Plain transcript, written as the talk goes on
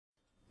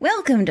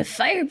Welcome to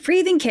Fire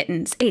Breathing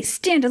Kittens, a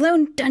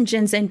standalone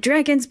Dungeons and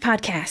Dragons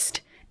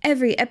podcast.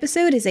 Every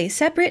episode is a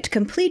separate,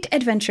 complete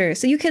adventure,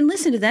 so you can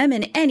listen to them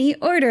in any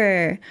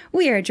order.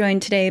 We are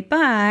joined today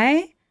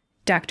by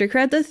Dr.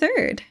 Crud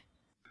III.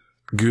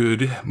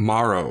 Good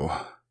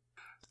morrow.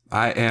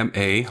 I am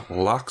a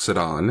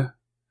Loxodon.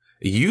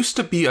 Used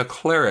to be a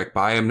cleric,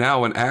 but I am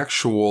now an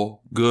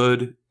actual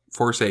good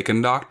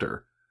Forsaken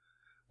doctor.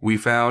 We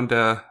found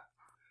a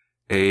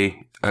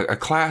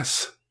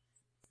class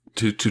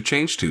to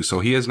change to,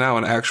 so he is now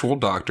an actual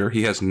doctor.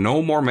 He has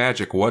no more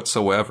magic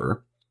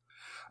whatsoever.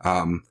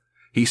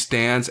 He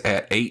stands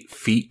at 8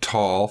 feet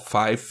tall,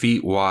 5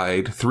 feet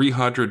wide,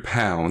 300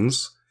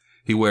 pounds.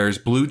 He wears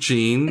blue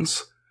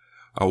jeans,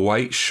 a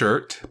white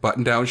shirt,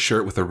 button-down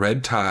shirt with a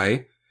red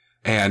tie,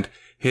 and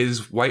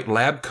his white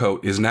lab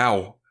coat is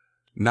now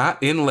not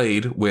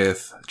inlaid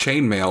with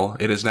chainmail.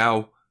 It is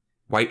now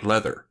white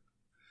leather.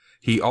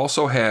 He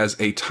also has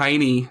a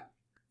tiny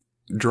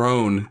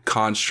drone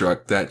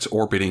construct that's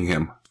orbiting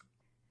him.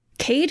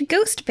 Cade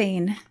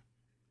Ghostbane.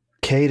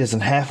 Cade is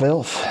an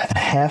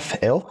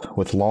half-elf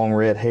with long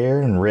red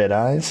hair and red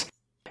eyes.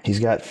 He's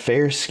got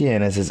fair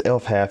skin as his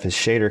elf half is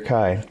Shader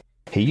Kai.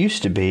 He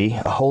used to be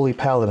a holy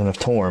paladin of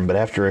Torm, but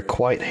after a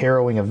quite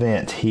harrowing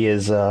event, he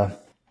has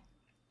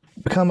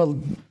become a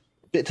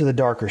bit to the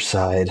darker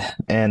side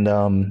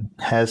and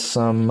has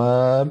some,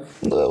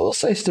 we'll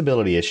say,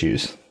 stability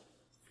issues.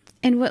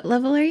 And what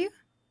level are you?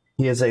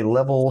 He is a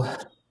level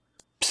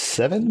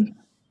 7,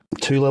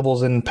 2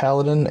 levels in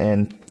Paladin,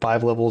 and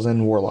 5 levels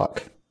in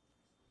Warlock.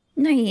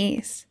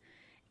 Nice.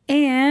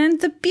 And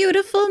the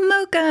beautiful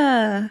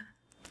Moka.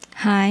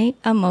 Hi,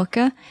 I'm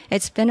Moka.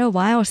 It's been a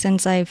while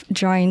since I've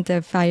joined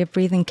the Fire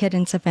Breathing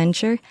Kittens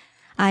adventure.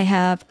 I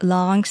have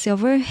long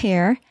silver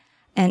hair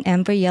and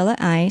amber yellow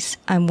eyes.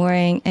 I'm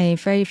wearing a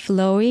very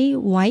flowy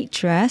white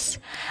dress.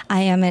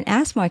 I am an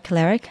asthma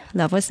cleric,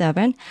 level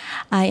 7.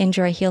 I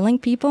enjoy healing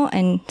people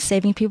and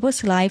saving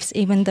people's lives,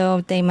 even though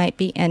they might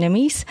be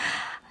enemies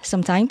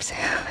sometimes.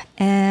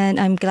 And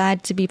I'm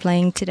glad to be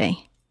playing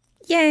today.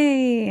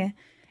 Yay!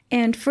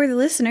 And for the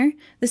listener,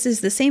 this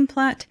is the same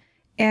plot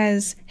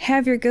as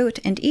Have Your Goat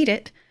and Eat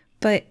It,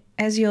 but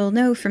as you'll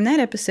know from that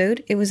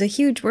episode, it was a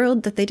huge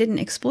world that they didn't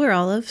explore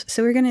all of,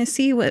 so we're going to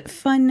see what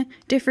fun,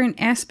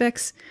 different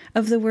aspects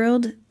of the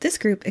world this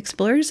group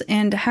explores,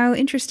 and how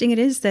interesting it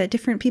is that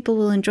different people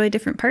will enjoy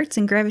different parts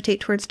and gravitate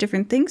towards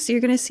different things, so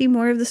you're going to see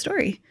more of the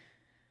story.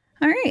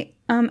 All right.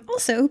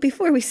 Also,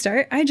 before we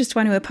start, I just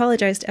want to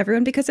apologize to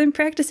everyone because I'm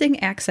practicing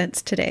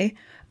accents today.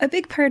 A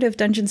big part of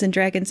Dungeons &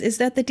 Dragons is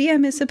that the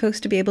DM is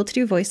supposed to be able to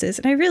do voices,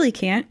 and I really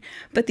can't,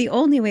 but the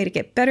only way to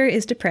get better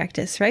is to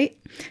practice, right?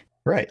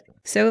 Right.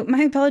 So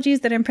my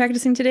apologies that I'm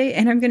practicing today,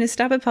 and I'm going to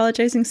stop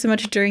apologizing so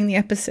much during the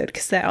episode,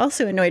 because that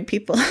also annoyed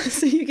people.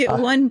 So you get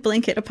one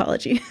blanket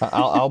apology.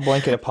 I'll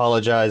blanket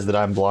apologize that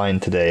I'm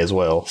blind today as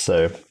well,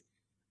 so.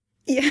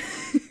 Yeah,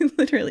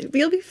 literally.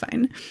 We'll be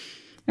fine.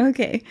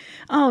 Okay.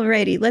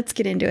 Alrighty, let's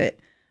get into it.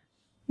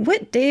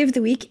 What day of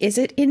the week is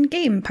it in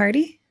game,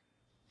 party?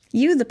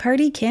 You, the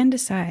party, can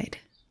decide.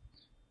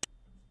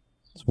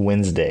 It's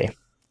Wednesday.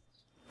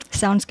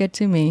 Sounds good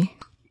to me.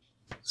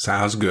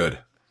 Sounds good.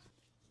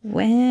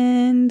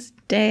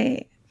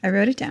 Wednesday. I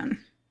wrote it down.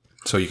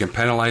 So you can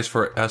penalize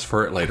us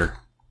for it later.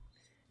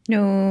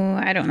 No,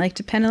 I don't like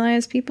to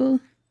penalize people.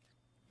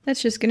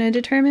 That's just going to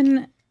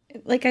determine,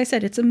 like I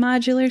said, it's a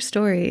modular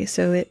story,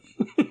 so it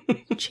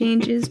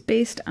changes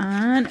based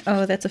on...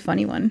 Oh, that's a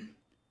funny one.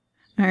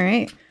 All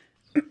right.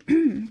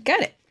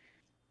 Got it.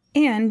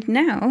 And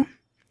now,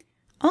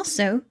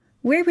 also,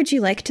 where would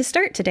you like to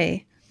start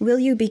today? Will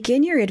you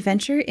begin your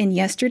adventure in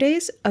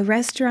Yesterday's, a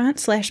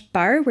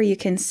restaurant/bar where you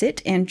can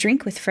sit and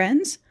drink with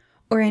friends?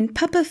 Or in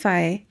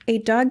Puppify, a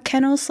dog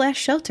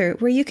kennel/shelter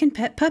where you can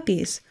pet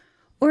puppies?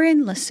 Or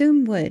in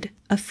Lassume Wood,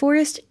 a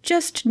forest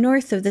just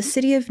north of the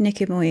city of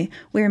Nicomoy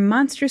where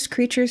monstrous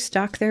creatures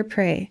stalk their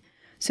prey?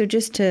 So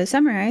just to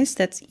summarize,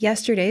 that's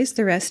Yesterday's,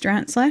 the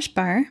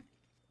restaurant/bar,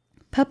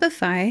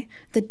 Puppify,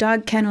 the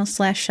dog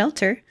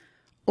kennel/shelter,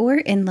 or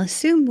in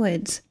Lassume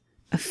Woods,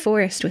 a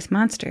forest with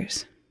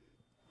monsters.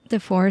 The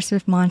forest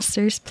with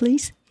monsters,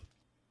 please.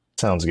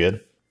 Sounds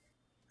good.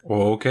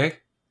 Okay.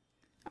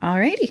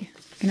 Alrighty,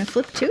 gonna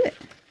flip to it.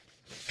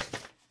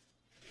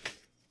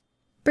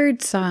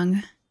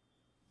 Birdsong.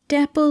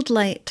 Dappled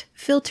light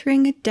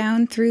filtering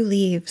down through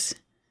leaves.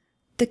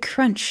 The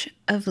crunch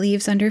of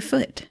leaves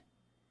underfoot.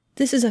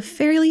 This is a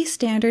fairly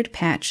standard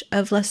patch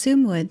of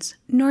Lassume Woods,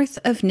 north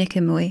of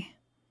Nicomoy.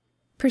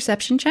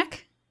 Perception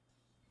check?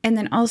 And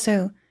then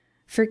also,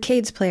 for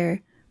Cade's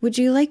player, would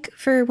you like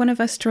for one of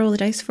us to roll the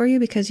dice for you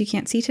because you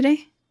can't see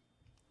today?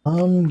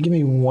 Give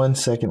me 1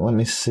 second. Let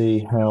me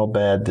see how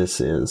bad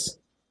this is.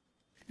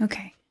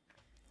 Okay.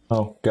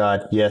 Oh,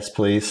 God. Yes,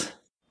 please.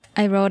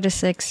 I rolled a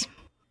 6.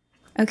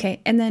 Okay,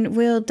 and then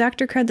will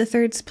Dr. Crud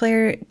III's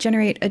player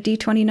generate a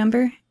d20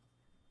 number?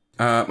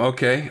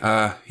 Okay.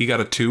 He got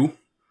a 2.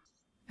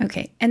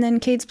 Okay, and then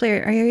Cade's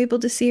player, are you able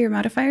to see your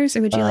modifiers,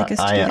 or would you like us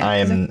to do that? I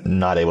am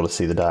not able to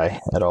see the die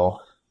at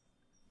all.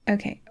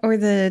 Okay, or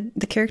the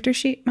character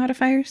sheet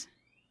modifiers?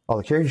 All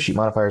the character sheet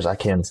modifiers I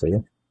can see.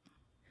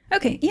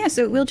 Okay, yeah,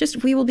 so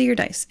we will be your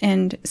dice.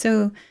 And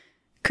so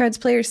Crud's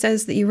player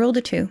says that you rolled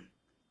a 2.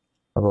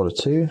 I rolled a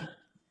 2.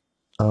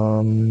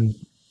 And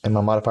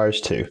my modifier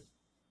is 2.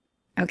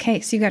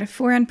 Okay, so you got a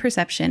 4 on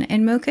perception.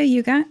 And Moka,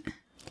 you got?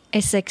 A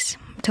 6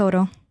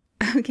 total.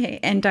 Okay,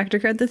 and Dr.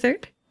 Crud the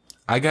third?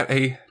 I got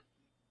a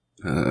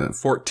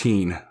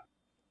 14.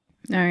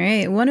 All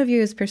right, one of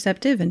you is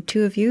perceptive and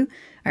 2 of you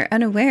are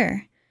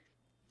unaware.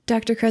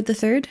 Dr. Crud the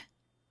third,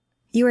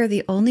 you are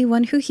the only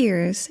one who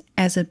hears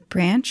as a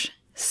branch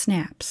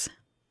snaps.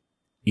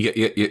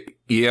 Yeah,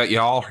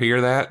 y'all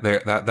hear that?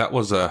 That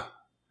was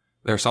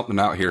there's something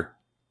out here.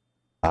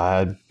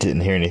 I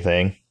didn't hear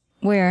anything.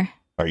 Where?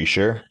 Are you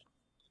sure?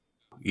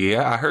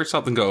 Yeah, I heard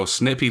something go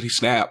snippy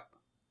snap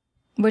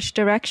Which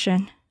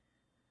direction?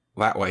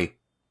 that way.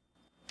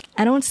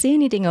 I don't see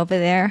anything over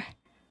there.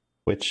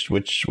 Which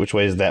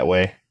way is that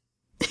way?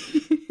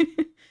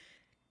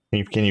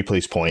 Can you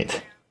please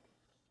point?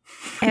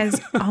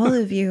 As all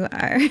of you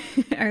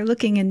are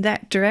looking in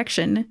that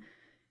direction,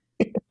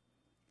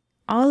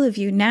 all of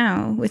you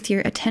now, with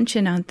your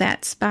attention on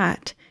that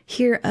spot,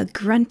 hear a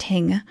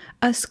grunting,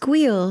 a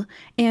squeal,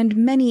 and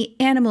many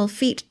animal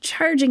feet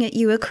charging at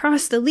you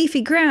across the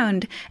leafy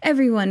ground.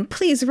 Everyone,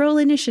 please roll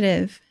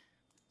initiative.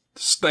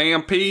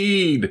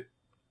 Stampede!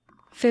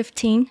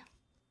 15.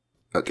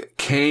 Okay,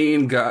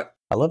 Kane got...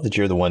 I love that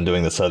you're the one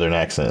doing the southern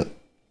accent.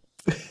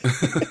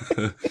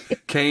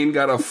 Kane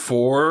got a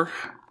 4.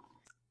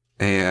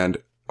 And,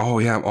 oh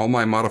yeah, all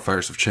my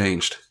modifiers have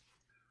changed.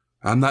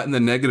 I'm not in the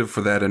negative for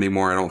that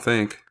anymore, I don't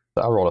think.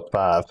 I rolled a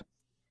 5.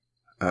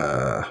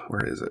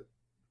 Where is it?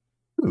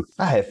 Ooh,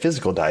 I have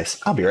physical dice.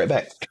 I'll be right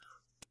back.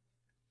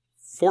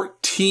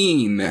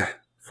 14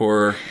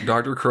 for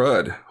Dr.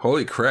 Crud.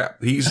 Holy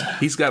crap. He's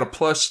got a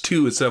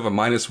 +2 instead of a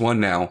 -1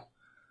 now.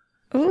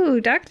 Ooh,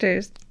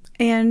 doctors.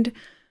 And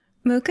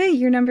Moka,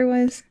 your number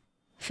was?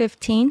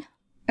 15.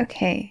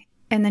 Okay.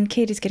 And then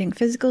Cade is getting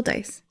physical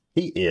dice.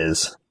 He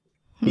is.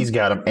 He's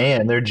got them,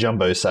 and they're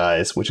jumbo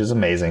size, which is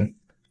amazing.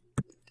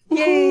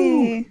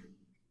 Yay!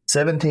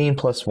 17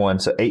 plus 1,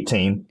 so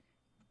 18.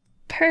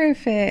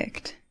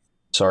 Perfect.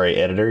 Sorry,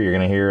 editor, you're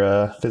going to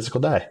hear physical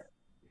die.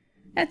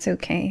 That's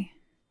okay.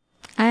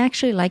 I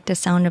actually like the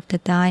sound of the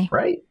die.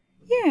 Right?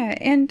 Yeah,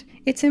 and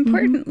it's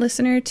important,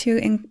 listener,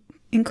 to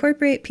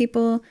incorporate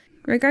people,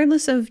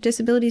 regardless of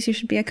disabilities. You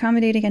should be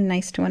accommodating and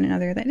nice to one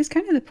another. That is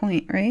kind of the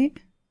point, right?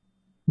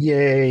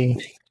 Yay.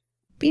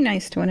 Be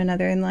nice to one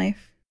another in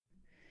life.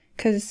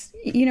 Because,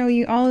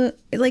 you all,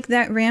 like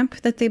that ramp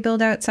that they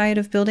build outside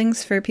of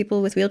buildings for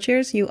people with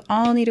wheelchairs, you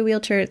all need a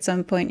wheelchair at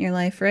some point in your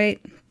life,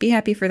 right? Be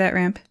happy for that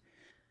ramp.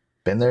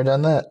 Been there,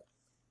 done that.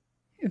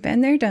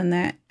 Been there, done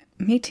that.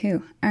 Me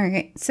too. All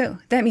right, so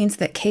that means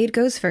that Cade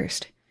goes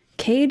first.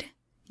 Cade,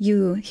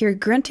 you hear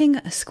grunting,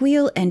 a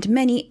squeal, and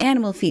many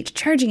animal feet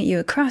charging at you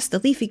across the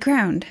leafy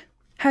ground.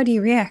 How do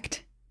you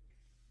react?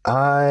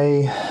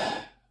 I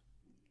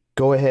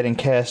go ahead and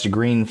cast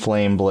Green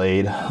Flame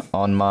Blade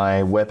on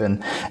my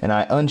weapon, and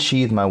I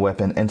unsheath my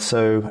weapon, and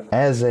so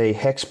as a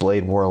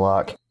Hexblade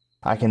Warlock,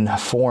 I can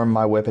form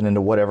my weapon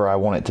into whatever I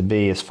want it to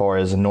be as far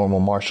as a normal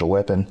martial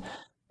weapon.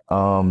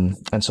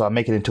 And so I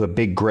make it into a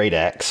big great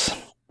axe.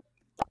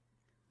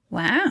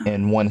 Wow.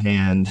 In one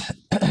hand,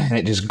 and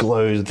it just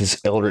glows with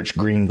this eldritch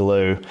green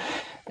glow,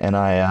 and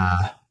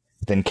I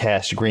then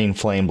cast Green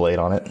Flame Blade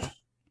on it.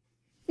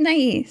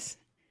 Nice.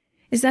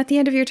 Is that the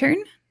end of your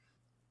turn?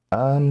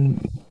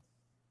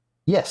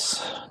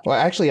 Yes. Well,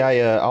 actually,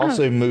 I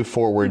also move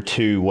forward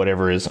to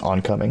whatever is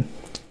oncoming.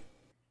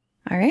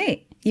 All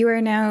right. You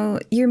are now,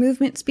 your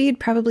movement speed,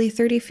 probably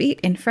 30 feet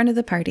in front of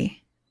the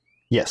party.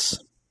 Yes.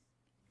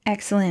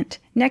 Excellent.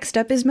 Next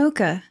up is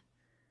Moka.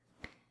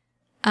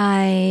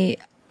 I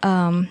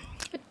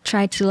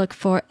try to look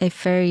for a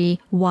very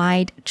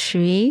wide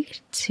tree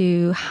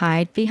to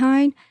hide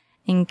behind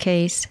in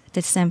case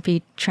the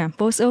stampede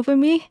tramples over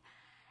me.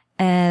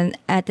 And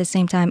at the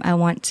same time, I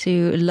want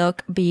to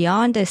look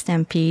beyond the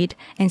stampede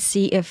and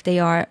see if they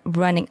are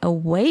running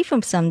away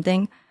from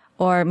something,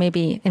 or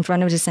maybe in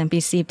front of the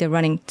stampede, see if they're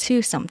running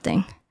to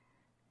something.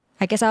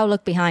 I guess I'll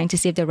look behind to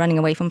see if they're running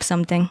away from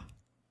something.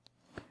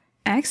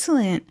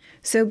 Excellent.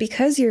 So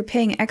because you're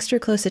paying extra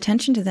close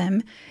attention to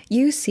them,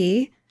 you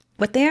see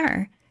what they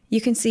are. You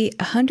can see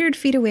 100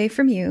 feet away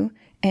from you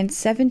and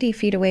 70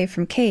 feet away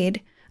from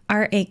Cade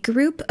are a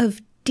group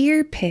of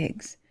deer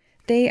pigs.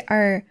 They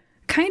are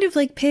kind of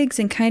like pigs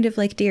and kind of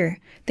like deer.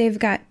 They've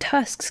got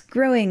tusks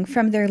growing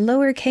from their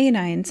lower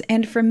canines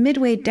and from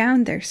midway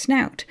down their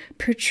snout,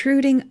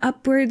 protruding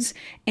upwards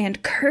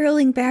and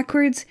curling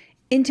backwards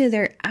into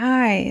their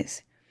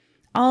eyes.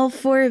 All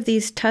 4 of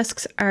these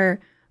tusks are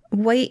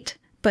white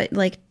but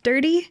like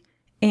dirty,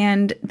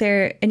 and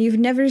you've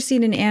never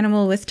seen an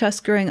animal with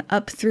tusks growing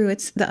up through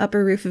the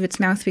upper roof of its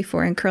mouth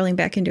before and curling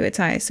back into its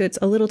eyes, so it's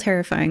a little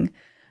terrifying.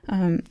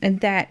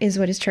 And that is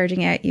what is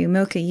charging at you.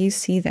 Moka, you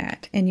see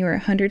that, and you're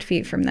 100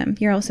 feet from them.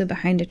 You're also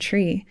behind a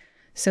tree,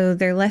 so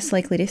they're less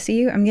likely to see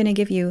you. I'm going to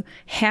give you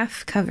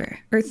half cover,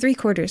 or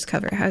 3/4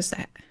 cover. How's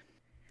that?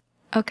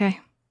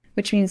 Okay.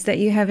 which means that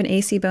you have an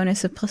AC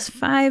bonus of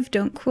 +5.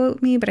 Don't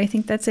quote me, but I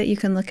think that's it. You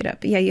can look it up.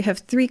 But yeah, you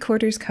have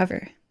 3/4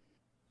 cover.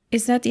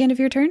 Is that the end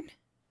of your turn?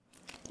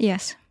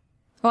 Yes.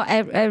 Well,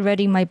 I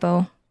ready my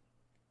bow.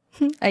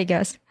 I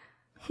guess.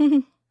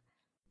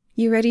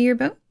 You ready your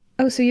bow?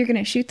 Oh, so you're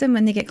going to shoot them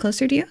when they get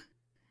closer to you?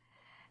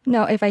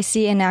 No, if I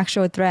see an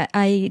actual threat,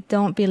 I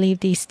don't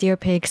believe these deer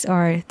pigs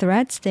are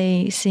threats.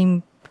 They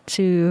seem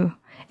to,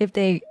 if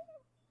they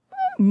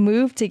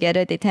move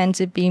together, they tend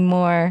to be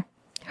more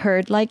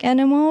herd-like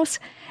animals.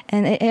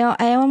 And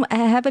I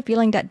have a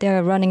feeling that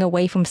they're running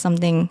away from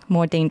something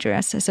more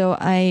dangerous. So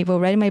I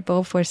will ready my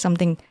bow for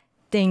something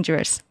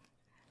dangerous,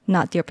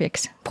 not deer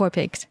pigs, poor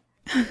pigs.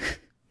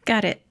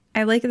 Got it.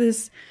 I like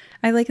this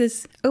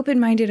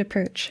open-minded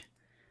approach.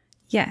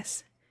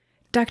 Yes.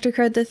 Dr.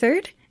 Crud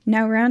III,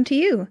 now we're on to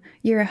you.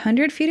 You're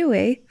 100 feet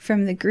away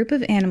from the group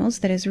of animals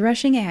that is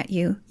rushing at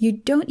you. You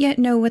don't yet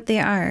know what they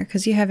are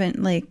because you haven't,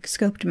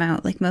 scoped them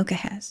out like Moka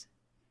has.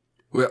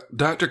 Well,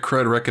 Dr.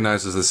 Crud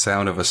recognizes the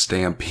sound of a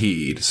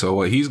stampede. So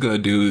what he's going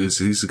to do is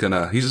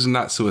he's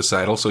not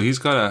suicidal. So he's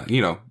going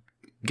to,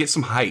 get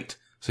some height.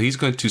 So he's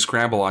going to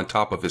scramble on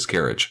top of his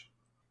carriage.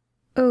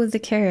 Oh, the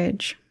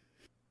carriage.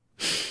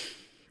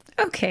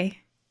 Okay.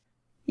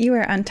 You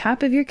are on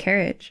top of your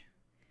carriage.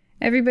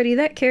 Everybody,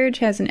 that carriage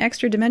has an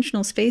extra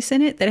dimensional space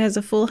in it that has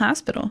a full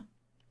hospital.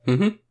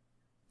 Mm-hmm.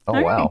 Oh,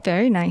 All wow. right.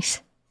 Very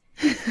nice.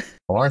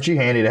 Well, aren't you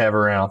handy to have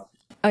around?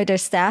 Are there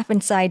staff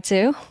inside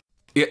too?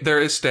 Yeah, there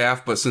is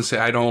staff, but since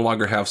I no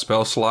longer have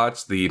spell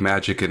slots, the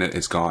magic in it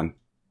is gone.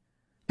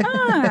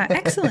 Ah,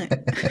 excellent.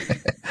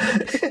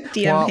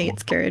 DM Well-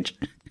 hates carriage.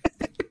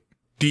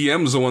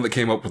 DM's the one that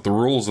came up with the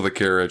rules of the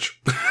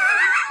carriage.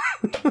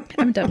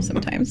 I'm dumb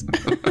sometimes.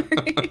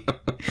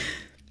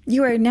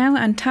 You are now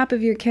on top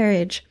of your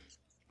carriage.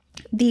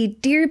 The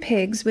deer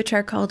pigs, which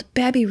are called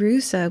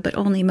Babirusa, but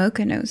only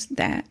Moka knows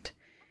that,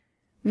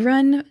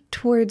 run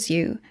towards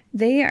you.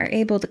 They are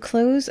able to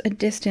close a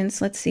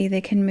distance. Let's see,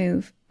 they can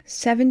move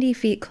 70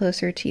 feet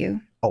closer to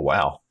you. Oh,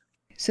 wow.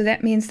 So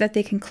that means that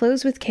they can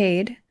close with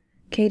Cade.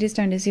 Cade is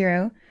down to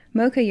 0.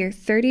 Moka, you're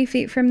 30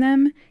 feet from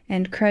them,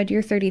 and Crud,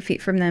 you're 30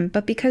 feet from them.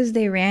 But because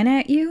they ran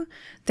at you,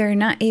 they're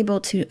not able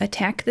to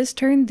attack this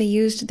turn. They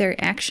used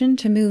their action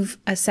to move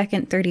a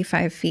second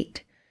 35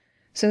 feet.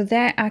 So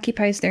that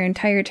occupies their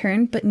entire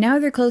turn, but now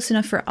they're close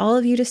enough for all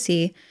of you to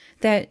see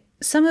that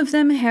some of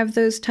them have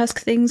those tusk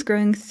things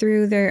growing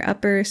through their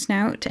upper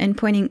snout and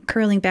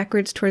curling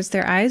backwards towards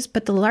their eyes,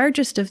 but the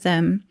largest of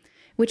them,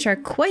 which are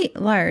quite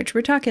large,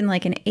 we're talking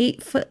like an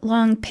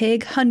 8-foot-long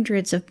pig,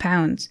 hundreds of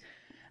pounds,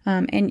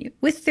 and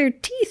with their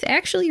teeth,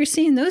 actually you're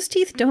seeing those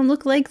teeth don't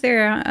look like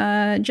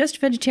they're just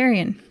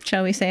vegetarian,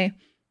 shall we say.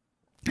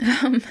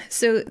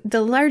 So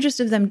the largest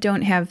of them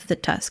don't have the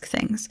tusk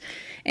things.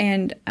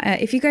 And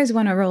if you guys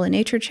want to roll a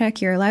nature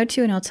check, you're allowed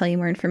to, and I'll tell you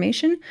more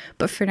information.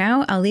 But for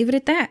now, I'll leave it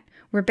at that.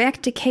 We're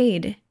back to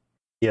Cade.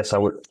 Yes, I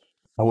would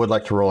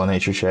like to roll a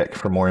nature check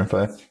for more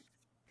info.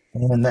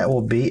 And that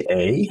will be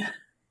a...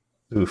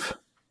 Oof.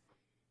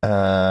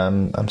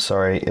 I'm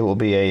sorry. It will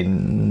be a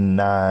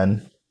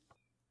 9.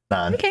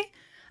 9. Okay.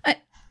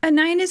 A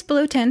 9 is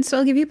below 10, so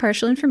I'll give you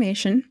partial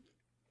information.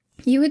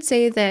 You would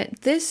say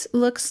that this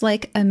looks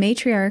like a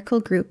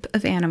matriarchal group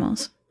of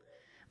animals.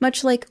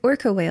 Much like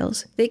orca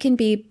whales, they can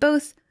be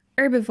both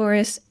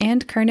herbivorous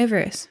and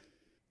carnivorous.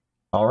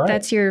 All right.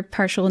 That's your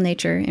partial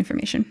nature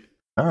information.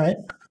 All right.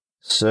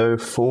 So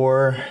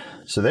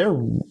they're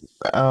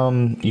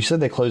you said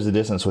they closed the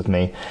distance with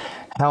me.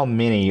 How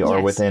many are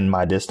Yes. within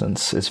my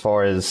distance? As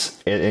far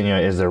as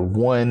is there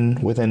one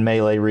within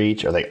melee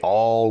reach? Are they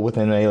all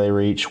within melee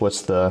reach?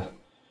 What's the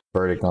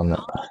verdict on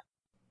that?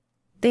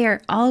 They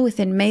are all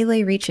within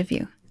melee reach of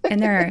you,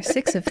 and there are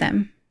 6 of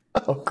them.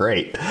 Oh,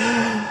 great.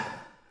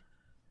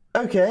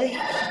 Okay.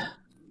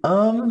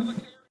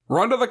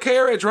 Run to the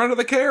carriage! Run to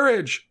the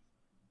carriage!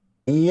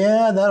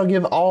 Yeah, that'll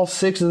give all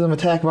 6 of them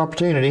attack of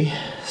opportunity.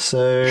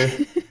 So,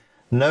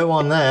 no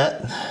on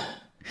that.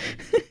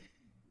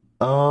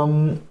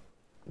 To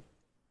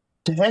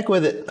heck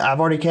with it. I've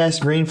already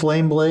cast Green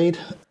Flame Blade.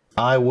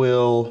 I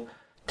will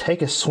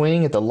take a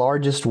swing at the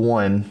largest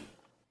one,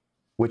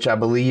 which I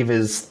believe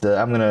is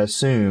I'm going to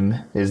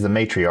assume is the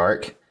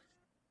matriarch.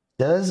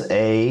 Does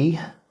a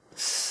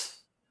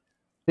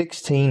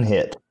 16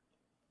 hit?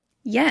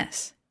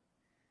 Yes.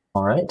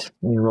 All right.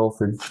 Let me roll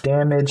for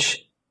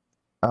damage.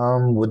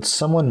 Would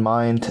someone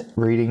mind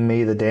reading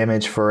me the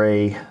damage for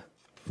a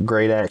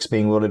great axe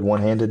being wielded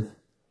one-handed?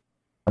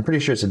 I'm pretty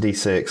sure it's a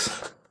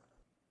D6.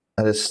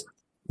 I'm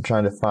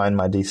trying to find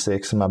my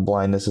D6 and my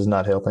blindness is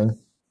not helping.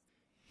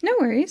 No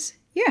worries.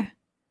 Yeah.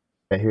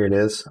 Okay, here it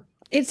is.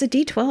 It's a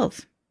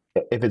D12.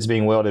 If it's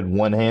being wielded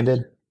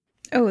one-handed?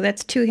 Oh,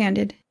 that's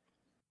two-handed.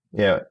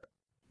 Yeah.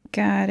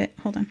 Got it.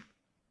 Hold on.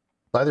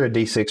 It's either a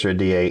D6 or a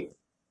D8.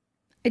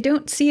 I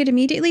don't see it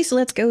immediately, so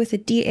let's go with a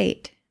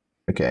D8.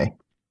 Okay.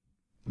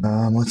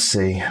 Let's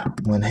see.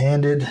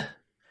 One-handed.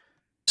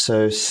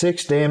 So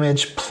 6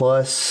 damage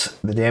plus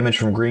the damage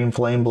from Green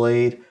Flame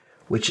Blade,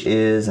 which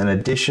is an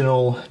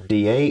additional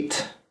D8.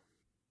 So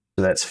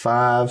that's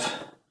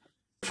 5.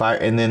 Fire,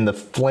 and then the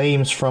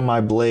flames from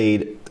my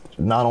blade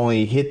not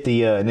only hit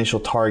the initial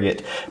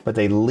target, but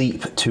they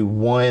leap to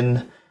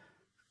one.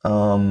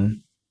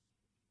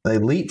 They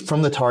leap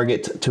from the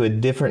target to a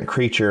different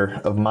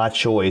creature of my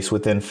choice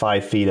within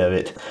 5 feet of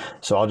it.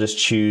 So I'll just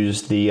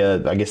choose the,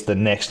 I guess, the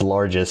next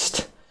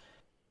largest.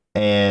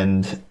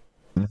 And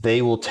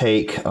they will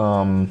take,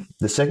 the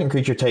second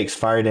creature takes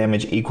fire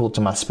damage equal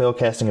to my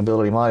spellcasting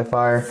ability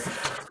modifier,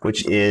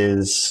 which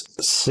is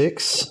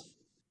 6.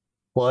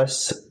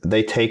 Plus,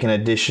 they take an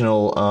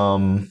additional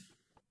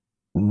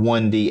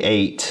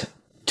 1d8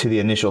 to the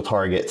initial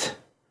target.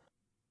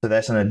 So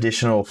that's an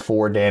additional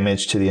 4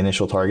 damage to the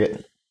initial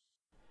target.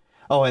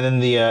 Oh, and then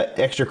the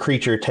extra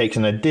creature takes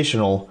an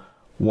additional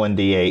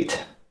 1d8.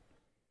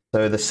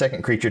 So the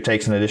second creature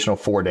takes an additional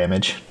 4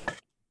 damage.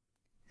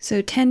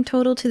 So 10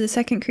 total to the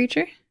second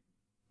creature,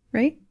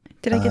 right?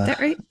 Did I get that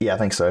right? Yeah, I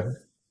think so.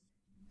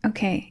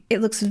 Okay,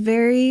 it looks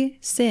very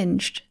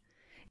singed.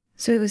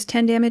 So it was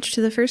 10 damage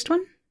to the first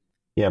one?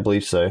 Yeah, I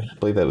believe so. I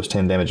believe that was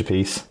 10 damage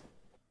apiece.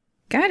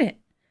 Got it.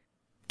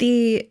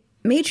 The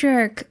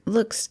matriarch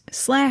looks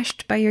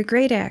slashed by your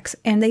great axe,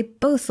 and they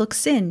both look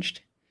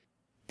singed.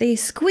 They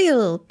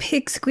squeal,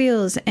 pig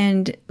squeals,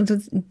 and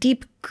with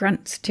deep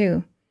grunts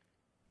too.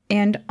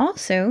 And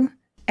also,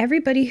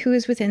 everybody who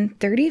is within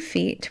 30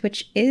 feet,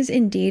 which is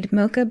indeed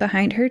Moka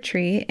behind her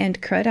tree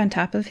and Crud on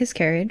top of his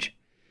carriage.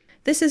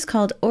 This is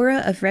called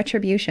Aura of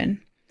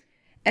Retribution.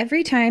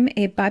 Every time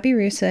a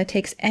Babirusa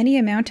takes any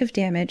amount of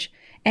damage,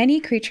 any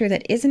creature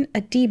that isn't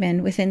a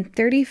demon within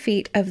 30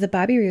 feet of the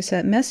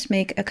Babirusa must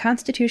make a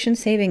Constitution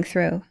saving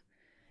throw.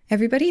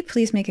 Everybody,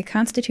 please make a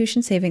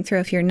Constitution saving throw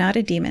if you're not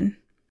a demon.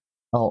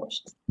 Oh,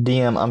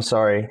 DM, I'm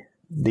sorry.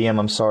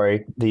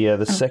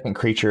 The second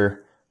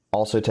creature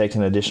also takes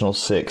an additional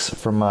 6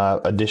 from my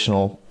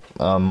additional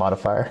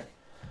modifier.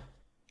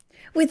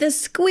 With a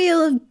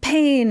squeal of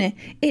pain,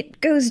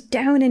 it goes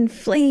down in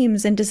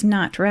flames and does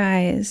not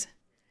rise.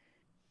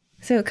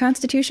 So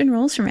Constitution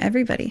rolls from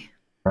everybody.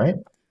 Right?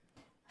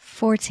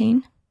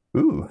 14.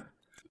 Ooh.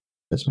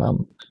 That's my...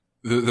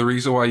 The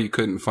reason why you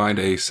couldn't find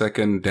a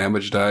second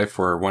damage die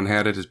for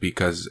one-handed is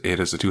because it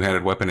is a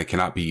two-handed weapon. It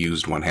cannot be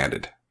used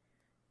one-handed.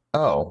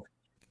 Oh.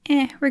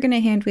 We're going to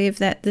hand wave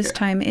that this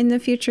time. In the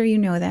future, you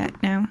know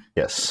that now.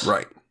 Yes.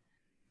 Right.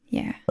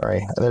 Yeah.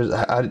 Sorry.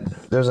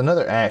 There's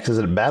another axe. Is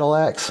it a battle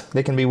axe?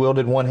 They can be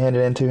wielded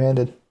one-handed and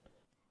two-handed?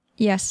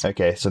 Yes,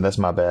 Okay, so that's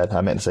my bad.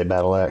 I meant to say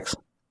battle axe.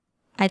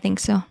 I think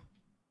so.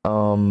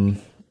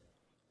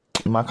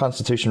 My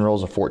Constitution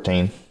rolls a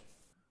 14.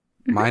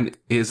 Mine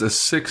is a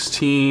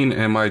 16,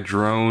 and my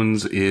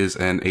drones is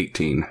an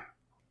 18.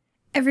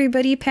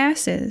 Everybody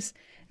passes.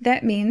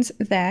 That means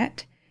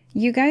that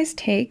you guys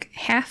take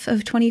half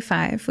of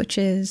 25, which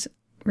is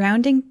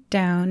rounding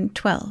down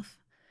 12.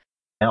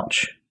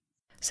 Ouch.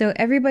 So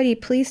everybody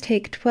please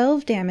take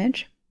 12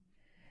 damage.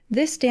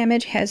 This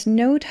damage has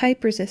no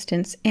type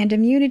resistance, and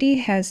immunity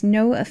has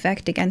no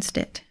effect against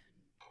it.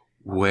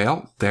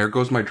 Well, there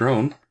goes my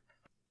drone.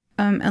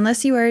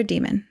 Unless you are a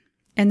demon.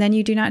 And then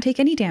you do not take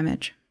any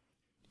damage.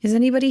 Is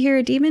anybody here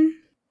a demon?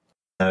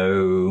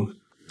 No.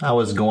 I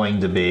was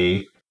going to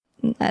be.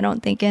 I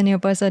don't think any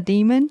of us are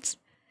demons.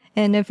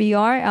 And if you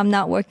are, I'm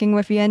not working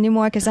with you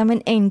anymore because I'm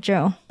an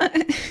angel.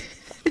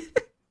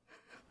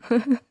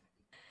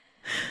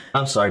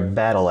 I'm sorry,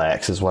 battle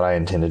axe is what I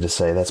intended to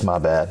say. That's my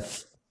bad.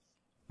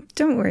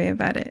 Don't worry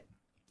about it.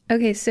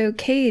 Okay, so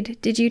Cade,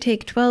 did you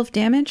take 12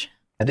 damage?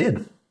 I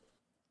did.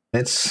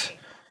 It's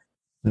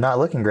not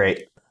looking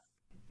great.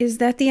 Is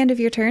that the end of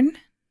your turn?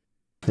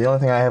 The only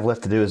thing I have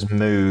left to do is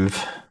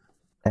move.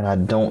 And I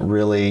don't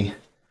really...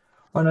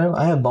 Oh no,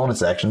 I have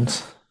bonus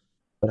actions.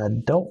 But I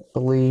don't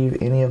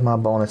believe any of my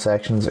bonus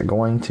actions are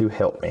going to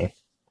help me.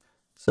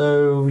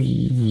 So,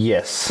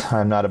 yes,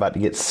 I'm not about to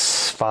get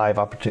 5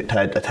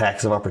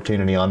 attacks of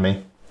opportunity on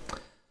me.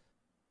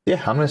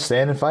 Yeah, I'm going to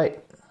stand and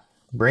fight.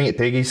 Bring it,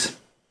 piggies.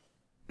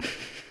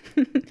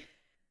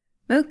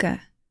 Moka,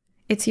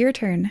 it's your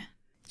turn.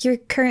 You're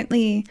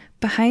currently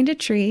behind a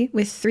tree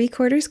with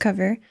 3/4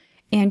 cover,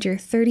 and you're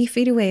 30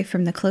 feet away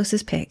from the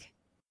closest pig.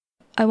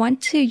 I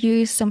want to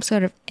use some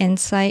sort of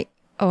insight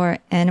or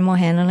animal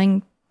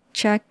handling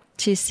check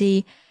to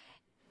see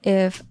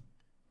if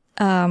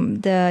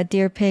the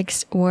deer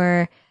pigs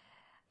were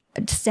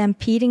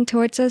stampeding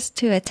towards us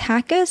to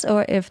attack us,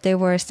 or if they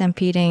were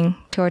stampeding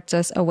towards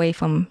us away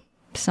from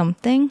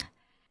something.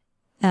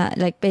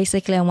 Like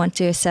basically I want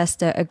to assess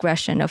the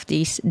aggression of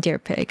these deer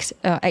pigs.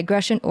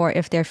 Aggression or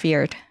if they're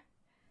feared.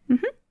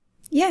 Mm-hmm.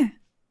 Yeah.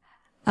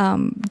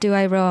 Do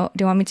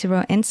you want me to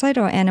roll insight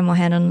or animal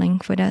handling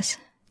for this?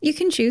 You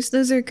can choose.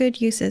 Those are good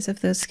uses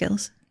of those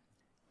skills.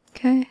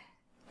 Okay.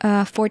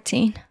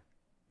 14.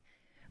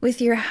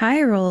 With your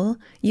high roll,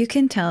 you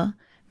can tell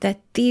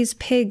that these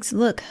pigs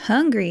look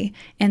hungry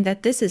and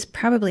that this is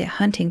probably a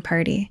hunting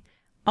party.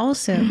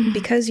 Also,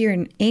 because you're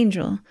an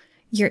angel,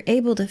 you're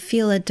able to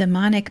feel a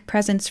demonic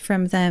presence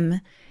from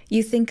them.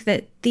 You think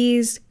that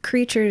these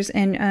creatures,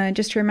 and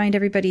just to remind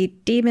everybody,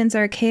 demons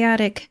are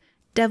chaotic,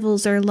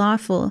 devils are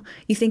lawful.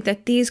 You think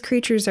that these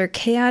creatures are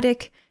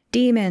chaotic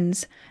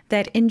demons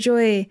that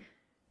enjoy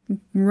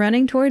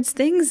running towards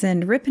things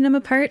and ripping them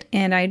apart.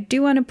 And I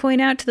do want to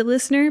point out to the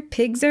listener,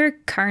 pigs are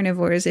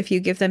carnivores if you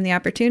give them the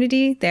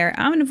opportunity. They're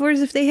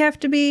omnivores if they have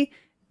to be.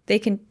 They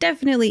can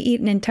definitely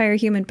eat an entire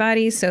human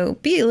body, so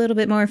be a little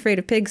bit more afraid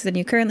of pigs than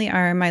you currently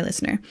are, my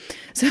listener.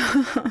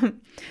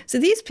 So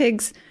these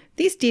pigs,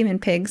 these demon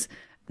pigs,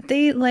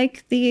 they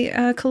like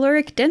the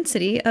caloric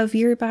density of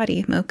your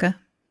body, Moka.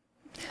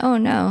 Oh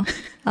no.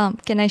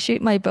 Can I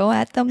shoot my bow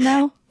at them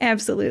now?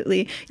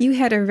 Absolutely. You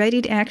had a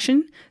readied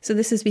action, so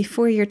this is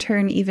before your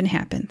turn even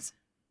happens.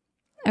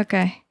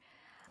 Okay.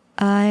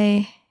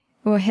 I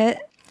will hit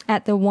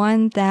at the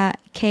one that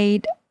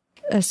Cade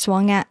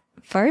swung at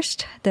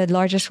first, the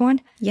largest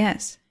one.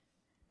 Yes.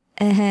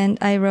 And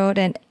I rolled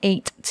an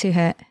 8 to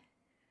hit.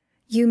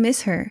 You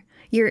miss her.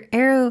 Your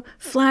arrow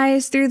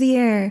flies through the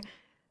air,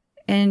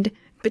 and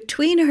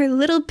between her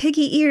little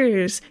piggy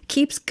ears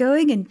keeps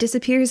going and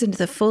disappears into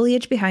the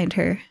foliage behind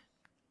her.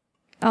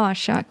 Oh,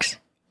 shucks.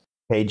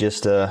 Cade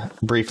just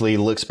briefly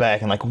looks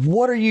back and like,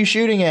 what are you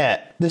shooting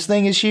at? This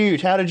thing is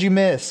huge. How did you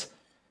miss?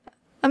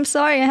 I'm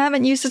sorry, I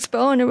haven't used this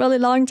bow in a really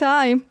long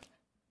time.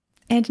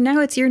 And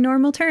now it's your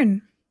normal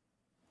turn.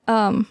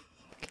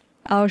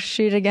 I'll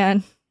shoot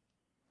again.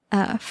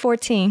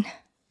 14.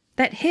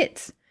 That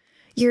hits.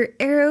 Your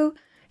arrow,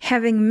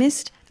 having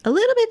missed a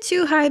little bit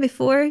too high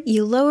before,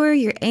 you lower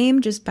your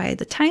aim just by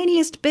the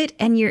tiniest bit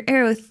and your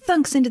arrow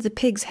thunks into the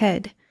pig's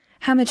head.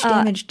 How much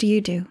damage do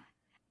you do?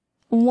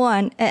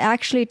 1. It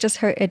actually just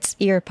hurt its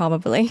ear,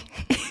 probably.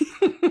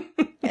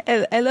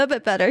 a little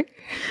bit better.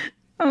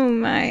 Oh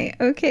my.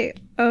 Okay.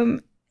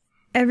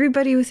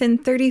 Everybody within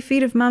 30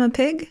 feet of Mama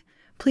Pig,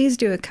 please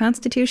do a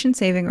Constitution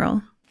saving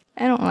roll.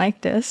 I don't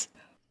like this.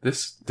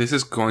 This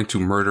is going to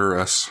murder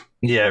us.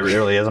 Yeah, it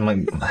really is. I'm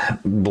like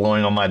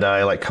blowing on my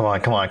die like, come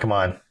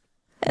on.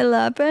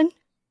 11.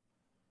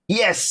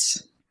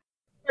 Yes!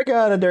 I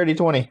got a dirty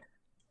 20.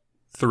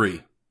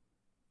 3.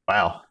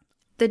 Wow.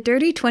 The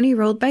dirty 20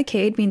 rolled by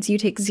Cade means you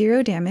take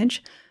 0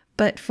 damage,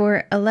 but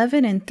for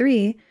 11 and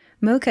 3,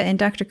 Moka and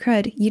Dr.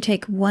 Crud, you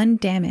take 1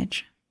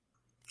 damage.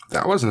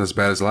 That wasn't as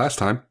bad as last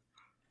time.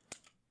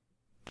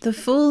 The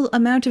full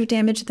amount of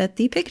damage that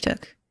the pig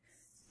took.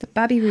 The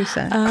Bobby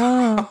Rusa.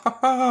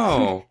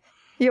 Oh.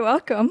 You're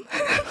welcome.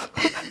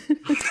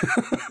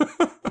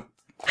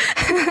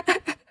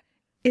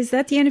 Is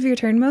that the end of your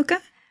turn, Moka?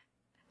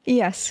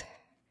 Yes.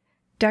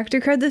 Dr.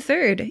 Crud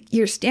III,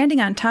 you're standing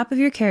on top of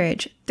your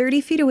carriage,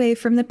 30 feet away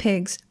from the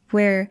pigs,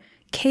 where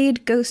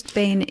Cade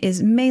Ghostbane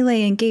is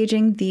melee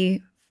engaging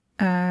the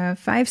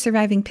 5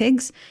 surviving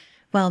pigs,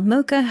 while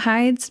Moka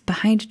hides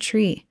behind a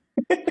tree.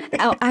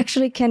 Oh,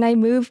 actually, can I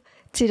move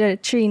to the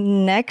tree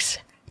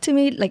next to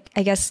me? Like,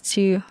 I guess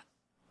to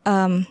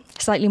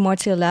slightly more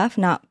to the left,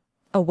 not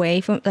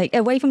away from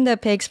the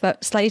pigs,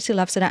 but slightly to the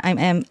left so that I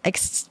am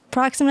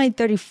approximately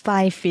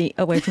 35 feet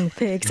away from the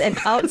pigs and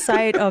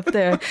outside of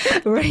the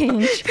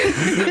range.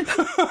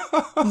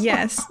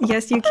 Yes,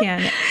 you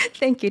can.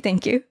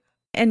 Thank you.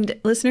 And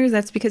listeners,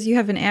 that's because you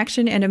have an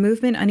action and a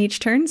movement on each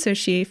turn. So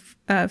she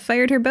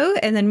fired her bow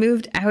and then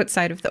moved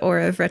outside of the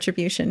aura of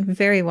retribution.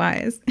 Very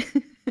wise.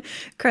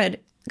 Crud,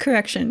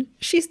 correction.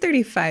 She's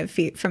 35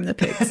 feet from the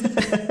pigs.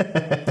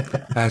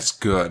 That's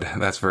good.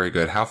 That's very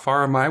good. How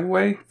far am I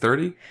away?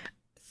 30?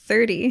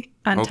 30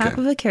 on top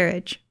of a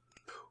carriage.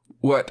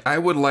 What I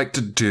would like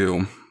to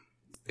do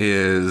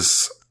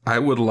is I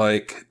would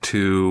like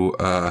to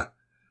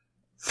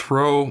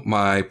throw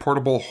my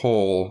portable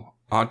hole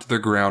onto the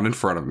ground in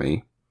front of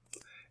me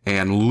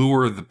and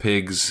lure the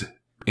pigs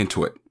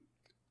into it.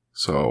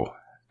 So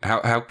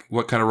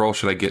what kind of roll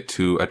should I get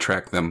to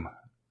attract them?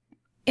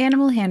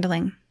 Animal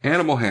handling.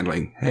 Animal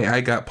handling. Hey,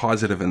 I got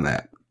positive in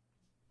that.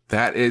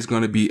 That is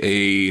going to be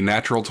a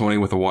natural 20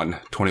 with a 1.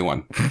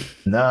 21.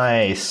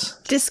 Nice.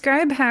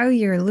 Describe how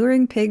you're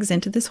luring pigs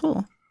into this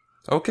hole.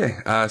 Okay.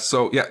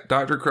 So, yeah,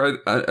 Dr.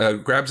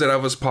 Crud grabs it out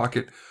of his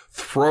pocket,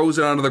 throws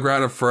it onto the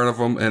ground in front of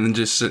him, and then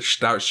just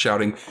starts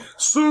shouting,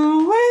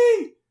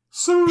 "Suey!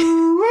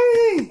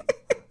 Suey!"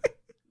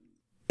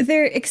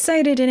 They're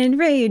excited and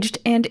enraged,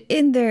 and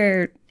in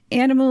their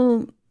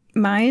animal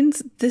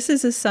minds, this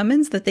is a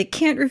summons that they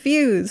can't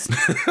refuse.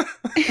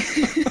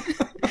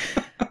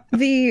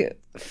 The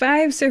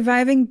 5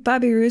 surviving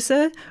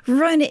Babirusa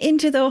run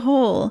into the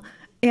hole.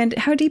 And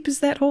how deep is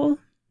that hole?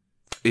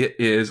 It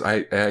is,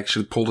 I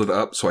actually pulled it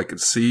up so I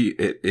could see.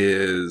 It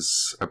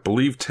is, I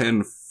believe,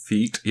 10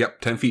 feet.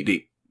 Yep, 10 feet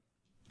deep.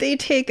 They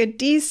take a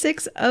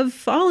d6 of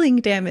falling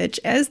damage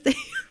as they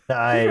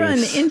run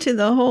into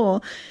the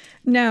hole.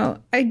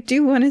 Now, I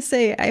do want to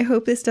say, I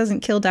hope this doesn't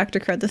kill Dr.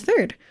 Crud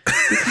III.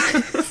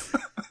 Because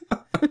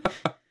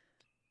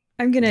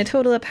I'm going to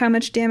total up how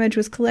much damage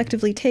was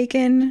collectively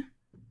taken.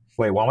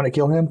 Wait, why would it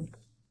kill him?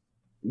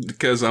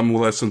 Because I'm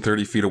less than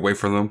 30 feet away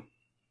from them.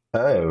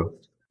 Oh.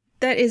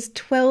 That is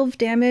 12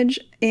 damage,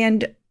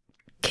 and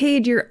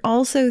Cade, you're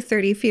also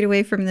 30 feet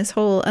away from this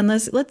hole,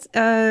 unless,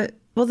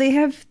 well, they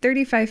have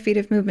 35 feet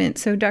of movement,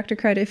 so Dr.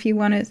 Crud, if you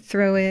want to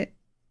throw it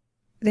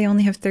they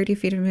only have 30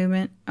 feet of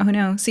movement. Oh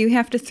no. So you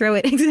have to throw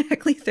it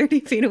exactly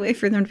 30 feet away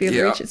for them to be able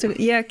to reach it. So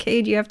yeah,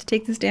 Cade, you have to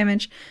take this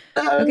damage.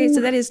 Okay,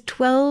 so that is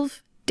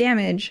 12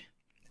 damage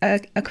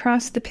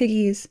across the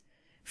piggies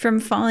from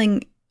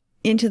falling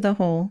into the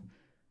hole.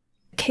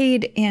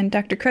 Cade and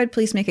Dr. Crud,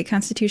 please make a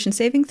Constitution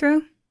saving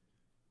throw.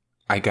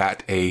 I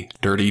got a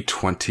dirty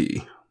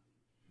 20.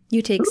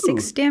 You take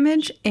 6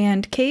 damage,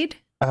 and Cade?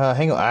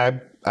 Hang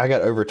on, I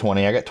got over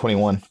 20. I got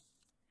 21.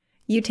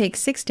 You take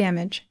 6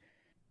 damage.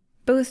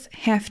 Both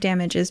half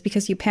damages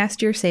because you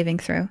passed your saving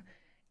throw.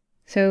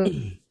 So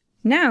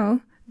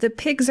now the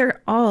pigs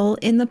are all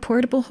in the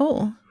portable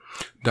hole.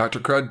 Dr.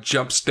 Crud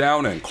jumps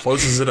down and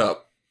closes it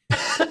up.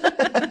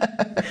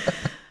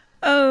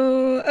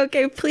 Oh,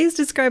 okay. Please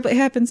describe what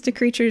happens to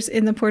creatures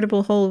in the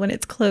portable hole when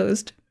it's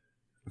closed.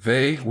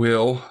 They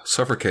will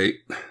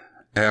suffocate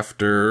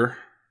after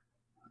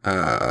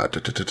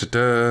 10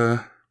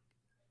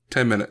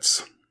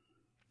 minutes.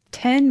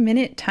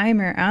 10-minute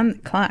timer on the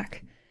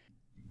clock.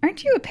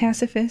 Aren't you a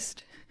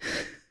pacifist?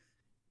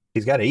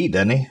 He's got to eat,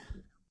 doesn't he?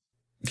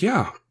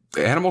 Yeah,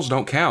 animals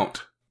don't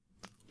count.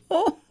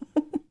 Oh.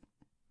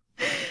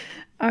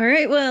 All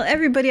right, well,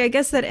 everybody, I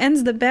guess that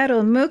ends the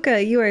battle.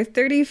 Moka, you are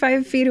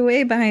 35 feet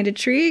away behind a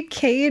tree.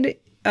 Cade,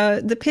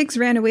 the pigs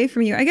ran away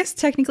from you. I guess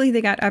technically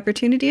they got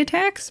opportunity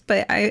attacks,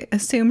 but I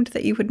assumed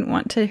that you wouldn't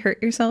want to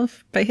hurt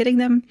yourself by hitting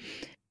them.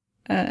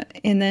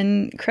 And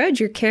then, Crud,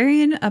 you're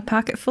carrying a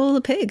pocket full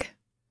of pig.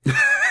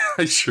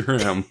 I sure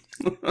am.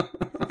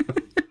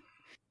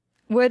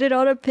 Where did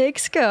all the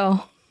pigs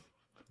go?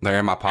 They're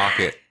in my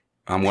pocket.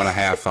 I'm going to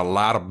have a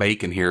lot of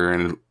bacon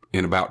here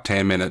in about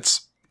 10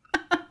 minutes.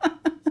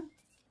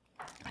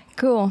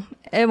 Cool.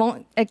 It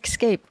won't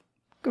escape,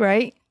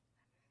 right?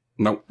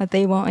 Nope. But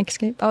they won't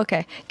escape?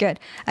 Okay, good.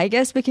 I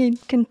guess we can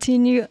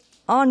continue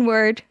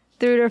onward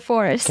through the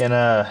forest. Can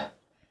I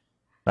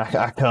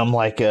come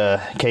like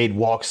Cade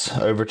walks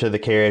over to the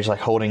carriage, like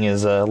holding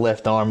his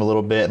left arm a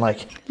little bit, and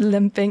like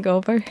limping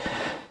over.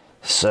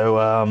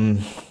 So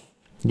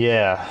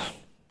yeah,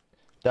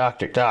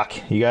 Doc,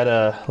 you got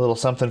a little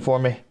something for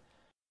me?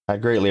 I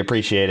greatly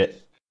appreciate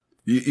it.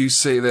 You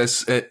say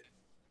this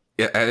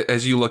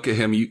as you look at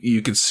him.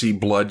 You can see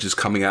blood just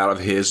coming out of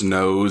his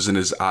nose and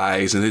his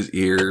eyes and his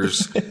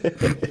ears.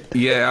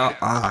 Yeah,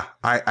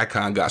 I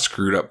kind of got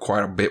screwed up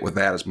quite a bit with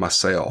that as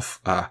myself.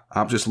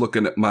 I'm just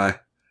looking at my.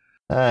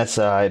 That's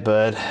all right,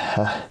 bud.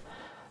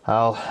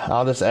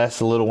 I'll just ask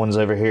the little ones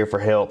over here for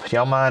help.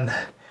 Y'all mind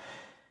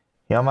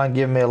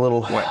giving me a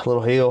little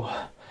heal,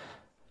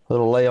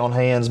 little lay on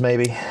hands,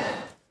 maybe?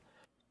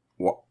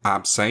 What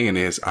I'm saying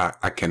is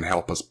I can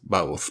help us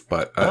both,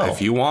 but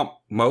if you want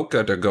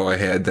Moka to go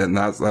ahead, then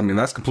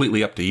that's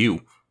completely up to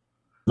you.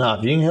 No,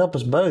 if you can help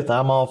us both,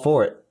 I'm all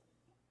for it.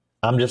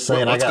 I'm just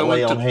saying I got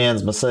lay on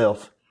hands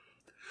myself.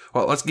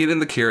 Well, let's get in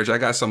the carriage. I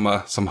got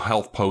some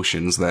health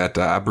potions that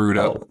I brewed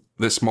up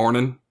this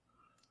morning.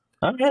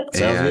 All right,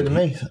 sounds good to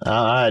me.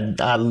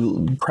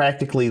 I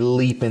practically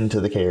leap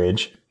into the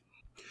carriage.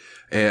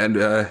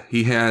 And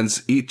he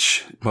hands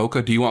each.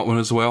 Moka, do you want one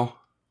as well?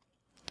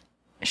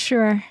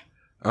 Sure.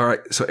 All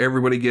right, so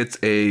everybody gets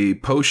a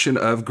potion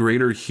of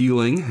greater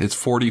healing. It's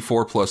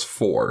 44 plus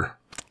 4.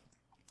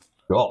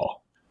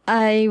 Oh.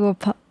 I will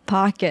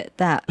pocket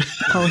that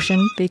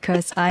potion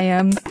because I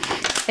am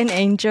an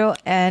angel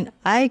and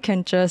I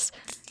can just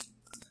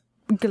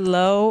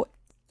glow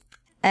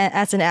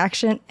as an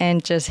action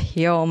and just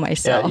heal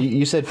myself. Yeah,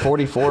 you said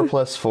 44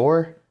 plus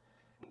 4?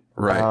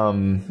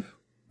 Right.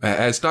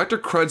 As Dr.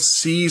 Crud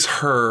sees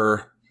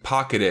her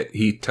pocket it,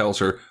 he tells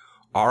her,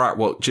 all right,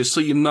 well, just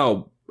so you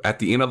know, at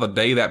the end of the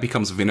day, that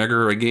becomes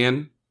vinegar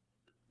again.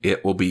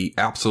 It will be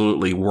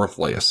absolutely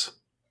worthless.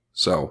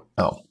 So.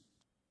 Oh.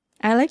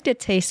 I like the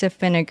taste of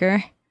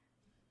vinegar.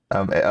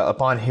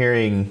 Upon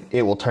hearing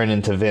it will turn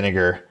into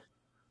vinegar,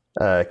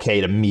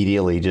 Cade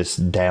immediately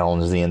just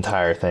downs the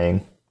entire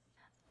thing.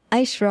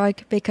 I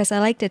shrug because I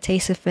like the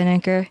taste of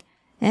vinegar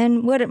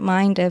and wouldn't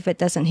mind if it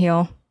doesn't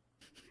heal.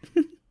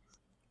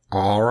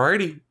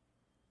 Alrighty.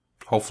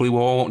 Hopefully we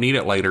won't need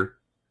it later.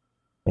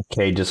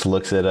 Cade just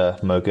looks at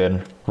Moka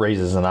and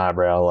raises an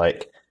eyebrow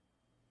like,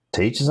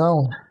 to each his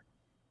own.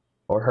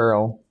 Or her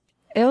own.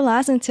 It'll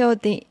last until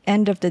the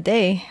end of the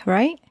day,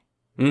 right?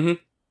 Mm-hmm.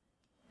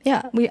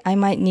 Yeah, I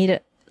might need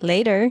it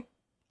later.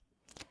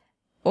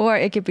 Or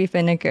it could be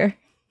vinegar.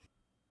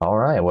 All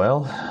right,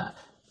 well,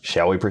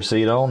 shall we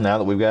proceed on now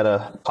that we've got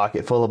a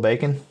pocket full of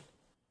bacon?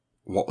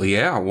 Well,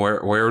 yeah,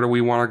 where do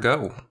we want to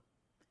go?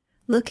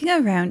 Looking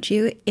around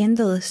you in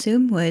the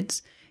Lassume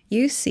Woods,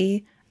 you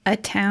see a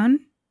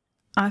town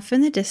off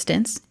in the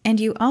distance, and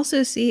you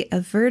also see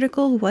a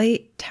vertical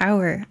white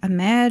tower, a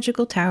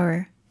magical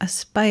tower, a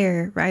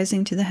spire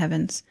rising to the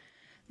heavens.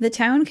 The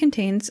town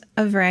contains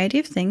a variety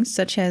of things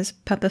such as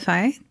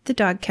Puppify, the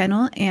dog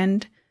kennel,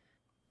 and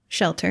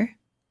shelter,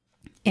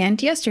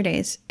 and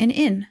yesterday's, an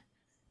inn,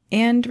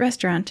 and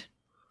restaurant,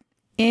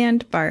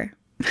 and bar.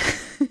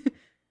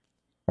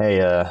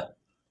 Hey,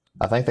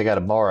 I think they got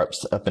a bar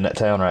up in that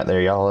town right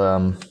there.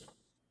 Y'all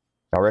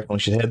reckon we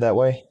should head that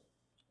way?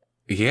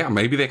 Yeah,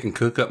 maybe they can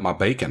cook up my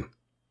bacon.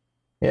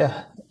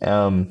 Yeah.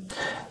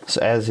 So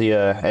as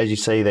you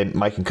say, that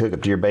Mike can cook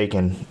up to your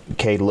bacon,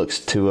 Cade looks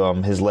to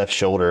his left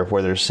shoulder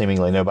where there's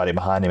seemingly nobody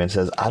behind him and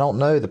says, "I don't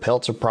know. The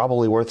pelts are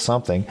probably worth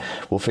something.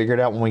 We'll figure it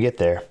out when we get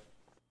there."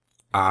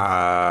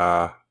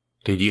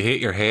 Did you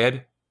hit your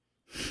head?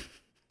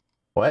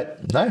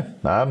 What? No.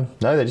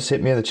 No, they just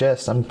hit me in the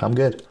chest. I'm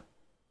good.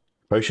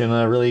 Potion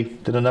really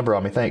did a number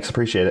on me. Thanks.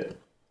 Appreciate it.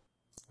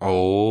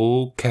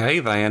 Okay,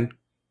 then.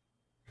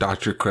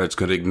 Dr. Crud's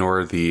going to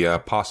ignore the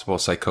possible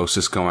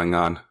psychosis going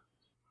on.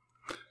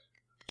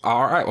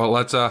 All right, well,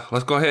 let's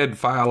go ahead and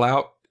file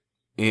out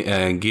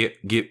and get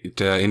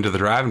into the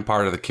driving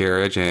part of the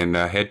carriage and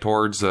head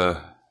towards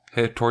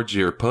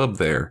your pub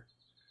there.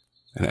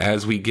 And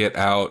as we get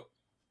out,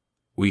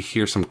 we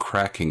hear some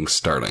cracking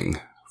starting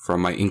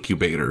from my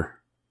incubator.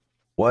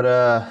 What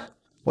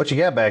you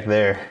got back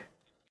there?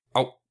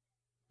 Oh,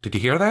 did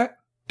you hear that?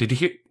 Did you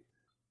hear?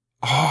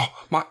 Oh,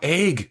 my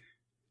egg.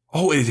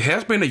 Oh, it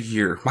has been a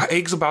year. My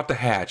egg's about to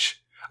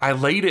hatch. I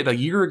laid it a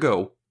year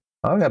ago.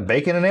 I got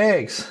bacon and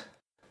eggs.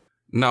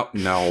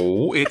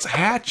 No, it's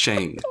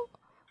hatching.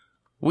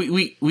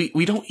 We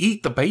don't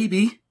eat the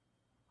baby.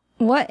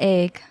 What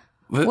egg?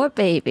 What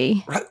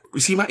baby? Right, you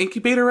see my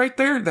incubator right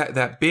there?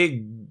 That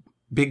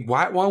big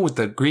white one with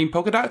the green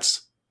polka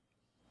dots?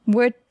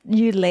 Where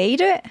you laid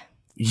it?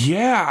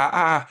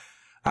 Yeah,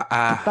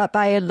 But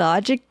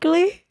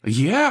biologically?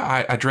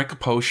 Yeah, I drank a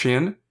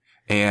potion,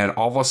 and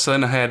all of a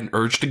sudden I had an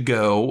urge to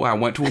go. I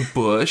went to a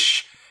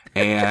bush,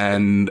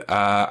 and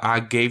I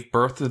gave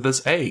birth to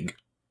this egg.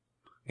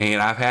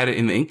 And I've had it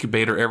in the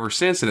incubator ever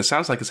since, and it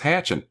sounds like it's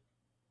hatching.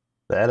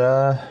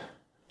 That,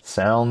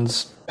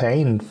 sounds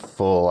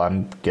painful.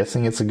 I'm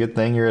guessing it's a good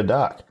thing you're a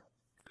doc.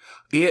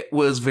 It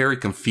was very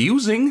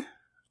confusing.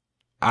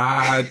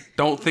 I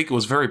don't think it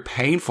was very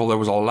painful. There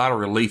was a lot of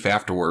relief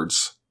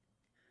afterwards.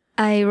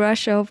 I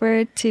rush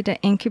over to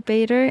the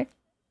incubator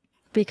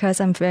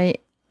because I'm very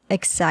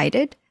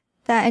excited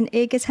that an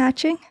egg is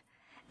hatching.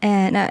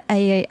 And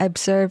I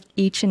observed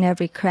each and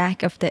every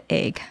crack of the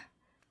egg.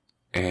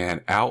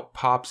 And out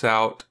pops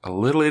out a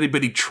little itty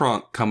bitty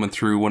trunk coming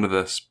through one of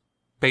the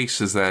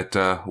spaces that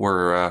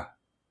were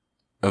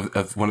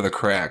of one of the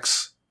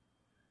cracks.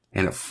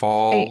 And it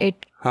falls.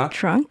 A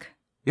trunk?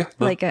 Yeah.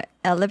 Like an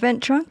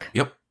elephant trunk?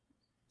 Yep.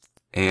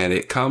 And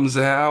it comes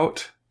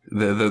out.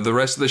 The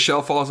rest of the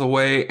shell falls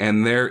away,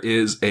 and there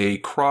is a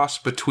cross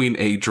between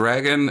a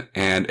dragon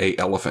and a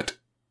elephant.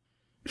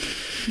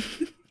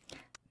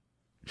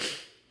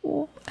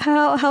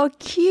 How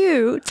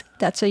cute.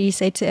 That's what you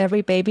say to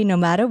every baby, no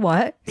matter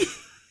what.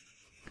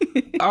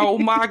 Oh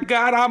my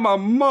God, I'm a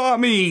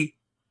mommy!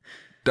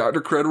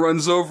 Dr. Crud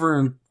runs over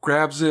and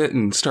grabs it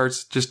and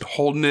starts just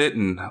holding it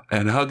and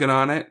hugging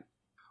on it.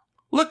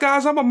 Look,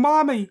 guys, I'm a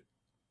mommy!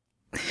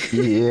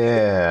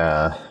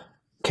 Yeah.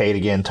 Cade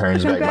again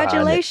turns back behind it.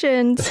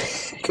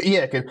 Congratulations.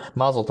 Yeah,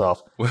 mazel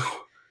tov.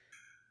 Well,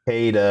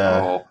 Cade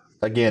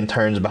again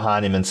turns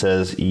behind him and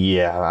says,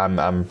 "Yeah,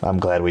 I'm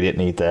glad we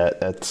didn't eat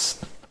that.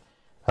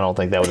 I don't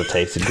think that would have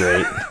tasted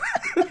great."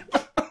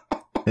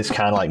 It's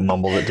kind of like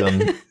mumbled it to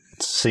him,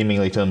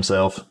 seemingly to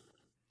himself.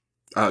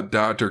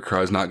 Dr.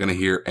 Crud's not going to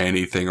hear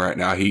anything right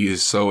now. He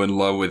is so in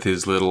love with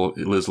his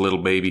little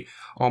baby.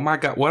 Oh my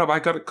God, what am I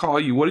going to call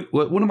you? What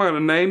am I going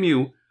to name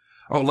you?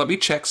 Oh, let me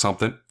check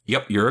something.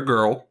 Yep, you're a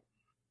girl.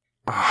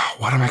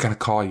 What am I going to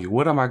call you?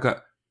 What am I going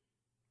to...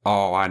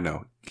 Oh, I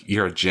know.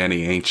 You're a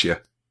Jenny, ain't you?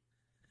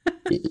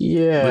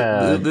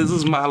 Yeah. This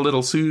is my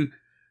little Sue.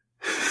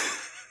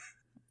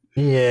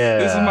 Yeah.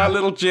 This is my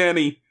little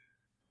Jenny.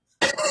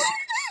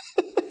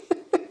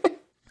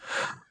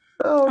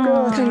 Oh,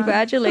 God.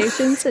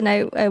 Congratulations, and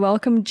I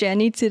welcome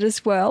Jenny to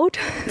this world.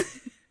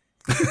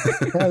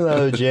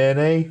 Hello,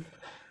 Jenny.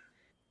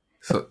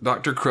 So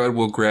Dr. Crud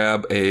will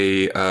grab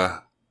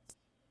a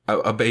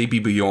baby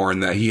Bjorn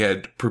that he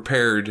had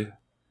prepared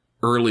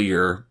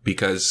earlier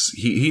because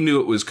he knew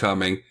it was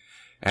coming,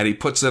 and he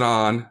puts it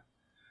on.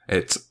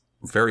 It's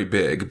very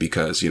big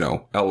because,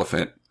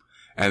 elephant.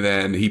 And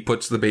then he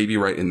puts the baby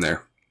right in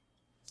there.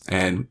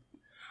 And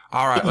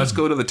all right, let's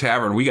go to the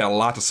tavern. We got a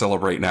lot to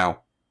celebrate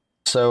now.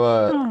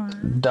 So,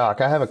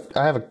 Doc, I have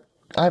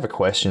a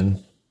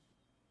question.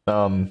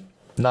 Not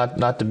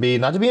to be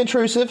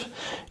intrusive.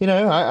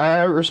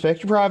 I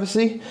respect your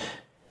privacy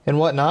and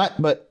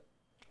whatnot, but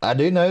I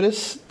do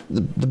notice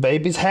the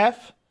baby's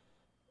half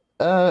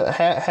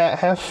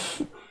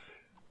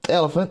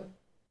elephant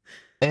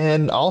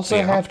and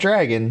also half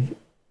dragon,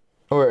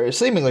 or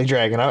seemingly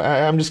dragon.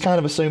 I'm just kind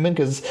of assuming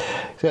because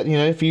it's got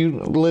a few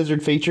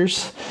lizard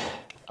features.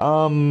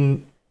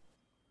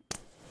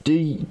 Do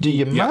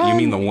you mind? Yeah, you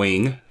mean the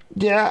wing?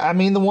 Yeah, I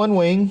mean the one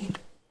wing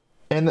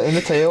and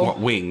the tail. What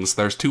wings?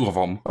 There's two of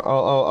them.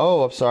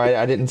 Oh! I'm sorry.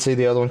 I didn't see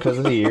the other one because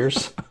of the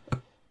ears.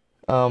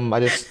 I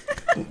just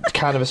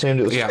kind of assumed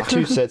it was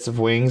two sets of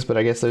wings, but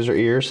I guess those are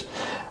ears.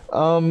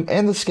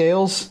 And the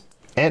scales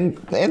and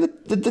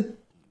the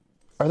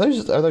are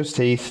those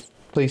teeth?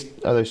 Please,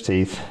 are those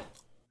teeth?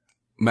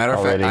 Matter of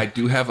already? fact,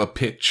 I do have a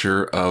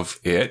picture of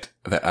it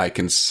that I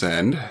can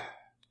send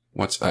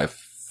once I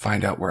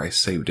find out where I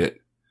saved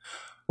it.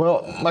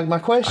 Well, my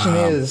question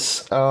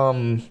is,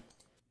 how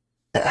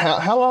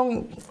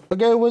long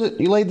ago was it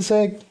you laid this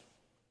egg?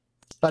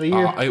 About a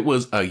year? It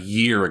was a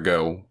year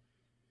ago.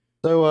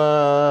 So,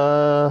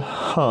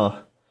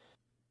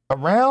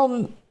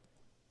 around,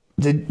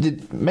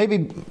 did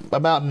maybe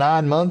about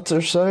 9 months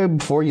or so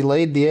before you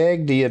laid the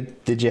egg,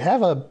 did you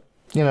have a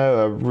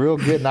real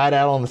good night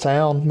out on the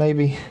town,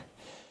 maybe?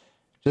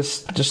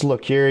 Just a little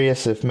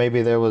curious if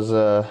maybe there was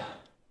a,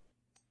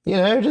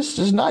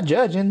 just not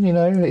judging,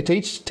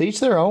 teach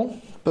their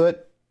own,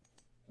 but.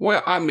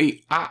 Well, I mean,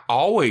 I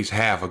always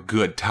have a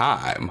good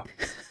time,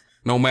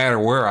 no matter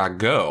where I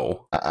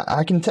go.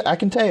 I can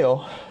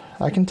tell.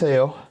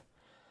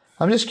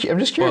 I'm just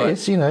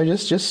curious,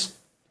 just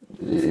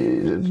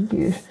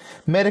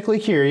medically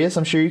curious.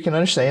 I'm sure you can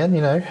understand,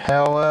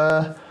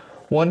 how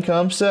one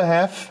comes to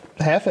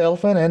half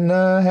elephant and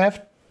half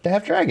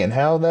dragon.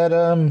 How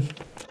the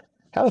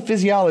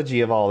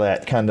physiology of all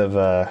that kind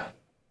of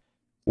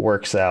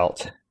works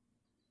out.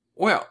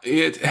 Well,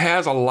 it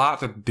has a lot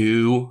to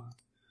do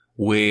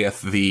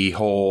with the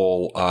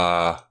whole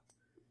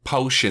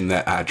potion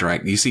that I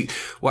drank. You see,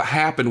 what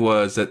happened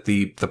was that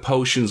the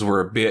potions were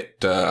a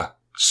bit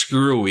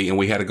screwy, and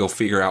we had to go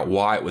figure out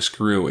why it was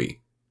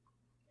screwy.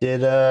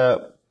 Did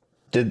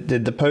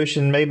the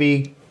potion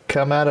maybe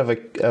come out of a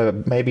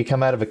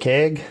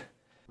keg,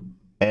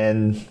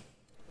 and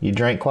you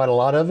drank quite a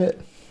lot of it?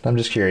 I'm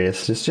just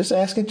curious. Just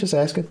asking.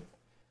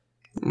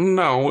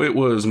 No, it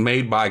was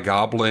made by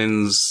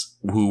goblins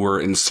who were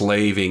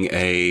enslaving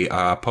a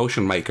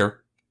potion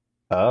maker.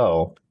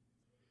 Oh.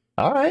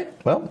 All right.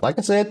 Well, like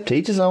I said,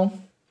 teach his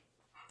own.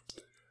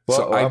 Well,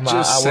 so I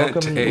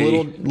welcome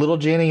little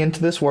Jenny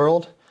into this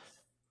world.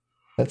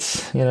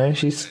 That's,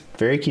 she's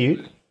very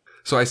cute.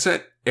 So I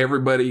sent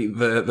everybody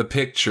the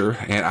picture,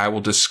 and I will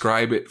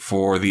describe it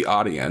for the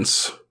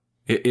audience.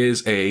 It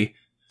is a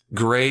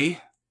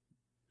gray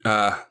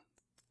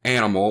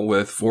animal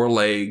with 4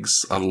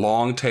 legs, a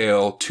long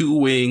tail, 2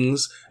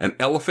 wings, an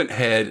elephant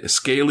head, a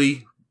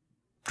scaly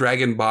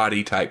dragon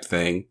body type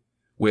thing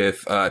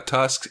with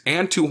tusks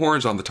and 2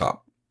 horns on the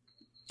top,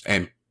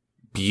 and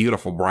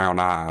beautiful brown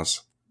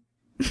eyes.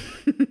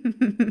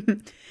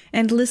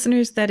 And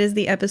listeners, that is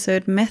the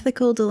episode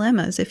Mythical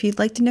Dilemmas. If you'd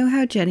like to know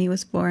how Jenny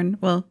was born,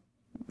 well,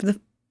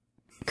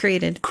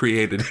 created.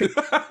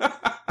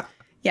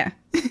 Yeah.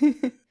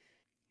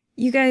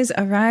 You guys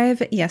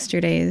arrive at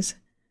Yesterday's.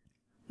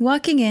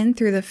 Walking in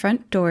through the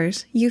front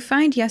doors, you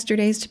find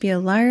Yesterday's to be a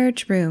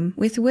large room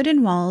with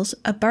wooden walls,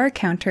 a bar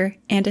counter,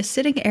 and a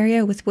sitting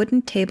area with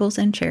wooden tables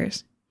and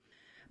chairs.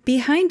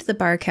 Behind the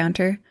bar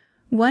counter,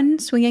 one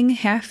swinging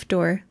half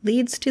door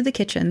leads to the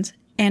kitchens,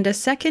 and a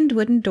second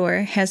wooden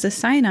door has a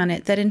sign on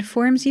it that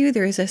informs you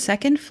there is a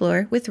second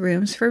floor with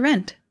rooms for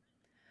rent.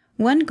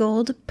 1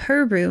 gold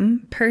per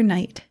room per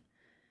night.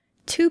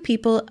 2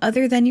 people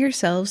other than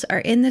yourselves are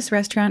in this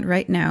restaurant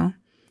right now.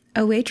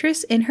 A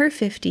waitress in her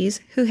 50s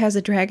who has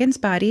a dragon's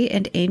body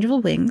and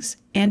angel wings,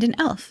 and an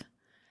elf.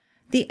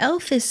 The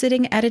elf is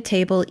sitting at a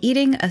table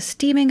eating a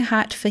steaming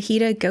hot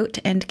fajita goat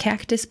and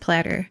cactus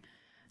platter.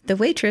 The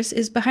waitress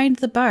is behind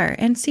the bar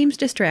and seems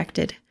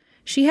distracted.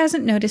 She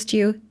hasn't noticed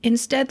you,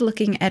 instead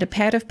looking at a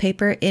pad of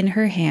paper in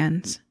her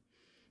hands.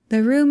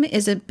 The room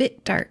is a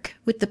bit dark,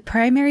 with the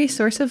primary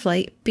source of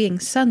light being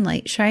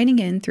sunlight shining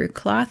in through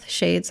cloth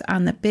shades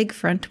on the big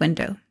front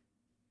window.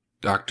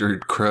 Dr.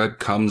 Crud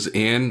comes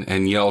in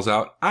and yells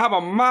out, "I'm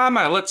a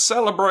mama, let's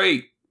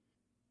celebrate!"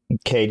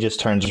 Cade just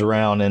turns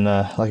around and,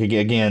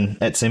 again,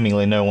 at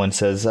seemingly no one,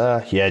 says,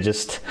 yeah,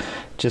 just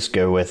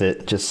go with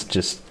it.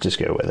 Just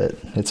go with it.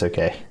 It's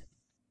okay.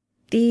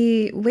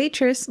 The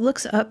waitress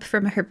looks up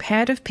from her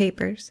pad of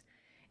papers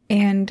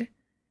and,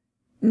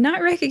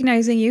 not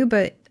recognizing you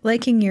but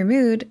liking your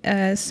mood,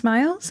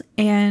 smiles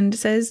and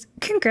says,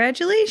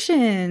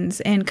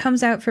 "Congratulations," and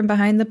comes out from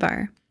behind the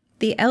bar.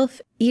 The elf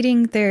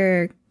eating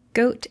their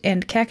goat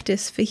and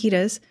cactus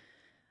fajitas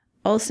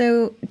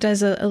also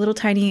does a little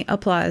tiny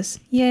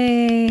applause.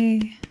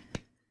 Yay!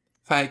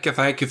 Thank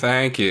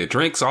you.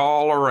 Drinks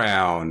all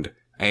around.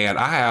 And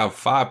I have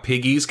 5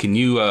 piggies. Can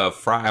you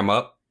fry them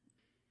up?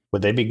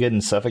 Would they be good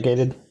and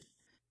suffocated?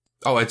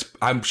 Oh,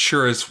 I'm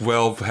sure it's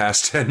well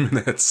past 10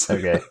 minutes.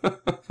 Okay.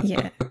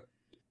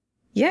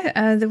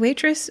 Yeah, the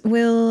waitress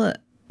will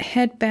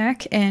head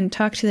back and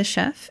talk to the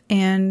chef,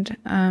 and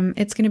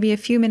it's going to be a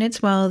few minutes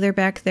while they're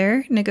back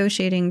there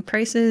negotiating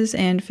prices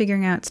and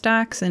figuring out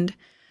stocks. And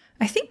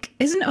I think,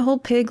 isn't a whole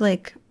pig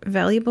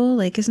valuable?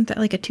 Isn't that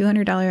a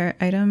 $200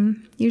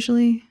 item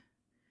usually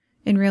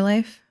in real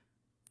life?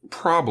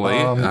 Probably.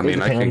 I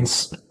mean, I can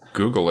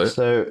Google it.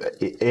 So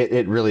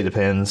it really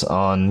depends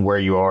on where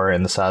you are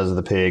and the size of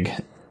the pig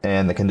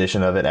and the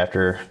condition of it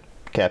after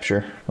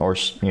capture, or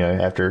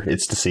after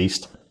it's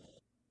deceased.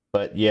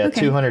 But yeah,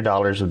 okay.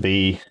 $200 would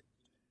be,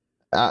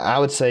 I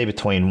would say,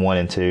 between 1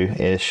 and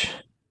 2-ish.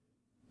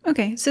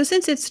 Okay, so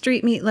since it's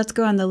street meat, let's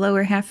go on the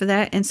lower half of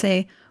that and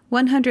say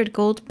 100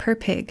 gold per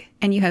pig,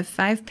 and you have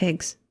 5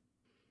 pigs.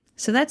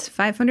 So that's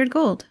 500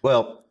 gold.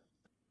 Well,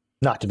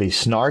 not to be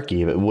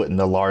snarky, but wouldn't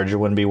the larger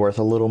one be worth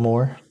a little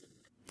more?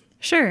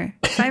 Sure,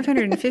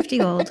 550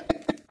 gold.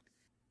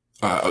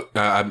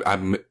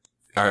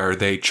 Are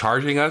they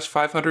charging us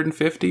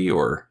 $550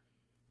 or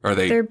are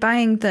they? They're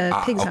buying the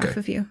pigs off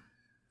of you.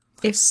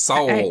 If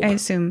Sold. I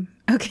assume.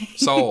 Okay.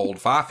 Sold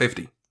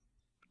 $550.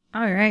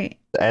 All right.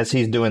 As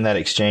he's doing that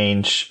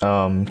exchange,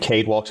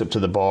 Cade walks up to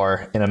the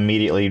bar and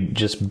immediately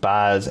just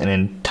buys an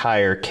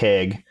entire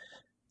keg.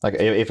 Like,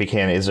 if he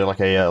can, is there like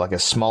a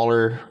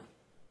smaller,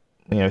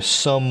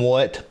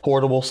 somewhat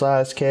portable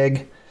sized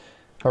keg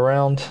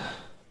around?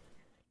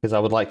 Because I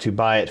would like to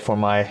buy it for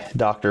my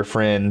doctor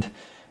friend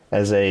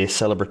as a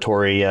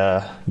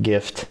celebratory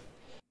gift.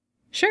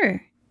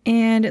 Sure.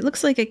 And it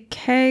looks like a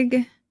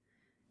keg.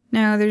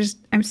 Now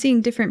I'm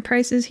seeing different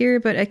prices here,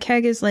 but a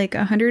keg is like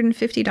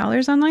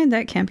 $150 online.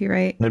 That can't be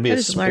right. It would be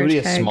a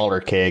smaller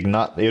keg.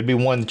 It would be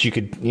one that you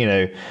could,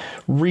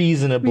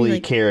 reasonably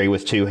carry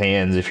with two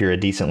hands if you're a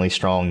decently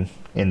strong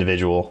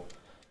individual.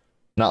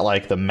 Not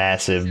like the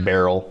massive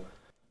barrel.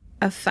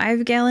 A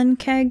 5-gallon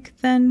keg,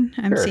 then?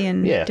 I'm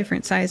seeing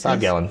different sizes.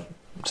 5-gallon.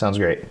 Sounds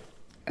great.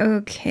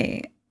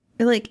 Okay.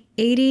 Like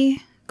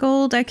 80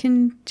 gold, I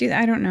can do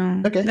that. I don't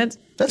know. Okay. That's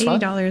 $80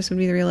 fine. Would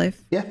be the real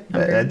life. Yeah,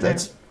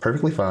 that's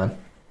perfectly fine.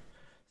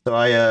 So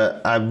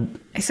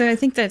So I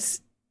think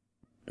that's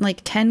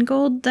like 10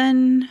 gold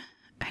then?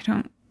 I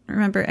don't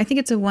remember. I think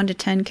it's a 1 to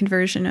 10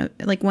 conversion of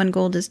like 1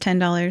 gold is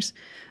 $10.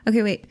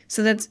 Okay, wait.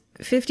 So that's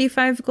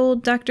 55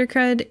 gold, Dr.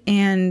 Crud,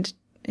 and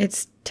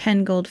it's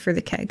 10 gold for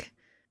the keg.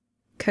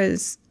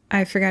 Because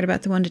I forgot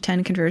about the 1 to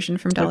 10 conversion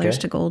from dollars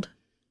to gold.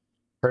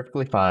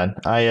 Perfectly fine.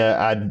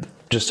 I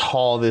just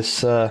haul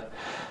this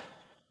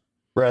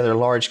rather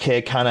large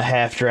keg, kind of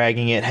half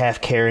dragging it,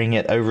 half carrying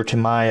it over to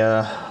my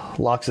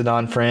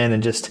Loxodon friend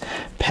and just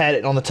pat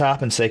it on the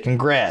top and say,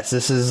 "Congrats!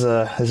 This is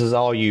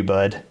all you,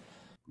 bud."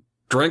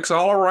 Drinks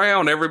all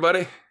around,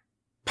 everybody.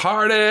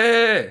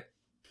 Party!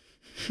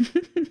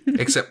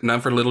 Except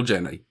none for little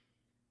Jenny.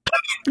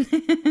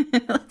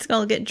 Let's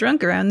all get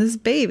drunk around this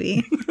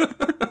baby.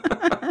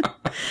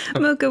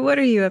 Moka, what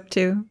are you up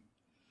to?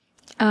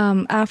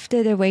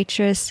 After the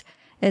waitress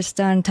is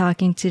done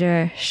talking to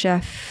the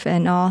chef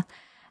and all,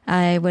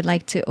 I would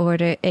like to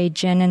order a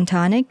gin and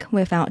tonic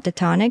without the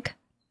tonic.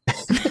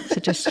 So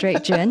just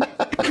straight gin.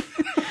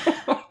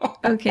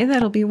 Okay,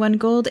 that'll be 1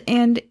 gold.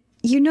 And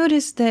you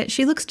notice that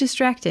she looks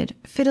distracted,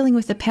 fiddling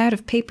with a pad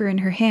of paper in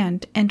her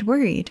hand and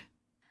worried.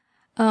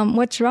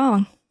 What's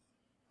wrong,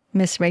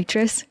 Miss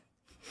Waitress?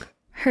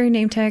 Her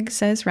name tag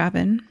says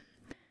Robin.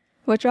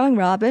 What's wrong,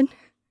 Robin?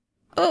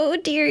 Oh,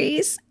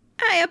 dearies,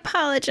 I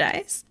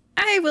apologize.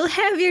 I will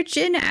have your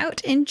gin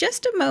out in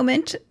just a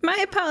moment. My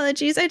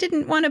apologies, I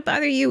didn't want to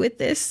bother you with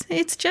this.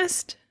 It's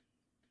just...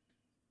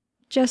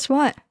 Just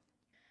what?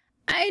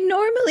 I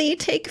normally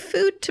take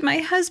food to my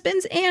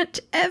husband's aunt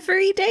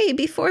every day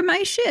before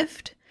my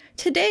shift.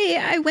 Today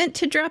I went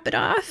to drop it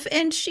off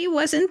and she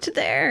wasn't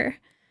there.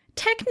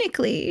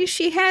 Technically,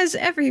 she has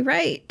every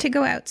right to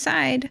go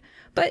outside,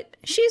 but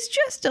she's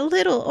just a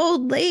little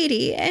old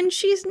lady and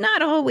she's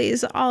not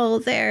always all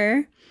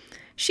there.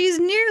 She's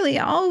nearly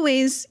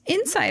always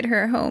inside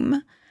her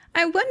home.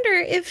 I wonder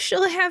if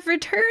she'll have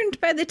returned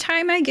by the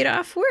time I get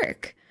off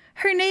work.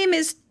 Her name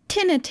is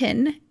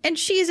Tinnatin, and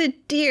she's a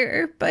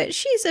dear, but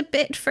she's a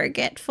bit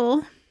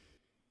forgetful.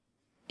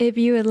 If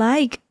you would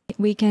like,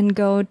 we can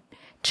go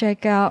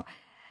check out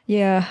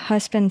your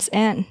husband's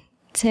aunt,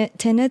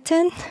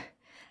 Tinnatin,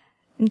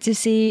 to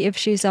see if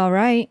she's all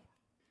right.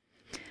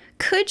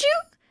 Could you?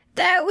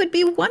 That would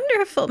be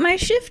wonderful. My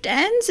shift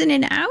ends in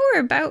an hour,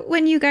 about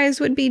when you guys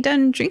would be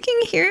done drinking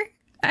here.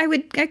 I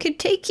could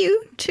take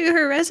you to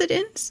her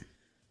residence.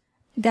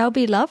 That would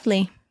be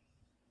lovely.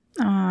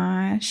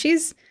 Aw,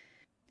 she's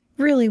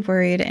really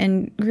worried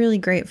and really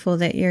grateful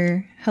that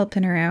you're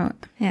helping her out.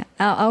 Yeah,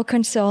 I'll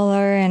console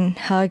her and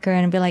hug her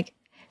and be like,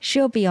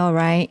 she'll be all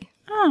right.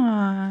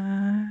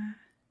 Aww.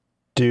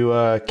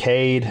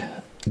 Cade,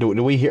 do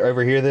we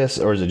overhear this,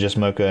 or is it just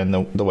Moka and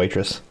the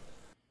waitress?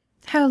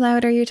 How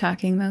loud are you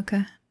talking,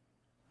 Moka?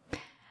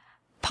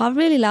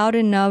 Probably loud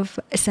enough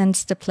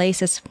since the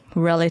place is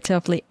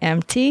relatively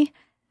empty.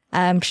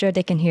 I'm sure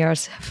they can hear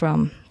us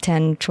from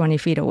 10, 20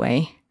 feet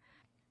away.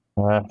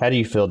 How do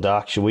you feel,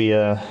 Doc? Should we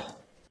go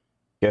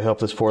help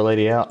this poor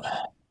lady out?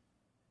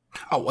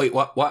 Oh, wait,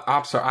 what?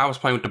 I'm sorry, I was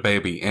playing with the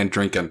baby and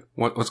drinking.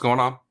 What's going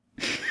on?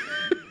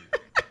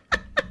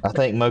 I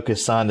think Moka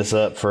signed us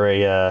up for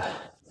a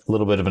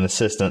little bit of an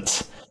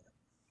assistance.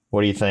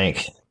 What do you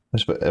think?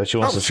 She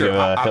wants us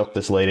to help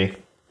this lady.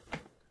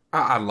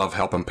 I love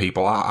helping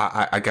people.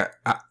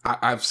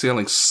 I'm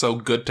feeling so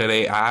good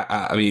today.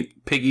 I mean,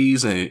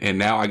 piggies, and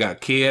now I got a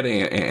kid,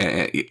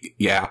 and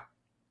yeah.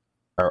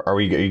 Are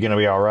you going to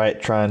be all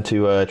right trying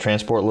to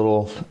transport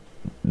little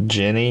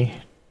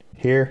Jenny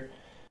here?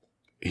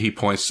 He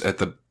points at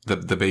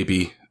the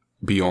baby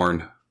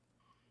Bjorn.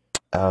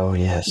 Oh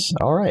yes.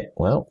 All right.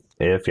 Well,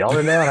 if y'all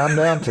are down, I'm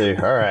down too.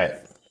 All right.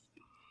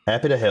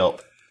 Happy to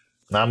help.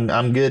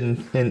 I'm good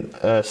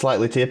and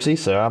slightly tipsy,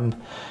 so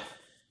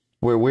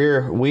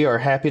we are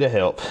happy to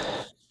help.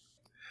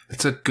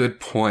 It's a good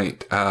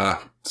point.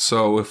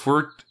 So if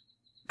we're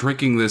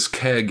drinking this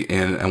keg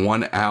in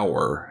 1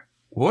 hour,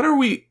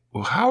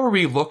 how are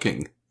we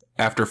looking?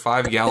 after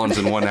 5 gallons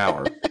in 1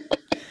 hour.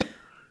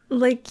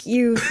 Like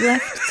you've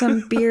left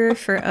some beer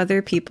for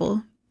other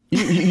people.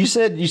 You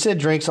said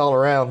drinks all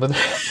around, but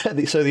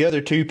so the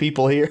other 2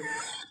 people here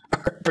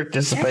are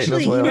participating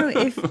Actually, as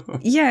well.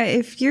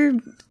 if you're,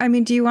 I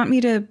mean, do you want me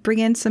to bring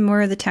in some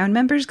more of the town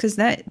members? Because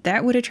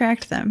that would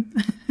attract them.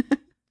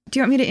 Do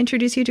you want me to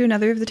introduce you to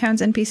another of the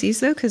town's NPCs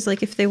though? Because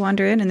like if they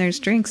wander in and there's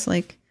drinks,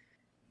 like,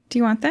 do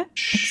you want that?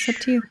 It's up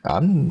to you.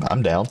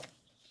 I'm down.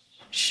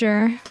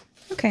 Sure.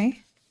 Okay.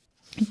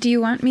 Do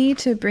you want me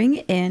to bring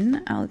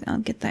in? I'll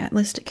get that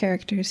list of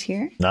characters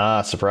here.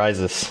 Nah,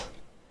 surprises.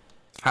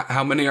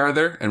 How many are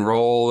there? And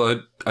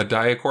roll a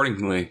die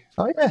accordingly.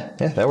 Oh yeah,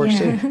 that works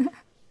too.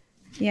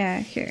 Yeah,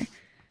 here.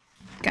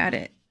 Got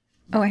it.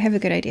 Oh, I have a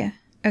good idea.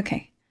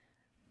 Okay.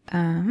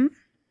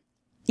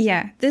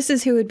 Yeah, this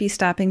is who would be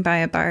stopping by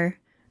a bar.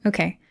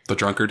 Okay. The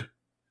drunkard.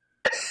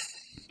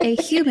 A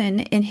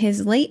human in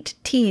his late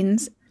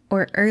teens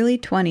or early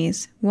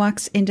 20s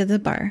walks into the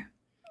bar.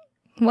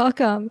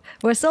 Welcome.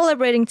 We're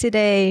celebrating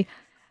today.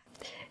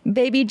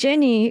 Baby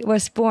Jenny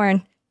was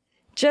born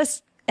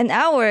just an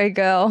hour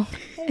ago.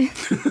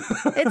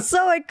 It's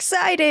so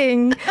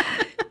exciting.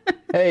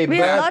 Hey, We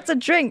have lots of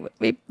drink.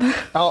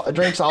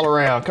 drinks all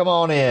around. Come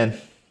on in.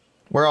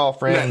 We're all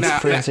friends.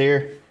 Friends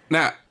here.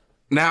 Now,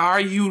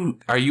 are you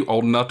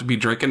old enough to be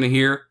drinking in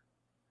here?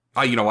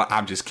 Oh, you know what?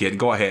 I'm just kidding.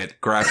 Go ahead,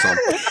 grab some.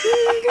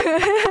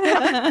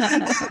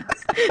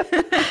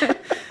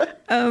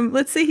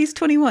 Let's say he's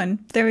 21.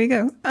 There we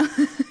go.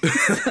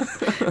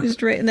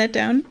 Just writing that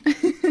down.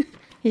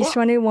 He's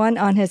 21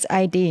 on his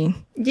ID.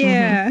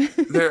 Yeah.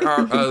 There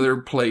are other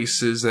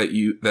places that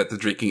the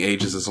drinking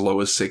age is as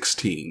low as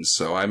 16.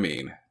 So I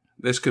mean,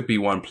 this could be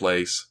one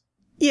place.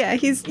 Yeah,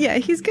 he's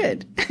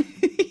good.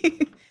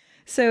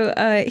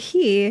 So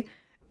he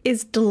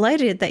is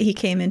delighted that he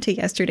came into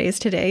yesterday's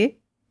today.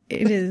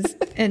 It is,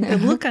 and the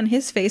look on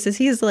his face is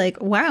he's like,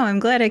 wow, I'm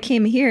glad I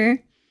came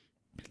here.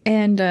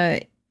 And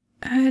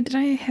did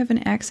I have an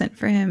accent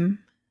for him?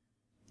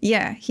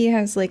 Yeah, he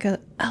has like a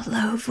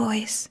low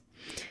voice.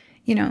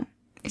 You know,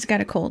 he's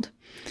got a cold.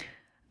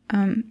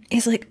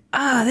 He's like,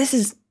 this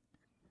is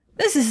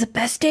the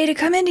best day to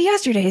come into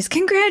yesterday's.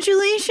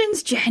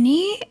 Congratulations,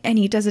 Jenny. And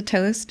he does a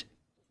toast.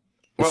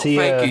 Well,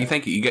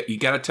 thank you. You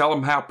got to tell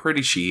him how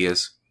pretty she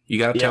is. You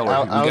got to tell her.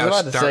 I was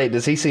about to say,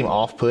 does he seem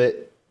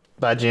off-put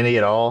by Jenny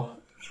at all?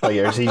 Like,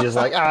 or is he just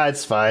like,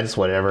 it's fine, it's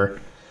whatever?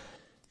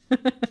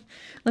 Let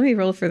me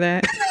roll for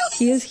that.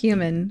 He is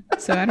human,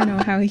 so I don't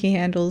know how he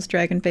handles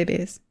dragon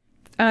babies.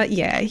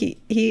 Yeah,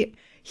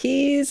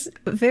 he's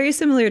very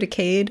similar to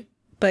Cade,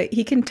 but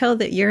he can tell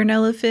that you're an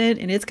elephant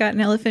and it's got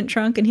an elephant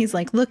trunk, and he's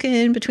like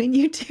looking between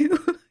you two.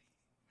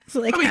 It's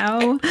like,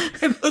 how?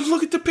 And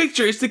look at the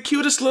picture. It's the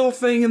cutest little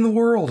thing in the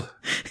world.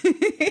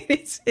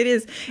 It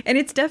is, and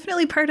it's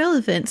definitely part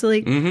elephant. So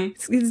like,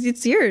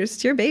 it's yours.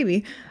 It's your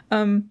baby.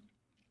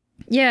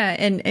 Yeah,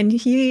 and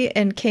he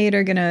and Cade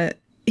are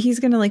he's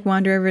gonna like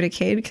wander over to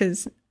Cade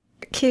because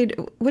Cade,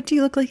 what do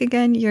you look like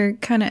again? You're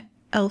kind of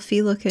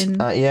elfy looking.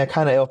 Yeah,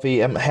 kind of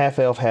elfy. I'm half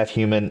elf, half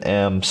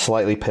human.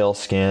 Slightly pale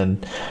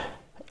skin,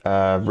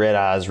 red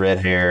eyes, red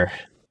hair.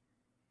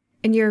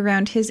 And you're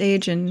around his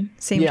age and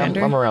same gender?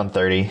 Yeah, I'm around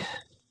 30.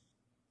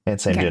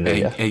 And same gender,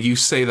 yeah. And you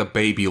say the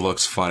baby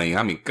looks funny.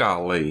 I mean,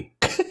 golly.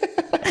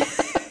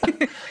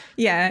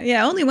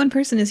 Yeah, only one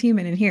person is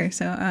human in here,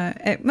 so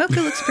Moka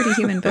looks pretty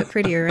human, but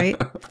prettier, right?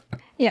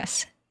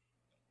 Yes.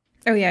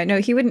 Oh yeah, no,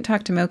 he wouldn't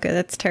talk to Moka.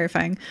 That's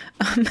terrifying.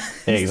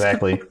 Yeah,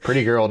 exactly.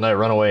 Pretty girl, no,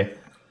 run away.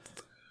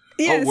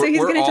 Yeah, so he's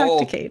going to talk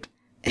to Cade.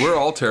 We're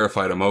all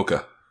terrified of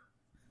Moka.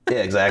 Yeah,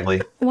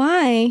 exactly.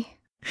 Why?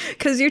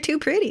 Because you're too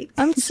pretty.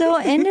 I'm so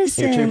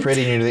innocent. You're too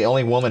pretty, and you're the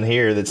only woman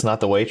here that's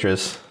not the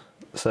waitress.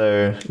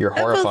 So you're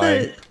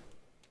horrifying. Well,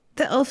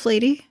 the elf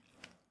lady.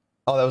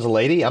 Oh, that was a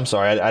lady? I'm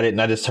sorry. I didn't.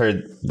 I just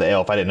heard the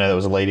elf. I didn't know that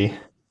was a lady.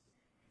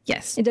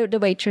 Yes. The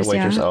waitress, The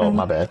waitress. yeah. Oh,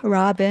 my bad.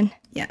 Robin.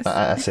 Yes.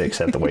 I said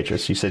except the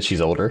waitress. You said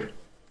she's older.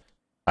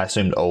 I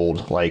assumed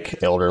old,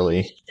 like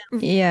elderly.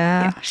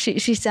 Yeah. She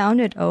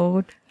sounded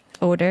older.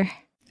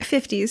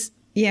 50s.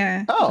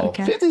 Yeah. Oh,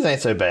 Okay. 50s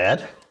ain't so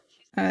bad.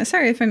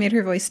 Sorry if I made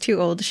her voice too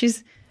old.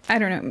 I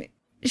don't know.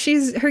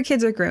 Her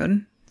kids are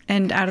grown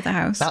and out of the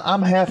house.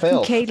 I'm half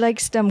elf. Kate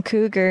likes them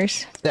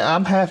cougars.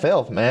 I'm half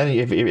elf, man.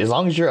 As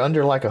long as you're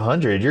under like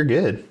 100, you're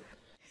good.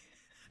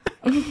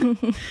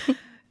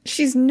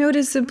 She's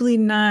noticeably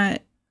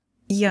not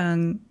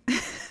young.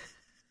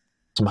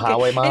 Some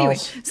highway miles. Anyway,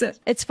 so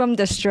It's from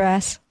the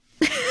stress.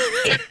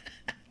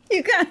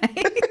 you guys,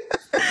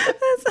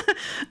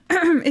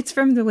 it's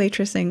from the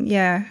waitressing.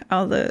 Yeah,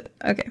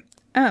 okay.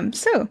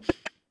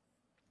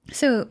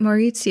 So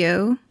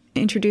Maurizio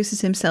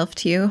introduces himself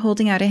to you,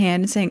 holding out a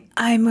hand and saying,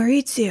 "I'm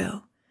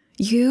Maurizio.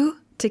 You?"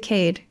 to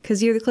Cade,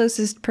 because you're the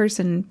closest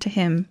person to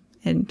him,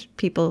 and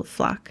people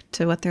flock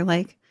to what they're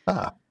like.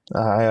 I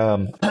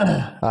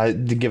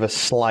did give a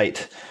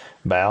slight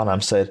bow, and I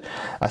said,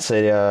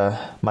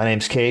 my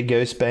name's Cade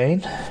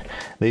Ghostbane.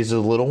 These are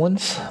the little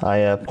ones.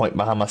 I point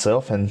behind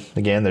myself, and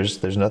again,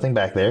 there's nothing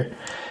back there.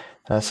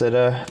 I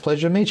said,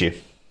 pleasure to meet you.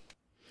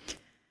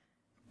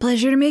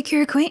 Pleasure to make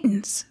your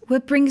acquaintance.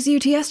 What brings you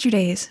to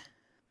yesterday's?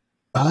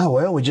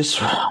 Well, we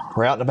just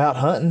were out and about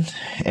hunting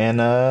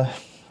and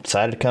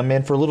decided to come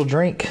in for a little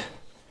drink.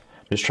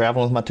 Just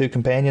traveling with my 2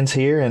 companions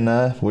here, and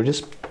we're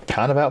just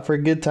kind of out for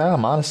a good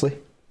time, honestly.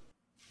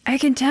 I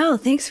can tell.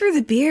 Thanks for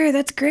the beer.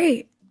 That's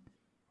great.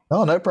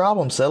 Oh, no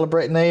problem.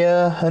 Celebrating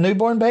a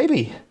newborn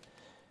baby.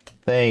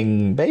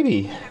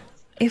 Baby.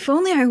 If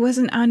only I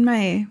wasn't on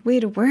my way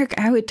to work,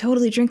 I would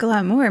totally drink a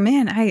lot more.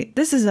 Man,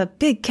 this is a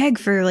big keg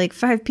for like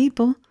 5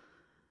 people.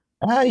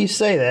 You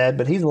say that,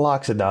 but he's a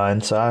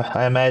Loxodon, so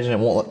I imagine it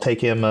won't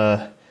take him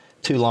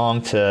too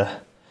long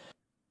to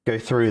go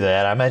through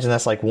that. I imagine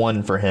that's like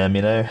 1 for him,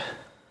 you know?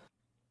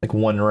 Like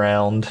 1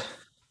 round.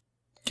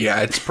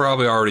 Yeah, it's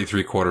probably already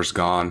 3/4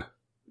 gone.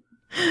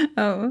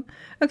 Oh,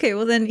 okay.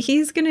 Well, then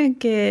he's going to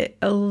get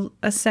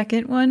a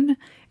second one,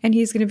 and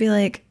he's going to be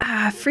like,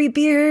 free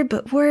beer,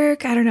 but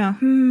work. I don't know.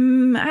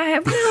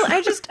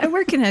 I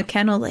work in a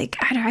kennel. Like,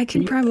 I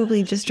can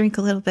probably just drink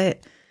a little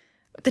bit.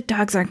 The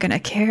dogs aren't going to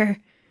care.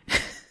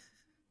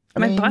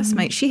 My boss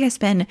might. She has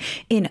been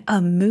in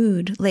a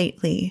mood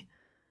lately.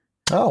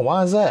 Oh,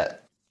 why is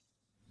that?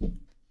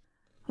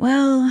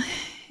 Well,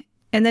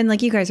 and then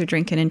like you guys are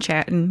drinking and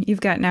chatting. You've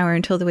got an hour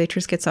until the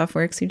waitress gets off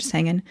work, so you're just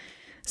hanging.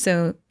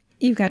 So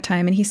you've got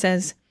time. And he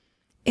says,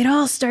 it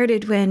all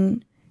started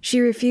when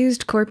she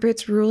refused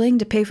corporate's ruling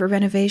to pay for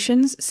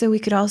renovations so we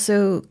could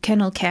also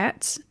kennel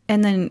cats.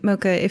 And then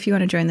Moka, if you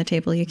want to join the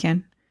table, you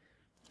can.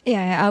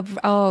 Yeah,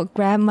 I'll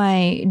grab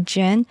my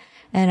gin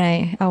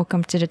and I'll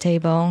come to the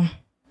table,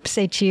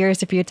 say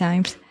cheers a few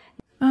times.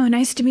 Oh,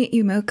 nice to meet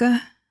you,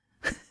 Moka.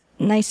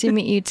 Nice to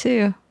meet you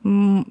too.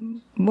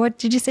 What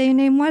did you say your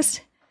name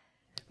was?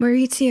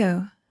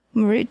 Maurizio.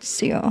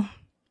 Maurizio. All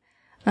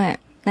right,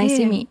 nice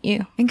to meet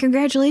you. And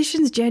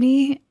congratulations,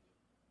 Jenny,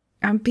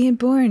 on being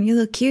born. You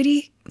little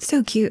cutie.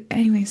 So cute.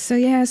 Anyway, so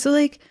yeah, so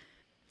like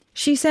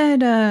she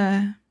said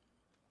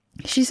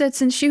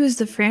since she was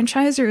the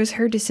franchiser, it was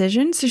her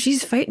decision. So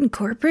she's fighting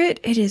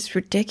corporate. It is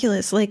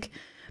ridiculous. Like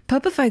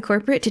Puppify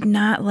Corporate did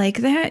not like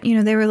that. You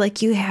know, they were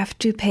like, you have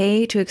to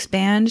pay to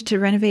expand, to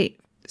renovate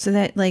so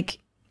that like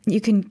you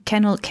can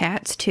kennel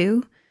cats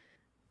too.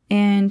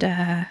 And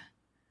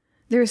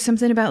there was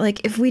something about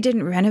like if we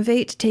didn't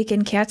renovate to take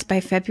in cats by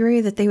February,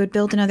 that they would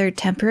build another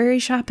temporary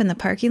shop in the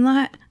parking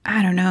lot.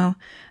 I don't know.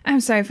 I'm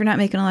sorry for not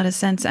making a lot of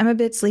sense. I'm a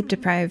bit sleep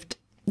deprived.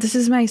 This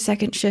is my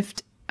 2nd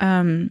shift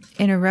in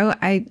a row.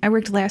 I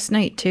worked last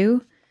night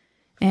too,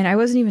 and I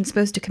wasn't even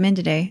supposed to come in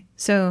today.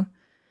 So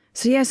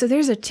yeah, so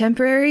there's a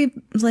temporary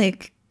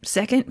like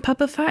 2nd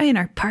Puppify in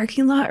our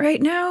parking lot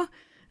right now.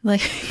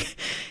 Like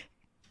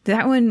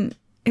that one,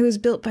 it was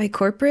built by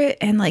corporate,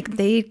 and like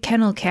they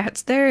kennel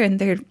cats there, and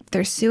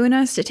they're suing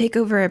us to take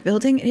over our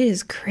building. It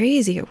is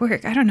crazy at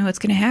work. I don't know what's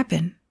going to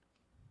happen.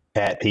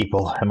 Cat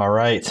people, am I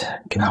right?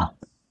 Come on.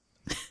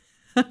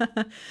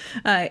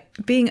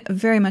 Being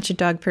very much a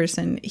dog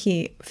person,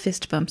 he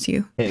fist bumps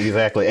you.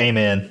 Exactly.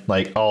 Amen.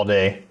 Like all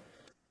day.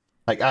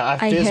 Like I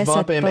fist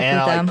bump him, and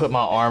I like put my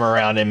arm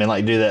around him and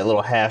like do that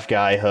little half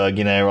guy hug,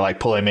 you know, or like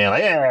pull him in,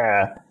 like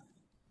yeah.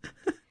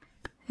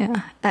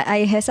 Yeah,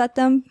 I hiss at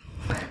them.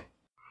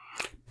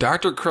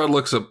 Dr. Crud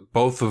looks at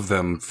both of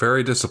them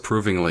very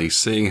disapprovingly,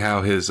 seeing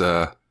how his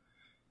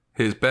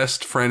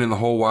best friend in the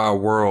whole wide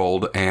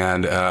world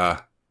and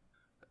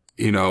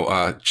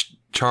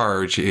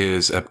Charge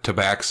is a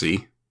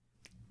Tabaxi.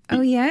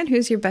 Oh yeah, and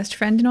who's your best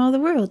friend in all the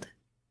world?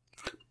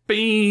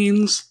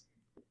 Beans.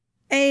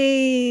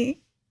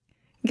 Hey,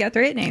 you got the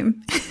right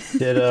name.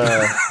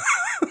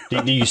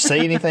 Do you say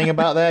anything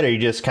about that, or you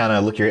just kind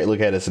of look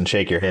at us and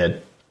shake your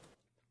head?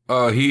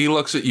 He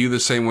looks at you the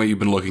same way you've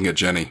been looking at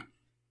Jenny,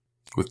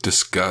 with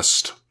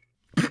disgust.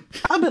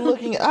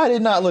 I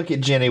did not look at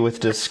Jenny with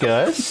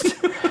disgust.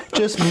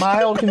 Just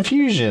mild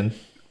confusion.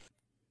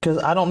 Because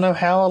I don't know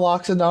how a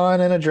Loxodon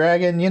and a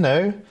dragon, you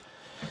know,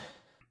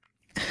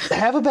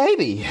 have a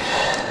baby.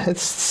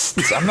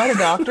 I'm not a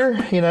doctor,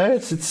 you know.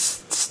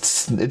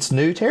 It's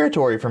new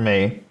territory for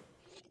me.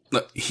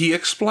 He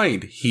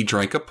explained. He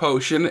drank a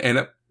potion and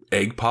an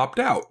egg popped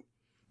out.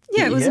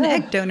 Yeah, it was an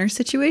egg donor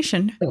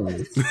situation. All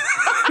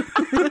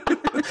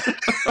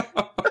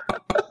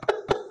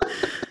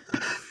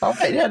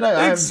right, yeah,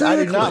 no,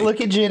 Exactly. I did not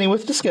look at Jenny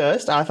with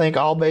disgust. I think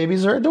all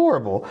babies are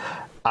adorable.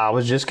 I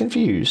was just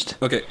confused.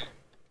 Okay.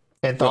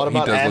 And thought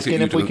about asking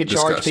if we could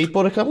charge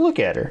people to come look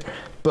at her.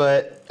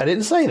 But I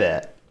didn't say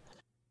that.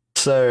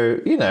 So,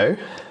 you know,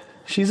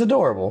 she's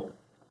adorable.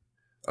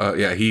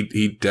 Yeah,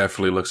 he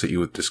definitely looks at you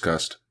with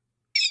disgust.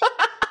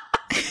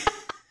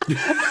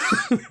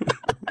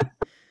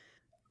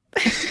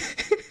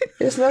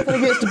 It's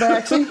nothing against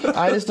Tabaxi.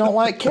 I just don't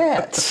like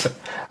cats.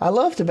 I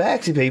love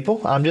Tabaxi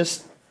people.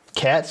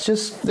 Cats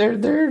just they're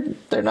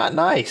not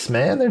nice,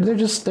 man. They're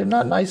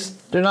not nice.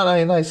 They're not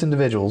any nice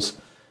individuals.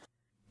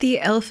 The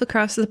elf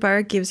across the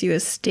bar gives you a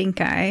stink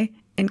eye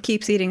and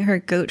keeps eating her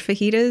goat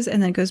fajitas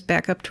and then goes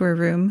back up to her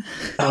room.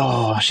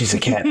 Oh, she's a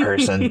cat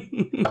person.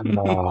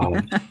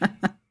 Oh,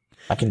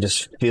 I can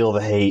just feel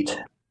the hate.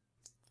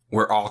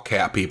 We're all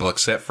cat people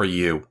except for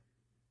you.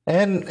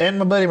 And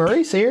my buddy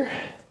Maurice here.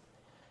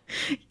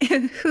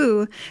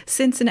 who,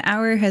 since an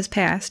hour has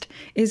passed,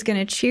 is going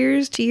to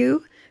cheers to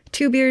you.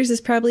 2 beers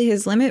is probably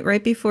his limit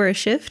right before a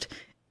shift.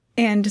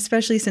 And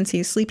especially since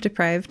he's sleep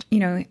deprived,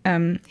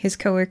 his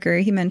coworker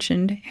he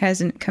mentioned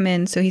hasn't come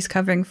in, so he's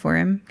covering for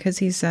him because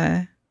he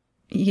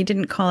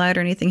didn't call out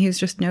or anything. He was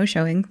just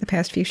no-showing the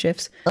past few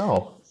shifts.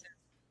 Oh.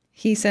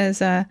 He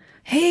says,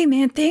 "Hey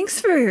man, thanks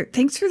for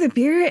the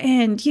beer,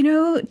 and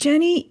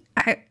Jenny,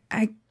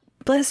 I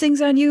blessings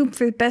on you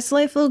for the best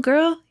life, little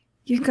girl.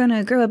 You're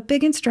gonna grow up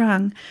big and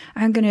strong.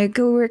 I'm gonna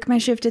go work my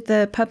shift at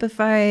the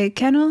Puppify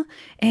Kennel.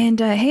 And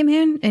hey,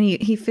 man!" And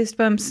he fist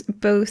bumps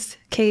both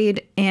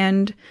Cade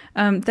and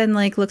then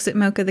looks at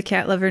Moka the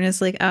cat lover and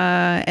is like,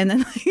 and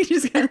then he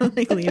just kind of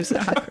leaves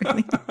it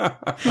awkwardly.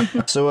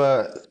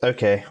 So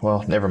okay,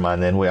 well, never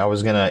mind then. I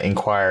was gonna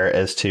inquire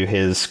as to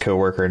his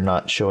coworker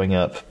not showing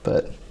up,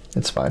 but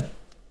it's fine.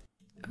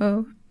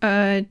 Oh,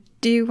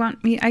 do you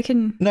want me? I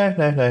can. No.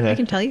 I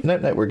can tell you. No,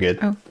 we're good.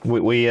 Oh.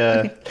 We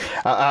Okay.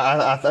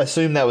 I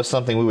assume that was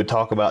something we would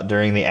talk about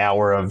during the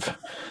hour of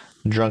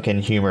drunken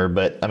humor,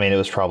 but I mean, it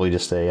was probably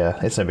just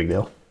it's no big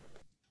deal.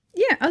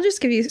 Yeah, I'll just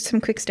give you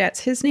some quick stats.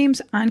 His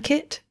name's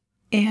Ankit,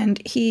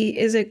 and he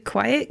is a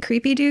quiet,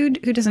 creepy dude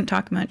who doesn't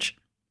talk much.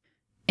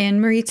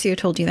 And Maurizio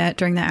told you that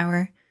during the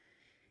hour.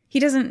 He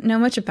doesn't know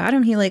much about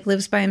him. He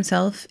lives by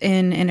himself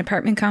in an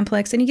apartment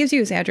complex, and he gives you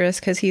his address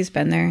because he's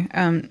been there.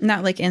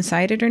 Not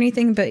inside it or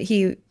anything, but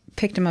he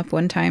picked him up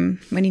one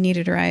time when he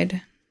needed a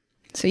ride.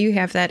 So you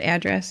have that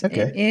address.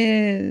 Okay. It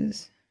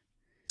is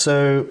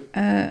So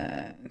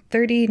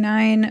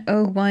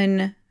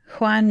 3901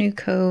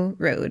 Huanuco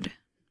Road,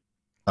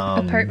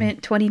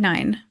 apartment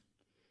 29.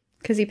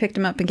 Because he picked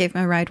him up and gave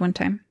him a ride one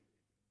time.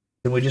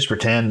 Can we just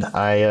pretend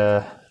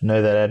I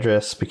know that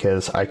address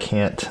because I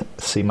can't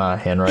see my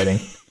handwriting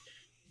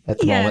at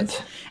the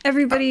moment?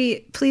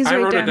 Everybody, please I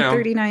write wrote it down down.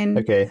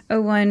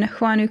 3901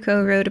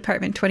 Huanuco Road,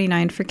 apartment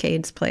 29 for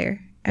Cade's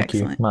player. Thank you.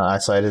 Excellent. My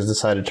eyesight has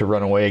decided to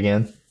run away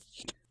again.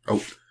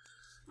 Oh,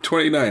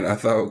 29. I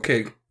thought,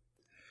 okay,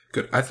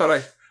 good. I thought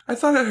I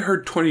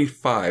heard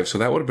 25, so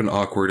that would have been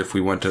awkward if we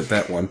went to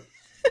that one.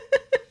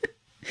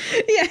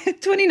 Yeah,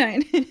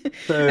 29.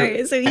 So, All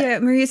right, so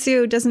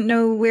Mauricio doesn't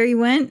know where he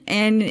went,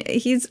 and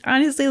he's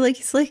honestly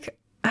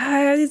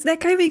that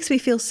guy makes me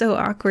feel so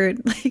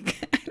awkward. I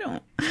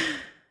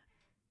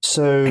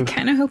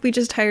kind of hope we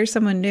just hire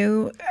someone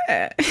new.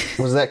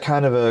 Was that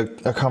kind of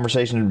a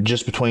conversation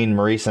just between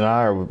Maurice and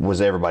I, or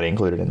was everybody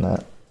included in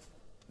that?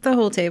 The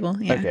whole table,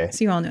 yeah. Okay.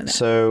 So you all know that.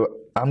 So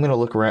I'm going to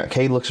look around.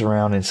 Cade looks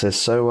around and says,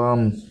 so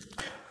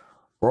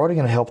we're already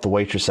going to help the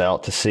waitress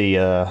out to see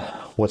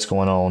what's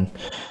going on.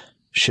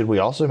 Should we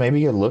also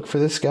maybe go look for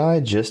this guy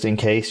just in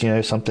case,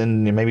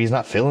 something, maybe he's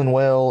not feeling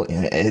well.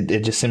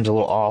 It just seems a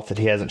little off that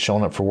he hasn't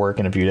shown up for work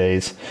in a few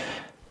days.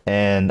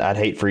 And I'd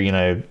hate for,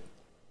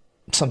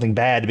 something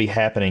bad to be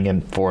happening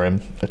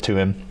to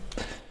him.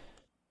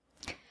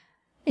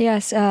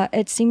 Yes,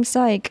 it seems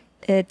like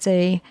it's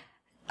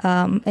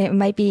it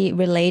might be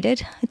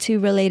related to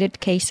related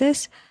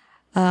cases.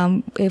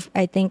 If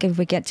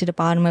we get to the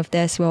bottom of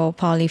this, we'll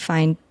probably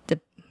find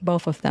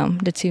both of them,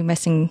 the two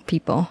missing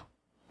people,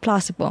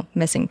 plausible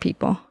missing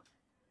people.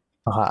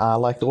 I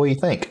like the way you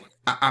think.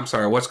 I'm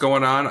sorry, what's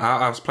going on?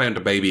 I was playing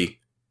the baby.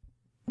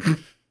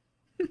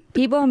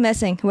 People are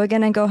missing. We're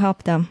gonna go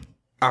help them.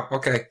 Oh,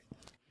 okay.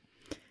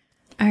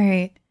 All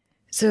right.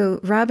 So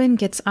Robin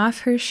gets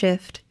off her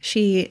shift.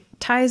 She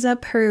ties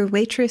up her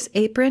waitress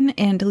apron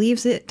and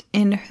leaves it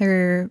in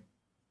her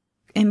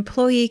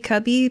employee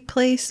cubby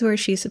place where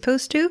she's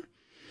supposed to.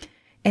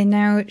 And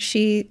now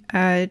she,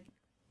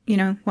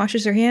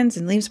 washes her hands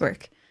and leaves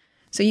work.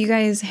 So you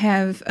guys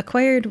have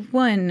acquired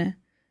one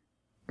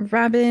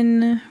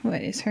Robin,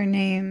 what is her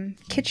name?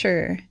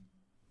 Kitcher.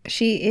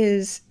 She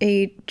is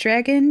a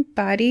dragon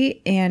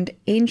body and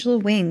angel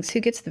wings who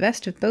gets the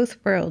best of both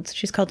worlds.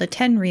 She's called a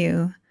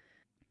Tenryu.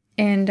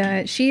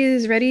 And she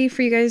is ready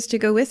for you guys to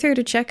go with her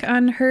to check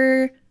on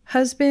her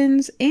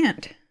husband's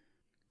aunt,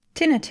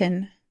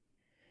 Tinatin.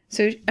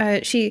 So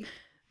she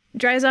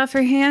dries off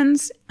her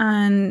hands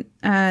on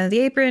the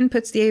apron,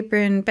 puts the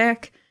apron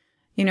back,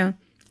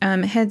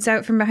 heads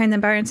out from behind the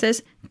bar and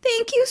says,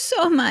 "Thank you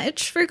so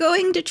much for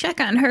going to check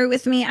on her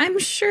with me. I'm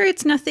sure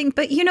it's nothing,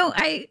 but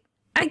I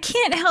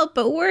can't help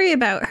but worry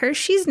about her.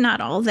 She's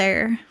not all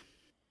there."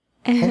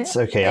 That's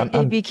okay.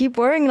 If you keep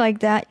worrying like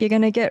that, you're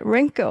gonna get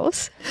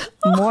wrinkles.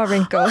 More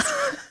wrinkles.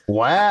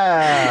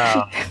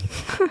 Wow.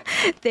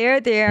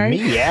 There.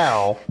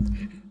 Meow.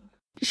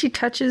 She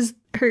touches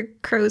her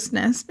crow's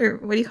nest, or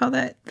what do you call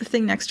that? The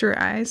thing next to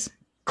her eyes.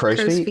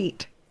 Crow's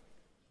feet.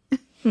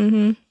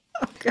 Mm-hmm.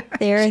 Oh, God.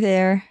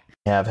 There.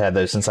 Yeah, I've had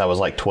those since I was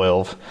like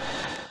 12.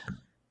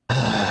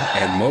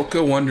 And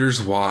Moka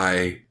wonders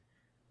why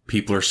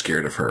people are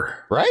scared of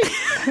her. Right?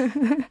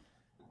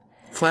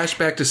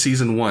 Flashback to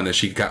season 1 as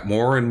she got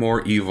more and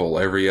more evil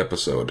every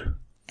episode.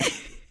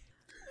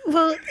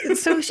 Well,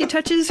 so she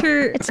touches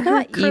her. It's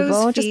not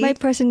evil, just my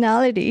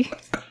personality.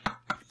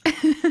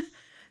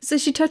 So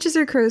she touches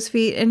her crow's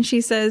feet and she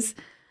says,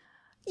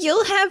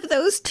 "You'll have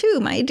those too,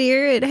 my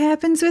dear. It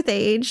happens with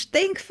age.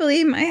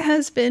 Thankfully, my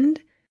husband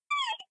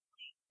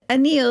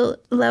Anil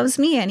loves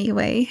me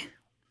anyway.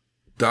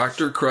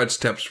 Dr. Crud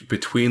steps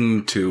between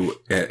the two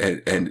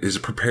and is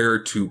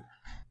prepared to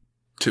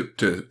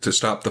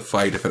stop the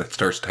fight if it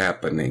starts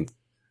happening.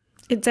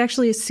 It's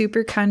actually a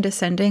super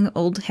condescending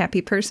old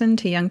happy person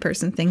to young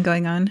person thing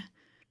going on.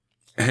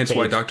 Hence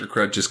why Dr.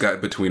 Crud just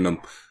got between them.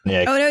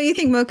 Yeah. Oh no, you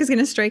think Moka's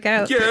gonna strike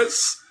out?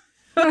 Yes!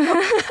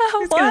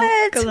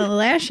 What? Gonna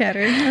lash at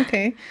her.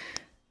 Okay.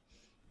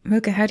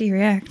 Moka, how do you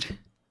react?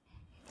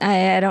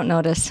 I don't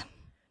notice.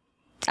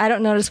 I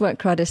don't notice what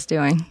Crud is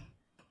doing.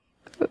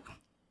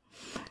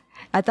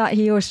 I thought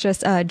he was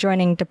just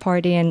joining the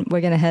party and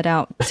we're going to head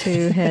out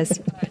to his,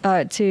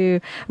 to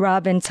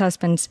Robin's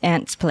husband's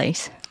aunt's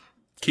place.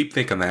 Keep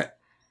thinking that.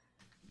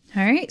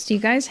 All right, so you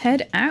guys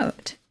head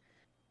out.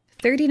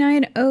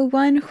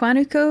 3901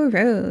 Huanuco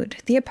Road,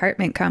 the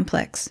apartment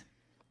complex.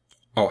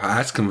 Oh,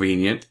 that's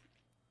convenient.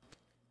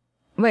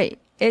 Wait,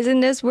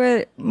 isn't this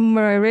where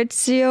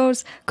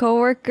Maurizio's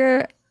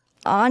coworker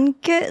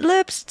Ankit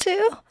lives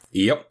too?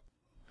 Yep.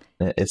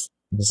 It's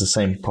the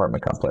same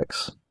apartment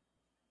complex.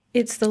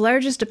 It's the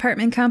largest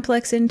apartment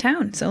complex in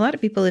town, so a lot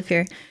of people live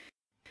here.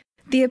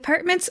 The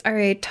apartments are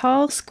a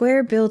tall,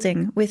 square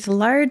building with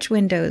large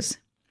windows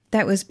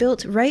that was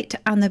built right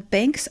on the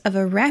banks of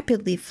a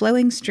rapidly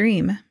flowing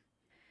stream.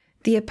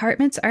 The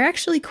apartments are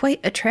actually quite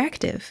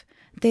attractive.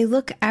 They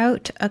look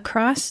out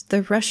across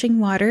the rushing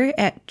water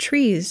at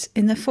trees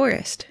in the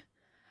forest.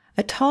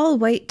 A tall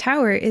white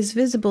tower is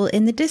visible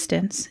in the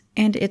distance,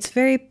 and it's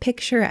very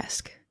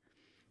picturesque.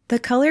 The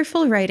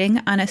colorful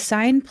writing on a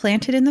sign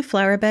planted in the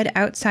flower bed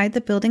outside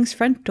the building's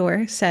front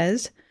door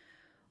says,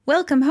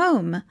 "Welcome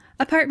home.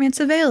 Apartments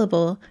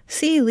available.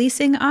 See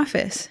leasing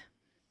office."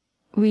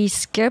 We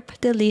skip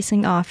the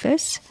leasing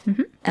office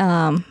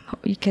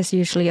because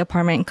usually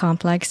apartment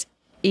complex,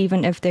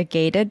 even if they're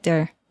gated,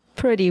 they're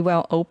pretty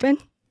well open.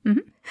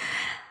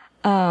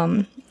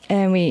 And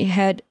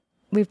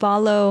we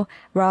follow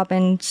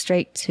Robin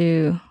straight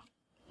to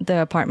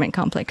the apartment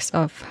complex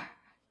of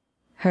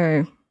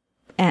her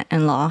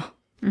aunt-in-law.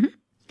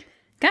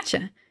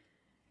 Gotcha.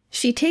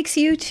 She takes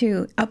you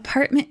to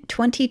apartment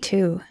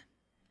 22.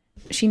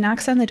 She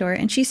knocks on the door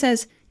and she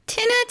says,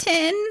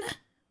 "Tinnatin!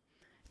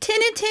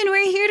 Tinnatin,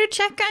 we're here to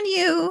check on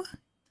you.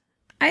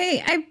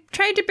 I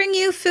tried to bring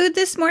you food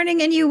this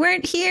morning and you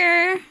weren't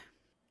here."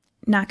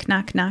 Knock,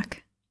 knock,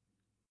 knock.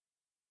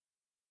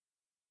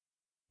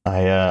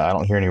 I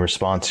don't hear any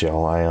response,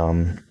 y'all.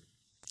 I'm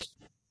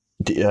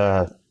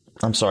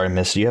sorry,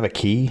 miss. Do you have a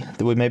key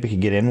that we maybe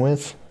could get in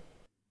with?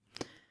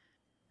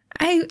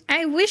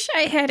 I wish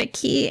I had a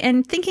key,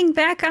 and thinking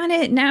back on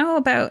it now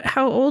about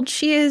how old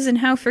she is and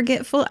how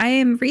forgetful, I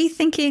am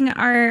rethinking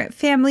our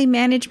family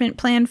management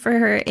plan for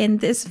her in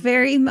this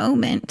very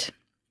moment.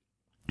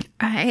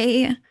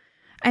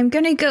 I'm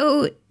gonna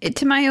go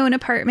to my own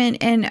apartment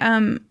and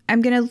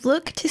I'm gonna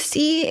look to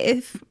see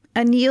if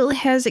Anil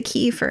has a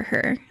key for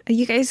her.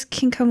 You guys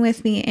can come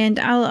with me and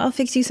I'll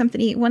fix you something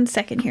to eat. 1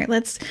 second here.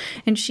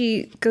 And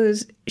she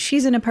goes,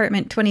 she's in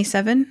apartment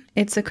 27.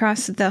 It's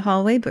across the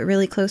hallway, but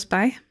really close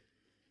by.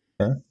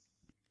 Okay.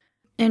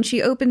 And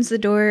she opens the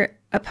door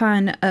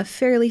upon a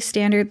fairly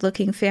standard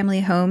looking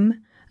family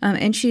home.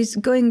 And she's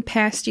going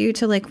past you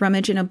to like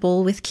rummage in a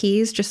bowl with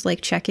keys, just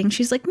like checking.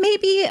 She's like,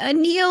 "Maybe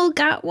Anil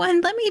got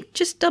one. Let me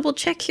just double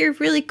check here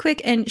really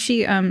quick." And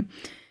she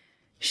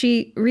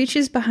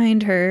reaches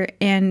behind her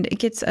and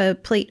gets a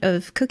plate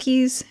of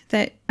cookies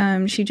that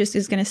she just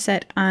is going to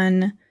set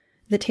on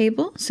the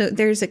table. So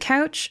there's a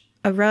couch,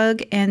 a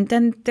rug, and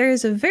then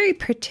there's a very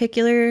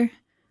peculiar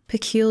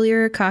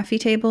coffee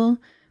table.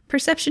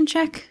 Perception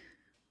check.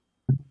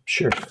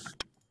 Sure.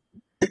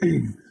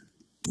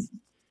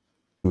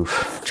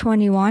 Oof.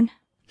 21.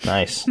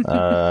 Nice.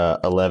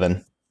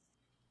 11.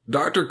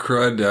 Dr.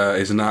 Crud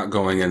is not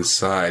going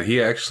inside.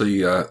 He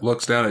actually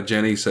looks down at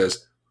Jenny,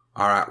 says,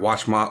 "All right,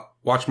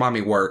 watch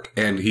mommy work,"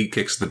 and he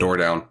kicks the door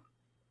down.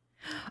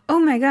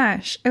 Oh my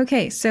gosh.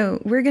 Okay, so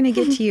we're going to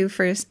get to you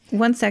first.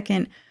 1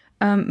 second.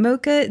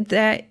 Moka,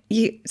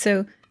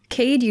 so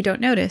Cade, you don't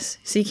notice,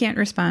 so you can't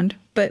respond.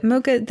 But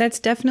Moka, that's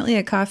definitely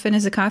a coffin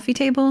as a coffee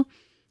table.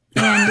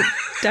 And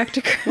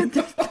Dr. Crud.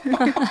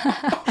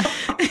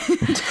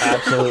 It's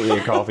absolutely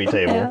a coffee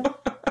table. Yeah.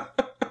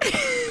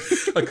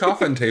 A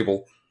coffin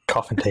table.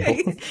 Coffin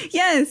table.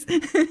 Yes.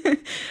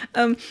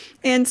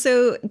 And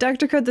so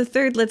Dr. Crud the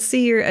Third, let's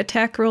see your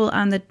attack roll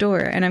on the door.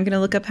 And I'm going to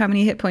look up how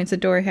many hit points a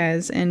door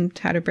has and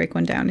how to break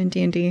one down in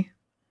D&D.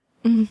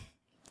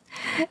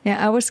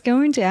 Yeah, I was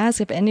going to ask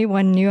if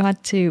anyone knew how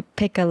to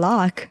pick a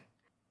lock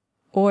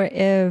or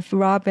if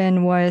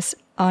Robin was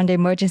on the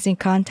emergency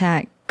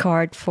contact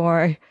card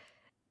for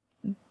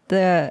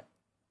the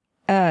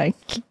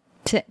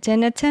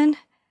Tinnatin.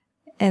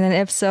 And then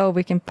if so,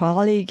 we can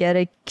probably get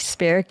a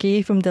spare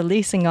key from the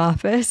leasing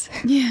office.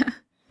 Yeah.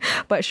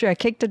 But sure,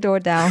 kick the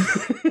door down.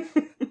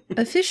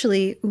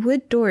 Officially,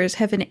 wood doors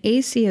have an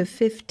AC of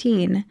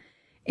 15,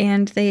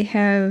 and they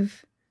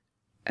have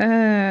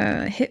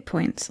hit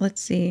points. Let's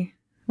see.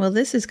 Well,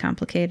 this is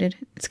complicated.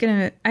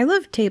 I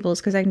love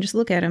tables because I can just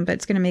look at them, but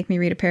it's gonna make me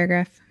read a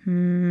paragraph.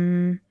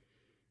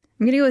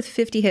 I'm going to go with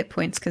 50 hit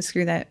points because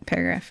screw that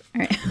paragraph. All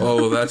right.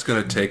 Oh, that's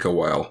going to take a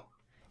while.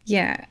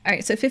 Yeah. All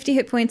right. So 50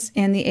 hit points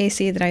and the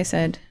AC that I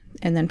said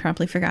and then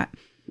promptly forgot.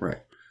 Right.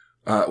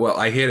 Well,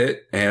 I hit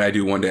it and I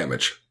do 1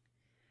 damage.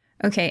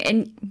 Okay.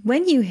 And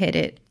when you hit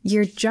it,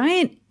 your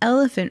giant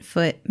elephant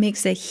foot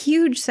makes a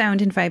huge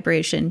sound and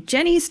vibration.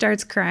 Jenny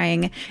starts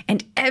crying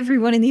and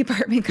everyone in the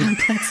apartment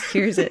complex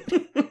hears it.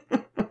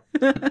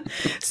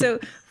 So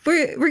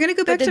we're going to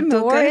go back to Moka. The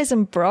door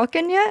isn't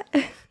broken yet?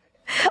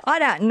 All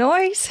that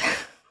noise.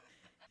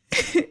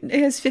 It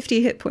has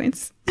 50 hit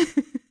points.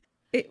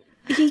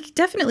 He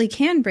definitely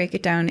can break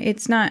it down.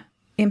 It's not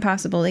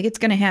impossible. Like, it's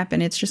going to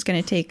happen. It's just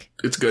going to take...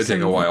 It's going to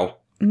take a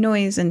while.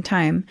 Noise and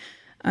time.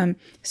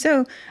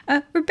 So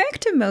we're back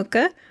to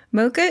Moka.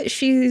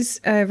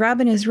 Moka,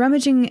 Robin is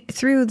rummaging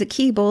through the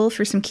key bowl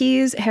for some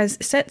keys, has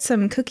set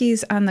some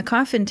cookies on the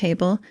coffin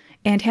table,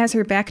 and has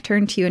her back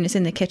turned to you and is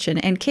in the kitchen.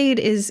 And Cade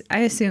is,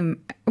 I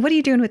assume, what are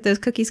you doing with those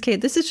cookies,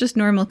 Cade? This is just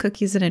normal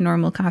cookies at a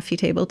normal coffee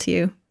table to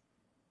you.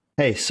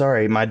 Hey,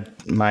 sorry, my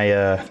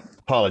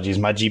apologies.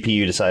 My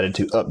GPU decided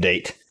to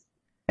update,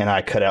 and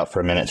I cut out for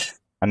a minute.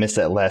 I missed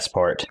that last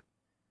part.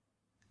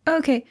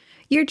 Okay,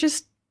 you're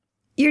just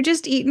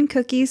eating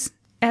cookies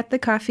at the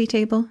coffee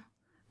table.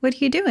 What are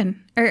you doing?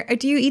 Or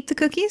do you eat the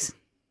cookies?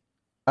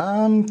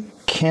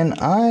 Can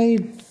I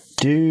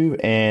do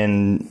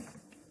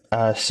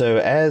so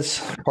as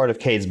part of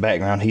Cade's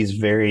background, he's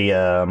very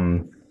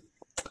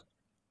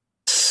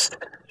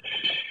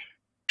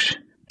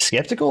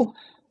skeptical,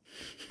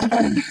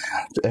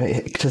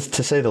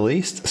 to say the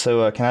least.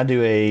 So can I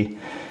do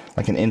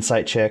an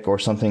insight check or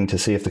something to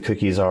see if the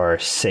cookies are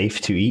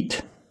safe to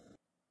eat?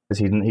 Because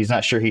he's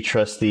not sure he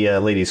trusts the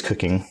lady's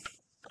cooking.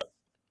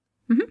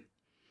 Mm-hmm.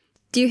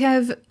 Do you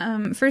have,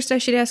 first I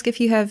should ask if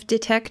you have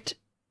detect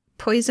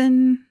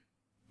poison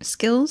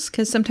skills?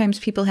 Because sometimes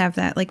people have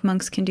that, like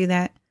monks can do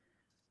that.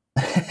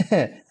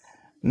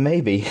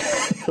 Maybe.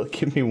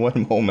 Give me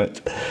one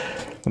moment.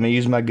 Let me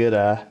use my good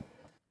eye.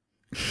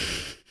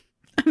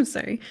 I'm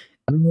sorry.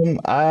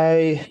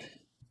 I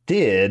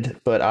did,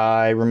 but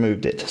I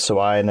removed it, so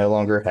I no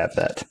longer have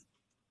that.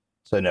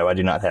 So no, I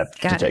do not have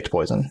detect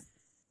poison.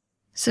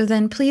 So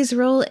then please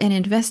roll an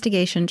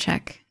investigation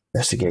check.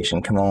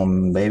 Investigation, come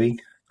on, baby.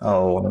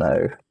 Oh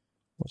no.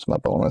 What's my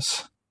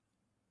bonus?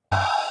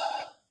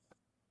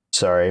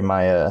 Sorry,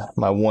 my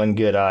one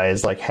good eye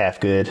is like half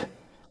good.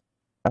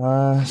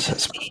 So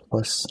it's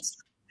plus.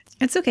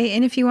 It's okay,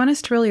 and if you want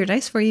us to roll your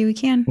dice for you, we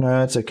can.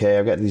 No, it's okay.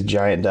 I've got these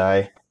giant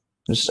die.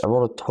 I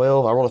rolled a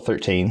 12. I rolled a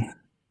 13.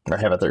 I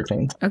have a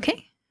 13.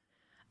 Okay.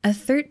 A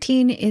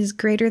 13 is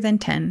greater than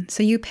 10,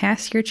 so you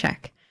pass your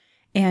check.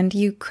 And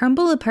you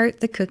crumble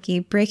apart the cookie,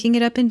 breaking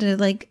it up into,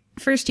 like,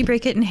 first you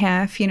break it in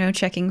half,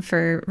 checking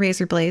for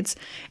razor blades.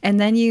 And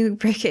then you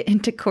break it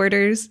into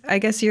quarters. I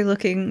guess you're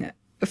looking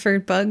for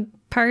bug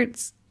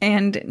parts.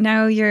 And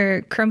now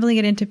you're crumbling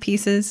it into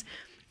pieces.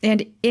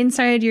 And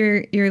inside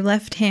your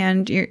left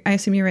hand, I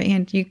assume your right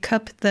hand, you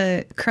cup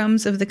the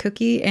crumbs of the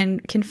cookie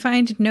and can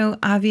find no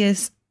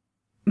obvious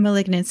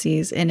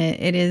malignancies in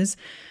it. It is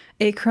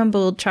a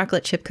crumbled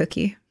chocolate chip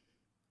cookie.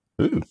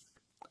 Ooh.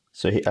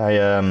 So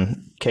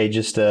Cade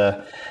just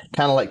kind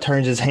of like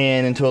turns his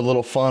hand into a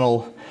little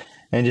funnel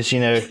and just,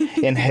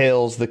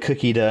 inhales the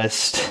cookie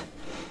dust.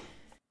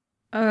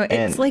 Oh,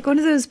 it's like one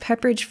of those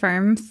Pepperidge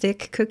Farm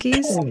thick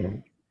cookies.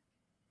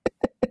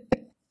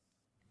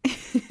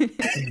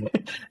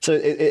 So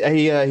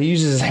he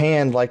uses his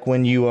hand like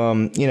when you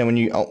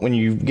when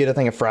you get a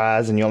thing of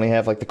fries and you only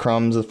have like the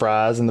crumbs of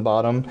fries in the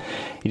bottom,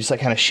 you just like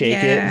kind of shake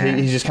it.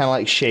 He's just kind of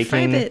like shaking.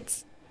 Fry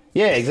bits.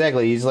 Yeah,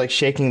 exactly. He's like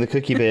shaking the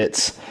cookie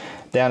bits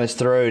down his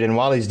throat, and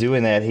while he's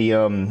doing that, he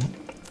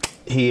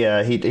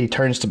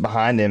turns to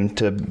behind him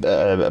to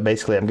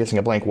basically, I'm guessing,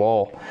 a blank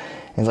wall,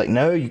 and he's like,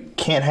 "No, you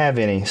can't have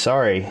any.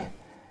 Sorry,"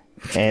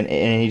 and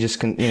he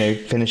just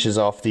finishes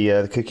off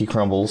the cookie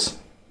crumbles.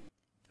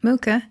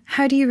 Moka,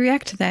 how do you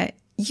react to that?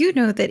 You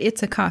know that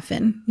it's a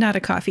coffin, not a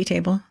coffee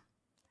table.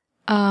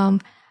 I'm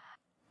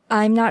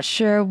not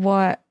sure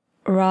what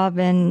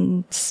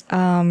Robin's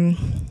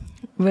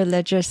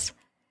religious,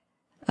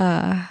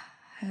 I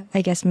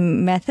guess,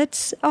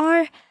 methods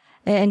are.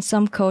 In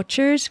some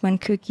cultures, when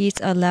cookies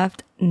are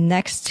left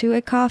next to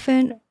a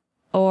coffin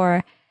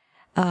or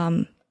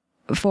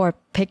for a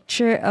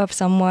picture of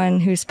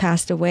someone who's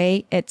passed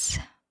away, it's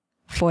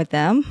for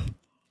them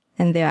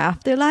and their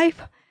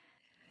afterlife.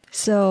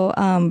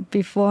 So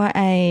before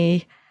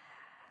I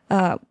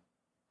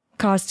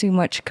cause too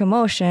much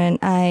commotion,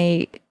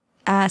 I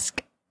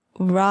ask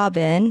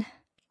Robin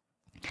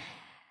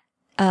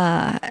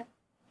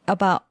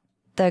about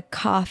the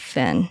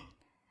coffin.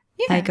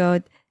 Yeah. I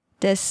go,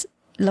 "This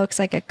looks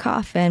like a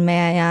coffin.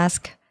 May I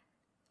ask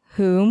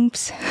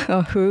whom's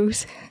or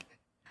whose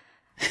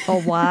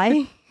or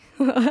why?"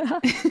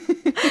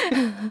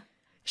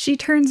 She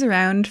turns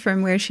around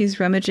from where she's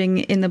rummaging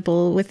in the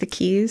bowl with the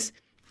keys,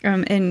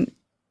 and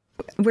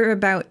we're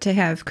about to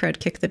have Crud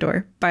kick the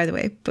door, by the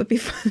way, but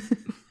before,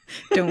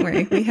 don't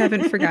worry, we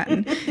haven't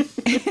forgotten.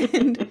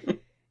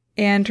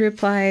 And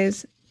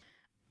replies,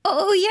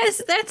 "Oh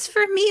yes, that's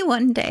for me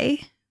one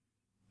day."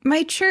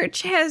 my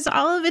church has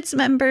all of its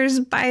members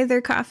buy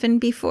their coffin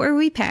before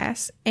we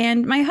pass,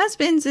 and my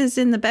husband's is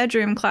in the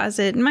bedroom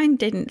closet. Mine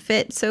didn't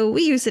fit, so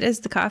we use it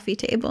as the coffee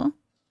table.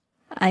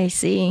 I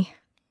see.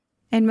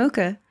 And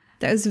Moka,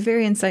 that was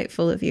very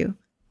insightful of you.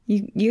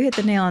 You hit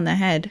the nail on the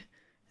head.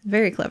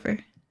 Very clever.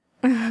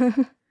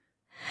 I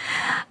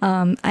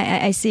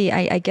see.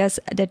 I guess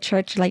the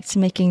church likes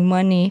making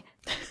money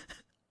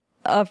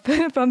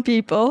from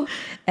people,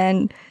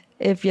 and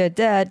if you're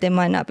dead, they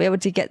might not be able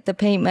to get the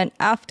payment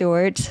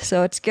afterwards.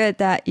 So it's good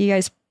that you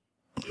guys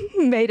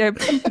made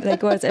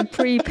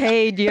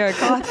prepaid your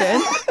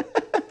coffin,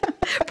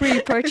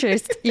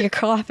 pre-purchased your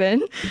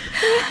coffin.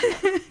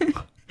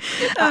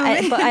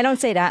 But I don't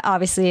say that.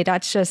 Obviously,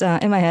 that's just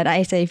in my head.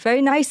 I say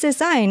very nice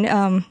design.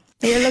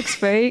 It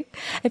looks a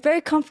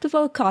very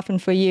comfortable coffin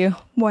for you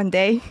one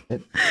day.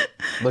 It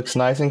looks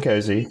nice and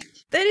cozy.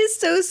 That is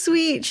so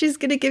sweet. She's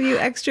going to give you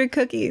extra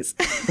cookies.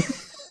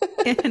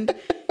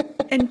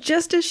 And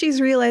just as she's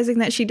realizing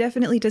that she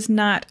definitely does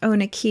not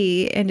own a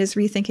key and is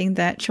rethinking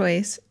that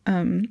choice,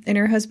 and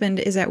her husband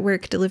is at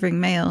work delivering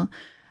mail,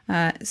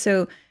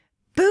 so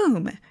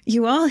boom,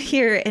 you all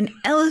hear an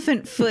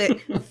elephant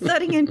foot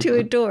thudding into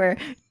a door,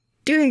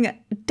 doing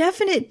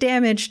definite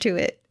damage to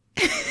it.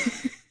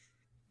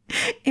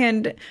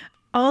 And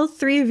all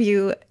three of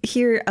you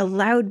hear a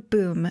loud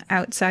boom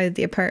outside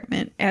the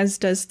apartment, as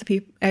do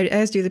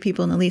the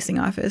people in the leasing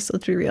office.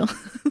 Let's be real.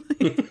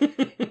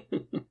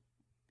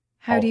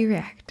 How do you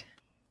react?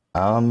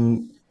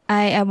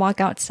 I walk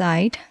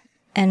outside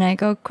and I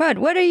go, Crud,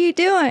 what are you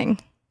doing?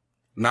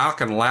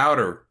 Knocking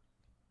louder.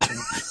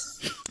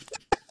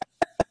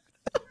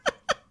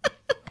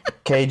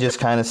 Cade just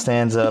kind of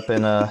stands up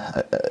and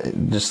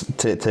just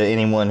to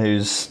anyone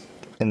who's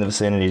in the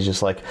vicinity is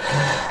just like,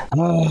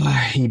 oh,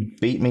 he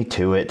beat me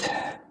to it.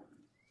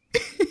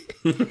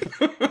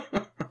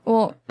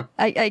 Well,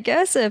 I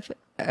guess if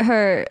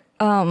her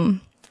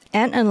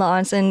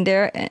aunt-in-law's in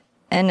there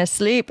and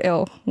asleep,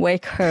 it'll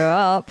wake her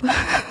up.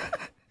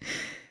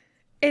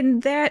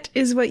 And that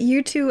is what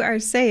you two are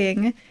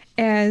saying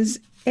as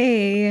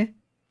a...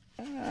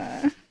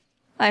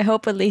 I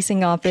hope a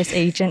leasing office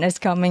agent is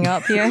coming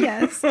up here.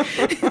 Yes.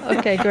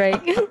 Okay, great.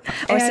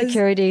 Or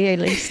security, at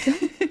least.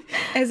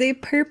 As a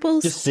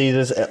purple... Just see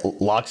this,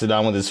 locks it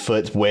on with his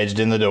foot wedged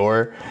in the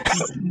door.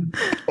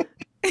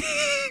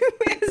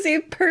 As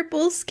a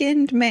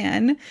purple-skinned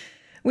man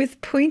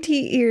with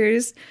pointy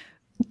ears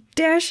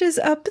dashes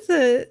up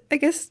the,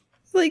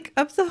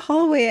 up the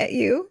hallway at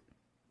you.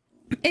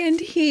 And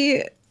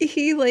he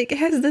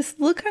has this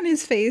look on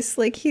his face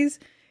like he's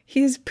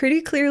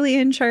pretty clearly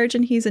in charge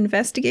and he's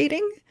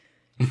investigating.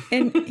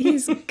 And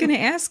he's going to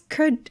ask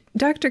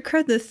Dr.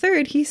 Crud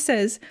III. He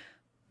says,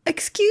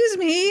 "Excuse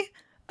me,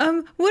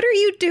 what are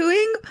you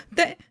doing?"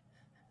 That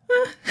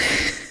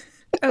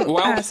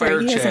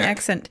sorry, he has an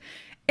accent.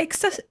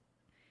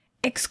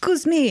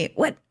 Excuse me,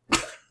 what?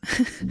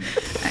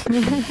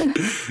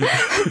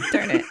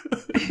 Darn it.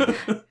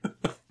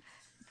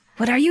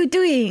 What are you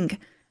doing?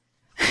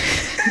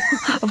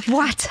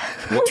 What?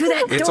 To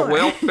that door. It's a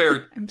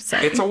welfare. I'm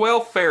sorry. It's a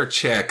welfare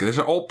check. There's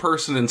an old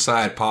person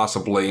inside,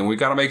 possibly, and we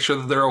got to make sure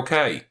that they're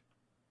okay.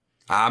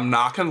 I'm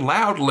knocking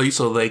loudly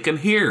so they can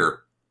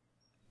hear.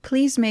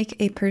 Please make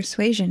a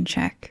persuasion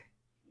check.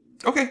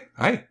 Okay,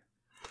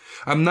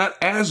 I'm not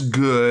as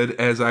good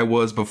as I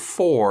was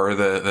before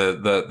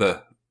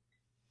the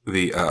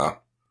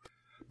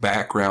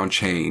background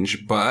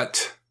change,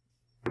 but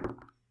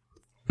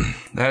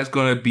that is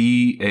going to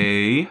be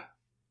a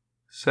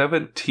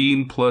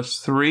 17 plus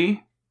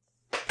 3,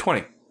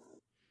 20.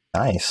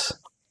 Nice.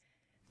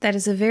 That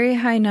is a very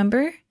high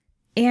number,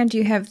 and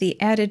you have the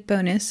added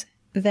bonus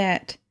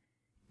that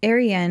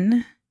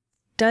Ariane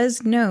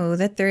does know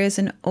that there is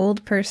an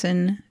old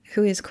person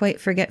who is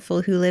quite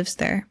forgetful who lives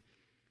there.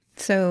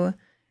 So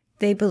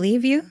they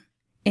believe you,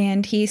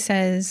 and he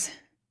says,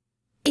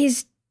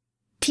 "Is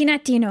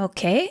Tina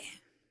okay?"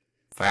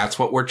 That's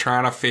what we're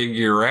trying to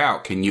figure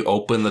out. Can you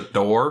open the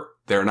door?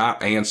 They're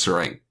not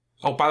answering.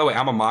 Oh, by the way,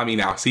 I'm a mommy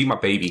now. See my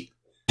baby.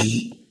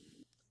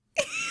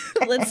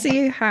 Let's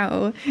see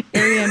how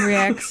Ariane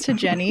reacts to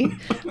Jenny.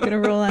 I'm going to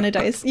roll on a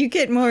dice. You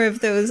get more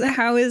of those,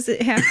 how is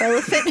it half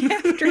elephant,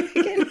 half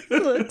dragon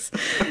looks.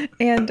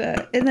 And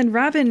then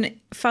Robin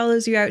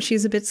follows you out.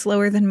 She's a bit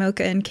slower than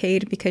Moka and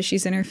Cade because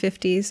she's in her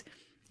 50s.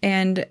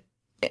 And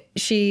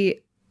she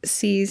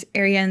sees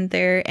Ariane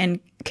there and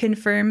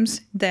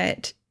confirms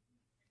that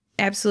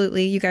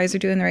absolutely you guys are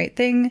doing the right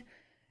thing.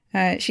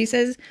 She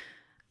says,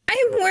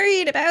 "I'm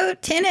worried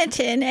about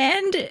Tinnatin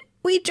and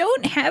we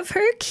don't have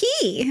her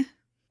key."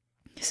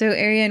 So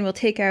Ariane will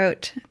take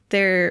out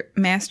their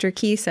master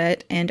key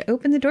set and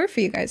open the door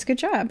for you guys. Good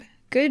job.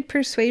 Good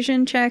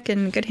persuasion check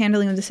and good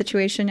handling of the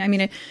situation. I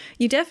mean,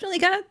 you definitely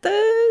got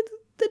the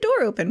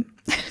door open.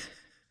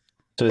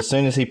 So as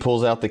soon as he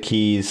pulls out the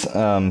keys,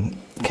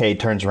 Cade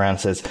turns around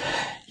and says,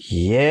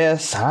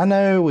 "Yes, I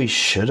know we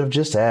should have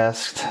just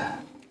asked.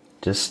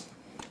 Just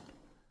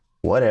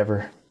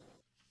whatever."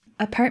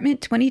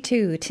 Apartment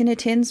 22,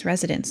 Tinnatin's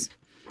residence.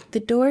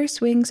 The door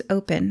swings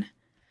open.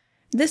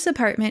 This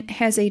apartment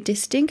has a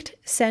distinct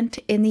scent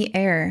in the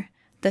air,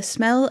 the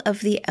smell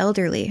of the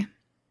elderly.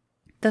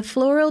 The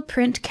floral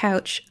print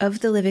couch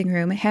of the living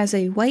room has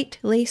a white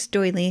lace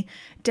doily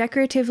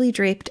decoratively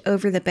draped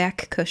over the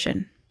back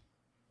cushion.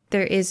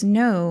 There is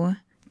no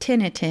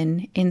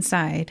Tinnitin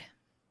inside.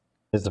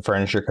 Is the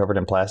furniture covered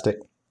in plastic?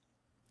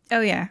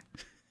 Oh, yeah.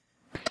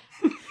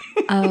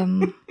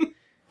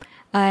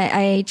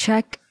 I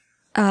check,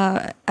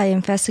 I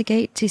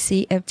investigate to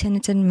see if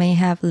Tinnitin may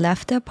have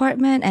left the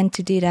apartment, and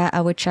to do that,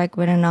 I would check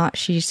whether or not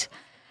she's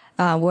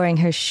wearing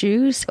her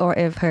shoes or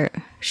if her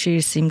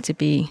shoes seem to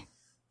be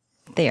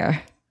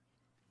there.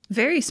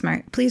 Very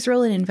smart. Please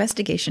roll an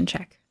investigation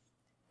check.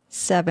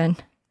 7.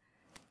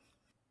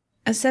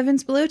 A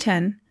 7's below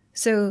 10,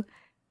 so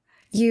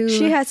you...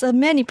 She has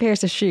many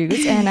pairs of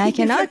shoes, and I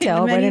cannot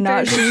tell whether or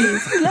not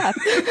she's left.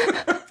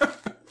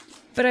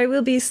 But I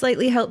will be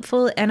slightly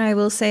helpful, and I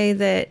will say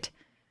that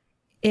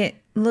it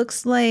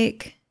looks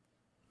like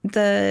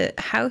the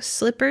house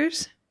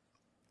slippers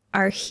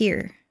are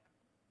here.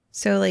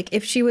 So, like,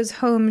 if she was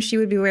home, she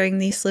would be wearing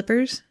these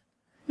slippers.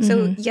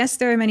 So, yes,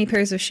 there are many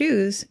pairs of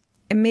shoes,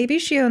 and maybe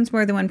she owns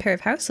more than one pair of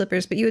house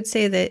slippers, but you would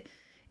say that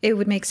it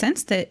would make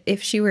sense that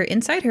if she were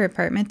inside her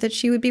apartment, that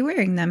she would be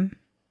wearing them.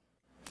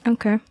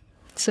 Okay.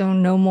 So,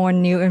 no more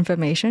new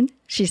information.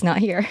 She's not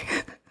here.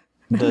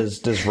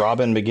 Does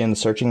Robin begin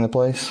searching the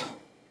place?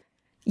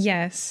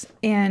 Yes,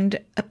 and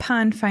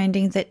upon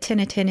finding that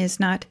Tinnitin is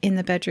not in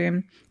the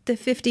bedroom, the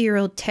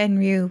 50-year-old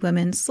Tenryu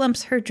woman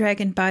slumps her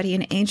dragon body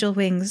and angel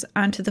wings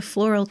onto the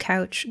floral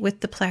couch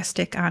with the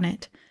plastic on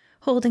it,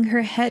 holding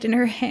her head in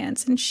her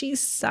hands, and she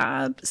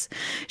sobs.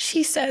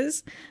 She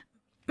says,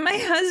 "My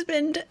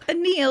husband,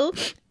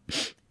 Anil,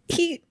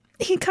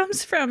 he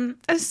comes from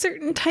a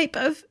certain type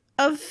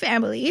of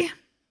family.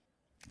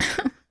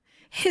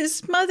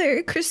 His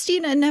mother,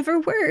 Christina, never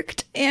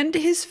worked, and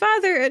his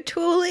father,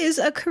 Atul, is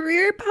a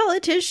career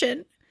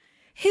politician.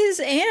 His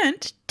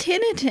aunt,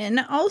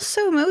 Tinnitin,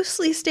 also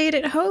mostly stayed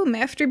at home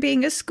after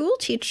being a school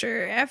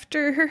teacher,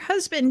 after her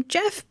husband,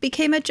 Jeff,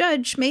 became a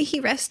judge. May he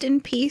rest in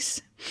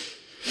peace.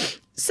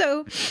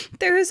 So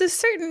there was a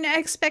certain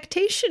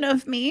expectation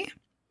of me,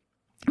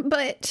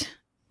 but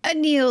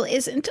Anil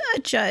isn't a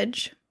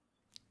judge.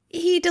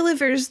 He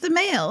delivers the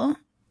mail.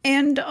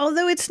 And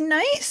although it's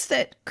nice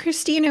that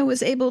Christina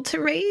was able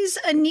to raise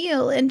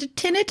Anil and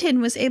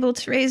Tinnitin was able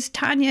to raise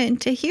Tanya and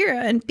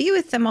Tahira and be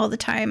with them all the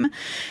time,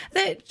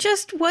 that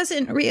just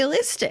wasn't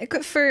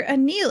realistic for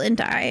Anil and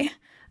I.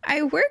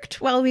 I worked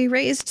while we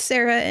raised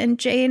Sarah and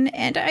Jane,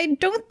 and I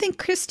don't think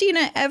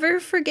Christina ever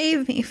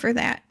forgave me for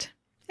that.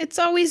 It's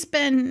always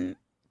been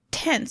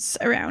tense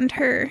around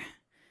her.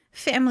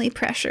 Family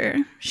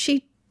pressure.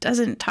 She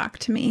doesn't talk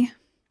to me."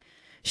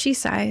 She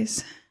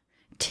sighs.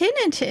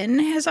 "Tinnitin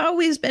has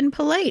always been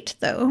polite,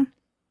 though.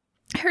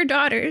 Her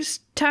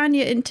daughters,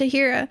 Tanya and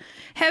Tahira,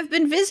 have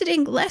been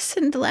visiting less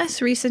and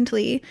less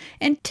recently,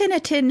 and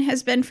Tinnitin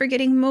has been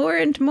forgetting more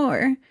and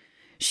more.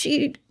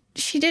 She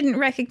didn't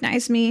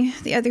recognize me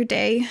the other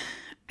day.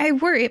 I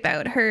worry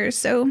about her,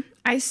 so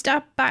I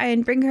stop by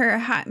and bring her a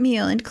hot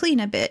meal and clean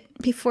a bit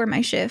before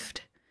my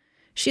shift."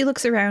 She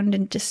looks around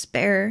in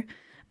despair.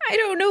 "I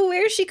don't know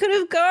where she could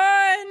have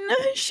gone,"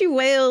 she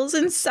wails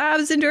and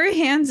sobs into her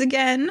hands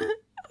again.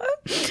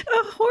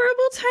 "A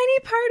horrible tiny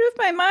part of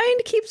my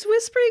mind keeps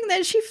whispering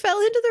that she fell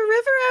into the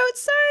river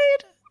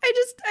outside.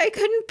 I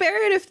couldn't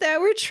bear it if that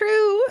were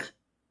true."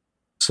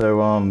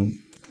 So,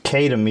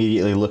 Cade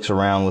immediately looks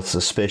around with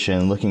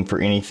suspicion, looking for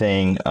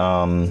anything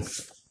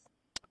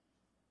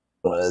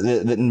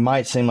that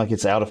might seem like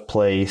it's out of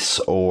place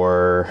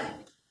or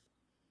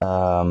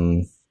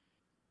kind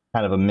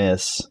of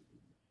amiss.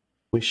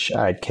 Wish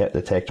I'd kept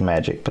detect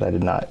magic, but I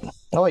did not.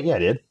 Oh wait, yeah, I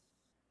did.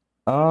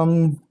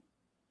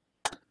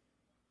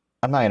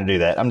 I'm not going to do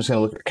that. I'm just going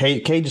to look.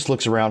 Cade just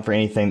looks around for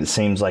anything that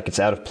seems like it's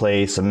out of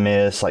place,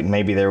 amiss, like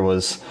maybe there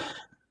was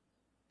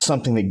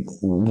something that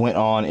went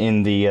on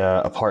in the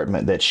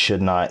apartment that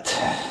should not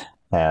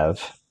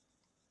have,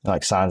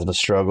 like signs of a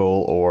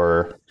struggle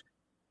or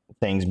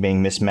things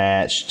being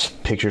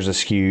mismatched, pictures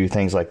askew,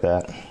 things like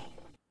that.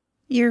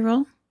 Your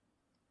roll?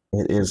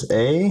 It is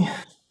a...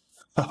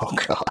 Oh,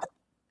 God.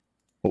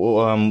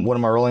 Well, what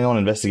am I rolling on?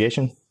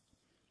 Investigation?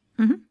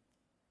 Mm-hmm.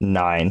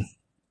 9.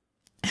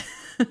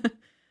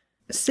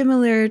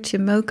 Similar to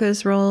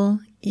Moka's role,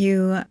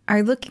 you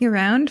are looking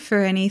around for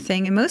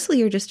anything, and mostly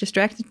you're just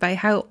distracted by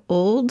how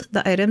old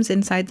the items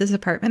inside this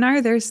apartment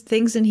are. There's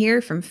things in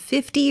here from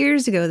 50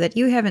 years ago that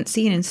you haven't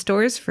seen in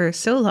stores for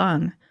so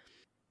long.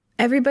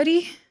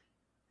 Everybody,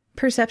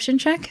 perception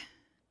check?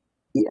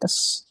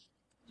 Yes.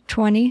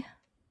 20.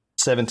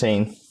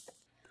 17.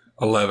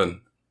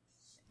 11.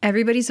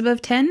 Everybody's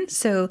above 10,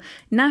 so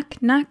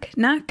knock, knock,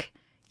 knock.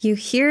 You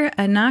hear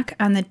a knock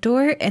on the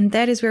door, and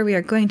that is where we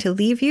are going to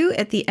leave you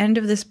at the end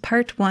of this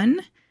part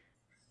 1.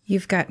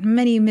 You've got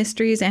many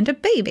mysteries and a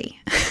baby.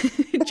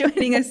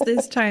 Joining us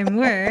this time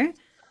were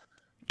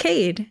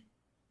Cade.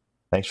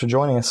 Thanks for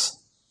joining us.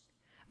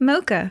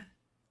 Moka.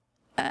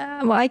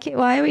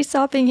 Why are we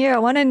stopping here? I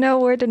want to know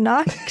where the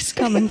knock's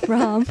coming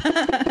from.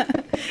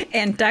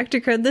 And Dr.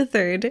 Crud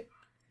III.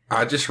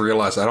 I just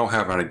realized I don't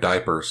have any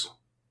diapers.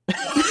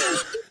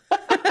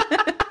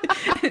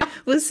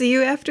 We'll see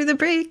you after the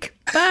break.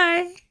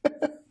 Bye.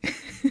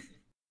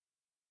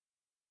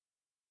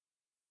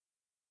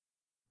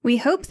 We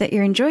hope that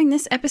you're enjoying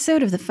this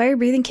episode of the Fire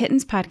Breathing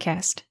Kittens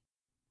podcast.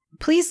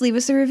 Please leave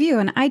us a review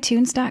on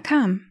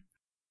iTunes.com.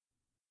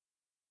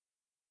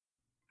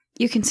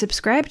 You can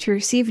subscribe to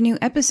receive new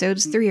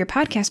episodes through your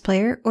podcast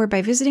player or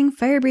by visiting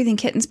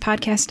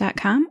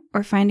firebreathingkittenspodcast.com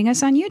or finding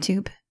us on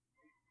YouTube.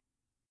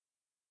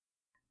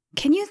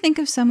 Can you think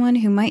of someone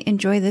who might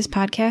enjoy this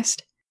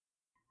podcast?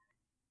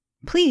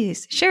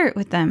 Please share it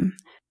with them.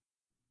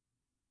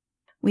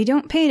 We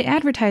don't pay to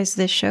advertise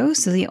this show,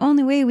 so the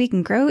only way we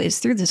can grow is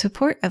through the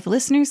support of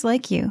listeners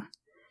like you.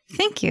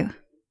 Thank you.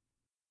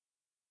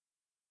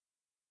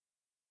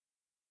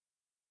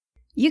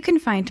 You can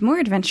find more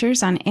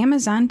adventures on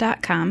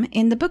Amazon.com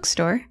in the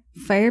bookstore,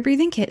 Fire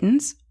Breathing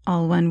Kittens,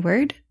 all one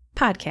word,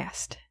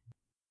 podcast.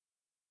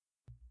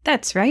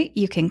 That's right,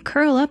 you can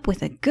curl up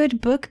with a good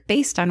book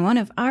based on one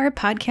of our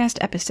podcast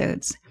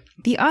episodes.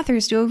 The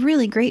authors do a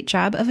really great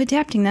job of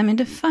adapting them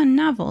into fun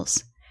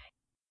novels.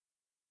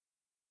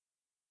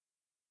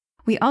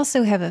 We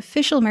also have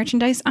official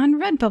merchandise on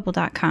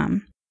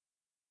Redbubble.com.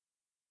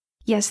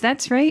 Yes,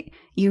 that's right,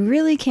 you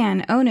really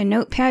can own a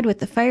notepad with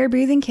the Fire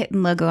Breathing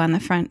Kitten logo on the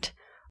front.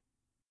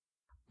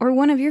 Or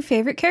one of your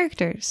favorite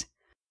characters.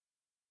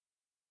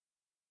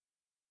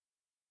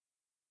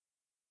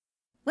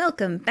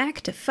 Welcome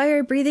back to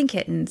Fire Breathing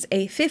Kittens,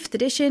 a 5th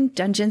edition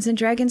Dungeons &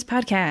 Dragons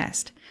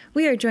podcast.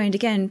 We are joined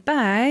again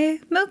by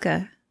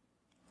Moka.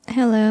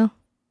 Hello.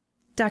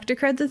 Dr.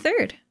 Crud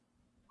III.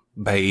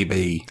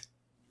 Baby.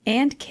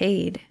 And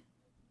Cade.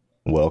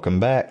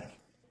 Welcome back.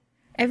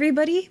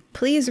 Everybody,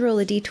 please roll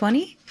a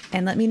d20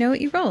 and let me know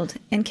what you rolled.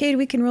 And Cade,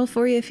 we can roll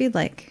for you if you'd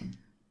like.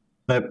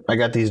 Nope, I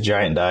got these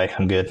giant die.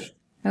 I'm good.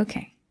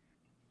 Okay.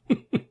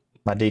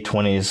 My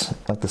D20 is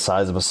like the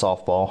size of a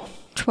softball.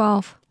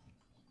 12.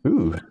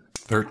 Ooh.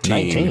 13.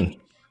 19.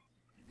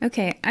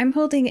 Okay, I'm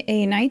holding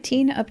a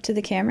 19 up to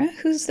the camera.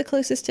 Who's the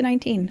closest to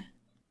 19?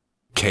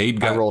 Cade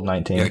got I rolled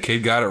 19. Yeah,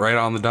 Cade got it right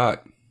on the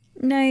dot.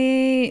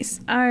 Nice.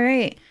 All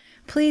right.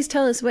 Please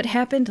tell us what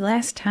happened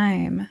last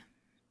time.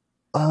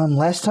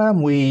 Last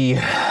time we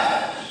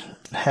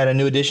had a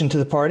new addition to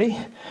the party.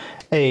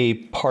 A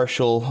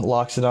partial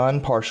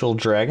Loxodon, partial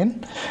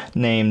dragon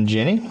named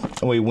Jenny.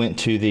 We went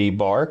to the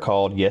bar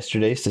called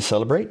Yesterday's to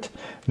celebrate.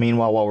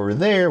 Meanwhile, while we were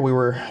there, we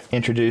were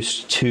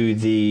introduced to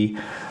the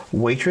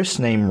waitress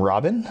named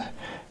Robin,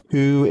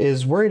 who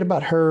is worried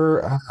about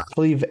her, I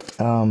believe,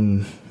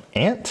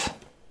 aunt?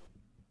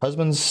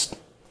 Husband's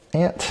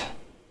aunt?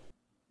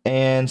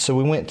 And so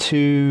we went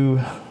to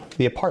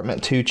the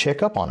apartment to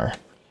check up on her.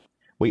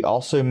 We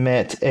also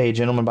met a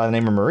gentleman by the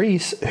name of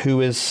Maurice,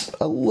 who is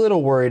a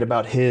little worried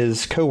about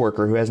his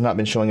coworker who has not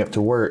been showing up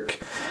to work,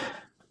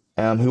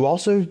 who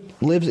also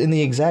lives in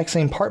the exact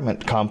same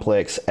apartment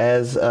complex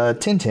as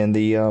Tintin,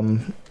 the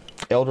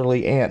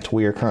elderly aunt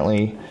we are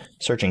currently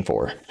searching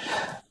for.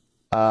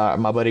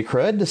 My buddy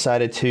Crud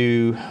decided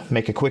to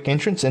make a quick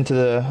entrance into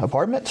the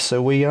apartment,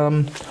 so we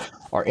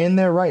are in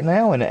there right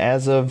now, and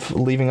as of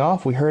leaving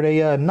off, we heard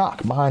a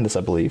knock behind us,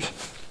 I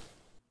believe.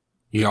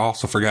 You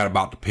also forgot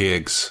about the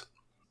pigs.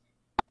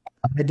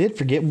 I did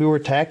forget we were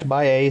attacked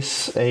by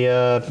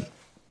a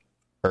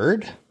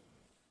herd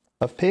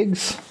of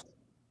pigs,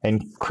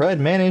 and Crud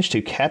managed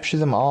to capture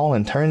them all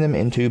and turn them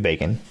into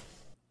bacon.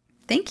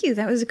 Thank you.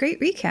 That was a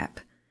great recap.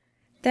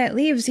 That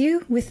leaves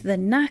you with the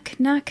knock,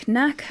 knock,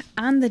 knock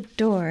on the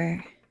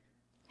door.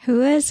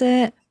 Who is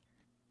it?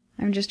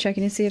 I'm just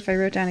checking to see if I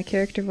wrote down a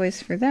character voice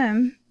for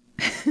them.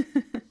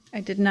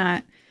 I did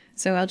not.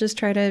 So I'll just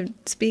try to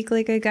speak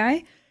like a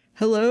guy.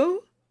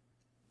 Hello?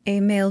 A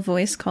male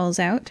voice calls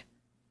out.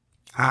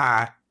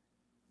 Hi.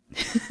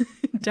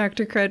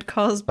 Dr. Crud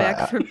calls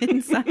back from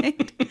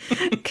inside.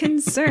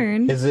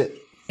 Concerned. Is it?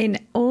 An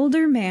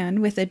older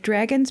man with a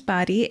dragon's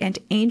body and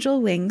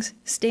angel wings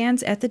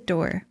stands at the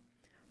door.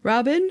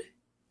 Robin?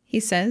 He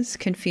says,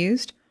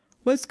 confused.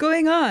 What's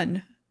going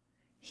on?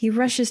 He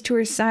rushes to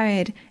her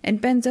side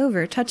and bends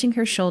over, touching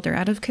her shoulder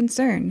out of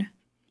concern.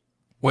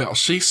 Well,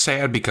 she's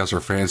sad because her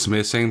friend's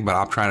missing, but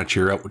I'm trying to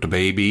cheer her up with the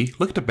baby.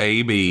 Look at the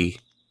baby.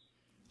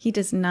 He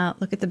does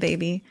not look at the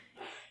baby.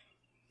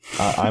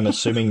 I'm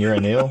assuming you're a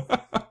Neil.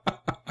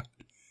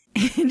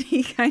 And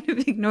he kind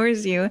of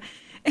ignores you.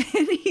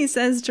 And he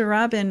says to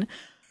Robin,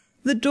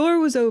 the door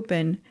was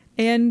open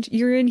and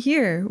you're in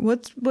here.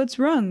 What's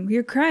wrong?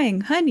 You're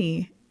crying,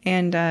 honey.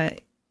 And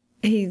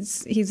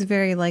he's a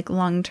very like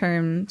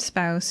long-term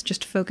spouse,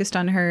 just focused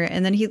on her.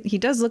 And then he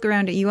does look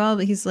around at you all,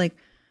 but he's like,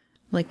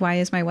 why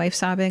is my wife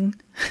sobbing?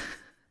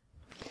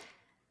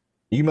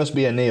 You must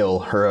be a Neil,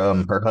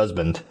 her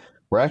husband.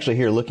 We're actually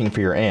here looking for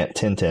your aunt,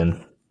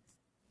 Tintin.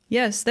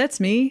 Yes, that's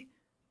me.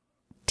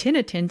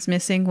 Tinnatin's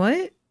missing.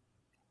 What?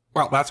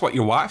 Well, that's what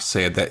your wife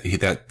said,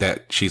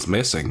 that she's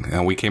missing.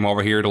 And we came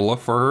over here to look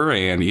for her,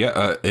 and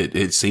yeah,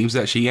 it seems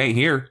that she ain't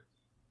here.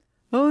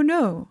 Oh,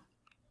 no.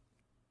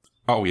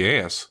 Oh,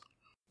 yes.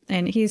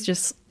 And he's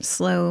just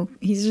slow.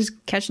 He's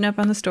just catching up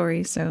on the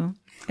story, so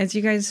As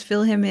you guys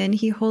fill him in,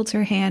 he holds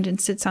her hand and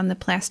sits on the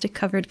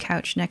plastic-covered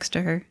couch next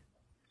to her.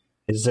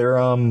 Is there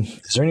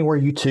anywhere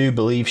you two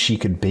believe she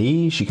could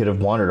be? She could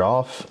have wandered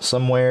off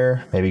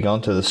somewhere, maybe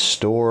gone to the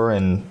store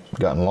and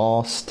gotten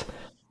lost.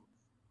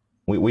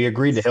 We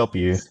agreed to help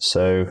you,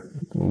 so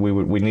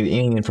we need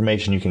any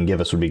information you can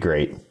give us would be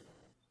great.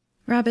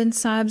 Robin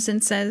sobs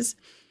and says,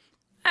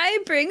 I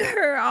bring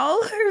her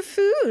all her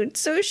food,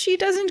 so she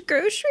doesn't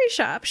grocery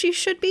shop. She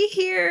should be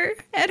here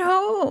at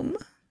home.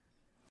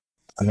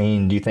 I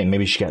mean, do you think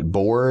maybe she got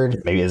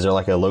bored? Maybe is there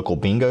like a local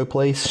bingo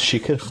place she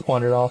could have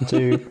wandered off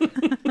to?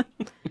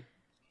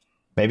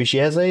 Maybe she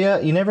has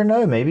you never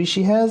know. Maybe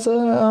she has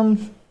a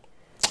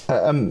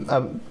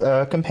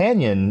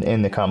companion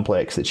in the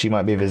complex that she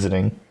might be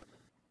visiting.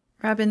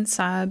 Robin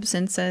sobs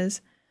and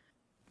says,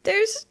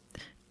 There's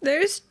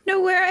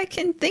nowhere I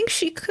can think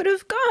she could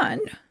have gone.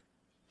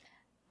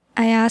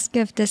 I ask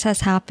if this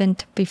has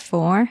happened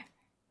before.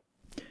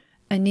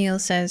 Anil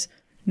says,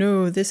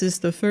 No, this is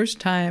the first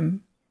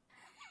time.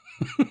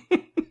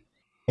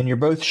 And you're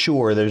both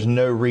sure there's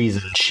no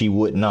reason she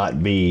would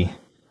not be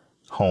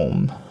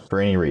home for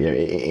any reason.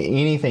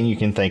 Anything you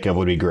can think of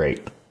would be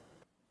great.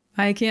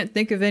 I can't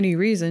think of any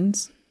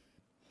reasons.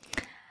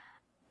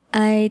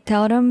 I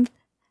told him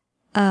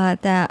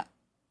that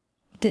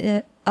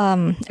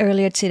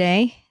earlier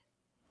today,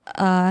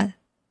 the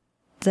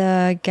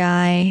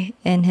guy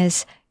in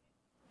his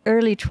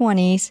early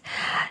 20s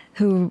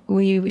who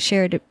we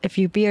shared a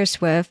few beers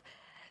with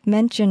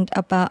mentioned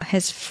about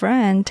his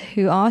friend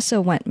who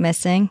also went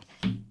missing.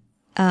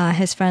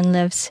 His friend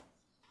lives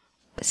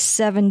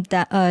 7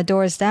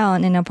 doors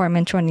down in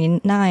apartment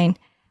 29.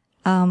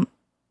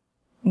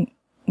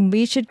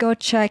 We should go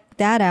check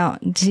that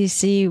out to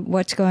see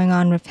what's going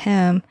on with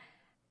him.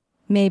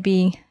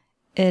 Maybe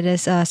it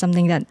is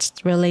something that's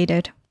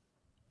related.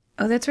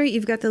 Oh, that's right.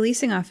 You've got the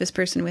leasing office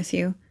person with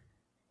you.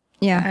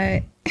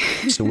 Yeah.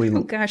 So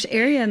Oh gosh,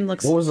 Arian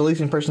looks... What was the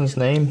leasing person's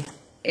name?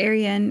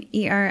 Arian,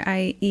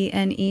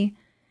 Eriene.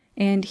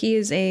 And he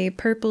is a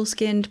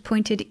purple-skinned,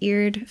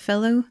 pointed-eared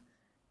fellow.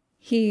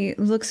 He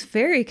looks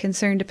very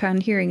concerned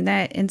upon hearing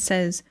that and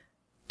says,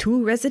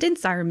 2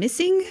 residents are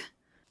missing?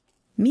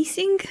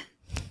 Missing?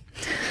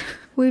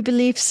 We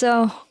believe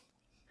so.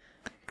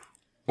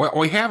 Well,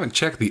 we haven't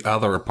checked the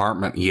other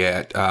apartment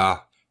yet.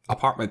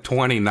 Apartment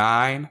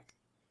 29.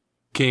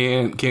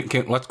 Can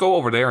let's go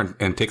over there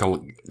and take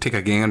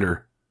a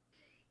gander.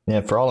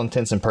 Yeah, for all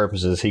intents and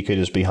purposes, he could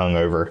just be hung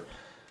over.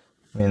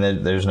 I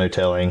mean, there's no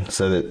telling.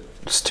 So that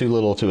it's too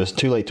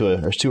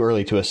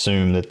early to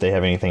assume that they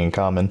have anything in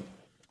common.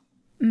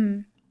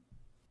 Mm.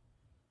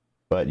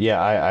 But yeah,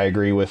 I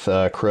agree with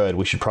Crud.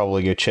 We should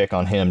probably go check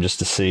on him just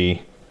to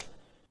see.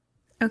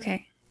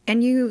 Okay.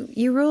 And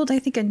you rolled, I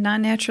think, a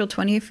non-natural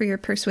 20 for your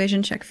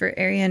persuasion check for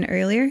Arian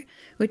earlier,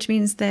 which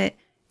means that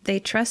they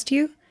trust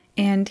you,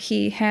 and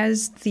he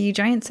has the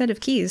giant set of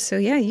keys. So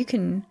yeah, you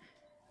can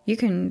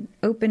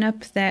open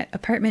up that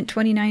apartment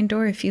 29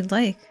 door if you'd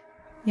like.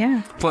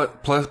 Yeah.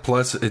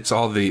 Plus, it's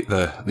all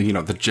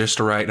the just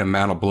right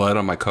amount of blood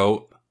on my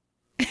coat.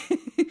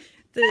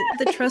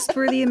 The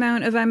trustworthy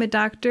amount of I'm a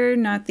doctor,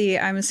 not the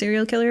I'm a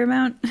serial killer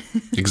amount.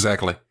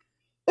 Exactly.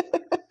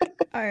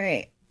 All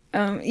right.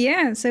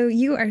 Yeah, so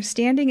you are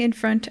standing in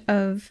front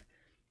of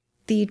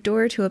the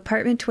door to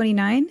apartment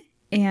 29,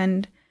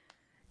 and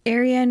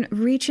Arian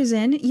reaches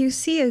in. You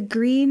see a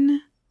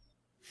green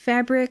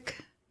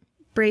fabric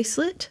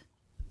bracelet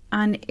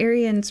on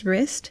Arian's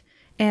wrist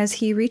as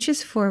he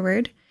reaches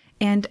forward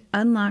and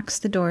unlocks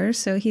the door.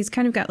 So he's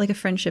kind of got like a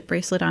friendship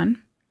bracelet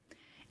on.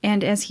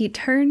 And as he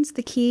turns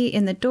the key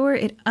in the door,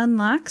 it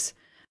unlocks.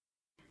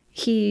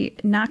 He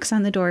knocks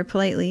on the door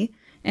politely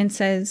and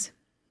says,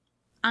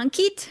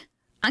 Ankit,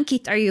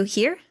 are you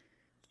here?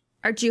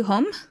 Are you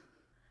home?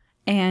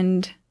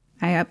 And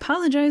I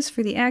apologize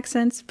for the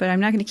accents, but I'm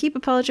not going to keep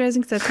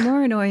apologizing because that's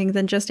more annoying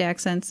than just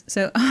accents.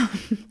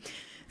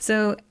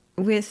 So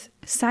with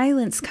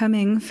silence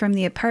coming from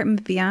the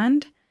apartment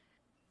beyond,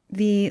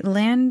 the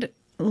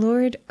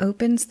landlord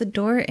opens the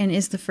door and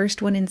is the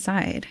first one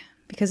inside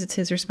because it's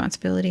his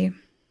responsibility.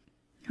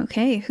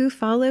 Okay, who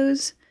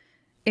follows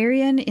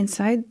Arian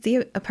inside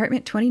the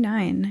apartment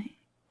 29?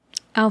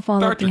 I'll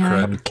follow Dr.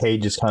 behind.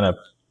 Cade just kind of,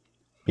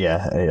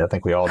 I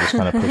think we all just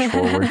kind of push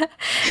forward.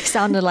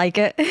 Sounded like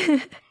it.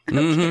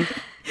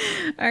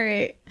 Mm-hmm. All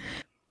right.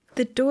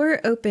 The door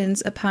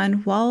opens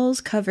upon walls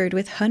covered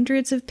with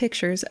hundreds of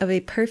pictures of a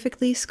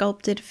perfectly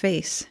sculpted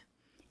face.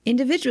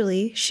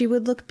 Individually, she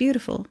would look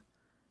beautiful.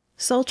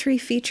 Sultry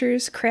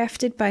features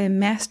crafted by a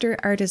master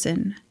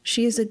artisan.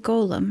 She is a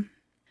golem.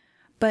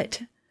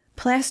 But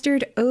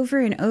plastered over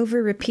and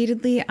over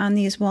repeatedly on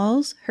these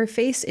walls, her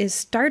face is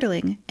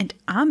startling and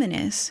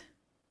ominous.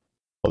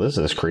 Well, this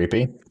is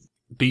creepy.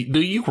 Do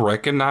you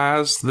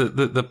recognize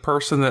the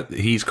person that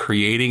he's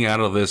creating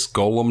out of this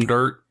golem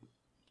dirt?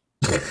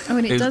 Oh,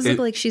 and it does look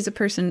like she's a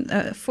person.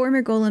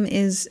 Former golem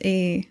is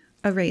a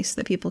race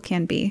that people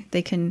can be.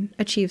 They can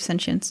achieve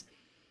sentience.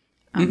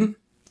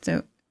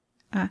 So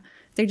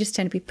they just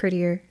tend to be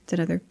prettier than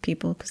other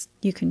people because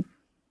you can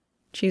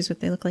choose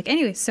what they look like.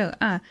 Anyway, so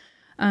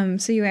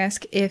So you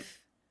ask if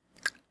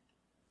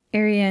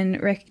Arian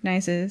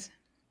recognizes.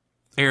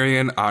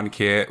 Arian,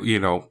 Ankit,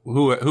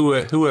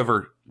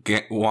 whoever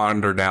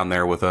wandered down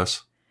there with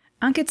us.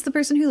 Ankit's the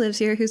person who lives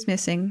here who's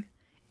missing.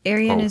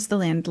 Arian is the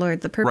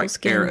landlord, the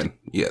purple-skinned, Aaron,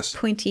 yes.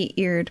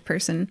 pointy-eared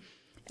person.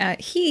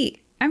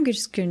 I'm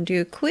just going to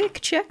do a quick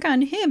check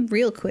on him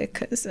real quick,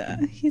 because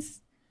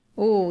he's...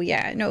 Oh,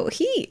 yeah, no,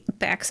 he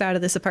backs out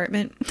of this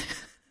apartment.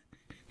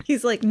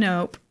 He's like,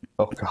 nope.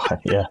 Oh,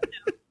 God, yeah.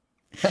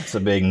 That's a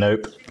big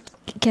nope.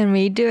 Can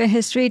we do a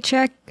history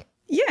check?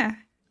 Yeah.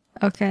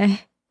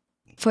 Okay.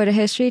 For the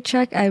history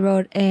check, I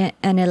wrote an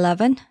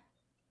 11.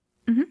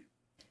 Mm-hmm.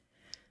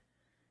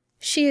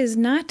 She is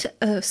not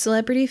a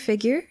celebrity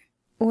figure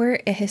or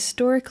a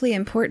historically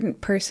important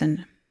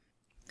person.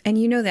 And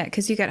you know that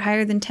because you got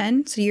higher than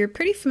 10, so you're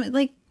pretty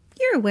familiar,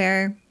 you're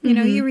aware. You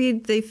know, you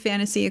read the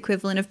fantasy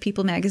equivalent of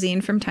People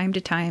magazine from time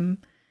to time.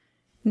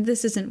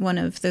 This isn't one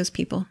of those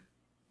people.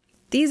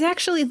 These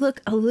actually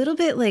look a little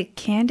bit like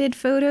candid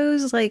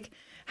photos, like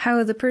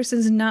how the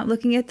person's not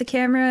looking at the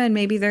camera and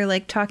maybe they're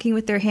like talking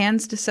with their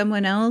hands to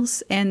someone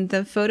else and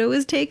the photo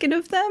is taken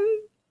of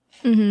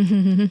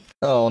them.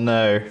 Oh,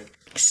 no.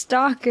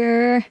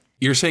 Stalker.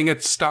 You're saying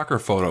it's stalker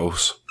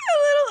photos.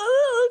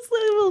 It's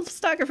little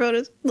stalker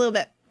photos, a little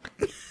bit.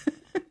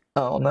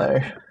 Oh, no.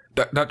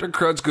 Dr.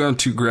 Crud's going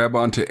to grab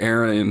onto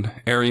Arian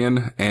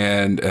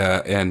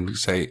and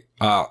say,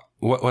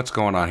 what's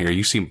going on here?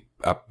 You seem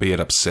a bit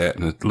upset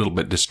and a little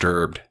bit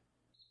disturbed.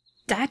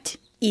 That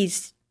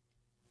is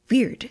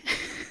weird.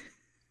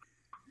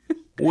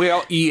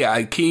 Well, yeah,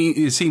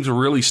 it seems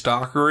really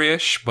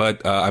stalkerish,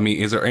 but,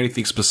 is there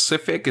anything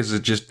specific? Is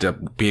it just a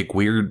big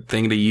weird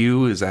thing to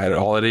you? Is that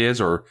all it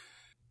is, or?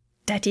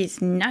 That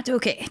is not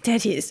okay.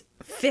 That is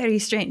very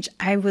strange.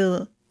 I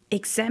will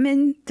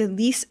examine the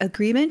lease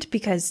agreement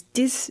because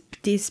this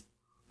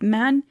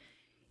man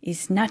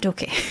is not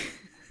okay.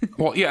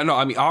 Well, yeah, no,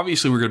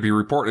 obviously we're going to be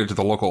reporting it to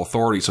the local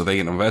authorities so they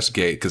can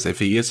investigate, because if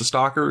he is a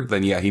stalker,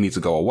 then yeah, he needs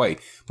to go away.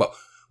 But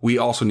we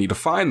also need to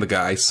find the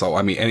guy, so,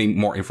 any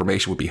more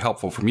information would be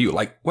helpful from you.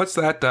 Like, what's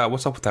that,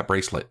 what's up with that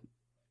bracelet?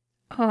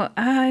 Oh,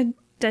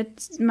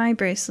 that's my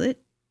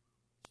bracelet.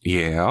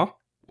 Yeah?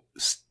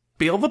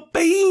 Spill the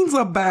beans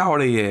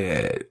about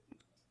it!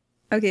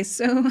 Okay,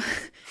 so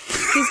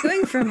he's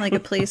going from like a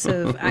place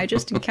of I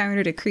just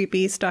encountered a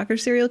creepy stalker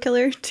serial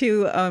killer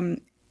to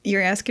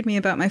you're asking me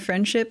about my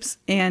friendships,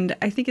 and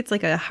I think it's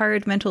like a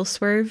hard mental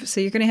swerve, so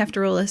you're going to have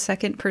to roll a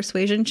second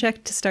persuasion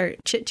check to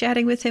start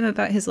chit-chatting with him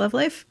about his love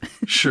life.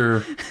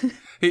 Sure.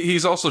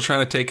 He's also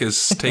trying to take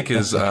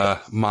his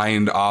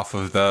mind off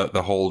of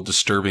the whole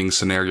disturbing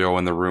scenario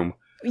in the room.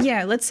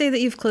 Yeah, let's say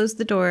that you've closed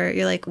the door.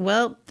 You're like,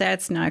 well,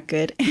 that's not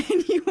good.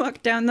 And you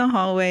walk down the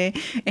hallway,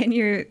 and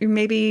you're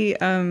maybe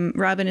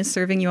Robin is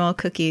serving you all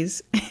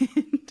cookies.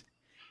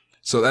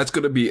 So that's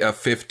going to be a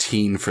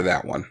 15 for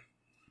that one.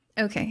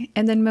 Okay,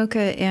 and then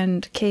Moka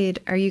and Cade,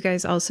 are you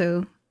guys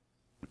also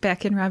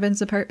back in Robin's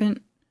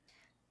apartment?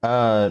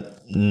 No,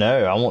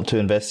 I want to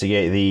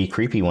investigate the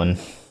creepy one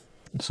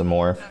some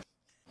more.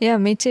 Yeah,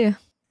 me too.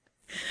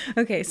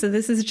 Okay, so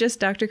this is just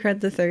Dr. Crud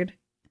the Third.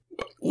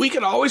 We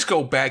can always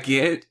go back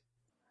in.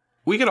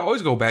 We can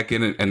always go back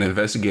in and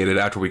investigate it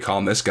after we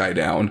calm this guy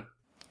down.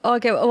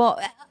 Okay, well,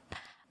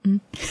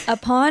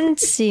 upon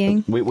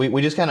seeing...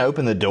 We just kind of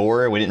opened the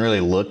door. We didn't really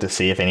look to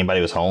see if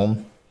anybody was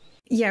home.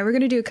 Yeah, we're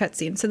going to do a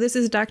cutscene. So this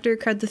is Dr.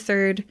 Crud the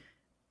Third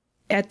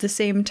at the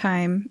same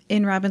time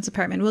in Robin's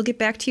apartment. We'll get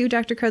back to you,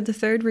 Dr. Crud the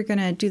Third. We're going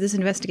to do this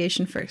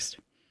investigation first.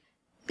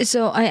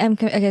 So I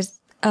guess,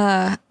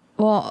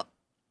 what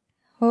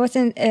was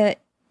it?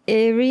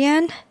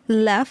 Arian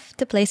left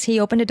the place. He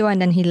opened the door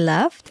and then he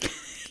left.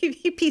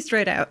 He pieced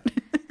right out.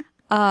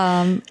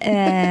 I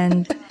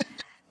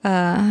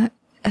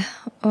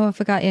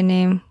forgot your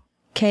name.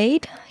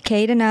 Cade?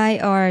 Cade and I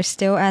are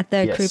still at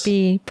the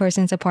creepy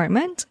person's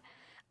apartment.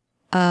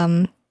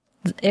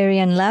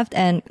 Arian left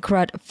and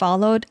Crud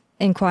followed,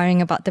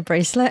 inquiring about the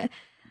bracelet.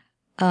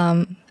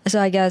 So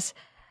I guess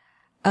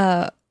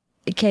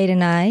Cade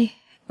and I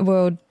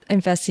will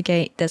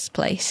investigate this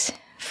place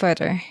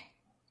further.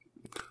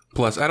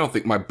 Plus, I don't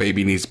think my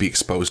baby needs to be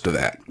exposed to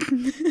that.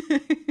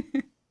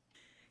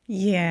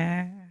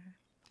 Yeah.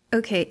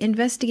 Okay,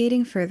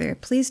 investigating further.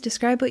 Please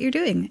describe what you're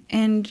doing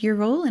and your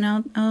role, and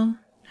I'll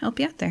help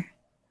you out there.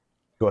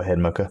 Go ahead,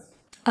 Moka.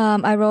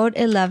 I rolled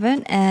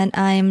 11, and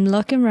I'm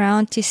looking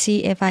around to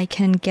see if I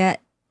can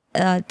get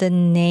the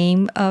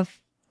name of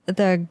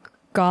the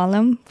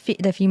golem,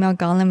 the female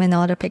golem in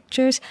all the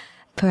pictures.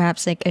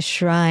 Perhaps like a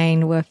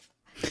shrine with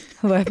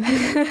her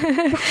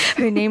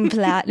name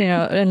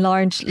in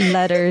large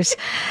letters,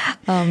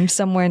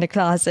 somewhere in the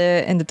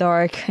closet, in the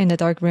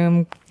dark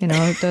room,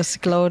 those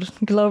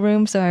glow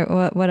rooms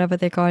or whatever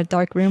they call it,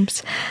 dark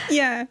rooms.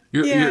 Yeah.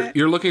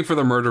 You're looking for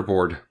the murder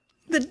board.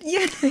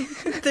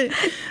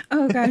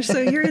 Oh gosh, so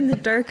you're in the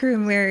dark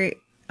room where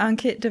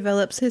Ankit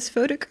develops his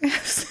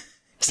photographs.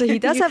 So he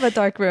does have a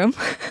dark room.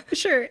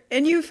 Sure,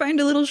 and you find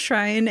a little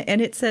shrine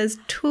and it says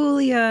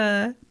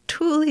Tulia,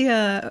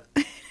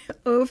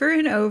 over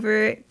and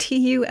over,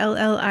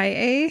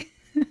 Tullia.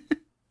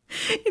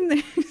 And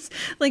there's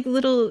like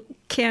little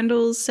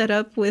candles set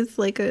up with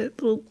like a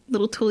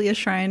little Tulia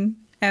shrine.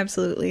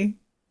 Absolutely.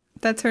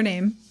 That's her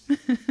name.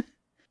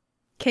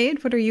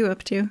 Cade, what are you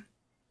up to?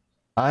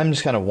 I'm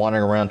just kind of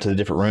wandering around to the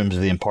different rooms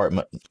of the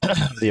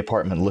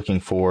apartment, looking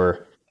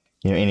for,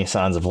 any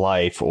signs of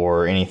life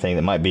or anything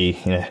that might be,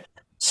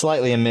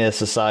 slightly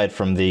amiss aside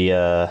from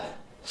the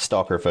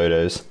stalker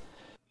photos.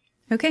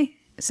 Okay,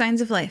 signs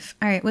of life.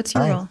 All right, what's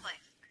your roll?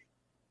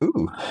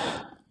 Ooh,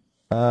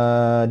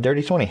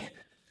 dirty 20.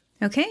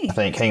 Okay. I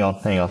think. Hang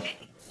on.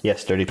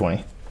 Yes, dirty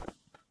 20.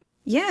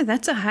 Yeah,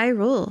 that's a high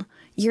roll.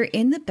 You're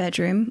in the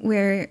bedroom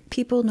where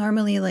people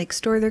normally like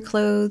store their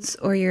clothes,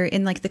 or you're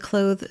in like the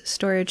clothes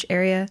storage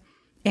area,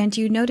 and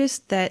you notice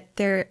that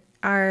there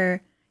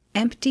are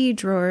empty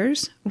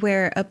drawers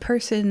where a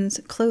person's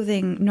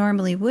clothing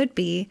normally would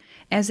be,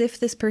 as if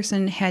this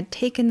person had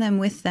taken them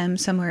with them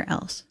somewhere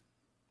else.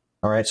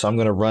 All right, so I'm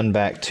going to run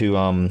back to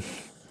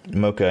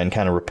Moka and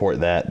kind of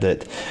report that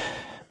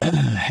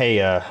hey,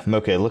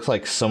 Moka, it looks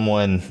like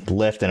someone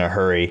left in a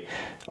hurry.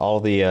 All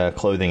the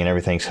clothing and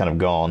everything's kind of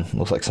gone.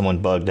 Looks like someone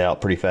bugged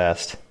out pretty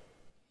fast.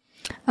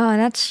 Oh,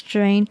 that's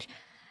strange.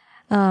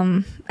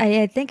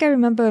 I think I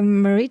remember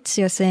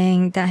Maurizio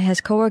saying that his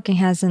coworking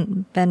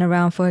hasn't been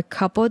around for a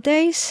couple of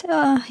days.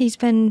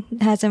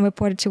 Hasn't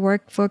reported to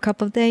work for a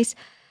couple of days.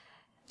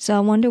 So I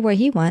wonder where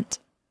he went.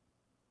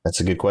 That's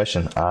a good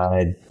question.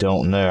 I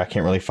don't know. I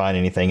can't really find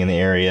anything in the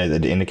area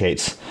that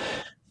indicates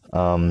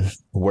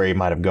where he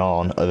might have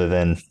gone, other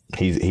than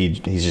he's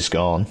just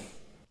gone.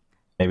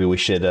 Maybe we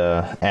should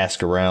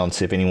ask around,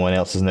 see if anyone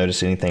else has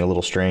noticed anything a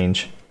little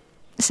strange.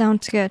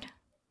 Sounds good.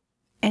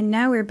 And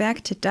now we're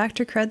back to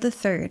Dr. Crud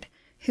III,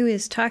 who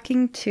is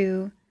talking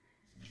to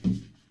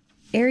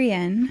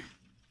Ariane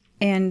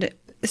and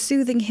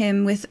soothing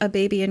him with a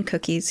baby and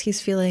cookies. He's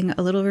feeling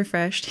a little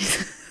refreshed.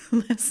 He's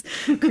less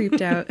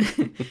creeped out.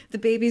 The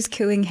baby's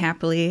cooing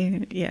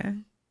happily. Yeah.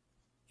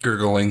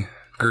 Gurgling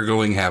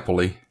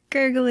happily.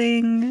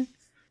 Gurgling.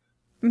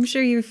 I'm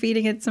sure you're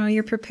feeding it some of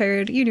your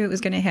prepared. You knew it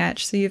was going to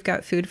hatch, so you've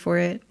got food for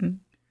it.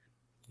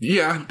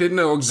 Yeah, didn't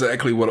know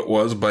exactly what it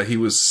was, but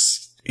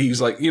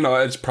he's like,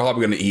 it's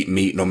probably going to eat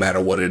meat no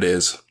matter what it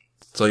is.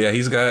 So yeah,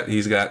 he's got,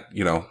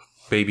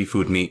 baby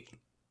food meat.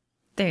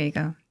 There you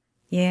go.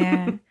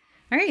 Yeah.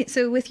 All right.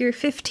 So with your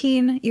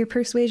 15, your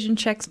persuasion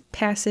check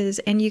passes,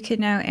 and you can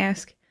now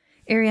ask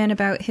Ariane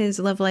about his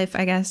love life,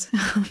 I guess.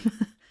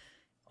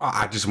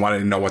 I just wanted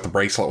to know what the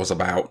bracelet was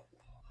about.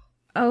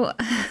 Oh,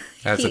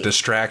 as a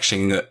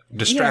distraction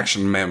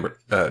member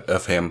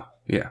of him.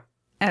 Yeah.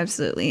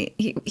 Absolutely.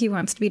 He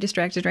wants to be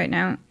distracted right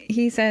now.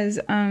 He says,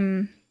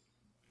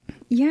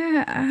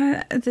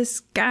 this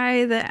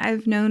guy that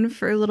I've known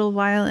for a little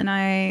while and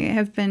I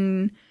have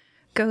been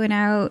going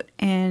out,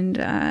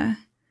 and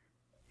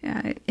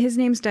his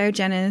name's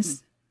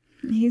Diogenes.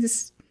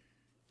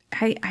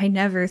 I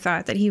never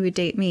thought that he would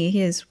date me.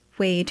 He is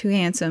way too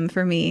handsome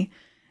for me.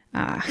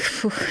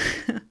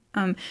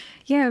 But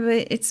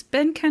it's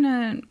been kind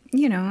of,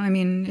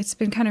 it's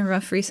been kind of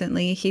rough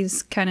recently.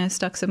 He's kind of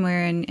stuck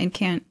somewhere and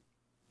can't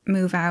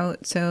move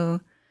out.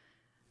 So,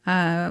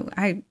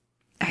 I've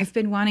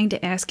been wanting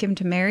to ask him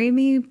to marry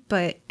me,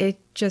 but it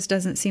just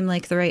doesn't seem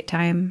like the right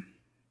time.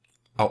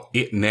 Oh,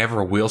 it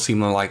never will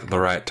seem like the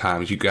right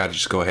time. You got to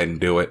just go ahead and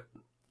do it.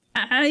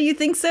 You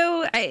think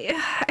so?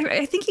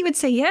 I think he would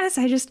say yes.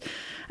 I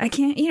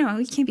can't,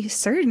 he can't be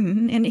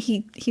certain. And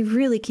he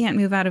really can't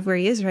move out of where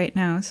he is right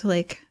now. So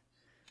like,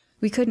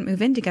 we couldn't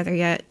move in together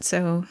yet.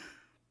 So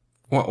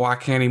why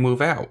can't he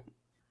move out?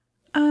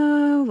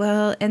 Oh,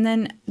 well, and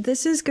then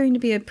this is going to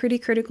be a pretty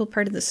critical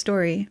part of the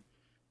story.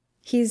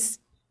 He's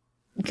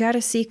got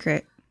a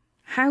secret.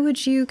 How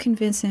would you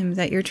convince him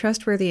that you're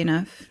trustworthy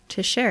enough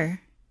to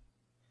share?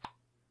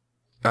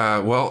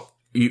 Well,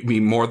 you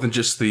mean more than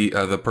just the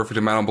perfect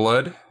amount of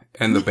blood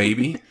and the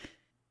baby?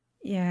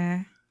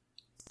 Yeah.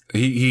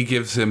 He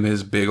gives him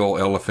his big old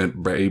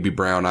elephant baby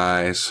brown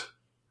eyes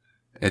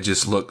and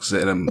just looks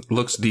at him,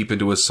 looks deep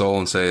into his soul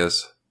and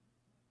says,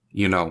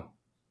 you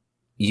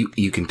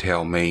can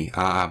tell me.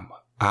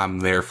 I'm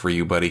there for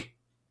you, buddy.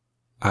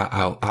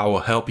 I will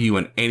help you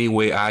in any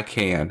way I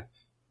can.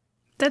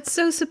 That's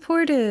so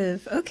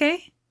supportive.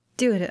 Okay.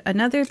 Do it.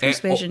 Another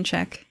persuasion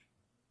check.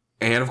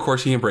 And of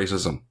course he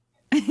embraces him.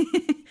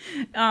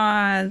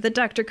 The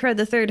Dr. Crud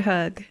the third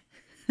hug.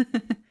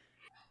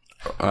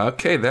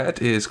 Okay,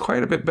 that is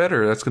quite a bit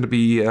better. That's going to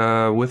be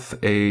with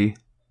a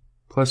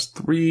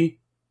 +3,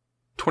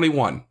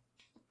 21.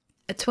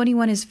 A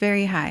 21 is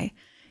very high.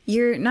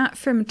 You're not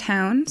from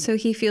town, so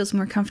he feels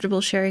more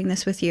comfortable sharing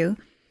this with you.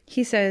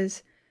 He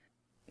says,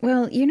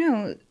 well,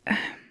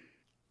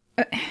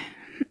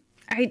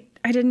 I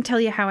didn't tell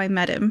you how I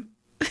met him.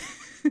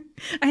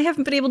 I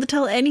haven't been able to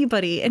tell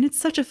anybody, and it's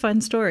such a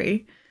fun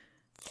story.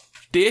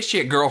 Dish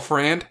it,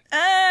 girlfriend.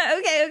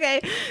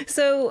 Okay.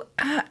 So,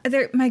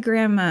 my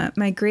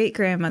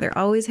great-grandmother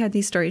always had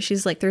these stories.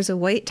 She's like, there's a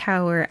white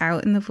tower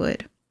out in the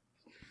wood,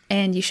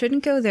 and you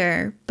shouldn't go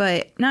there,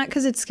 but not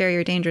because it's scary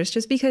or dangerous,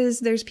 just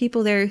because there's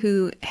people there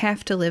who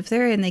have to live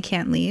there and they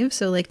can't leave,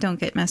 so, like, don't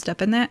get messed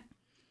up in that.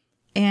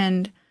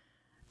 And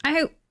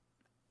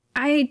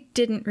I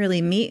didn't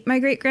really meet my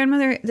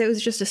great-grandmother. That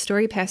was just a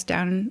story passed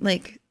down,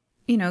 like,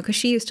 you know, because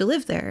she used to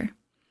live there.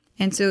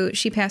 And so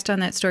she passed on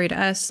that story to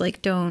us,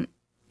 like, don't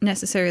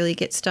necessarily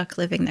get stuck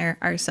living there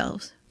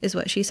ourselves, is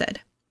what she said.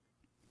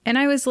 And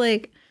I was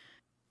like,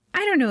 I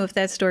don't know if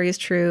that story is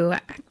true.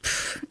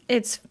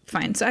 It's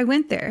fine. So I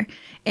went there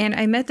and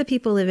I met the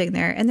people living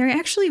there, and they're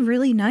actually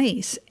really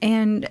nice.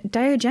 And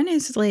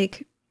Diogenes,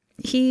 like,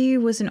 he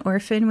was an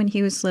orphan when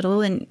he was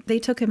little, and they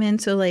took him in.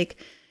 So, like,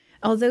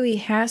 although he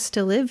has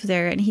to live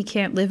there and he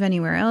can't live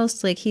anywhere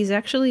else, like, he's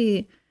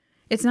actually,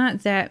 it's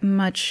not that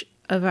much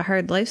of a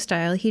hard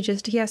lifestyle. He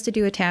has to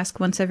do a task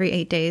once every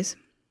 8 days.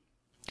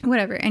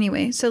 Whatever.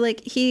 Anyway, so,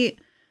 like,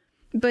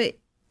 but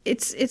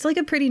it's like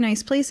a pretty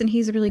nice place, and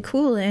he's really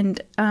cool,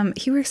 and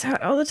he works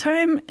out all the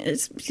time.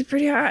 He's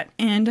pretty hot,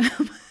 and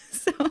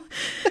so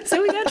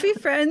we got to be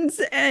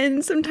friends,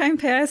 and some time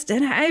passed,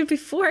 and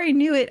before I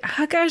knew it,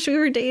 oh gosh, we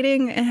were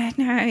dating, and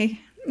I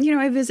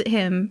visit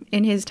him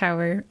in his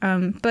tower.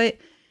 But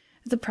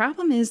the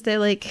problem is that,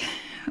 like,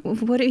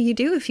 what do you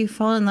do if you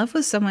fall in love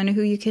with someone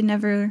who you can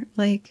never,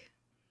 like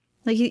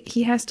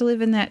he has to live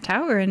in that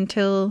tower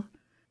until,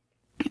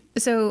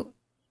 so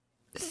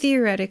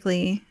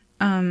theoretically,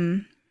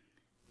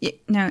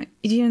 now,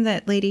 do you know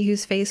that lady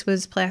whose face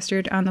was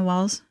plastered on the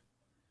walls?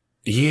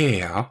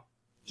 Yeah.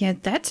 Yeah,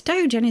 that's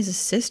Diogenes'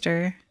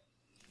 sister,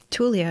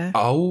 Tulia.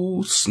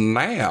 Oh,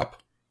 snap.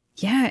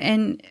 Yeah,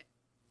 and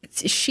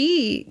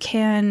she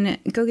can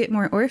go get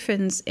more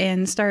orphans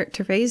and start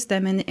to raise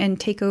them and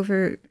take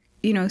over,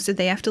 you know, so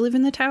they have to live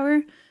in the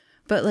tower.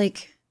 But,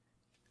 like,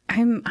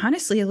 I'm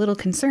honestly a little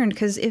concerned,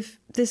 because if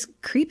this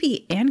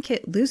creepy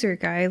Ankit loser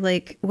guy,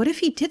 like, what if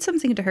he did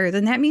something to her?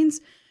 Then that means,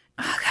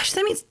 oh gosh,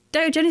 that means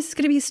Diogenes is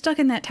going to be stuck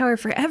in that tower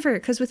forever,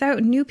 because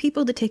without new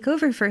people to take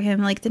over for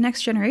him, like, the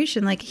next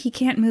generation, like, he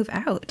can't move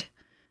out.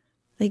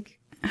 Like,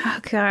 oh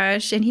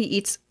gosh, and he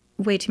eats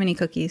way too many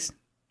cookies.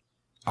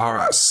 All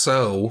right,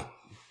 so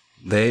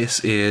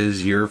this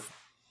is your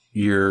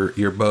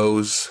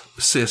beau's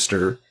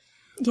sister,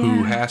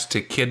 who has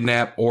to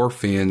kidnap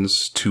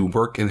orphans to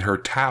work in her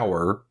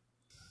tower,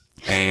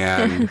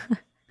 and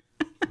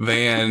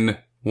then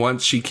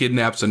once she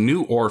kidnaps a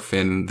new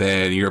orphan,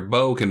 then your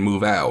beau can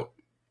move out.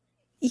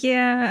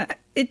 Yeah,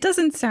 it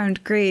doesn't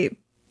sound great,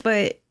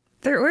 but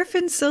they're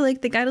orphans, so,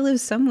 like, they gotta live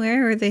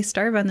somewhere or they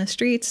starve on the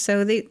streets,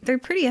 so they're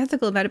pretty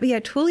ethical about it. But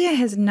yeah, Tulia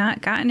has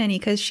not gotten any,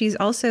 because she's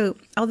also,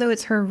 although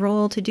it's her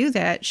role to do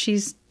that,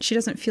 she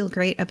doesn't feel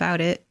great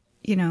about it,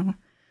 you know.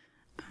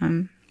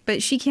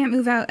 But she can't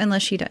move out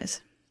unless she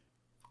does.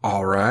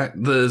 All right.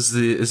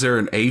 Is there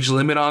an age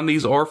limit on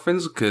these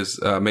orphans? Because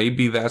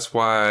maybe that's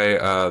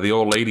why the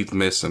old lady's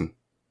missing.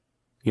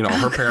 You know,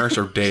 her parents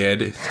are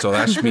dead, so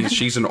that means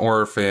she's an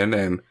orphan.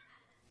 And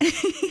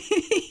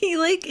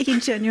he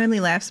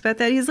genuinely laughs about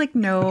that. He's like,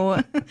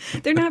 no,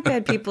 they're not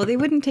bad people. They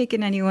wouldn't take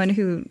in anyone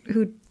who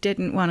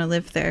didn't want to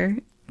live there.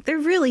 They're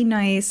really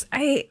nice.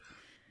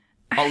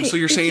 So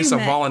you're saying it's a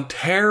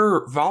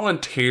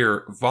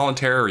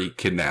voluntary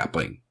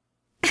kidnapping?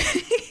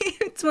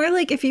 It's more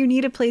like if you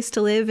need a place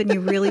to live and you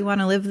really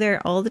want to live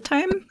there all the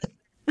time.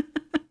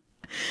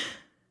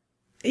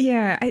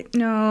 Yeah,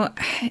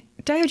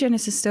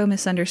 Diogenes is so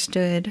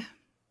misunderstood.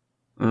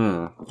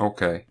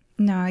 Okay.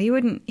 No, he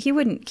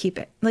wouldn't keep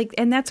it. Like,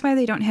 and that's why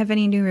they don't have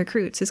any new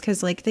recruits, is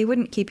because, like, they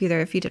wouldn't keep you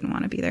there if you didn't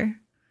want to be there.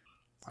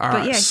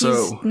 But yeah, he's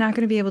not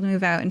going to be able to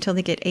move out until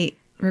they get 8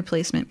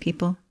 replacement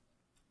people.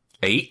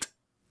 8?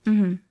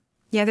 Mm-hmm.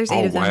 Yeah, there's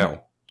 8 of them.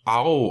 Wow.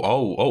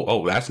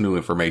 Oh, that's new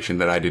information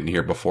that I didn't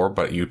hear before,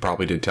 but you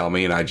probably did tell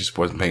me, and I just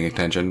wasn't paying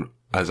attention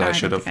as I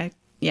should have.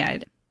 Yeah.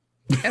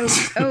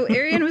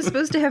 Arian was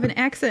supposed to have an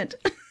accent.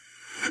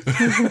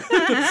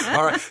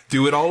 All right,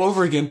 do it all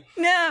over again.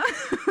 No.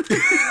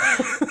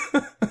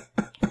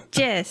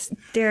 Jess,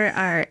 there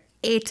are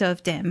 8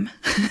 of them.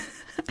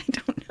 I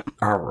don't know.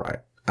 All right.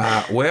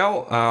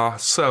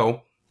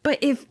 So. But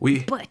if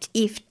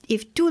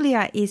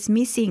Tulia is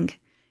missing,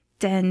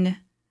 then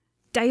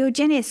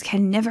Diogenes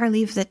can never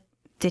leave the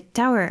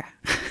tower.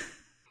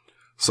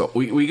 So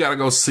we gotta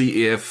go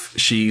see if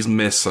she's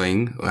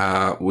missing.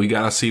 We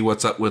gotta see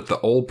what's up with the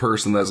old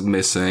person that's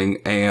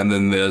missing, and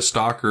then the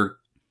stalker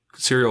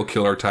serial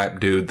killer type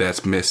dude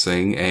that's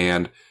missing,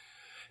 and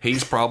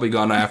he's probably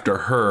gone after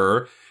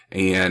her,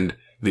 and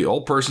the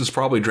old person's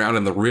probably drowned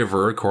in the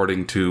river,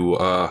 according to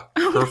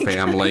her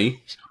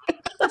family.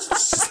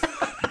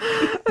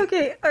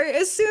 Okay,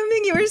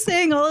 assuming you were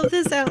saying all of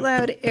this out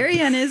loud,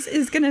 Ariane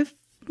is gonna,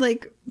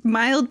 like,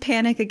 mild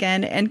panic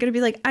again and gonna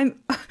be like,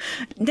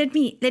 let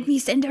me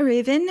send a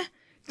raven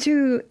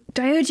to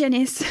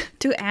Diogenes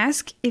to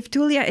ask if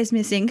Tulia is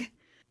missing,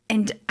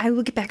 and I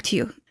will get back to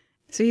you.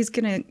 So he's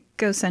gonna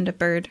go send a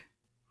bird.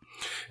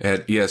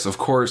 And yes, of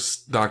course,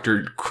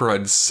 Dr.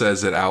 Crud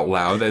says it out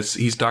loud, as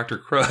he's Dr.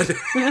 Crud.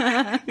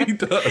 He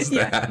does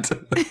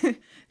that.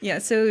 Yeah,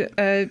 so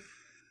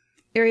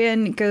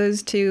Ariane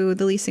goes to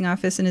the leasing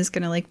office and is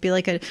going to, like,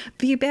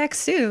 be back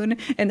soon.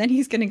 And then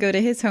he's going to go to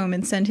his home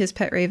and send his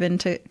pet raven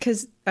to,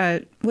 because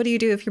what do you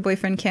do if your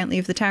boyfriend can't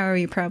leave the tower?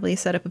 You probably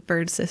set up a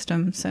bird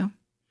system, so.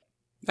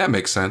 That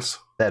makes sense.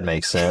 That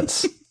makes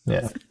sense.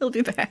 Yeah. He'll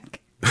be back.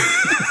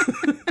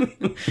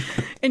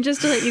 And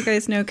just to let you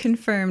guys know,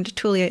 confirmed,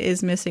 Tulia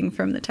is missing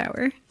from the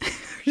tower.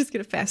 We're just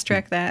going to fast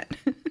track that.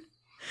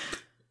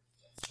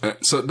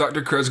 So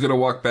Dr. Crud's going to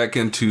walk back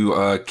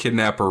into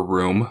kidnapper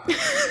room,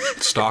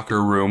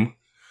 stalker room,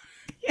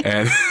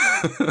 and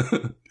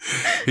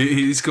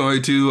he's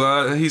going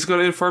to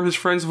inform his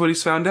friends of what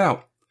he's found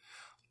out.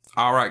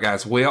 All right,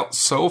 guys. Well,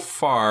 so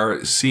far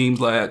it seems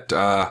that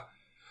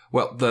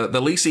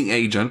the leasing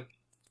agent,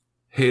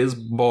 his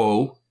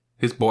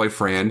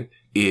boyfriend,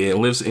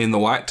 lives in the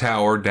White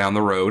Tower down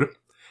the road.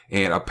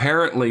 And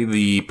apparently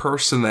the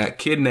person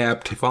that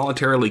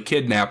voluntarily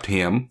kidnapped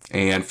him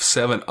and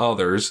 7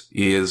 others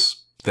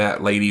is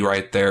that lady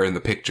right there in the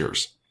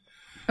pictures.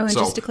 Oh, and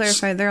just to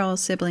clarify, they're all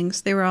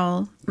siblings. They were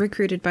all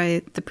recruited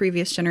by the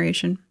previous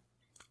generation.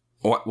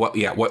 What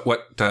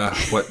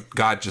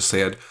God just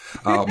said.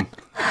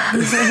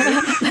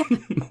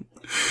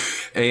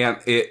 And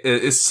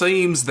it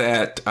seems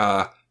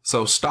that,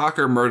 so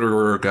stalker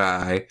murderer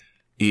guy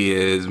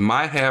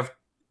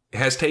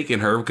has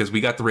taken her because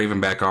we got the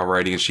Raven back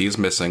already and she's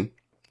missing.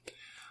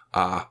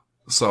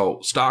 So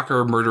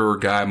stalker murderer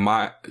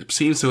guy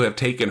seems to have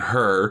taken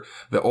her.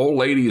 The old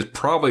lady is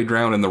probably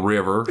drowned in the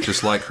river,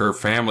 just like her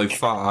family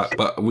thought,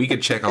 but we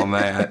could check on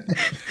that.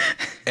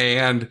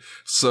 And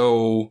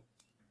so,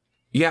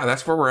 yeah,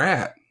 that's where we're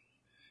at.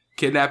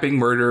 Kidnapping,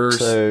 murders,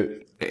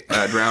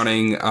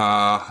 drowning,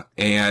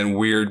 and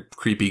weird,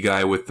 creepy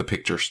guy with the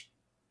pictures.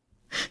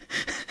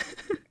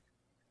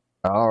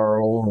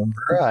 All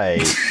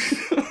right.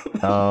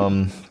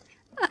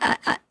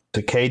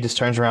 So Cade just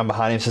turns around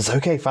behind him and says,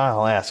 "Okay, fine,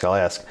 I'll ask.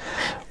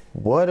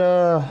 What,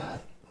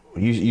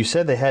 you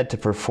said they had to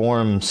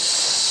perform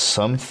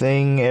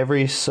something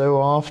every so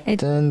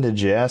often. Did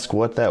you ask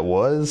what that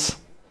was?"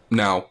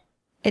 No.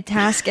 A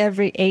task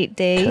every 8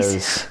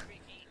 days.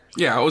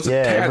 Yeah, it was a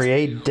task. Every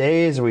 8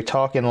 days. Are we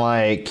talking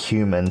like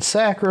human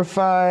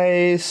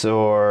sacrifice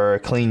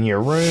or clean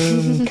your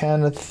room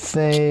kind of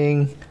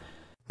thing?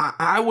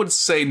 I would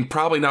say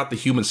probably not the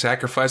human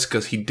sacrifice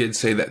because he did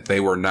say that they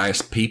were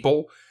nice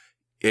people.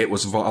 It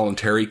was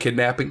voluntary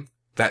kidnapping.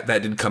 That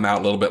did come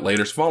out a little bit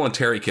later. It's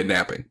voluntary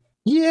kidnapping.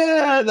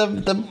 Yeah,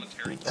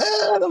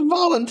 the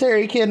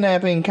voluntary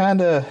kidnapping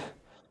kind of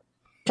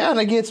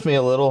gets me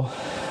a little.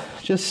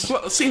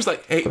 Well, it seems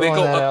like hey,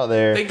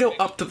 they go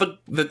up to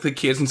the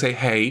kids and say,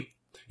 "Hey,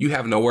 you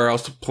have nowhere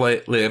else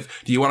to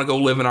live. Do you want to go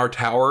live in our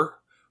tower?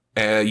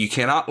 You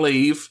cannot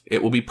leave.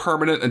 It will be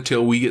permanent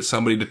until we get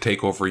somebody to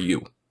take over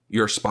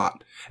your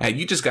spot. And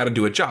you just got to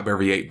do a job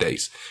every 8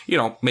 days.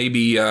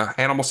 Maybe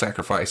animal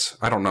sacrifice.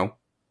 I don't know.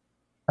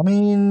 I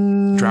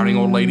mean, drowning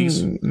old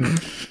ladies."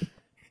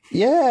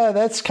 Yeah,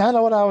 that's kind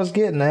of what I was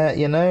getting at.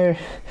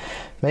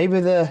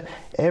 Maybe the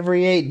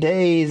every 8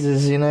 days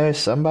is,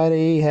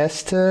 somebody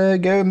has to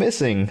go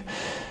missing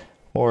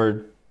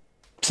or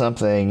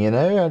something,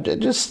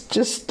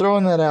 just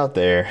throwing that out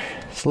there.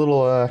 It's a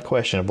little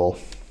questionable.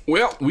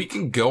 Well, we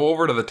can go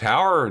over to the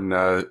tower and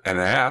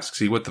ask,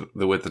 see what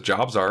the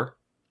jobs are.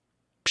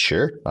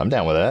 Sure, I'm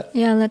down with that.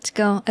 Yeah, let's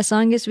go. As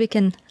long as we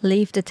can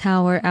leave the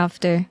tower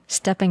after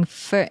stepping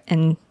foot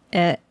in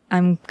it,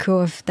 I'm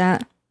cool with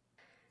that.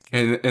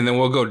 And then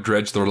we'll go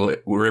dredge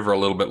the river a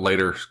little bit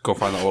later. Go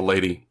find the old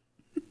lady.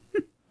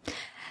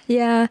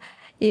 Yeah,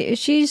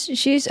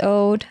 she's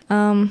old.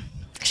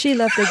 She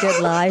lived a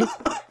good life.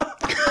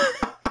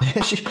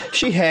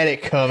 she had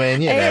it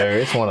coming.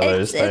 It's one of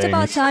those things. It's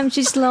about time.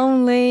 She's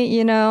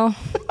lonely.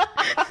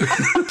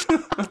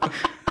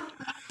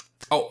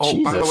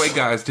 Oh! By the way,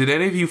 guys, did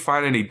any of you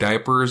find any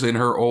diapers in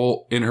her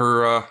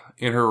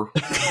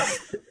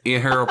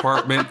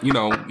apartment?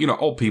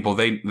 Old people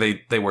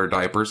they wear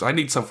diapers. I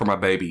need some for my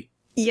baby.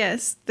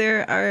 Yes,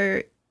 there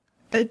are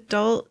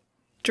adult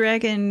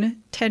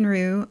dragon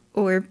Tenru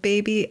or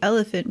baby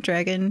elephant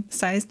dragon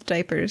sized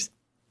diapers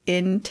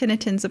in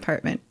Tinnatin's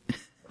apartment.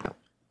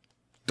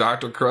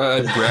 Dr.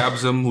 Crud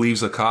grabs him,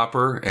 leaves a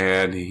copper,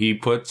 and he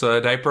puts a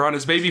diaper on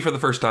his baby for the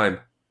first time.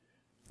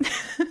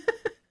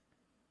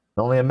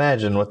 Only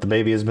imagine what the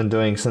baby has been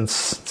doing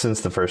since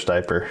the first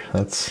diaper.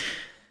 That's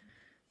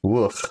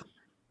woof.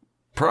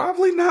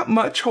 Probably not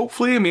much,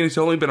 hopefully. I mean, he's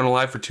only been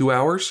alive for 2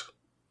 hours.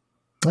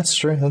 That's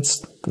true.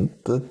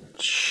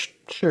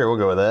 Sure, we'll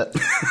go with that.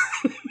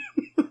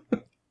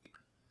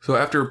 So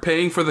after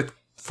paying for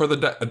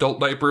the adult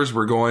diapers,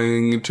 we're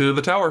going to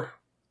the tower.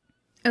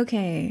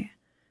 Okay.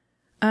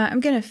 I'm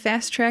going to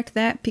fast track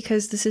that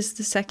because this is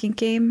the second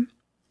game.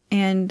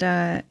 And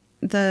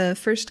the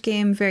first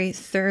game very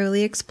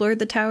thoroughly explored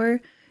the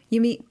tower.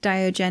 You meet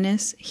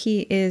Diogenes.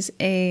 He is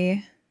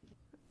have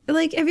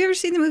you ever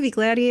seen the movie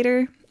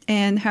Gladiator?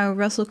 And how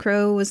Russell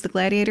Crowe was the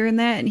gladiator in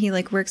that, and he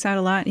works out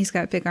a lot, and he's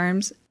got big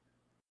arms.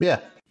 Yeah.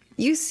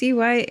 You see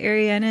why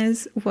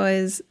Arianes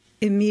was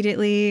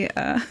immediately,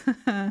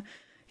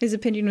 his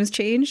opinion was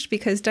changed,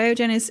 because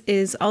Diogenes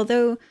is,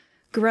 although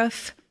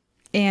gruff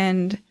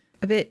and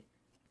a bit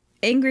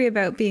angry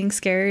about being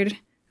scared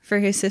for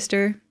his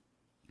sister,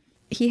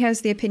 he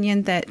has the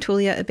opinion that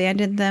Tulia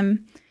abandoned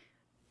them.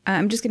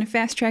 I'm just going to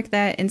fast track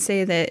that and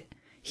say that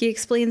He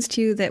explains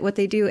to you that what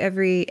they do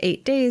every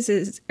 8 days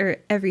is, or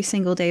every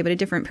single day, but a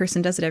different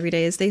person does it every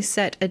day, is they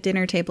set a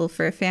dinner table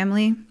for a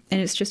family,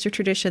 and it's just a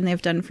tradition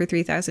they've done for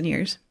 3,000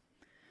 years.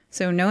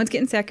 So no one's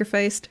getting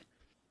sacrificed.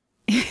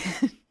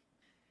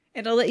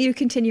 And I'll let you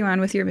continue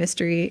on with your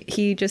mystery.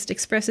 He just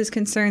expresses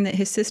concern that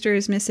his sister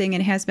is missing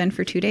and has been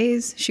for 2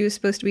 days. She was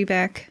supposed to be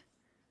back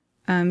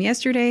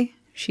yesterday.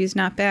 She's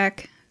not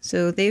back.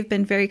 So they've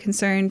been very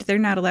concerned. They're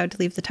not allowed to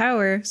leave the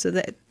tower, so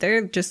that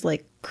they're just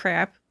like,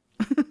 crap.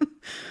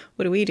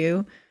 What do we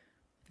do?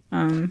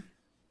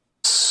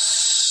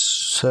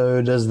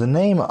 So does the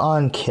name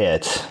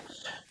Ankit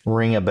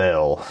ring a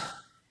bell?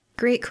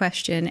 Great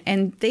question.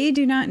 And they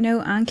do not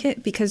know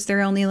Ankit because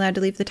they're only allowed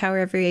to leave the tower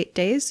every 8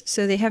 days.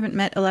 So they haven't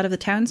met a lot of the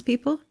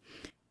townspeople.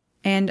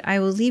 And I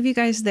will leave you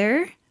guys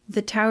there.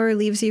 The tower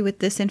leaves you with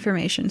this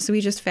information. So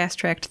we just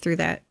fast-tracked through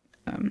that.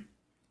 There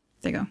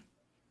you go.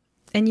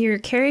 And you're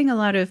carrying a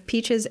lot of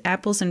peaches,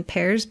 apples, and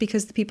pears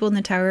because the people in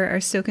the tower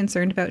are so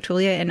concerned about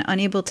Tulia and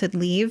unable to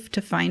leave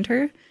to find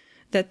her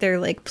that they're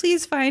like,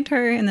 please find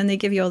her. And then they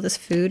give you all this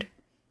food.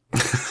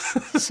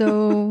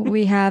 So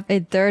we have a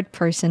third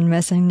person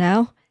missing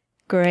now.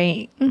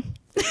 Great.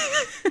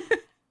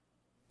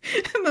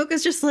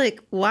 Mocha's just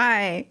like,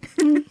 why?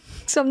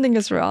 Something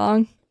is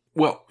wrong.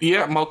 Well,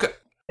 yeah, Moka.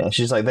 And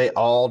she's like, they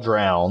all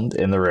drowned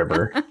in the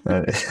river.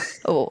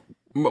 Oh,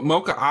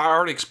 Moka, I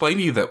already explained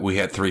to you that we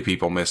had 3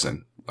 people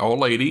missing. Old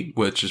lady,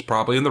 which is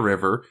probably in the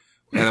river.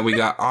 And then we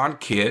got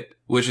Ankit,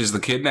 which is the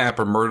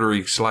kidnapper,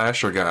 murdery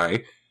slasher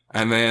guy.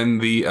 And then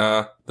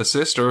the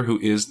sister, who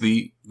is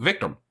the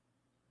victim.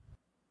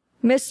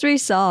 mystery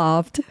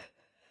solved.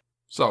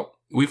 So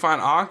we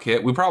find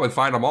Ankit. We probably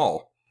find them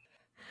all.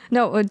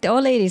 No, the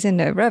old lady's in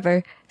the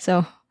river,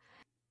 so...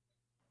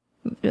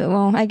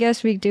 Well, I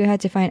guess we do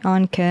have to find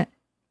Ankit.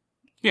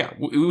 Yeah,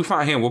 we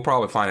find him. We'll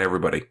probably find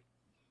everybody.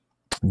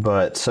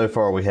 But so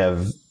far we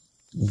have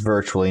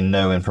virtually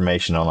no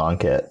information on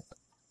Ankit,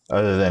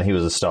 other than he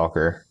was a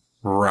stalker.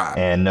 Right.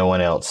 And no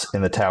one else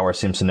in the tower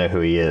seems to know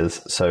who he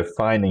is. So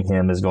finding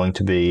him is going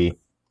to be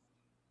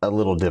a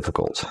little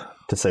difficult,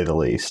 to say the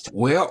least.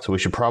 Well, So we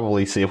should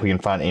probably see if we can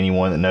find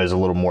anyone that knows a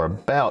little more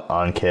about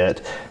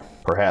Ankit,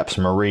 perhaps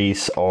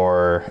Maurice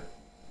or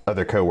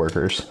other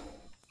coworkers.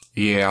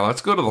 yeah,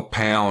 let's go to the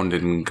pound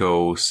and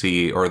go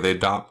see, or the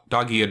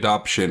doggy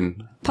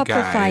adoption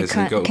guys.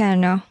 And go,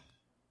 Colonel.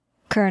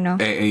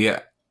 yeah.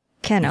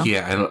 Colonel.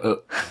 Yeah, and,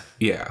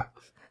 yeah.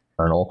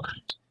 Colonel.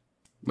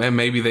 And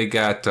maybe they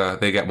got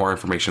more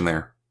information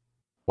there.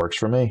 Works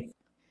for me.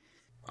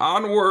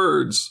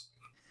 Onwards.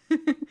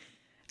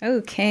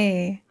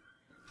 Okay.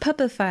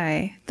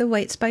 Puppify, the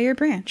White Spire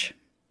branch.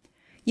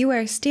 You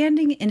are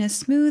standing in a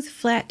smooth,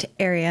 flat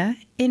area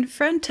in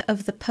front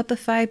of the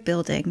Puppify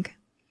building.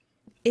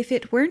 If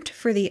it weren't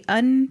for the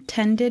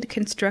untended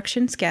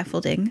construction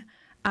scaffolding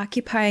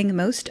occupying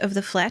most of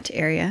the flat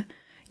area,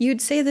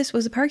 you'd say this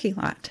was a parking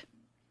lot.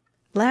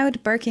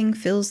 Loud barking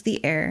fills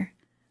the air.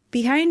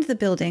 Behind the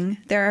building,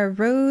 there are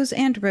rows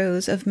and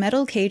rows of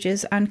metal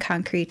cages on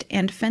concrete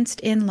and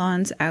fenced-in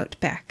lawns out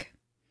back.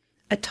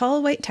 A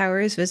tall white tower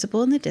is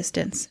visible in the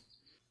distance.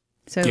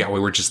 So Yeah, we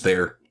were just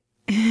there.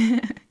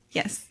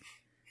 yes.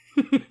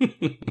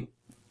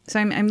 So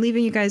I'm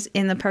leaving you guys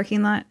in the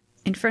parking lot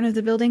in front of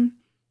the building.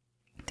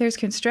 There's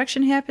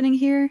construction happening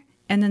here,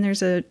 and then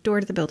there's a door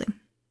to the building.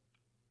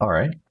 All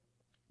right.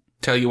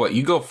 Tell you what,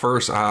 you go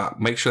first.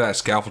 Make sure that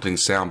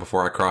scaffolding's sound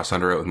before I cross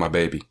under it with my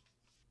baby.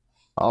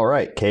 All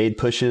right. Cade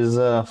pushes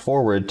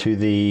forward to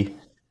the,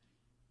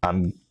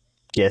 I'm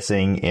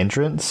guessing,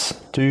 entrance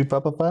to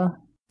Puppify?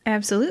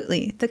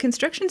 Absolutely. The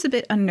construction's a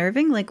bit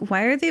unnerving. Like,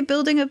 why are they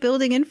building a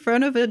building in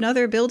front of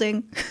another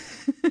building?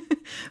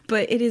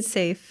 But it is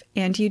safe,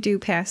 and you do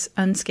pass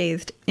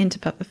unscathed into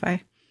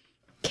Puppify.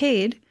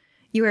 Cade,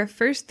 you are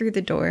first through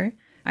the door.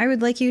 I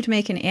would like you to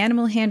make an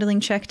animal handling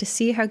check to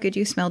see how good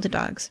you smell to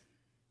dogs.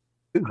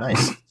 Ooh,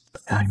 nice.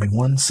 Give me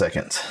 1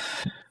 second.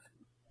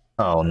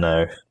 Oh,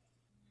 no.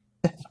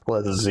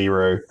 Plus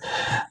 0.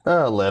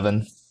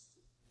 11.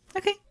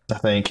 Okay. I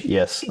think.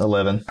 Yes,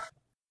 11.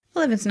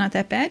 11's not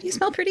that bad. You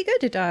smell pretty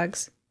good to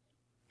dogs.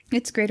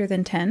 It's greater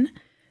than 10.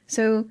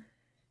 So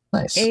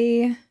Nice.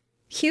 a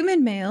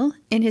human male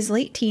in his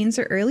late teens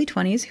or early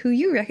 20s who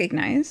you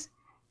recognize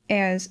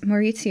as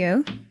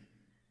Maurizio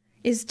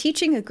is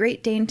teaching a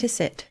Great Dane to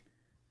sit.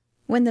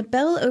 When the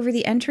bell over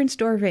the entrance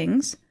door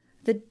rings,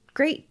 the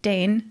Great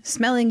Dane,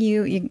 smelling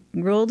you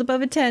rolled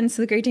above a 10,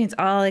 so the Great Dane's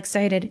all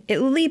excited. It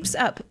leaps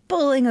up,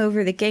 bowling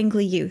over the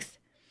gangly youth.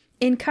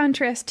 In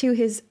contrast to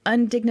his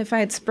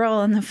undignified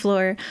sprawl on the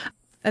floor,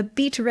 a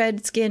beet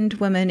red-skinned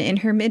woman in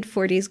her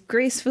mid-40s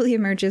gracefully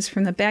emerges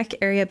from the back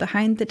area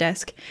behind the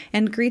desk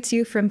and greets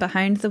you from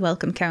behind the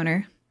welcome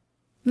counter.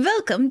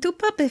 Welcome to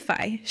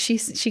Puppify,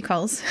 she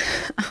calls.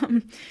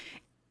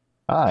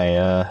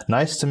 Hi,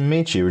 nice to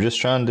meet you. We're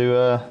just trying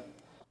to,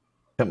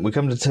 we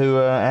come to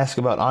ask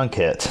about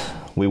Ankit.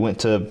 We went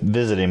to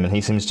visit him and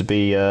he seems to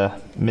be,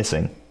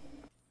 missing.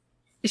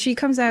 She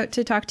comes out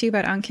to talk to you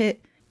about Ankit,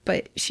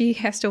 but she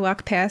has to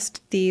walk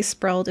past the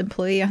sprawled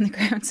employee on the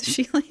ground.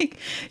 So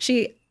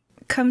she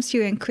comes to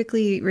you and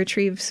quickly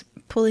retrieves,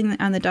 pulling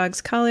on the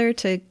dog's collar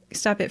to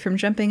stop it from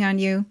jumping on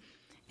you,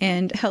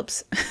 and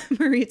helps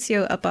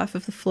Maurizio up off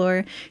of the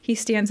floor. He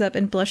stands up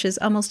and blushes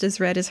almost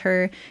as red as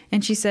her,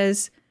 and she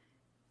says,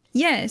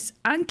 "Yes,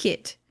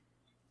 Ankit.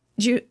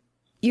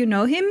 You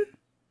know him?"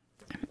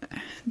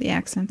 The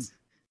accents.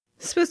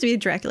 It's supposed to be a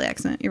Dracula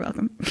accent. You're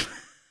welcome.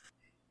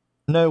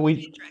 No,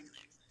 we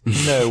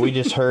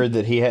just heard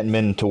that he hadn't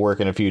been to work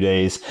in a few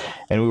days,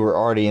 and we were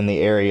already in the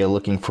area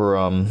looking for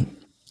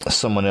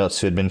someone else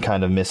who had been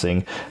kind of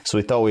missing. So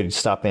we thought we'd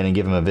stop in and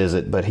give him a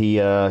visit, but he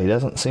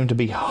doesn't seem to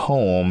be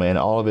home, and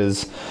all of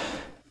his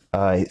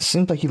it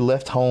seems like he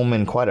left home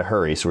in quite a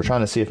hurry. So we're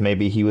trying to see if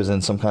maybe he was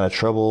in some kind of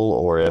trouble,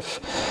 or if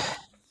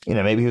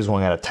maybe he was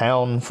going out of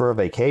town for a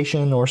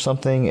vacation or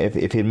something. If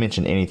he had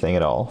mentioned anything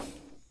at all.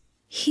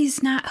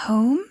 "He's not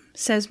home,"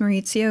 says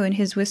Maurizio in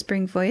his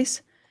whispering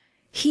voice.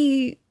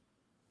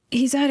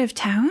 He's out of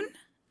town?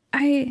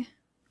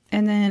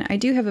 And then I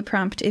do have a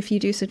prompt if you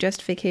do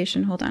suggest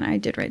vacation. Hold on, I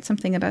did write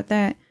something about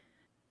that.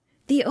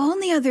 "The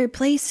only other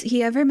place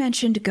he ever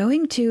mentioned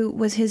going to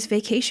was his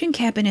vacation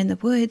cabin in the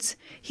woods.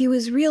 He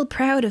was real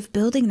proud of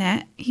building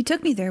that. He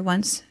took me there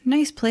once.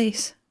 Nice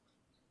place."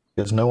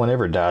 Because no one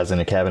ever dies in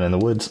a cabin in the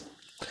woods.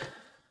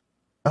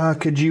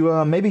 Could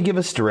you maybe give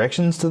us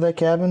directions to that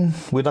cabin?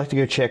 We'd like to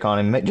go check on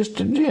him, just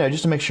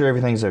to make sure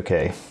everything's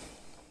okay.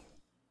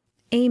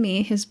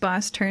 Amy, his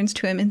boss, turns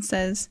to him and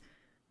says,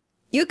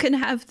 "You can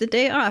have the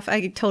day off."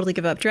 I totally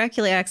give up.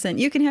 Dracula accent.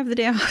 "You can have the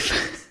day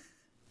off.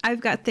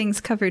 I've got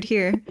things covered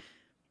here."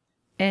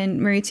 And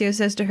Maurizio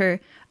says to her,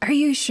 "Are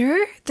you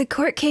sure? The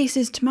court case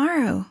is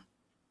tomorrow."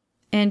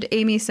 And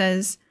Amy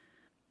says,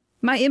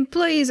 "My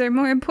employees are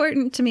more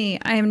important to me.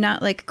 I am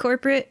not like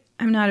corporate.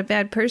 I'm not a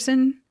bad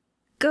person.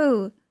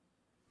 Go.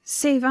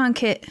 Save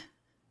Ankit."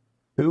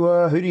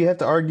 Who do you have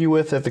to argue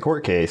with at the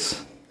court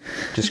case?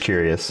 Just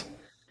curious.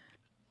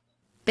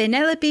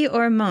 "Penelope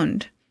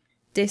Ormond,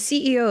 the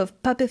CEO of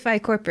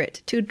Puppify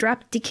Corporate, to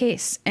drop the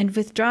case and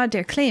withdraw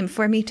their claim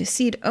for me to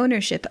cede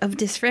ownership of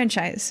this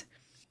franchise."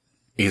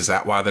 Is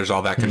that why there's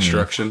all that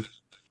construction?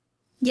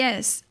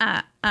 Yes.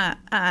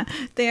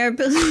 They are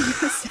building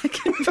a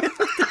second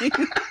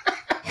building.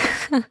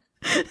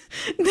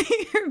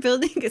 They are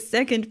building a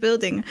second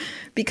building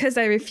because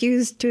I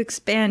refused to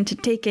expand to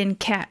take in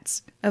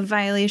cats, a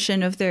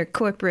violation of their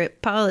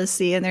corporate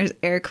policy. And there's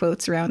air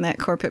quotes around that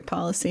corporate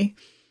policy.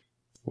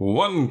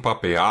 One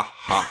puppy, ah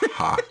ha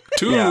ha.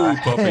 Two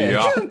puppy,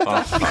 ah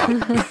ha ha.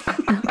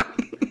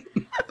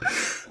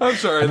 I'm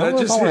sorry, that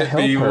just hit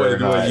me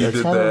when you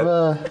did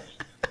that.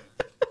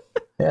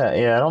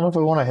 Yeah, I don't know if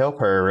we want to help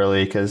her,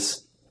 really,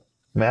 because,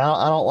 I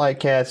don't like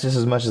cats just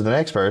as much as the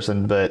next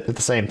person, but at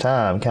the same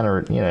time, kind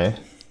of,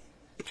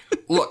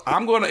 Look,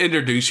 I'm going to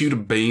introduce you to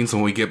Beans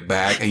when we get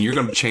back, and you're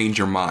going to change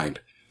your mind.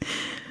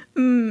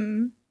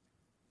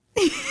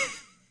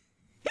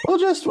 We'll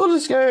just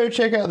go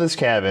check out this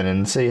cabin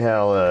and see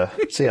how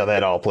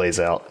that all plays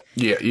out.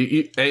 Yeah,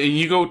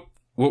 you go.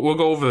 We'll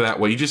go over that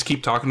way. You just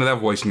keep talking to that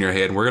voice in your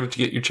head, and we're going to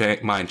get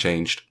your mind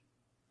changed.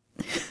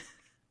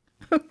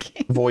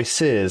 Okay.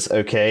 Voices,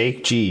 okay?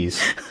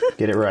 Jeez.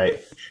 Get it right.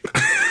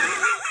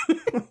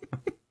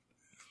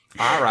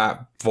 All right,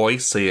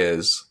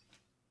 voices.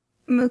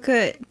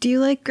 Moka, do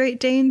you like Great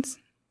Danes?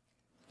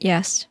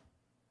 Yes.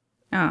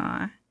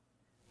 Aw.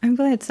 I'm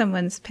glad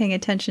someone's paying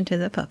attention to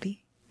the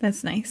puppy.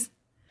 That's nice.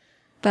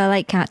 But I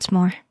like cats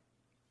more.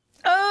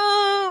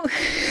 Oh!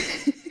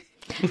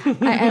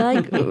 I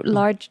like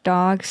large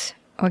dogs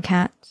or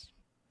cats.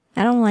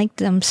 I don't like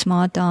them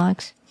small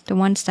dogs. The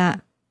ones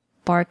that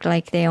bark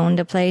like they own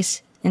the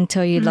place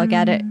until you look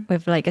at it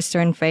with like a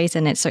stern face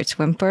and it starts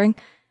whimpering.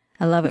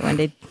 I love it when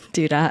they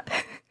do that.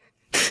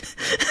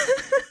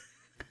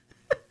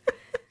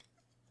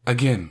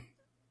 Again,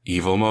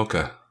 evil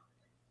Moka.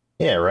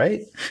 Yeah,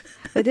 right?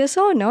 But they're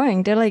so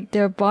annoying.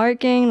 They're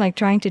barking, like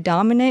trying to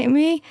dominate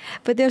me.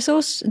 But they're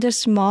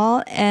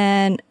small,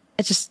 and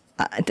it's just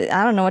I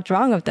don't know what's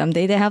wrong with them.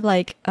 They have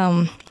like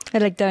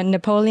the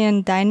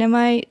Napoleon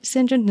Dynamite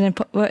syndrome.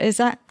 What is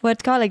that?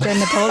 What's called like the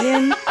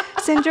Napoleon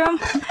syndrome?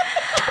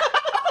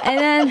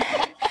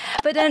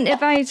 But then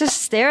if I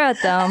just stare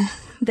at them,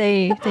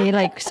 they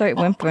like start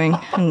whimpering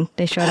and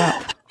they shut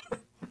up.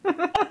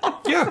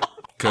 Yeah,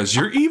 because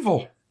you're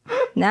evil.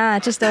 Nah,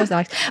 just those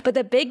dogs. But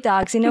the big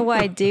dogs, you know what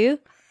I do?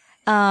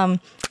 I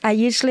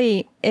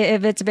usually,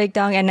 if it's a big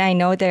dog and I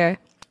know they're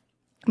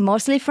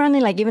mostly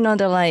friendly, like even though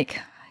they're like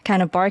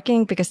kind of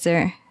barking because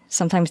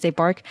sometimes they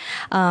bark.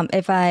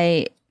 If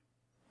I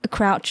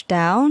crouch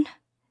down,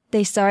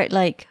 they start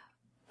like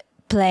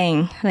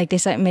playing, like they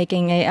start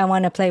making I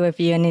want to play with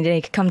you, and then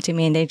they come to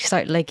me and they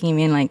start licking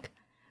me and like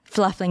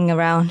fluffing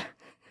around.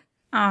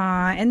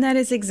 Aw, and that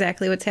is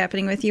exactly what's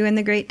happening with you and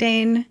the Great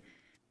Dane.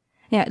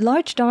 Yeah,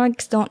 large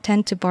dogs don't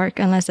tend to bark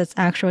unless it's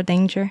actual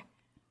danger.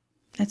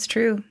 That's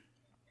true.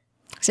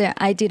 So yeah,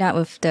 I do that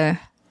with the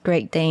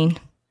Great Dane.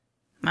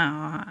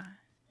 Aw,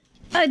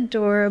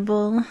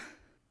 adorable.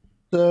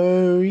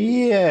 So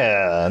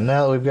yeah,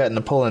 now that we've got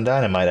Napoleon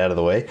Dynamite out of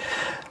the way,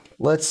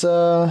 let's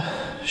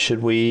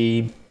should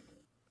we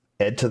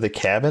head to the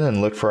cabin and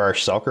look for our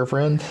stalker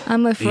friend?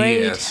 I'm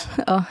afraid. Yes.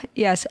 Oh,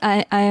 yes.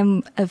 I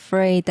am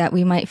afraid that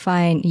we might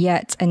find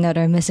yet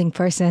another missing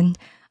person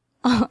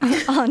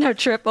on our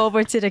trip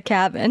over to the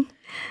cabin.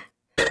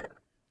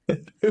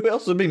 Who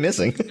else would be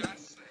missing?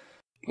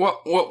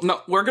 Well,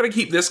 no, we're going to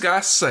keep this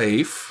guy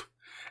safe,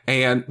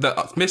 and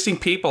the missing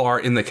people are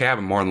in the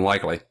cabin more than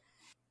likely.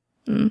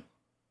 Mm.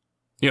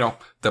 You know,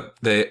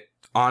 the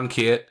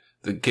on-kit,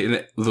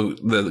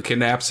 the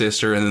kidnapped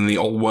sister, and then the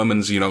old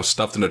woman's,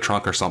 stuffed in a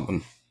trunk or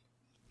something.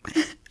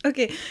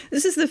 Okay,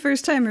 this is the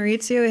first time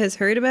Maurizio has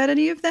heard about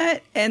any of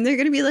that, and they're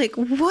going to be like,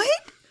 what?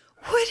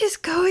 What is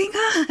going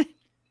on?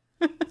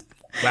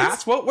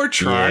 That's what we're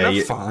trying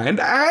to find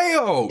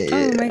out.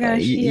 Oh my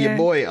gosh, yeah. Your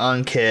boy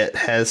Enquete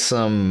has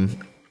some...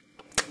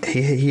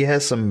 He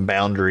has some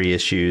boundary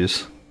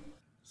issues.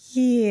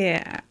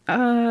 Yeah.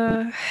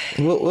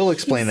 We'll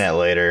explain that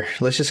later.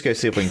 Let's just go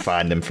see if we can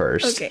find him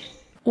first. Okay.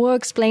 We'll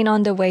explain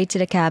on the way to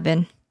the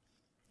cabin.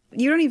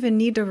 You don't even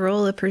need to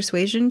roll a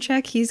persuasion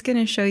check. He's going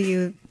to show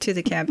you to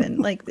the cabin.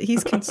 Like,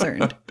 he's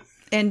concerned.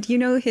 And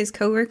his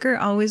coworker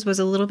always was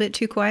a little bit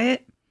too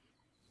quiet.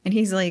 And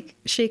he's like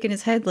shaking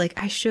his head like,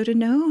 I should have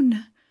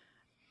known.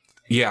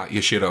 Yeah,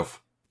 you should have.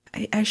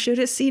 I should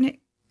have seen it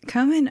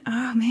coming.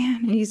 Oh,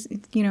 man. And he's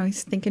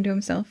thinking to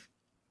himself.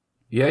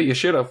 Yeah, you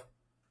should have.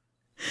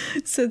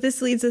 So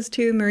this leads us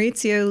to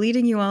Maurizio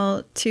leading you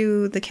all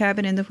to the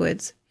cabin in the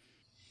woods.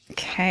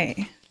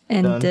 Okay.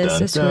 And Dun, this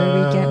dun, is where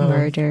we get dun.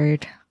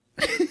 murdered.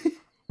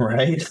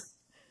 Right?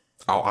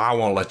 Oh, I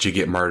won't let you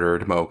get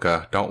murdered,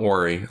 Moka. Don't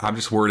worry. I'm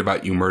just worried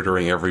about you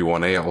murdering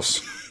everyone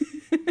else.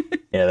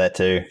 Yeah, that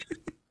too.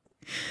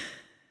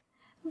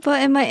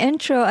 But in my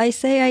intro, I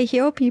say I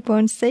heal people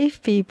and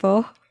save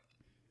people.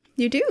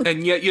 You do.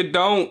 And yet you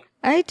don't.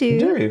 I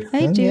do. I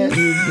And do. yet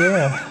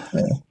yeah.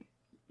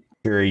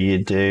 Sure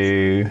you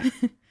do.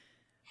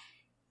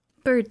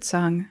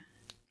 Birdsong.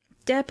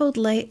 Dappled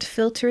light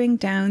filtering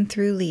down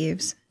through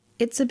leaves.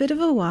 It's a bit of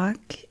a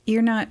walk.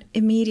 You're not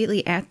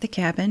immediately at the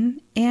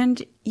cabin,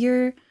 and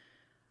you're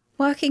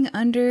walking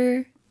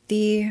under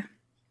the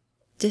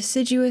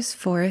deciduous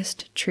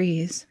forest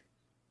trees.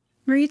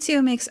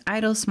 Maurizio makes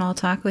idle small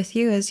talk with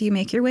you as you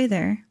make your way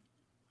there.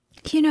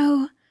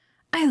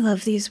 I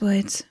love these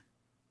woods.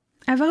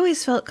 I've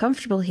always felt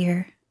comfortable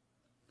here.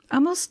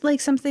 Almost like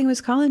something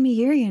was calling me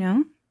here,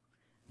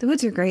 The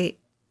woods are great.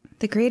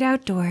 The great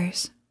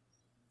outdoors.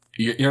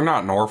 You're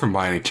not an orphan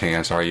by any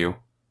chance, are you?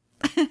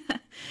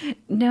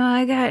 No,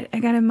 I got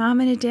a mom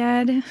and a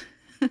dad.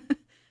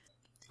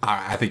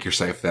 I think you're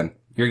safe then.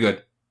 You're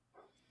good.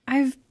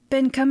 I've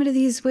been coming to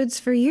these woods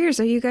for years.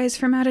 Are you guys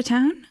from out of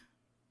town?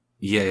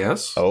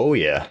 Yes. Oh,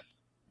 yeah.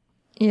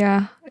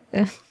 Yeah.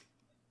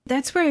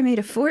 That's where I made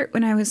a fort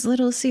when I was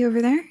little. See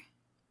over there?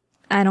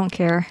 I don't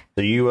care.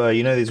 So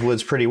you know these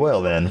woods pretty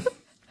well then.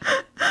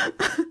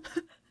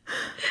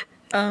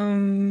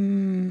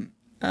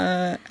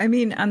 I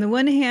mean, on the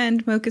one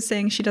hand, Moka's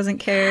saying she doesn't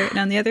care, and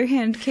on the other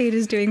hand, Cade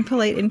is doing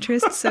polite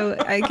interest, so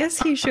I guess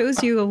he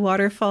shows you a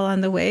waterfall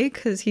on the way,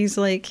 because he's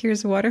like,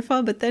 here's a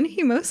waterfall, but then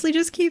he mostly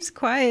just keeps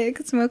quiet,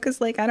 because Moka's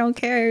like, I don't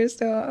care,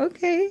 so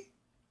okay.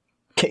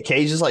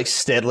 Cage is like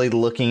steadily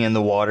looking in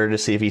the water to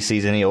see if he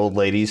sees any old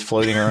ladies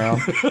floating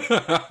around.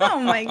 Oh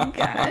my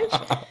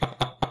gosh.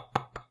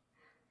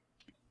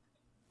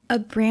 A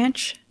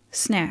branch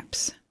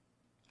snaps.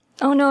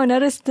 Oh no,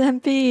 another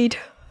stampede.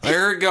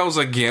 There it goes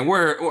again.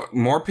 Where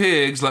more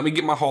pigs? Let me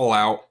get my hole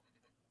out.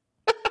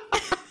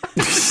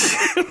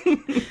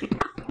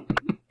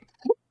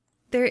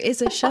 There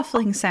is a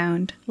shuffling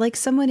sound, like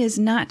someone is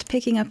not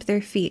picking up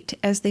their feet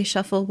as they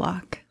shuffle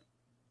walk.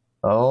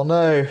 Oh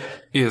no.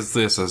 Is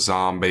this a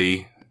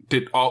zombie?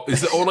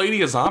 Is the old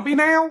lady a zombie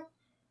now?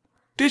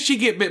 Did she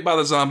get bit by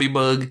the zombie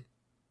bug?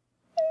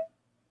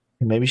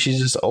 Maybe she's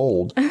just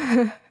old.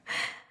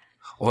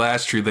 Well,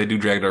 that's true. They do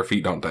drag their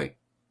feet, don't they?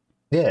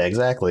 Yeah,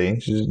 exactly.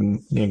 She's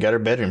got her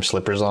bedroom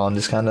slippers on,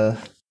 just kind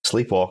of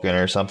sleepwalking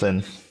or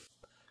something.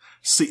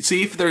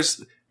 See if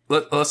there's...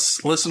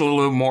 Let's listen a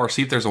little more.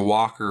 See if there's a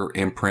walker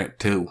imprint,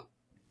 too.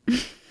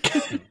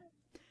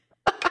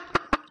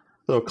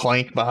 Little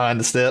clank behind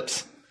the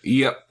steps.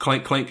 Yep.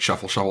 Clink, clink,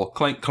 shuffle, shuffle.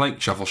 Clink,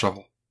 clink, shuffle,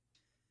 shuffle.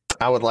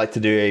 I would like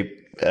to do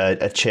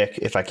a check,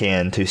 if I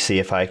can, to see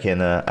if I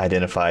can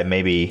identify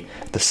maybe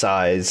the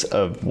size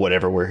of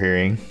whatever we're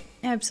hearing.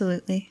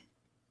 Absolutely.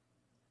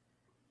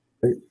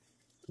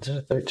 Is it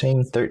a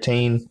 13?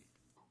 13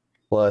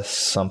 plus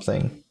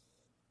something. I'm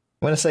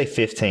going to say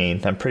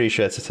 15. I'm pretty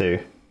sure that's a 2.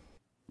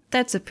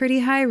 That's a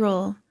pretty high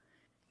roll.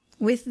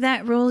 With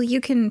that roll,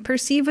 you can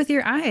perceive with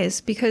your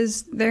eyes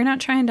because they're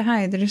not trying to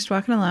hide. They're just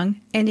walking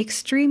along. An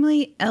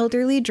extremely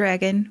elderly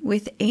dragon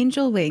with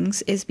angel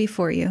wings is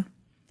before you.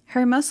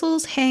 Her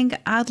muscles hang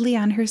oddly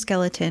on her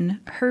skeleton,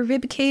 her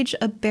ribcage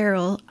a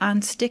barrel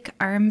on stick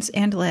arms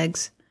and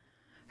legs.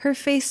 Her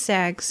face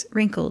sags,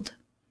 wrinkled.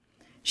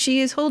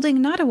 She is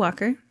holding not a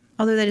walker,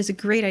 although that is a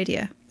great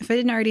idea. If I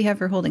didn't already have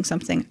her holding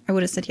something, I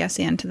would have said yes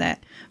and to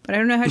that. But I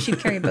don't know how she'd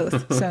carry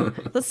both. So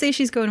let's say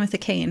she's going with a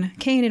cane.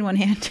 Cane in one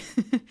hand.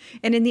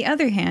 And in the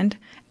other hand,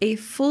 a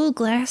full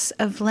glass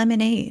of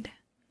lemonade.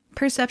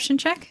 perception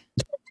check.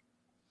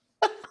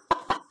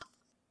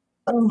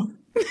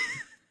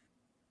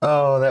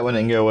 Oh, that one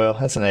didn't go well.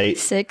 That's an 8.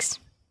 6.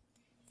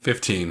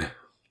 15.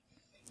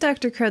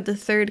 Dr. Crud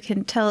III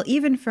can tell,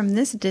 even from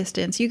this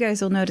distance, you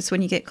guys will notice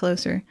when you get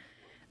closer,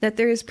 that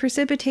there is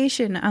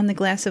precipitation on the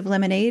glass of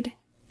lemonade.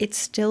 It's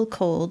still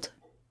cold.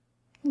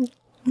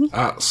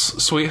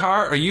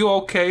 Sweetheart, are you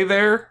okay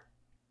there?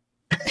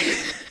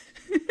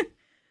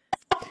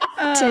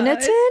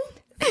 Tinnitin?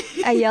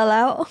 I yell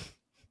out.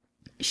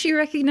 She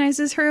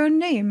recognizes her own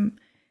name.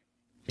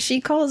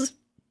 She calls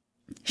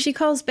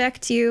back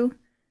to you.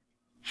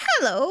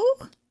 Hello.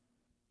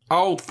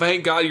 Oh,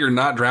 thank God you're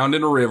not drowned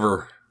in a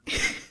river.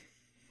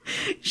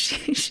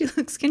 She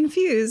looks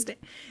confused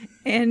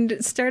and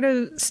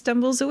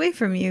stumbles away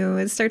from you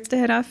and starts to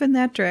head off in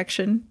that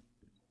direction.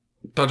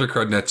 Dr.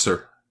 Crud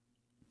Netzer.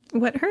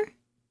 What, her?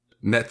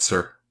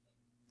 Netzer.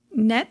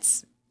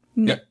 Nets?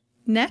 Yep.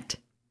 Net?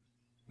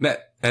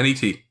 Net.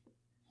 N-E-T.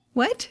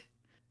 What?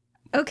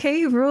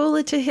 Okay, roll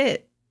it to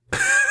hit.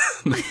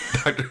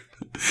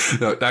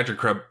 Dr.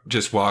 Crud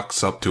just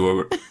walks up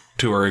to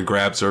her and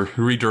grabs her,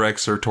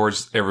 redirects her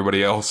towards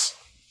everybody else.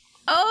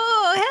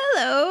 Oh,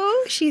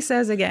 hello, she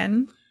says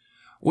again.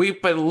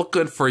 We've been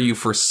looking for you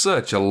for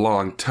such a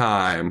long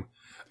time.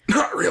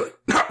 Not really.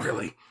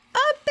 A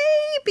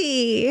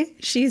baby!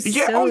 She's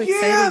so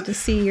excited to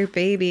see your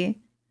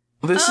baby.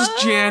 This is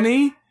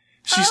Jenny.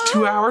 She's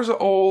 2 hours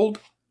old.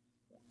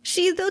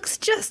 She looks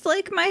just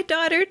like my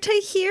daughter,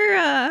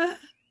 Tahira.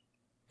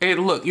 Hey,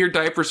 look, your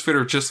diapers fit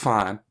her just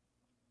fine.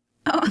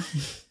 Oh.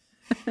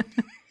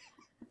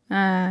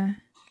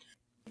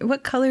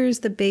 What color is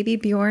the baby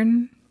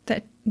Bjorn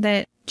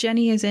that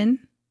Jenny is in?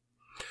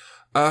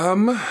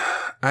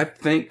 I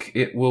think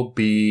it will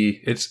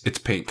be. It's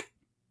pink.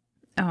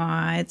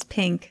 Aw, it's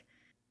pink.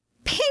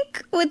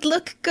 Pink would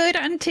look good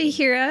on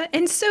Tahira,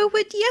 and so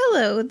would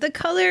yellow, the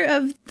color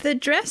of the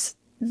dress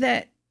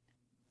that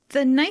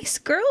the nice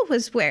girl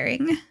was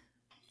wearing.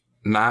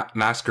 Not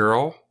nice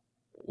girl.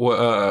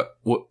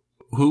 Who,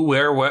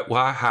 where, what,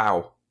 why,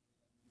 how?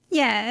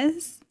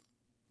 Yes.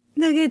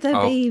 Look at the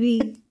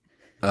baby.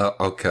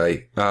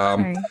 Okay.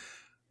 Sorry.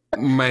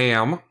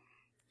 Ma'am,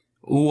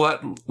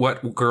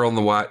 what girl in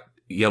the white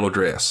yellow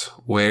dress?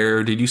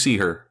 Where did you see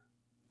her?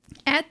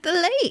 At the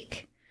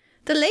lake.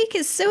 The lake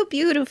is so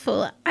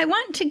beautiful. I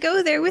want to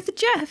go there with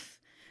Jeff.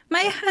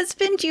 My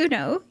husband, you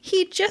know,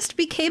 he just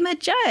became a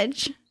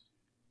judge.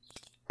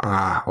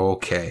 Ah,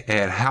 okay.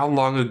 And how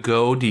long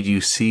ago did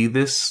you see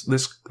this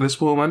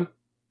woman?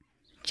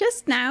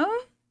 Just now.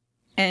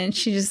 And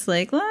she just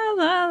like, la,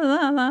 la,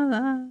 la, la,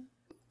 la.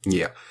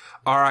 Yeah.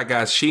 All right,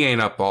 guys. She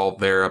ain't up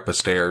the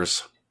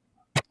stairs.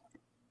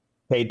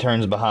 Cade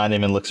turns behind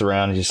him and looks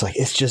around and just like,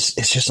 it's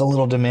just a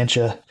little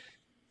dementia.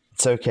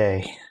 It's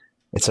okay.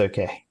 It's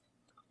okay.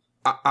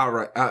 All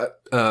right.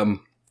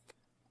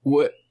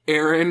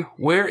 Aaron,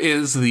 where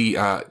is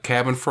the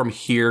cabin from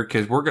here?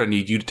 Because we're gonna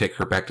need you to take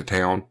her back to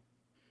town.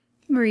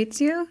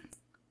 Maurizio?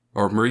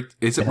 Or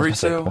is it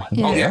Maurizio?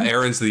 Yeah. Oh yeah,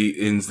 Aaron's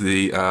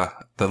the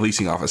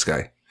leasing office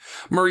guy.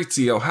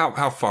 Maurizio,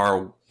 how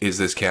far is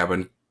this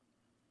cabin?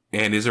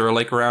 And is there a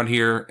lake around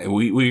here?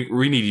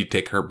 We need you to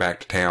take her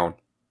back to town.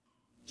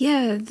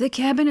 Yeah, the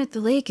cabin at the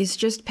lake is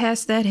just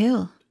past that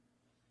hill.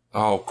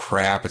 Oh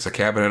crap! It's a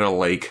cabin at a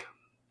lake.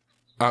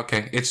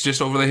 Okay, it's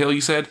just over the hill. You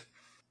said.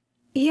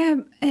 Yeah,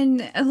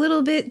 and a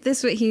little bit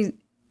this way.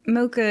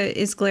 Moka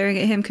is glaring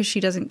at him because she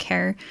doesn't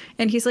care,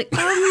 and he's like,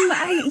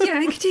 I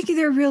can take you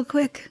there real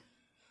quick.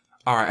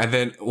 All right, and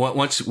then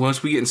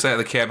once we get inside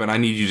the cabin, I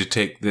need you to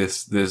take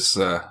this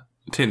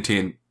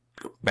Tintin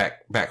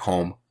back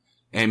home,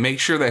 and make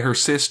sure that her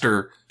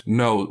sister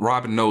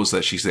Robin knows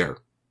that she's there.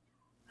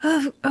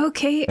 Oh,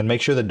 okay. And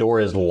make sure the door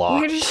is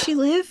locked. Where does she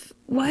live?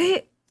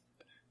 What?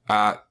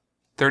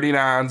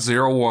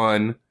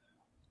 3901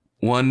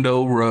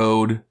 Wando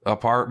Road,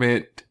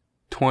 apartment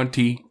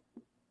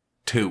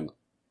 22.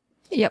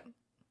 Yep.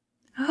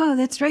 Oh,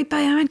 that's right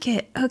by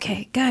Ankit.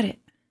 Okay, got it.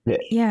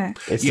 Yeah.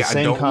 It's the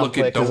same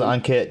complex as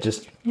Ankit,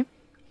 just... Yep.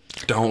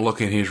 Don't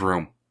look in his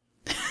room.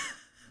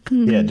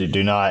 Yeah,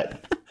 do not.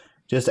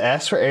 Just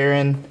ask for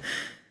Aaron,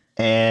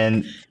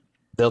 and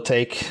they'll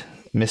take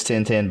Miss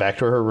Tintin back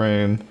to her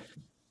room,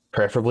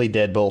 preferably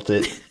deadbolt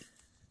it,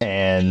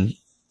 and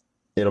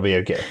it'll be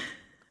okay.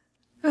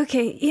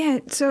 Okay, yeah.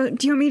 So,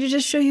 do you want me to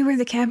just show you where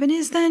the cabin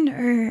is then,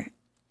 or?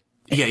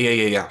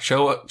 Yeah.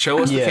 Show us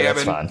the cabin.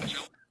 That's fine.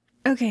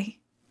 Okay.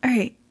 All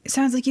right.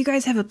 Sounds like you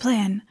guys have a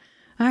plan.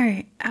 All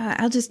right.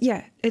 I'll just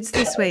it's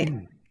this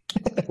way.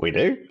 We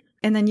do.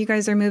 And then you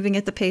guys are moving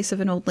at the pace of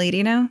an old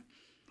lady now.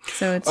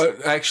 So it's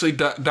actually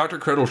Dr.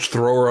 Crud will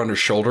throw her on her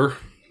shoulder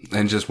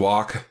and just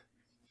walk.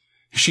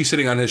 She's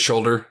sitting on his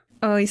shoulder.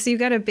 Oh, so you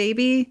got a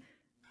baby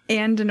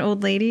and an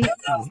old lady?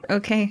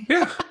 Okay.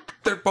 Yeah.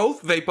 They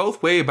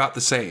both weigh about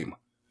the same.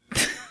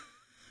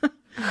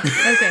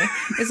 Okay.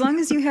 As long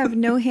as you have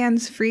no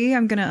hands free,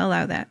 I'm going to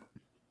allow that.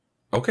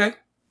 Okay.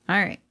 All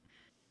right.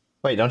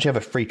 Wait, don't you have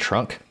a free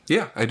trunk?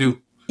 Yeah, I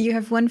do. You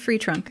have one free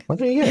trunk. What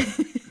do you get?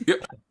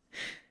 Yep.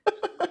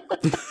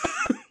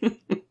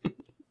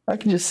 I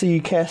can just see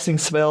you casting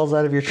spells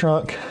out of your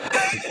trunk.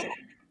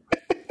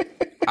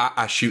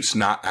 I shoot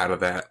snot out of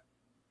that.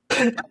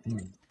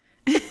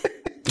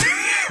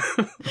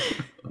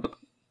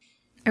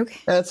 Okay.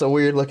 That's a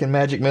weird looking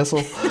magic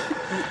missile.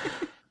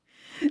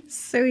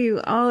 So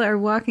you all are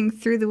walking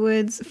through the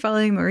woods,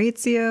 following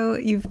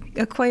Maurizio. You've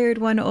acquired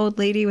one old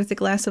lady with a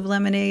glass of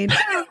lemonade.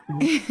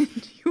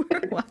 And you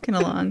are walking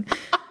along.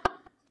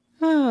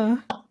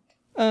 Oh,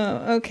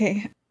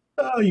 okay.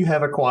 Oh, you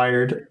have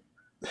acquired.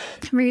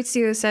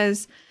 Maurizio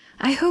says,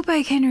 I hope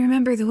I can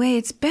remember the way.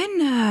 It's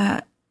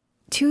been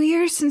 2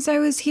 years since I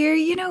was here.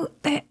 You know,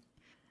 that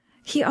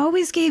he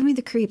always gave me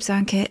the creeps,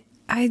 Ankit.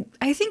 I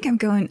think I'm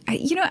going, I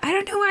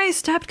don't know why I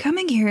stopped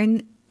coming here.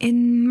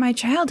 In my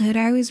childhood,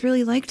 I always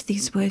really liked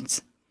these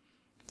woods.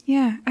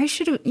 Yeah, I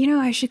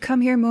should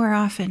come here more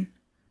often.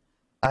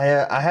 I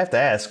have to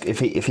ask, if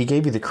he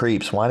gave you the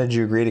creeps, why did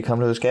you agree to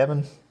come to his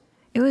cabin?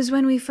 It was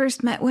when we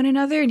first met one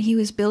another and he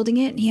was building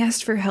it and he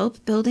asked for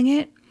help building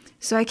it.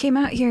 So I came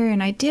out here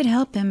and I did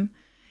help him.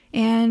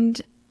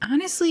 And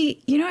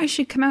honestly, I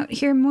should come out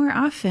here more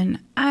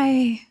often.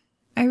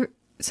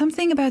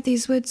 Something about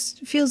these woods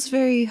feels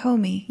very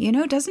homey,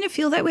 Doesn't it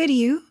feel that way to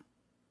you?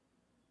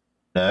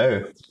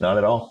 No, not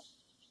at all.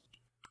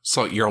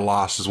 So you're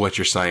lost is what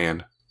you're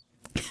saying.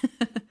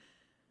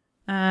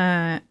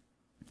 I'm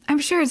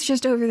sure it's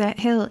just over that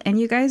hill, and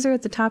you guys are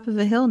at the top of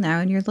a hill now,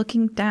 and you're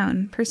looking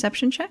down.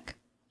 Perception check?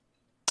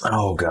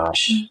 Oh,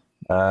 gosh.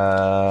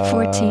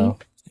 14.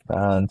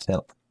 10,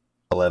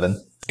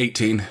 11.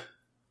 18.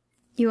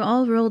 You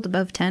all rolled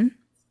above 10.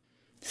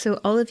 So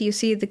all of you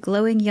see the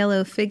glowing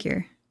yellow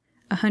figure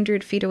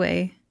 100 feet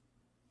away.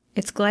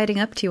 It's gliding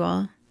up to you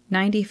all,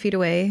 90 feet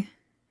away,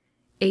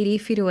 80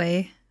 feet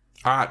away.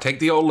 All right, take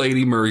the old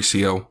lady,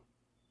 Mauricio.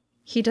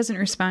 He doesn't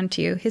respond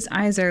to you. His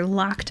eyes are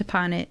locked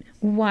upon it,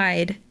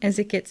 wide, as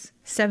it gets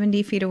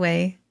 70 feet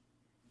away,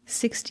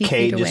 60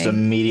 Cade feet away. just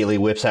immediately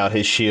whips out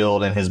his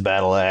shield and his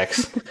battle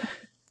axe.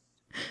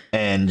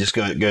 And just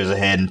goes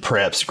ahead and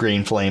preps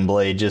Green Flame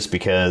Blade just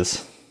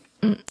because.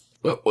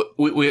 Well,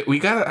 we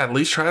gotta at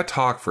least try to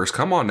talk first.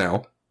 Come on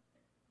now.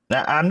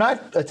 Now, I'm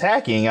not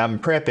attacking, I'm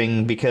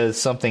prepping because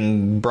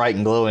something bright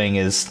and glowing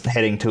is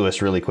heading to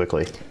us really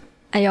quickly.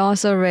 I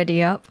also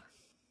ready up.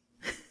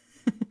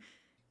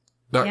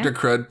 Dr.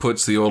 Crud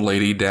puts the old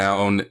lady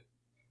down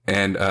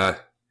and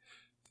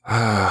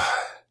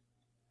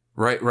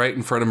right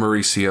in front of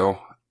Mauricio,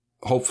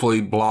 hopefully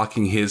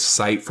blocking his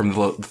sight from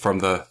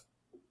the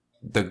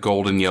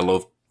golden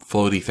yellow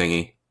floaty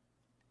thingy.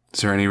 Is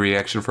there any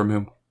reaction from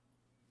him?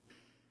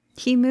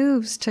 He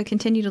moves to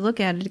continue to look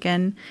at it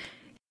again.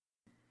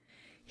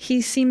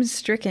 He seems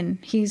stricken.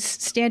 He's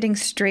standing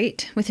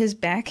straight with his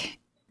back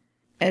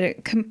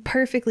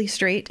perfectly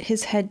straight,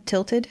 his head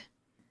tilted.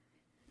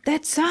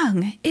 That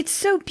song, it's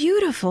so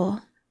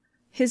beautiful.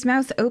 His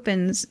mouth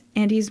opens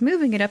and he's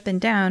moving it up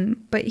and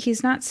down, but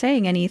he's not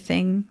saying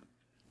anything.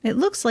 It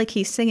looks like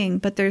he's singing,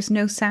 but there's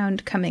no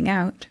sound coming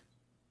out.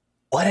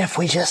 What if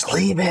we just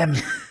leave him?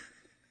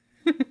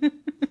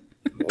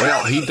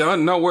 Well, he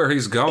doesn't know where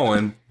he's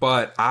going,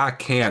 but I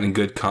cannot in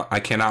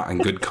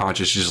good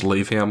conscience just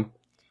leave him.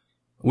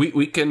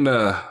 We're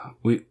gonna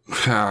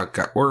have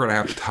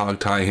to hog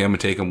tie him and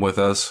take him with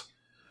us.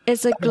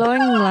 Is a glowing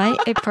light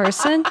a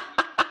person?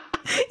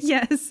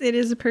 Yes, it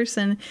is a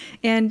person,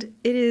 and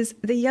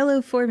the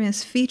yellow form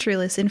is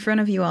featureless in front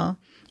of you all.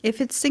 If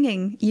it's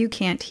singing, you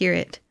can't hear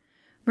it.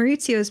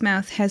 Maurizio's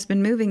mouth has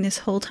been moving this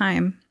whole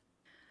time.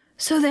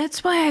 So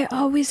that's why I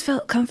always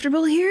felt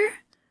comfortable here?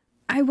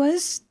 I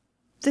was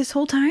this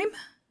whole time?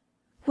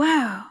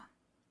 Wow.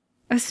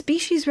 A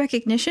species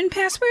recognition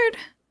password?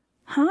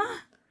 Huh?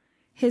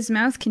 His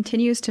mouth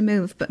continues to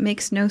move, but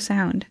makes no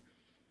sound.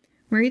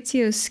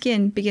 Maurizio's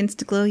skin begins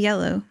to glow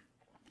yellow.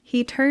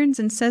 He turns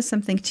and says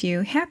something to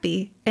you,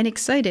 happy and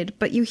excited,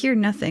 but you hear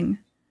nothing.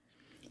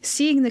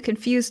 Seeing the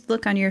confused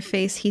look on your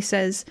face, he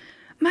says,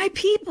 "My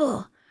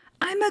people,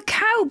 I'm a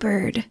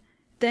cowbird."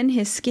 Then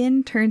his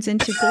skin turns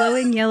into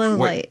glowing yellow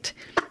light.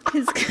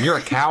 You're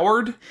a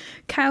coward?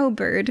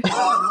 Cowbird.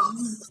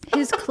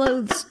 His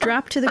clothes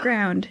drop to the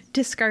ground,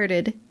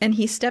 discarded, and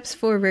he steps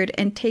forward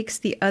and takes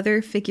the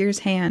other figure's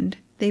hand.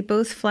 They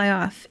both fly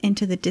off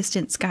into the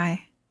distant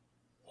sky.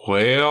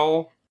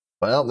 Well,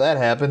 that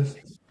happened.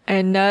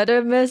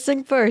 Another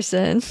missing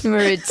person,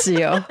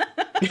 Maurizio.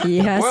 He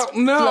has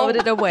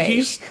floated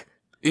away.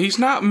 He's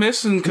not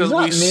missing because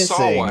we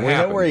saw what happened. We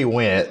know where he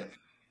went.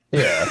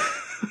 Yeah.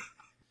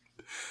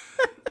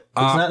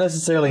 He's not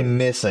necessarily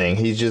missing.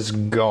 He's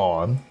just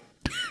gone.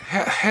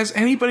 Has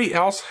anybody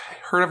else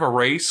heard of a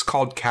race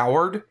called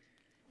coward?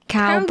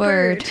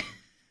 Cowbird.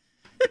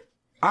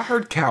 I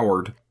heard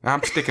coward.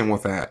 I'm sticking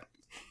with that.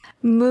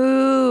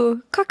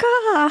 Moo.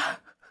 Caca.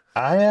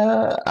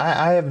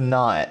 I have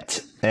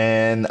not,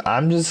 and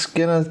I'm just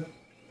gonna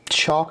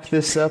chalk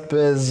this up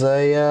as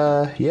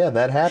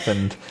that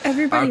happened.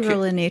 Everybody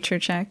roll a nature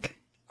check.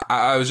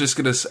 I was just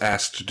gonna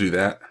ask to do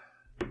that.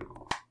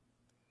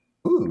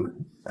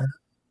 Ooh,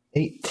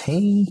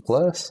 18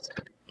 plus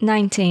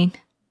 19.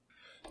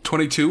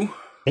 22.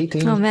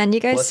 18 Oh man, you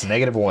guys plus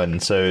 -1,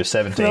 so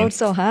 17. rolled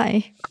so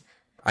high.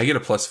 I get a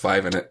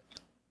 +5 in it.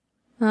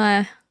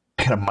 Uh,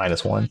 And a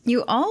 -1.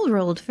 You all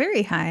rolled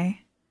very high.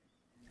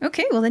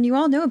 Okay, well then you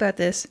all know about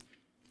this.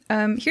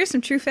 Here's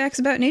some true facts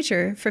about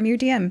nature from your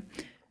DM.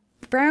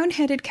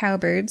 Brown-headed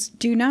cowbirds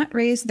do not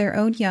raise their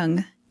own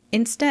young.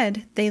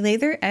 Instead, they lay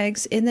their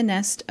eggs in the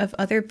nest of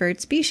other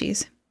bird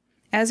species.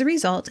 As a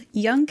result,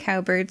 young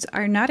cowbirds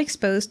are not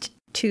exposed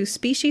to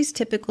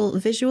species-typical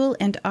visual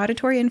and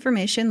auditory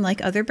information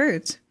like other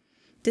birds.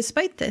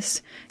 Despite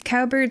this,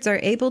 cowbirds are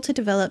able to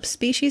develop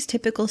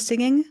species-typical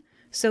singing,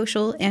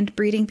 social, and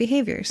breeding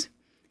behaviors.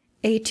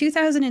 A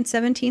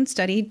 2017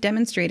 study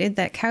demonstrated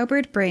that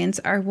cowbird brains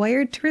are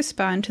wired to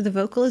respond to the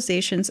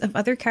vocalizations of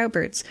other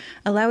cowbirds,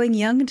 allowing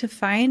young to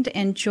find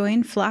and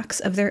join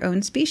flocks of their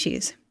own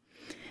species.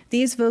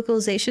 These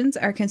vocalizations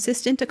are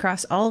consistent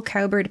across all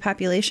cowbird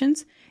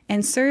populations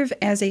and serve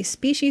as a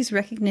species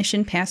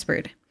recognition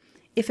password.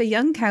 If a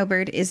young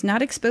cowbird is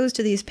not exposed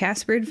to these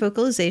password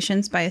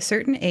vocalizations by a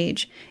certain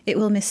age, it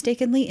will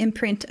mistakenly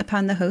imprint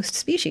upon the host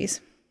species.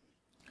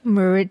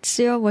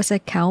 Maurizio was a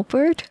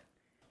cowbird?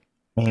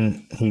 I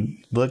mean,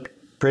 he looked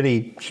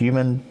pretty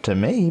human to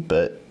me,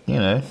 but, you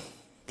know.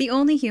 The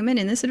only human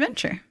in this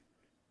adventure.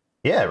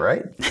 Yeah,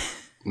 right?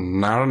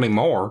 Not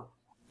anymore.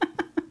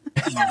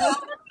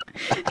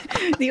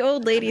 The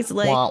old lady's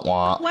like, Wah,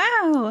 wah.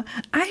 wow,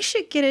 I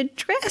should get a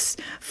dress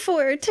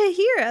for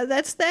Tahira.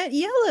 That's that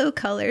yellow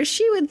color.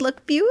 She would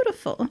look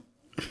beautiful.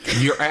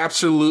 You're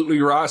absolutely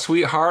right,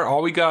 sweetheart.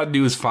 All we gotta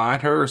do is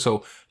find her.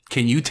 So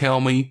can you tell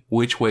me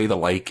which way the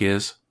lake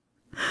is?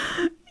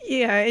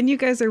 Yeah, and you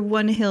guys are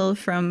one hill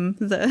from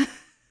the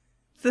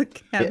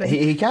cabin.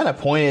 He kind of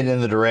pointed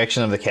in the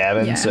direction of the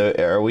cabin, Yeah. so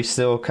are we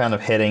still kind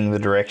of heading the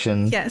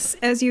direction? Yes,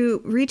 as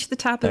you reach the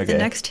top of the Okay.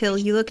 next hill,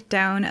 you look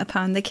down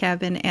upon the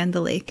cabin and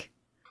the lake.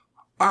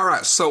 All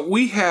right, so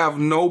we have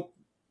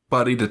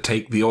nobody to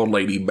take the old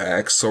lady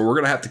back, so we're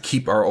gonna have to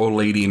keep our old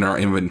lady in our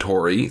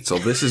inventory. So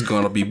this is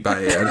gonna be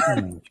bad.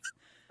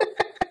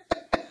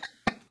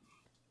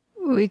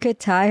 We could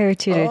tie her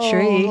to the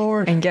tree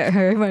Lord. and get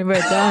her when we're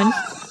done.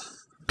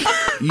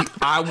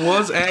 I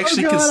was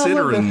actually God, I love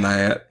considering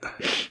that,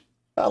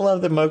 I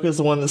love that Mocha's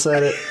the one that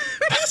said it.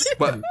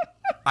 but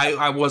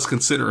I was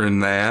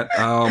considering that.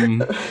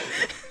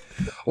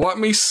 Let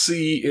me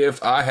see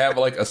if I have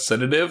like a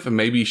sedative, and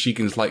maybe she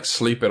can like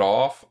sleep it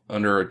off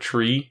under a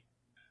tree.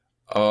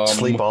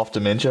 Sleep off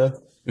dementia.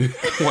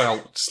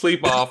 Well,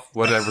 sleep off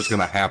whatever's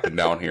gonna happen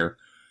down here.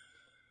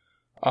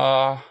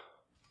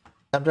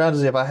 I'm trying to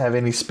see if I have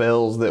any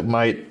spells that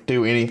might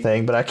do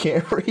anything, but I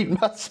can't read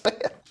my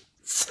spells.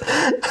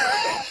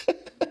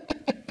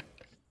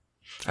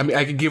 I mean,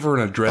 I could give her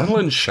an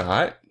adrenaline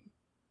shot.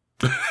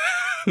 I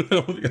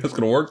don't think that's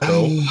gonna work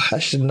though. I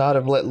should not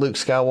have let Luke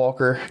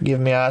Skywalker give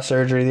me eye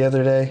surgery the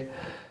other day.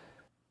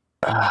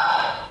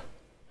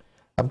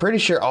 I'm pretty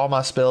sure all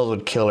my spells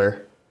would kill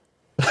her.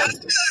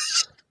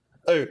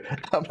 Oh,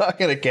 I'm not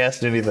going to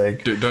cast anything.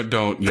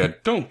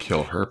 Don't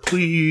kill her,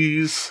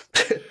 please.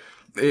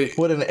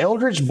 Would an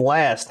Eldritch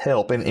Blast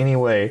help in any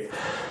way?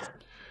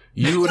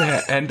 You would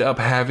end up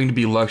having to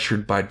be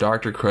lectured by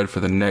Dr. Crud for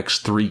the next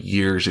 3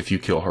 years if you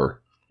kill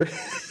her.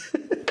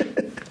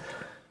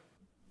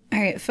 All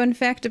right, fun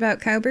fact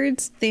about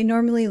cowbirds. They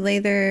normally lay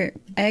their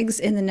eggs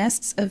in the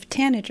nests of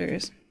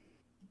tanagers.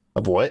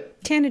 Of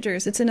what?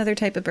 Tanagers, it's another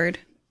type of bird.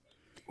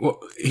 Well,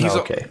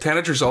 okay.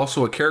 Tanager's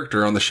also a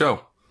character on the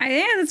show.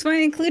 Yeah, that's why I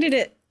included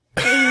it.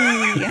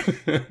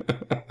 Hey.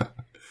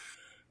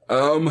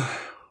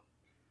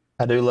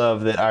 I do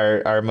love that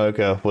our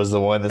Mocha was the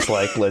one that's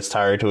like, let's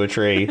tie her to a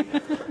tree.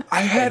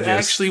 I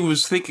actually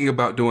was thinking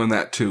about doing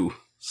that too.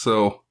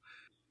 So,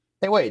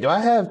 Hey, wait,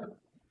 I've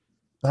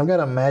got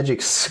a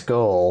magic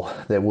skull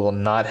that will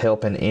not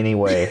help in any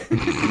way.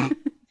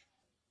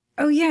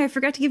 Oh yeah, I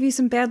forgot to give you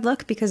some bad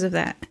luck because of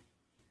that.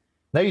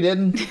 No, you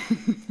didn't.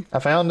 I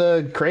found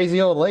a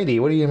crazy old lady.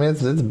 What do you mean?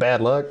 It's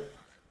bad luck.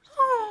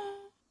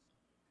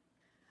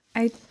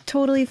 I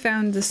totally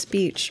found the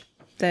speech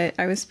that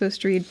I was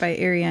supposed to read by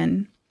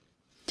Ariane.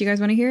 Do you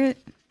guys want to hear it?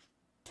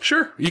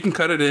 sure, you can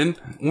cut it in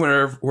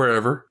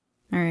wherever.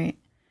 All right.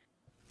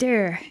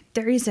 There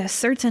is a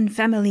certain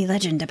family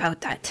legend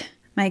about that.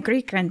 My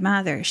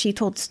great-grandmother, she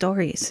told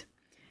stories.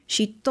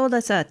 She told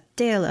us a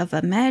tale of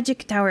a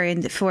magic tower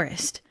in the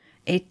forest.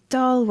 A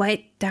tall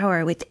white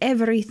tower with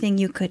everything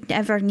you could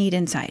ever need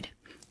inside.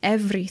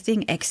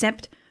 Everything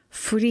except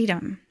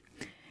freedom.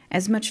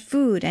 As much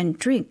food and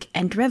drink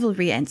and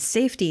revelry and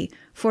safety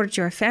for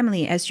your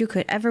family as you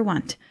could ever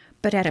want,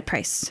 but at a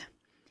price.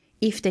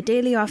 If the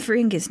daily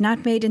offering is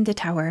not made in the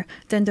tower,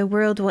 then the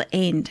world will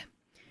end.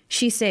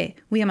 She say,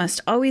 we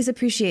must always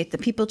appreciate the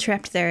people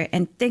trapped there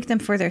and thank them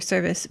for their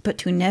service, but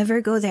to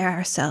never go there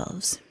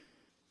ourselves.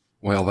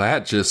 Well,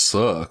 that just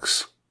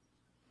sucks.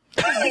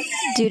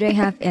 Do they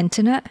have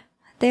internet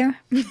there?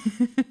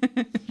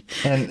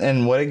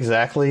 And what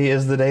exactly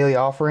is the daily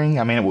offering?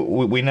 I mean,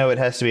 we know it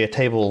has to be a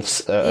table.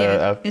 It's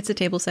a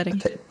table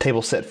setting.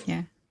 Table set.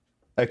 Yeah.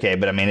 Okay,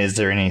 but I mean, is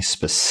there any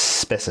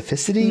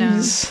specificities?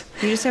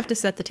 No. You just have to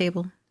set the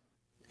table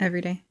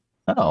every day.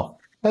 Oh,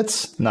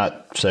 that's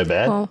not so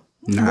bad. Well,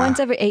 Nah. once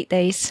every 8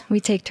 days,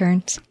 we take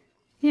turns.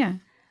 Yeah.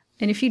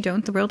 And if you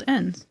don't, the world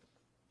ends.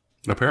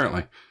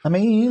 Apparently. I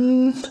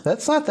mean,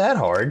 that's not that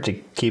hard to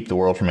keep the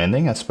world from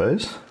ending, I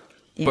suppose.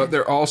 Yeah. But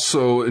they're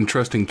also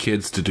entrusting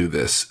kids to do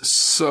this.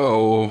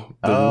 So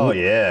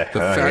the fact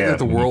that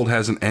the world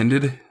hasn't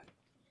ended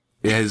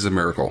is a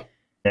miracle.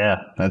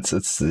 Yeah,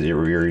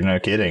 you're no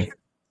kidding.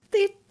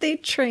 They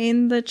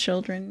train the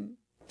children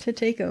to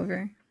take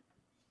over.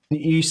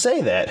 You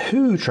say that.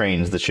 Who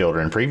trains the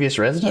children? Previous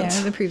residents?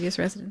 Yeah, the previous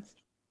residents.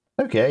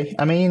 Okay,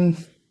 I mean,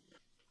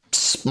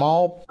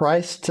 small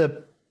price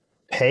to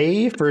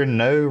pay for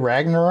no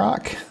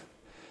Ragnarok?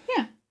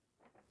 Yeah.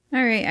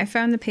 All right, I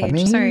found the page. I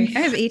mean- Sorry, I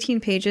have 18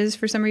 pages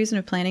for some reason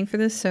of planning for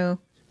this, so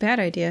bad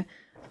idea.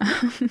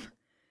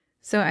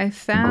 So I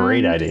found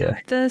Great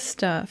idea. the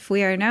stuff.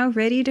 We are now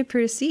ready to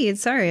proceed.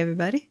 Sorry,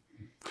 everybody.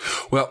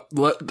 Well,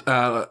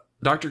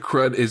 Dr.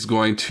 Crud is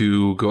going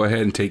to go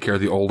ahead and take care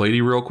of the old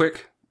lady real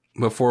quick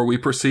before we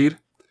proceed.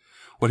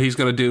 What he's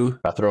going to do...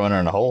 By throwing her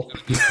in a hole?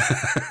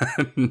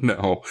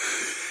 No.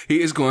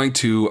 He is going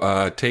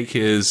to take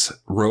his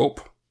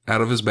rope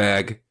out of his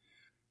bag,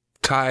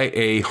 tie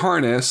a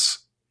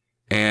harness,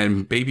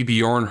 and baby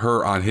Bjorn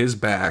her on his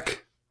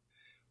back,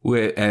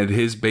 and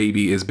his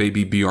baby is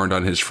baby Bjorn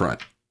on his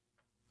front.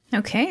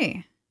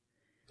 Okay.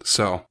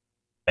 So.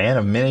 Man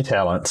of many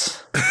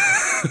talents.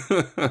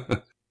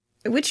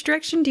 Which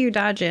direction do you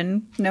dodge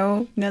in?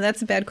 No,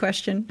 that's a bad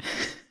question.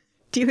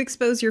 Do you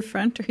expose your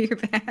front or your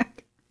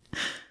back?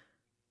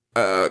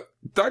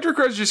 Dr.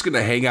 Crud's just going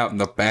to hang out in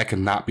the back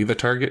and not be the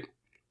target.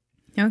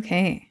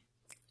 Okay.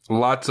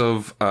 Lots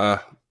of,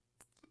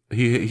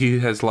 he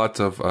has lots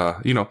of,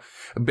 a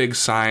big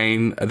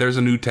sign. There's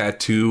a new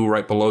tattoo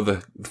right below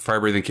the Fire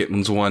Breathing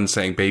Kittens one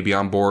saying baby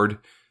on board.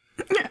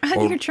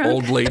 On your trunk.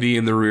 Old lady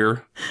in the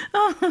rear.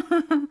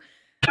 Oh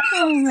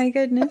my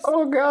goodness.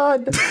 Oh,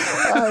 God.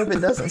 I hope it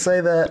doesn't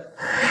say that.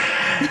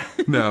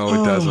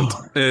 No, it doesn't.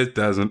 It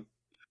doesn't.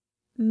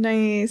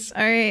 Nice.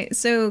 All right.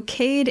 So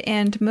Cade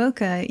and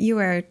Moka, you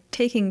are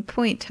taking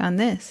point on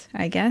this,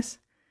 I guess.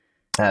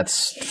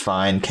 That's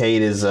fine.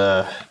 Cade is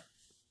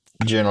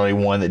generally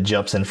one that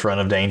jumps in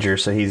front of danger,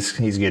 so he's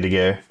good to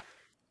go.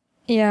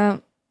 Yeah,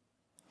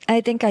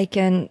 I think I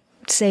can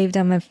save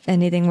them if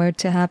anything were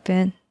to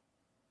happen.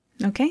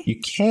 Okay. You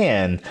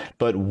can,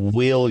 but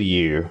will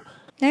you?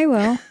 I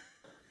will.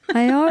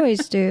 I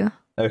always do.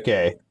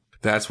 Okay.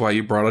 That's why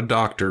you brought a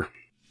doctor.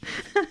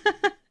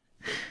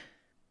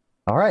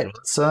 All right,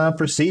 let's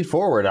proceed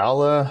forward.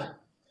 I'll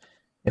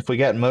if we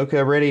got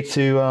Mocha ready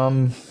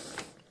to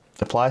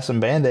apply some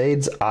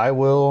band-aids, I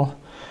will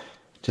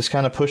just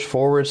kind of push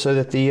forward so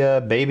that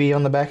the baby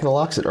on the back of the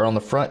locket, or on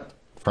the front,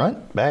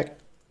 back.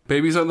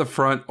 Baby's on the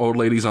front, old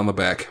lady's on the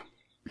back.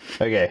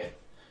 Okay.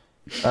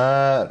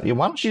 Why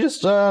don't you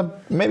just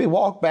maybe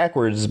walk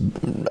backwards,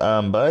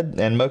 bud,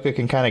 and Mocha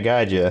can kind of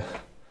guide you.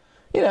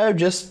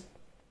 Just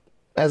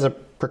as a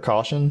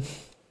precaution.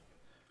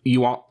 So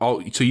you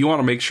want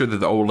to make sure that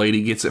the old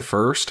lady gets it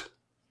first?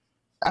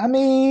 I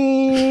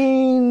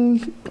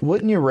mean,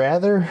 wouldn't you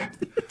rather?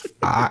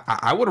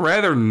 I would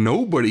rather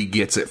nobody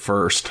gets it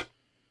first.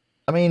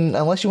 I mean,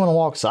 unless you want to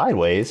walk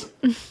sideways.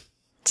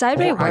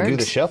 Sideways I do the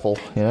works. shuffle,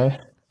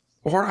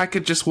 Or I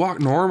could just walk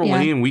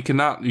normally and we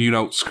cannot,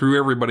 screw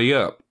everybody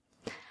up.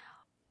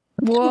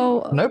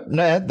 Whoa. Nope,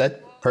 no,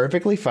 that's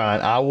perfectly fine.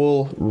 I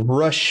will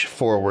rush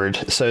forward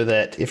so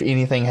that if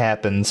anything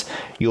happens,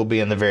 you'll be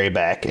in the very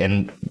back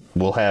and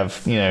we'll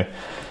have,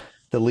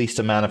 the least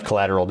amount of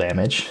collateral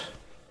damage.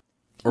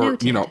 Or,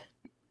 Noted.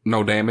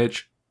 no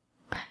damage.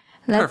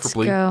 Let's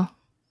Preferably. go.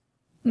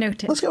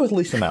 Noted. Let's go with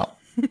least amount.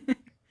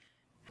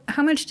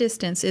 How much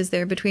distance is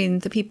there between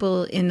the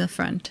people in the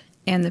front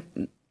and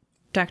the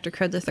Dr.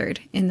 Crud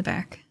III in the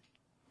back?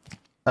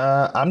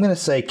 I'm going to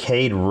say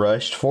Cade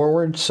rushed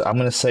forward, so I'm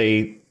going to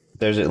say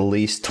there's at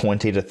least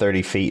 20 to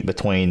 30 feet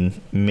between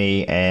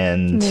me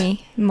and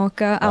Me,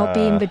 Mocha, I'll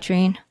be in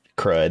between.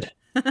 Crud.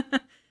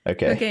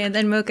 Okay. Okay, and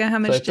then Mocha, how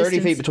much So 30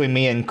 distance? feet between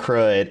me and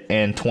Crud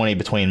and 20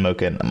 between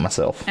Mocha and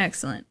myself.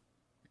 Excellent.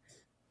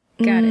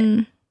 Got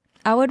it.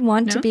 I would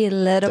want to No? be a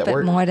little Does that bit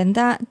work? more than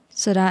that,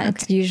 so that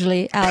it's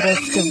usually out of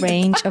the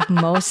range of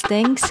most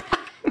things.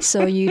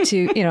 So you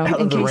two, in of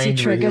the case you range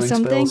of trigger healing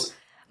something, spells?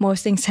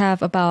 most things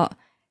have about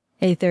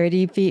a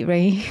 30 feet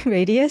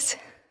radius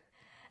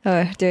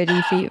or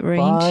 30 feet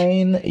range.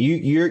 Fine.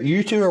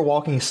 You two are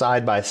walking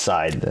side by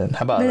side then.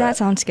 How about But that that?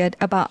 sounds good.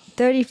 About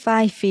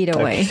 35 feet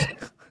away.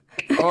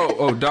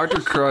 Oh, Dr.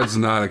 Crud's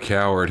not a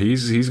coward.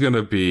 He's not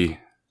gonna be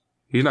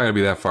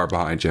that far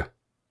behind you.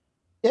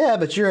 Yeah,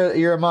 but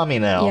you're a mommy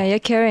now. Yeah, you're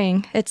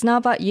carrying. It's not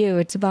about you.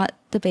 It's about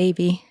the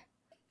baby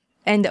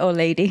and the old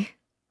lady.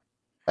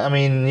 I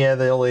mean, yeah,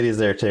 the old lady's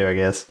there too, I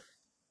guess.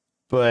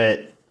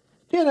 But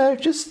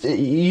just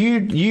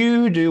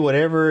you do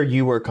whatever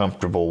you were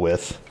comfortable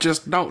with.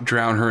 Just don't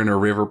drown her in a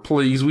river,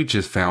 please. We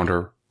just found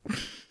her.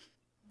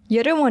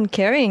 You're the one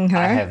carrying her.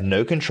 I have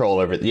no control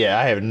over it. Yeah,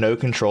 I have no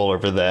control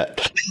over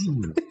that.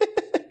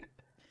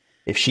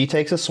 If she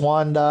takes a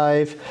swan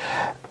dive,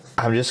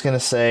 I'm just gonna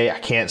say I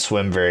can't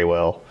swim very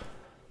well.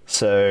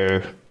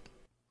 So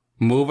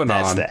Moving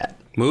that's on. that.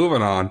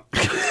 Moving on.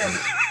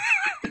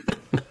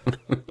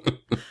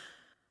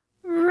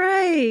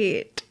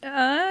 Right.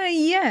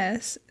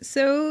 Yes.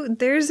 So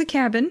there's a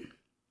cabin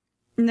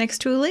next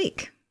to a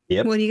lake.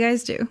 Yep. What do you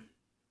guys do?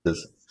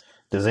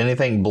 Does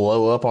anything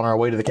blow up on our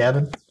way to the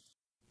cabin?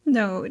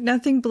 No,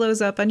 nothing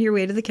blows up on your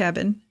way to the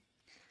cabin.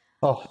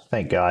 Oh,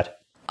 thank God.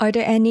 Are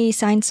there any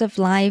signs of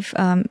life,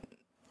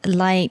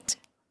 light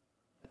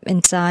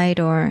inside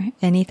or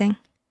anything?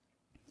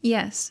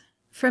 Yes.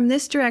 From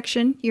this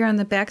direction, you're on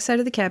the back side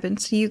of the cabin,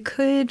 so you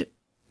could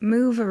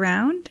move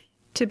around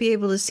to be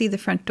able to see the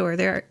front door.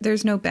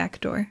 There's no back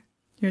door.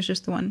 There's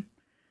just the one.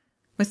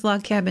 With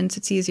log cabins,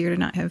 it's easier to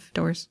not have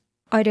doors.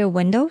 Are there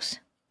windows?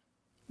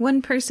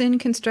 One person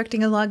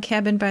constructing a log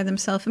cabin by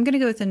themselves. I'm going to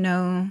go with a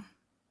no.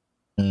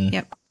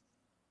 Yep.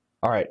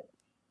 All right,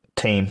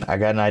 team, I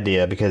got an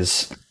idea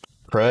because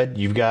Crud,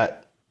 you've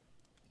got,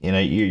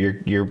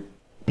 you're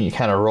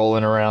kind of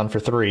rolling around for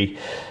 3.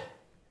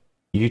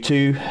 You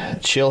two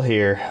chill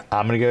here.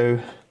 I'm gonna go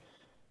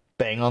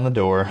bang on the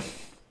door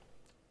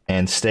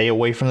and stay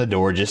away from the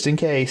door just in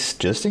case,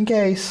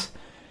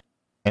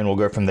 and we'll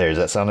go from there. Does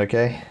that sound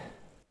okay?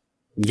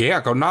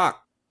 Yeah, go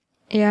knock.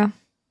 Yeah.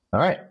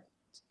 All right.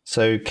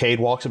 So Cade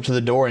walks up to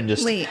the door and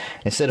just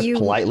instead of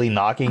politely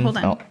knocking, hold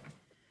on.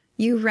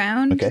 You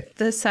round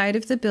the side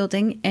of the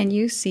building and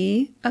you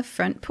see a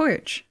front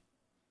porch.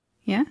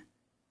 Yeah?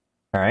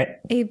 All right.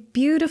 A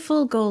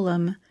beautiful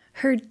golem,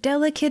 her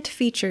delicate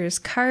features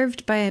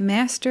carved by a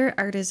master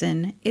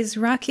artisan, is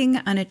rocking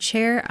on a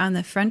chair on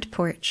the front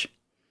porch.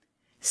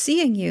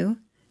 Seeing you,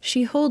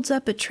 she holds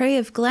up a tray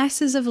of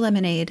glasses of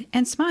lemonade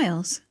and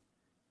smiles.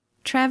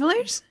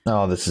 Travelers?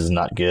 Oh, this is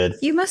not good.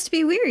 You must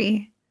be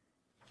weary.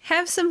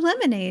 Have some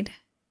lemonade.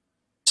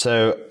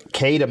 So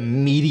Cade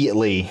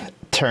immediately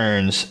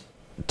turns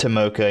to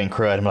Moka and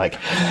Crud. I'm like,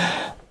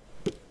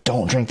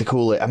 don't drink the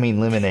Kool-Aid. I mean,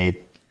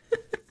 lemonade.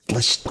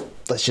 Let's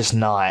just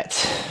not.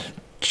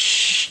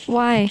 Shh.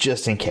 Why?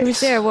 Just in case. Who's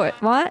there?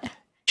 What?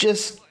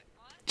 Just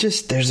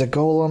there's a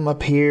golem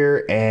up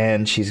here,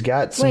 and she's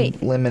got some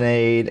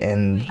lemonade,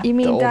 and You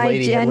mean the old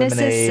lady had Diana's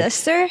lemonade.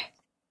 sister?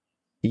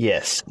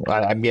 Yes,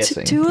 I'm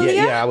guessing. Tulia?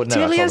 Yeah, I would know.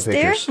 Tulia's I saw the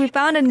there? pictures. We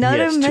found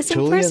another missing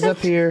Tulia's person? up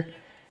here.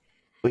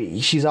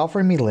 She's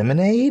offering me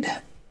lemonade,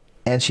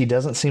 and she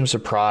doesn't seem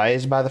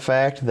surprised by the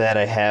fact that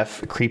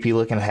a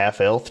creepy-looking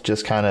half-elf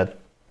just kind of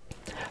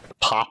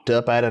popped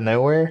up out of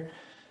nowhere.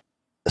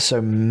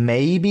 So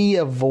maybe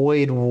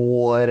avoid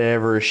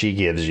whatever she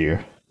gives you.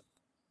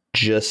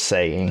 Just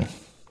saying.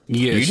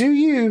 Yes. You do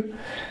you.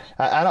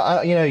 I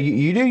don't.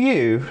 You do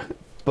you.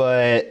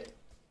 But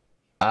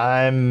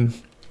I'm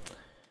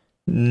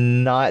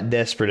not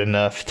desperate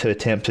enough to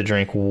attempt to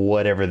drink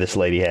whatever this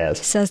lady has.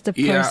 Says the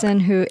person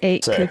who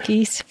ate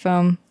cookies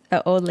from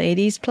an old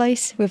lady's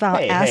place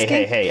without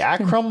asking. Hey. I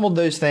crumbled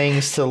those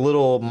things to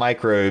little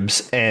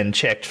microbes and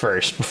checked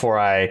first before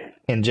I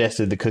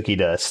ingested the cookie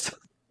dust.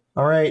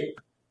 All right.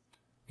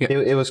 Yeah.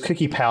 It was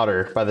cookie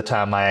powder by the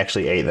time I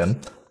actually ate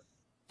them.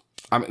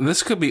 I mean,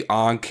 this could be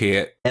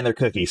Ankit. And they're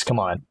cookies. Come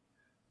on.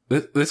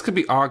 This could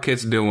be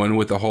Ankit's doing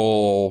with the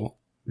whole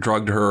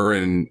drugged her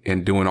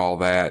and doing all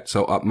that.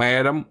 So,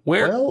 madam,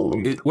 where's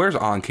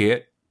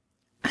Ankit?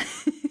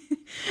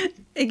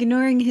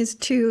 Ignoring his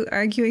 2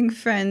 arguing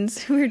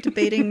friends who are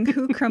debating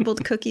who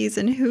crumbled cookies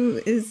and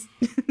who is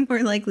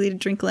more likely to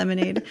drink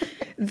lemonade,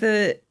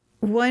 the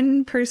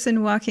one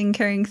person walking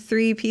carrying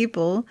 3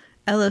 people,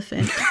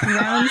 Elephant,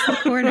 rounds the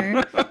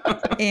corner,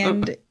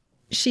 and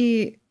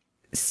she,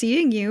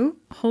 seeing you,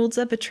 holds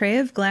up a tray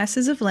of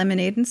glasses of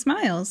lemonade and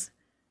smiles.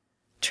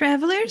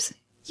 Travelers,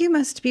 you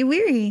must be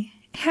weary.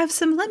 Have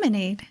some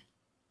lemonade.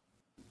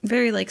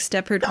 Very like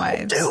Stepford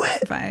Wives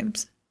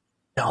vibes.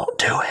 Don't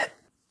do it.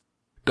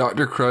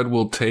 Dr. Crud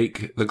will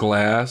take the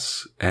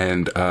glass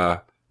and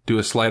do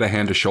a sleight of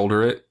hand to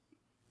shoulder it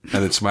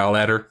and then smile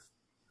at her.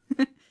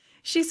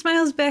 She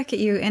smiles back at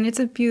you, and it's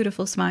a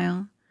beautiful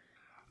smile.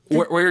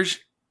 Where's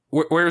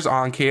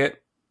Ankit?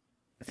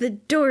 The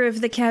door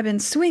of the cabin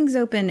swings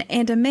open,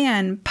 and a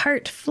man,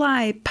 part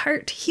fly,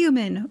 part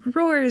human,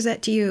 roars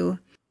at you.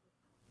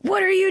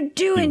 What are you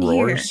doing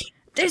here?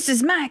 This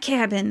is my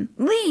cabin.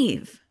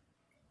 Leave.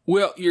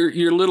 Well,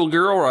 your little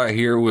girl right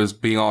here was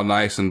being all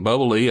nice and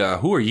bubbly.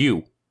 Who are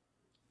you?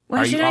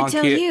 Why should I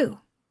tell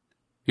you?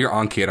 You're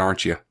Ankit,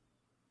 aren't you?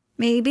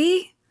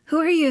 Maybe. Who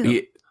are you?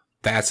 Yeah,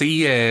 that's a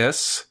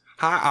yes.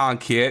 Hi,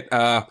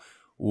 Ankit.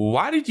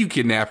 Why did you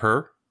kidnap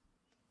her?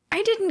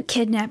 I didn't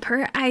kidnap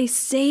her. I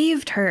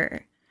saved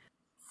her.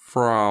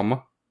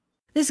 From?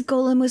 This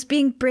golem was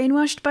being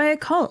brainwashed by a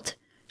cult.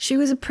 She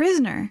was a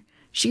prisoner.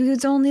 She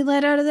was only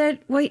let out of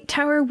that white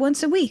tower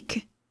once a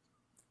week.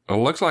 It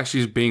looks like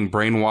she's being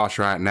brainwashed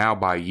right now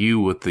by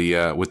you with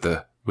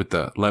the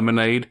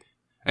lemonade.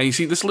 And you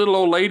see, this little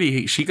old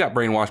lady, she got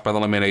brainwashed by the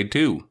lemonade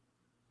too.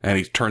 And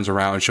he turns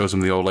around and shows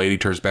him the old lady,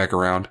 turns back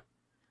around.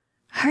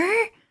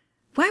 Her?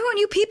 Why won't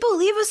you people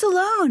leave us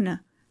alone?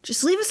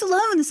 Just leave us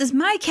alone. This is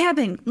my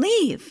cabin.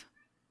 Leave.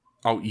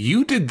 Oh,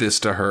 you did this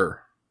to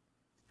her.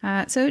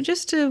 So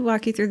just to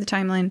walk you through the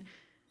timeline,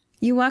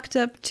 you walked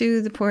up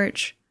to the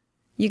porch,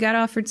 you got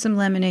offered some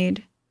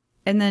lemonade,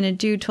 and then a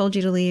dude told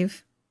you to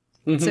leave.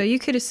 Mm-hmm. So you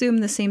could assume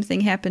the same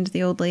thing happened to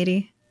the old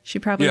lady. She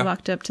probably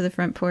walked up to the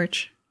front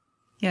porch.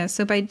 Yeah,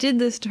 so if I did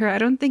this to her, I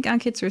don't think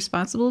Ankit's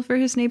responsible for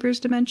his neighbor's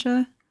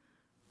dementia,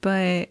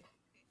 but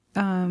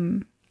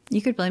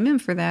you could blame him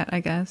for that,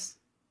 I guess.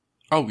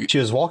 Oh, she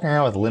was walking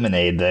around with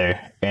lemonade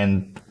there,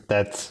 and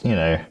that's, you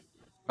know.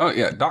 Oh,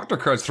 yeah, Dr.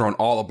 Crud's throwing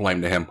all the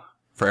blame to him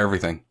for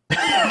everything.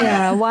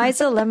 Yeah, why is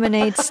the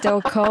lemonade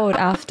still cold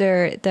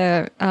after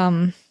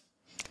the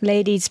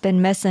lady's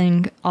been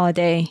missing all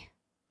day?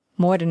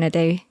 More than a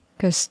day,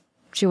 because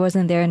she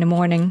wasn't there in the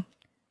morning.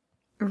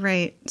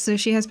 Right, so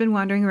she has been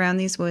wandering around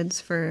these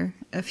woods for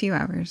a few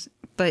hours,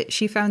 but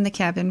she found the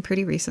cabin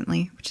pretty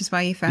recently, which is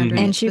why you found her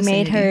in And she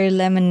made her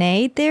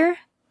lemonade there?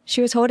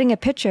 She was holding a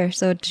pitcher,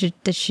 so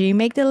did she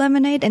make the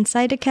lemonade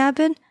inside the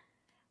cabin?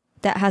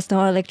 That has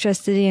no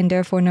electricity and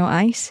therefore no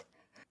ice?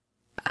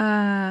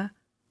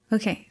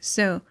 Okay,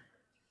 so...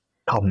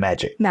 Oh,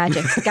 magic.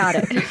 Magic, got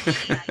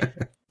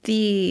it.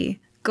 The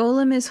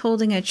golem is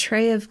holding a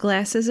tray of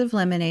glasses of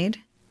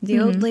lemonade. The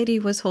old lady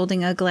was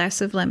holding a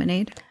glass of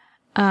lemonade.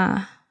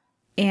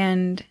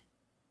 And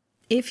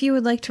if you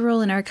would like to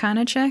roll an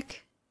Arcana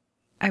check,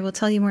 I will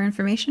tell you more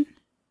information.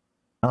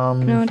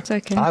 No, it's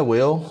okay. I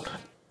will,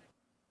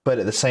 but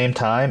at the same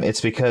time, it's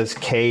because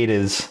Cade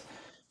is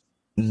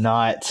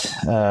not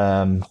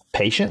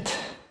patient,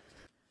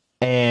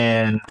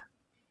 and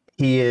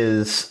he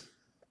is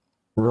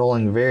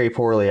rolling very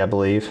poorly, I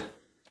believe.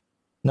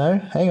 No,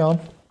 hang on.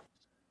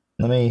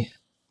 Let me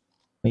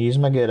use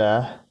my good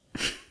eye.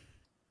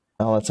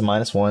 Oh, that's a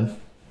 -1.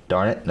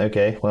 Darn it.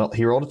 Okay, well,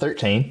 he rolled a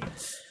 13.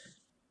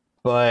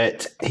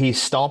 But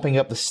he's stomping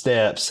up the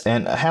steps.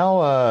 And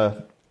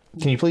how,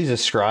 can you please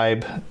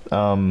describe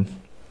the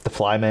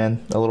flyman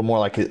a little more?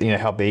 Like, you know,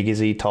 how big is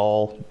he?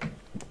 Tall,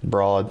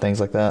 broad, things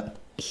like that?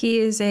 He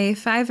is a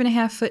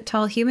 5.5-foot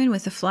tall human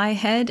with a fly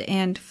head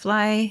and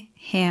fly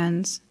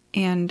hands.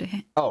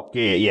 And oh,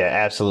 yeah,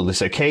 absolutely.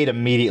 So Cade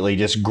immediately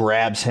just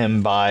grabs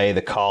him by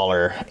the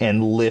collar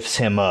and lifts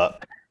him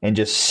up and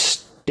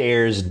just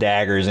stares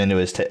daggers into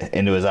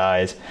his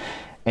eyes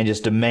and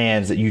just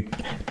demands that you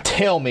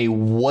tell me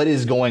what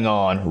is going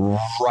on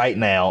right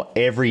now,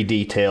 every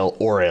detail,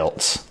 or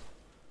else.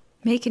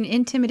 Make an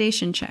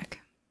intimidation check.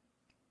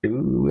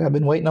 Ooh, I've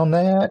been waiting on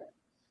that.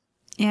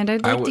 And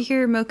I'd like to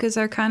hear Moka's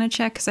Arcana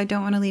check because I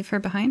don't want to leave her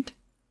behind.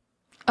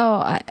 Oh,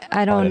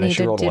 I don't need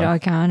to do the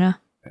Arcana.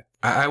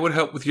 I would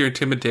help with your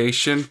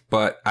intimidation,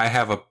 but I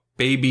have a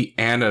baby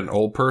and an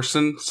old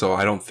person, so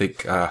I don't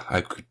think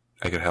I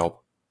could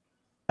help.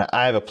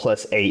 I have a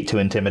 +8 to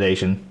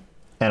intimidation,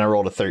 and I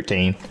rolled a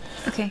 13.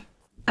 Okay.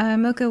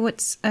 Moka,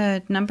 what's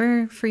a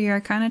number for your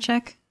Arcana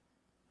check?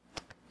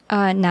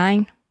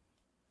 9.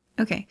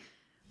 Okay.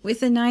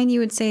 With a 9,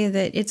 you would say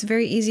that it's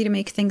very easy to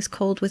make things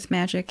cold with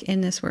magic in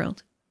this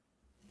world.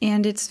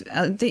 And it's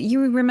you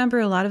remember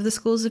a lot of the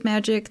schools of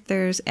magic.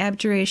 There's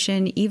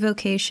abjuration,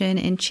 evocation,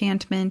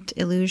 enchantment,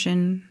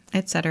 illusion,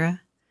 etc.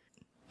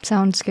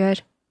 Sounds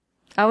good.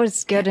 I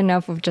was good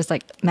enough with just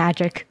like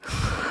magic.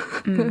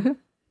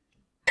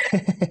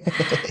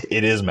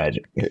 It is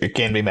magic. It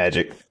can be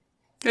magic.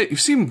 Yeah, you've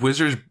seen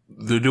wizards,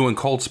 they're doing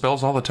cold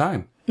spells all the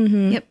time.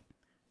 Mm-hmm.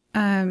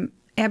 Yep.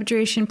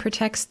 Abjuration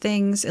protects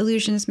things.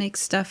 Illusions make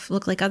stuff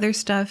look like other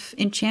stuff.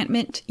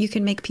 Enchantment, you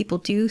can make people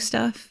do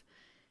stuff.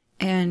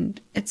 And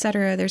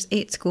etc. There's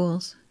 8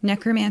 schools.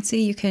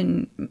 Necromancy, you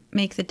can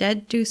make the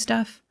dead do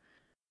stuff.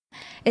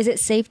 Is it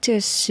safe to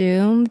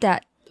assume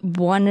that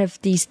one of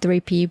these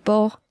 3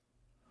 people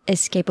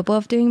is capable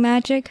of doing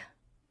magic?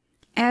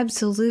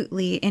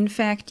 Absolutely. In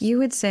fact, you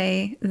would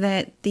say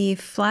that the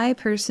fly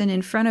person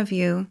in front of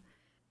you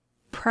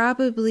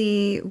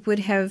probably would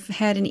have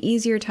had an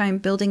easier time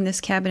building this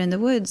cabin in the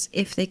woods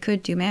if they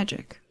could do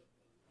magic.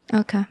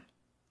 Okay.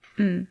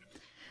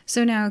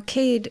 So now,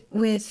 Cade,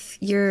 with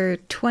your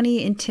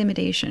 20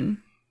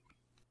 intimidation.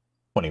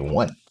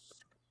 21.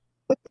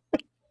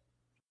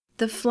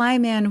 The fly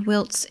man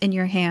wilts in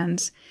your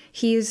hands.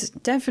 He's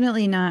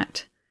definitely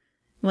not,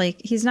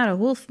 he's not a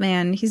wolf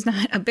man. He's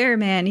not a bear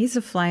man. He's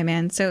a fly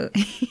man. So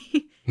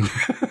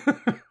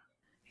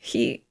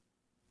he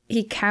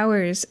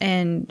cowers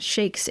and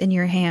shakes in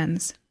your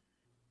hands.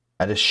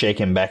 I just shake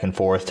him back and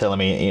forth, telling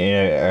me,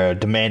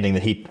 demanding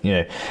that he,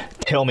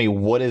 tell me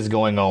what is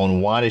going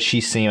on. Why does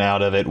she seem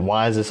out of it?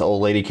 Why is this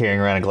old lady carrying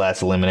around a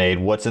glass of lemonade?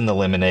 What's in the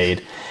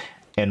lemonade?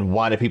 And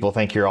why do people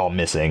think you're all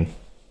missing?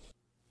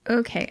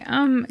 Okay.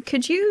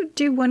 Could you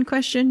do one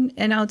question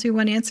and I'll do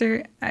one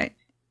answer?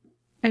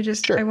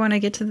 Sure. I want to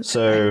get to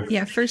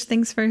the... first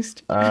things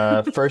first.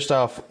 First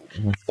off,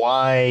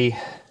 why...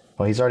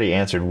 Well, he's already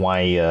answered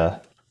why he,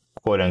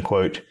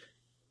 quote-unquote,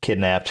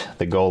 kidnapped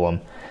the golem.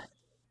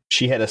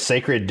 She had a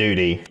sacred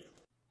duty.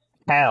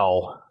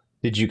 How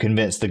did you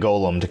convince the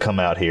golem to come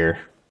out here?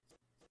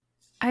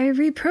 I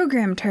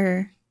reprogrammed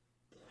her.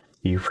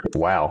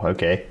 Wow,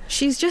 okay.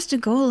 She's just a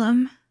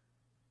golem.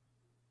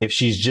 If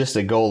she's just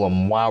a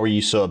golem, why were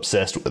you so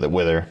obsessed with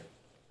her?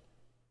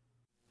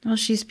 Well,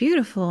 she's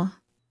beautiful.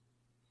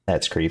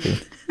 That's creepy.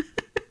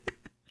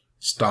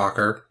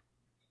 Stalker.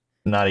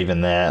 Not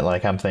even that.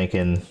 Like, I'm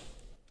thinking,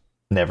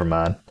 never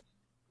mind.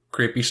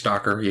 Creepy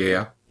stalker,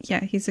 yeah.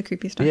 Yeah, he's a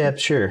creepy stalker. Yeah,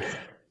 sure.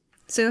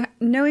 So,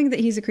 knowing that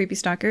he's a creepy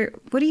stalker,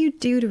 what do you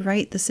do to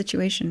right the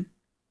situation?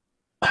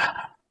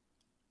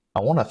 I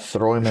want to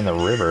throw him in the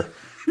river.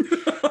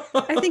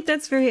 I think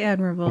that's very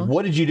admirable.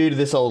 What did you do to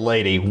this old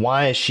lady?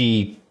 Why is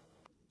she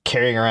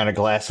carrying around a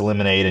glass of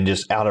lemonade and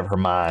just out of her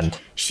mind?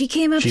 She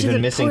came up She's to the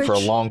been missing porch. for a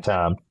long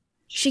time.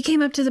 She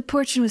came up to the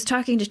porch and was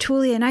talking to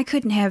Tulia, and I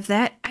couldn't have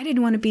that. I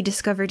didn't want to be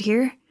discovered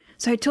here.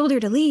 So I told her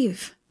to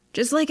leave.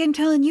 Just like I'm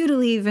telling you to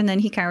leave, and then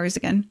he cowers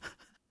again.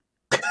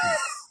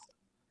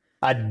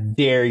 I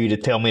dare you to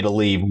tell me to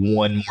leave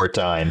one more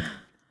time.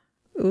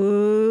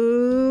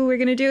 Ooh, we're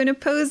going to do an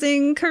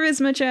opposing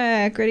charisma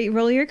check. Ready?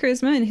 Roll your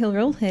charisma, and he'll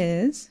roll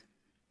his.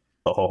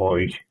 Oh,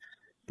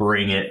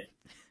 bring it.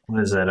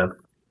 What is that? A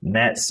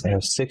nat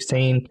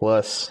 16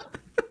 plus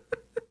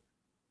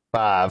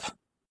 5.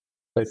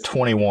 So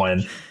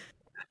 21.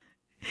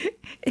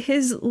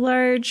 His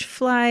large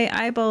fly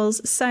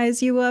eyeballs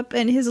size you up,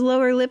 and his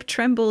lower lip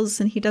trembles,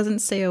 and he doesn't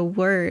say a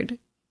word.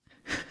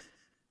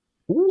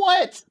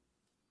 What?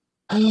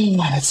 Oh,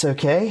 that's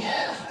okay.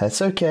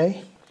 That's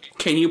okay.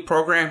 Can you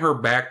program her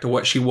back to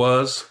what she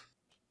was?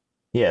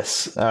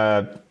 Yes.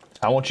 I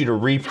want you to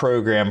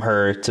reprogram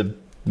her to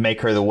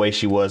make her the way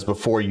she was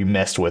before you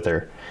messed with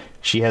her.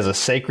 She has a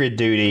sacred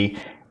duty,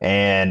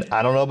 and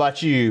I don't know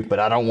about you, but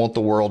I don't want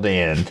the world to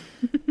end.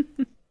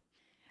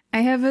 I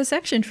have a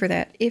section for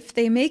that. If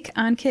they make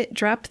Ankit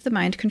drop the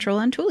mind control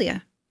on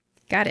Tulia.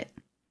 Got it.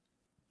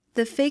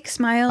 The fake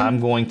smile.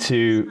 I'm going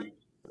to...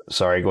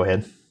 Sorry, go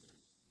ahead.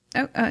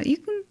 Oh, you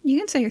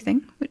can say your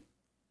thing.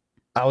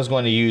 I was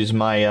going to use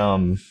my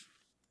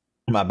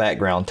my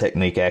background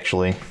technique,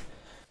 actually.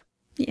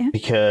 Yeah.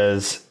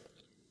 Because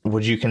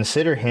would you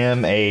consider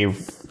him a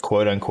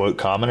quote-unquote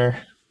commoner?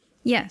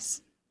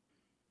 Yes.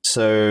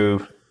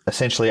 So,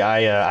 essentially,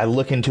 I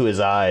look into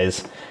his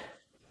eyes,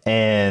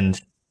 and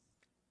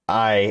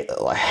I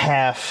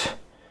half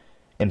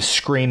am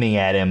screaming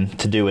at him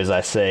to do as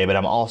I say, but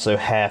I'm also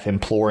half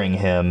imploring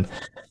him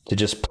to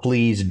just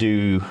please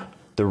do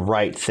the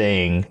right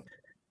thing.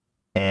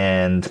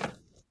 And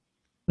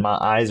my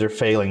eyes are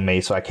failing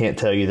me, so I can't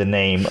tell you the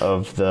name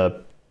of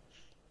the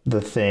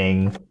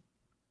thing,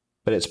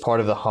 but it's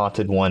part of the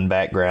Haunted One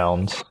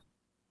background.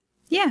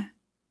 Yeah.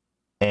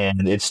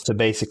 And it's to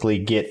basically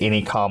get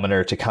any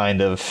commoner to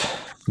kind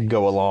of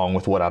go along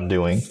with what I'm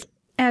doing.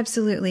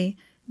 Absolutely.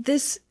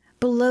 This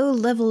below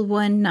level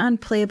 1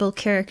 non-playable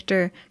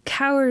character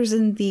cowers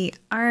in the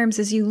arms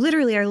as you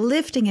literally are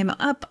lifting him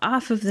up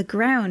off of the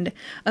ground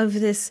of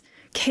this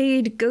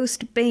Cade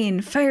Ghost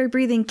Bane,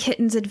 fire-breathing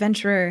kittens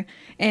adventurer,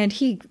 and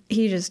he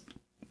just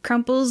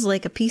crumples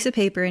like a piece of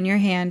paper in your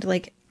hand,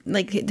 like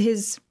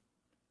his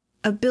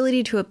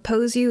ability to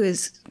oppose you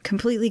is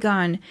completely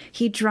gone.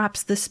 He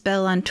drops the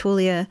spell on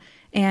Tulia,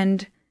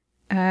 and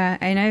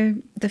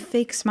the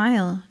fake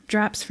smile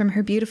drops from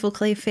her beautiful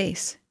clay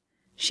face.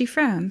 She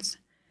frowns.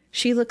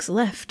 She looks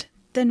left,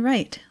 then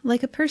right,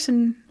 like a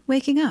person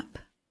waking up.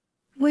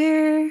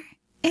 Where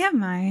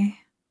am I?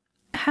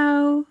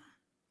 How?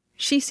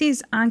 She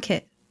sees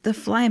Ankit, the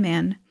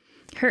flyman.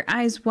 Her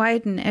eyes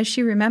widen as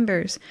she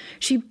remembers.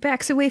 She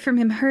backs away from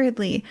him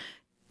hurriedly,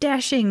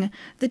 dashing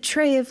the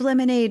tray of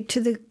lemonade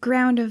to the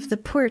ground of the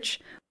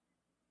porch.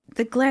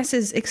 The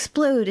glasses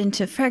explode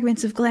into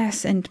fragments of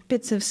glass and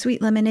bits of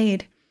sweet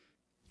lemonade.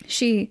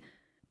 She,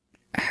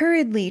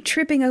 hurriedly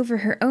tripping over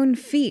her own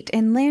feet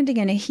and landing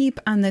in a heap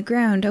on the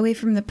ground away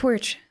from the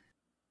porch,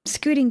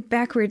 scooting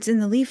backwards in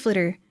the leaf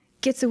litter,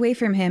 gets away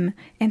from him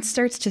and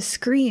starts to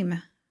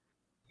scream.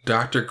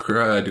 Dr.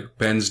 Crud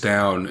bends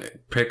down,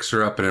 picks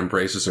her up, and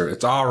embraces her.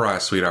 It's all right,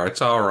 sweetheart.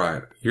 It's all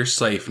right. You're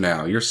safe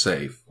now. You're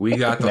safe. We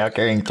got the now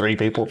carrying 3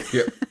 people.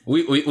 Yeah,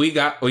 we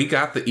got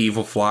the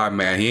evil fly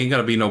man. He ain't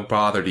gonna be no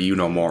bother to you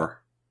no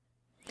more.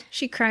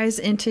 She cries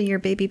into your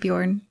baby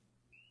Bjorn.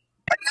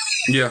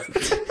 Yeah.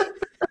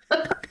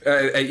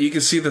 You can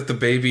see that the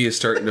baby is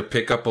starting to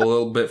pick up a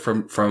little bit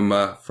from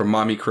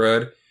Mommy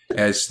Crud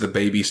as the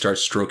baby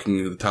starts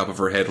stroking the top of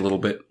her head a little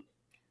bit.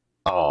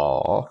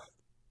 Aww.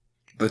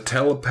 The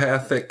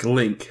telepathic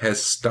link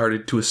has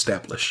started to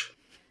establish.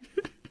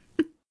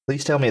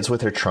 Please tell me it's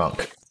with her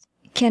trunk.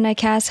 Can I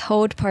cast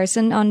Hold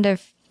Person on the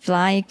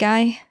fly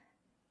guy?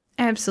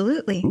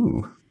 Absolutely.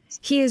 Ooh.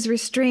 He is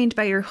restrained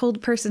by your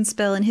Hold Person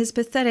spell, and his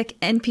pathetic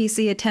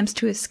NPC attempts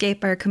to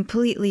escape are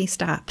completely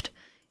stopped.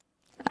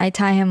 I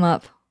tie him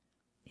up.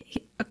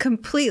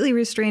 Completely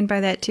restrained by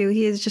that, too.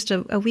 He is just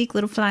a weak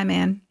little fly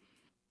man.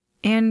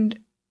 And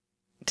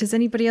does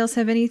anybody else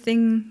have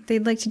anything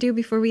they'd like to do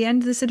before we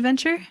end this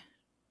adventure?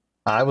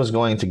 I was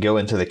going to go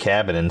into the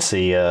cabin and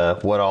see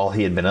what all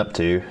he had been up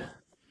to.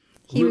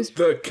 Loot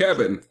the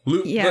cabin.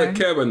 Loot the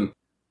cabin.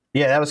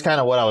 Yeah, that was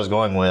kind of what I was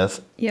going with.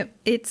 Yep.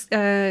 It's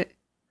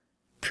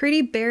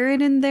pretty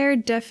barren in there.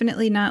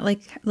 Definitely not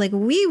like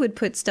we would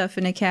put stuff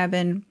in a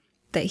cabin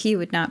that he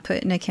would not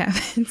put in a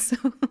cabin.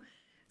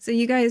 So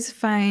you guys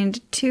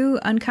find 2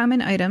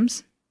 uncommon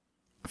items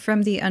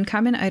from the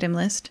uncommon item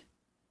list,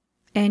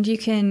 and you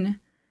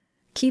can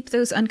keep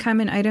those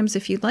uncommon items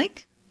if you'd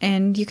like,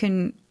 and you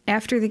can,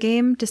 after the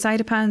game,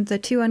 decide upon the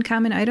 2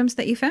 uncommon items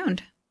that you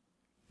found.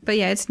 But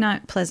yeah, it's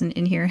not pleasant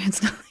in here.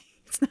 It's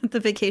not the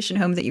vacation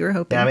home that you were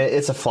hoping. Yeah, I mean,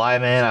 it's a fly,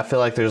 man. I feel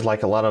like there's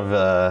like a lot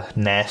of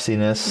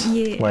nastiness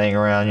laying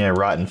around,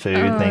 rotten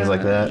food, things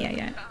like that.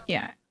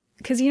 Yeah.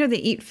 Because, they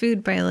eat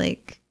food by,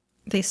 like,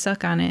 they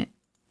suck on it.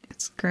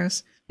 It's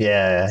gross.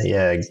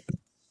 Yeah,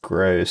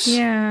 gross.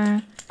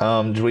 Yeah.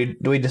 Do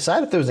we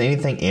decide if there was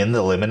anything in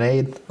the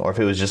lemonade, or if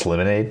it was just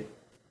lemonade?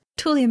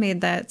 Tulia made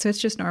that, so it's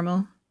just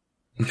normal.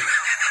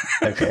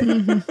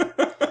 Okay.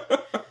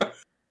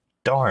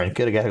 Darn,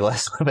 could have got a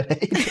glass of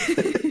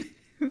lemonade.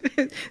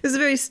 It was a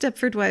very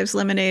Stepford Wives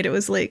lemonade. It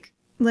was like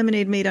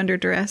lemonade made under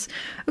duress.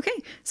 Okay,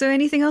 so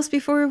anything else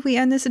before we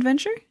end this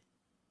adventure?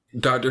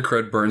 Dr.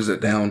 Crud burns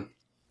it down.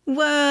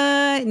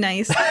 What?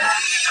 Nice.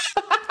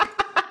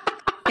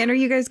 And are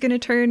you guys going to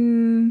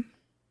turn...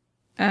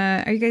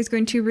 are you guys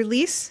going to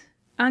release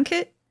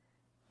Ankit?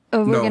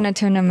 Oh, we're going to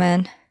turn him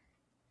in.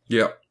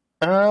 Yep.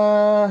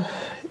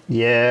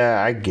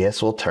 Yeah, I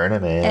guess we'll turn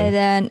him in. And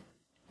then,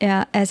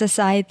 yeah, as a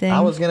side thing.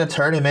 I was going to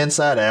turn him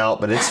inside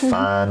out, but it's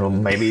fine. Well,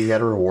 maybe you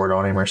got a reward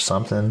on him or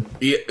something.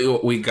 Yeah,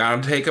 we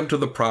got to take him to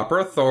the proper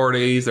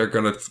authorities. They're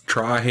going to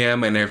try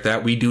him, and if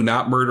that, we do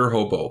not murder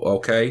hobo,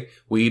 okay?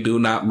 We do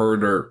not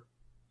murder.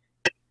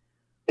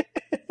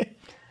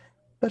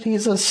 But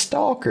he's a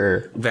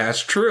stalker.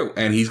 That's true,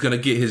 and he's going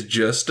to get his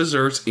just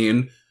desserts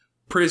in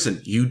prison.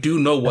 You do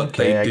know what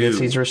they do. I guess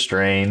he's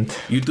restrained.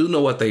 You do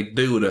know what they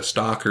do to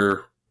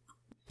stalker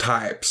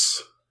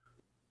types.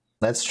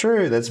 That's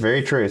true. That's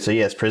very true. So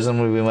yes,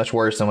 prison would be much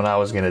worse than what I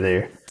was going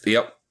to do.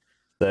 Yep.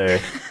 So,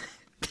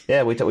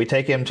 yeah, we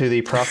take him to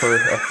the proper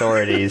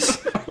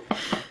authorities,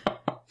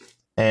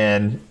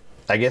 and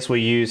I guess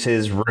we use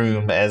his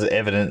room as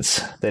evidence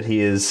that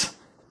he is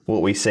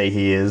what we say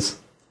he is,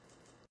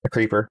 a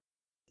creeper.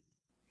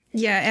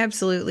 Yeah,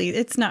 absolutely.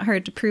 It's not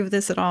hard to prove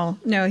this at all.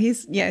 No,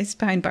 he's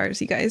behind bars,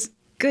 you guys.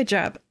 Good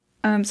job.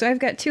 So I've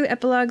got 2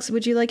 epilogues.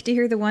 Would you like to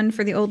hear the one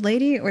for the old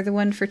lady or the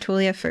one for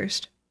Tulia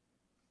first?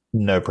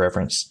 No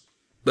preference.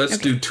 Let's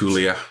do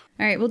Tulia.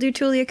 All right, we'll do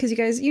Tulia because you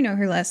guys, you know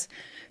her less.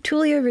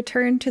 Tulia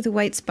returned to the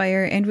White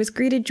Spire and was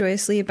greeted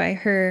joyously by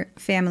her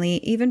family,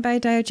 even by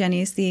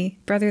Diogenes, the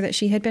brother that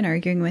she had been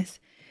arguing with.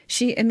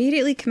 She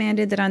immediately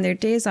commanded that on their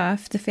days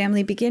off, the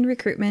family begin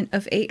recruitment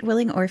of 8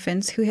 willing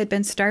orphans who had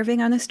been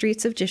starving on the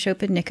streets of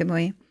Jishop and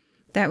Nicomoy.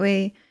 That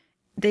way,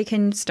 they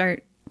can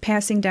start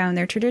passing down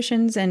their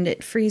traditions, and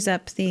it frees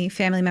up the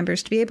family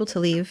members to be able to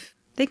leave.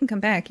 They can come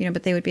back,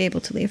 but they would be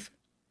able to leave.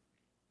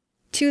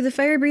 To the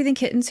fire-breathing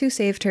kittens who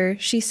saved her,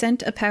 she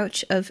sent a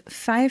pouch of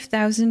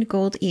 5,000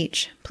 gold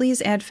each.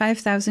 Please add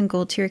 5,000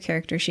 gold to your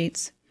character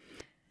sheets.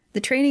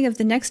 The training of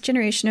the next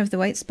generation of the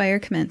White Spire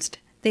commenced.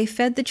 They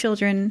fed the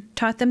children,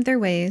 taught them their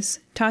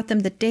ways, taught them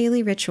the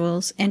daily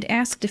rituals, and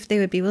asked if they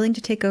would be willing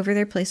to take over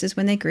their places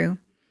when they grew.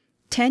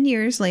 10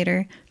 years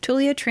later,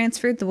 Tulia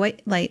transferred the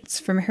white lights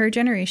from her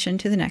generation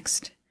to the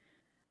next.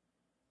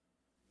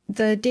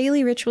 The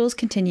daily rituals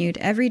continued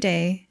every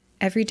day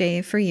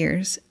for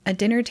years, a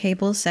dinner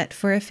table set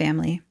for a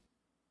family.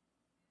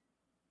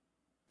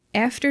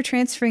 After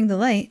transferring the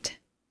light,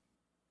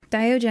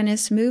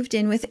 Diogenes moved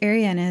in with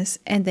Arianes,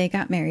 and they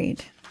got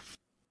married.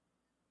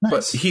 Nice.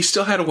 But he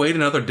still had to wait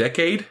another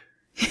decade?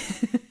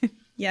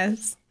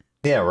 Yes.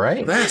 Yeah,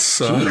 right? That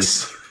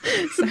sucks.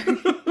 Sorry.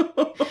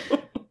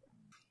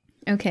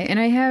 Okay, and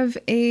I have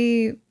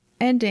a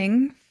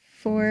ending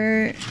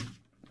for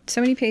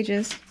so many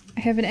pages.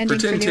 I have an ending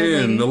for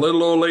Tintin, the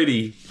little old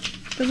lady.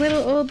 The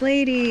little old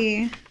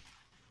lady.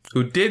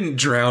 Who didn't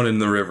drown in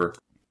the river.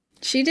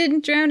 She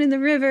didn't drown in the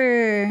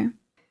river.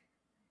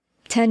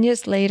 10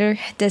 years later,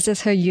 this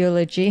is her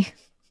eulogy.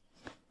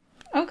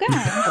 Oh, God.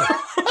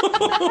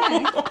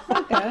 Okay.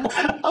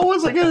 I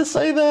wasn't going to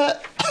say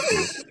that.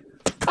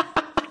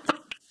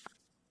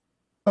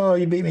 Oh,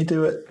 you beat me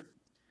to it.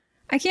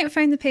 I can't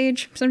find the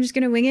page, so I'm just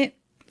going to wing it.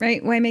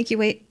 Right? Why make you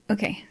wait?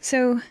 Okay,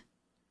 so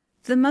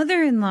the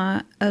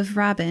mother-in-law of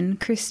Robin,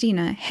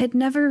 Christina, had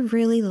never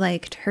really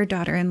liked her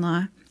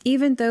daughter-in-law.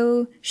 Even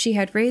though she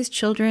had raised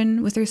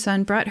children with her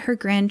son, brought her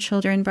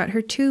grandchildren, brought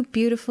her 2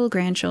 beautiful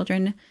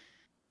grandchildren,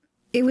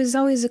 it was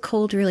always a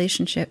cold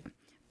relationship.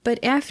 But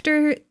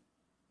after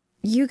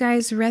you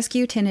guys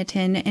rescue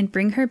Tintin and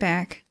bring her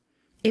back,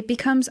 it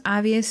becomes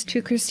obvious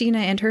to Christina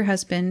and her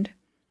husband,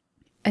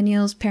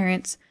 Anil's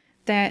parents,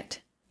 that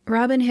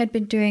Robin had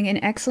been doing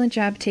an excellent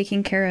job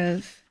taking care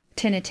of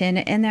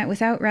Tintin, and that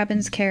without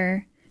Robin's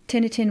care,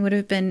 Tintin would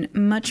have been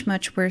much,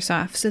 much worse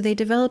off. So they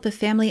develop a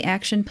family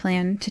action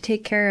plan to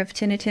take care of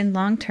Tintin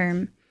long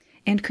term,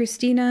 and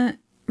Christina,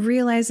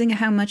 realizing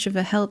how much of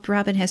a help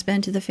Robin has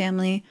been to the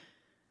family,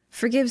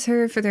 forgives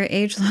her for their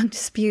age-long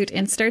dispute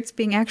and starts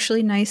being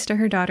actually nice to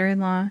her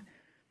daughter-in-law.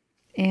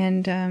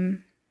 And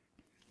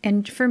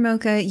for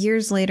Moka,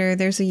 years later,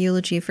 there's a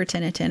eulogy for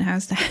Tintin.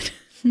 How's that?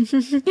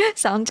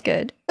 Sounds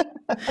good.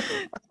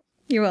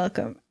 You're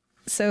welcome.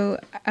 So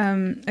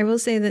I will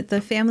say that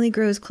the family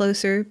grows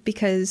closer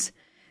because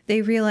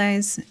they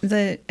realize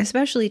that,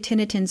 especially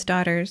Tintin's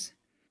daughters,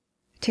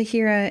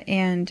 Tahira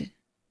and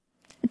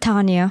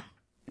Tanya.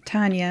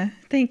 Tanya.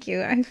 Thank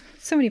you. I have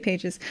so many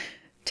pages.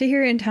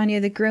 Tahira and Tanya,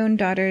 the grown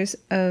daughters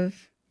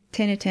of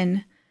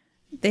Tinatin,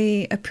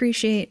 they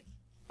appreciate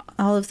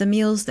all of the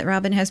meals that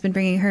Robin has been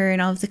bringing her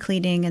and all of the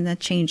cleaning and the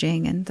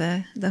changing and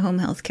the home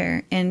health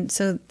care. And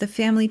so the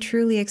family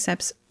truly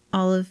accepts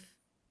all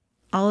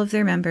of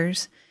their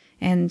members.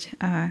 And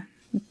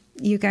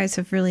you guys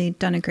have really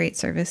done a great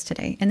service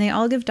today. And they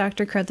all give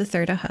Dr. Crud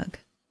III a hug.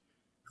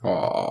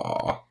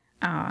 Aww.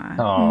 Aww.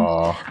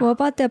 Aww. What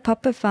about the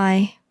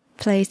Puppify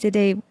place? Did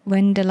they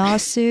win the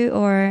lawsuit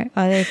or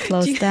are they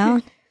closed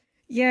down?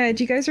 Yeah,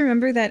 do you guys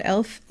remember that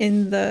elf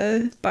in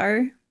the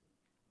bar?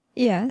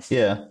 Yes.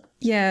 Yeah.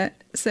 Yeah,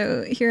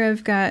 so here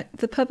I've got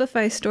the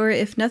Puppify store,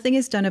 if nothing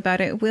is done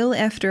about it, will,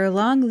 after a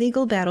long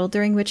legal battle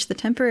during which the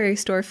temporary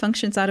store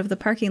functions out of the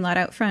parking lot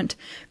out front,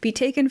 be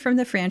taken from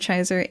the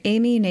franchisor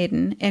Amy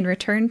Naden and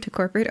returned to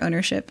corporate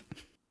ownership.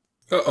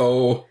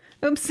 Uh-oh.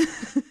 Oops.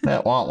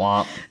 That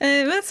womp.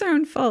 That's her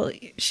own fault.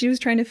 She was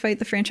trying to fight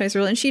the franchise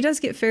rule, and she does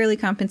get fairly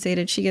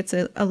compensated. She gets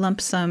a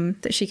lump sum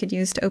that she could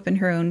use to open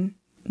her own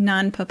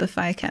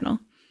non-Puppify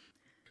kennel.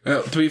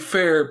 To be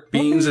fair,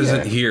 Beans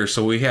isn't here,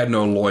 so we had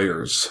no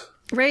lawyers.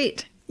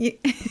 Right.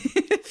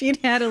 If you'd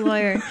had a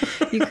lawyer,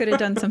 you could have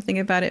done something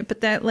about it.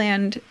 But that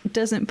land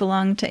doesn't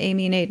belong to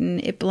Amy Naden.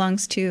 It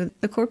belongs to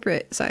the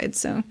corporate side.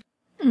 So,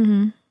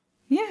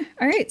 yeah.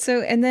 All right.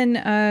 So, and then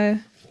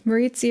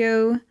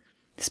Maurizio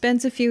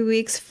spends a few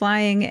weeks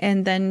flying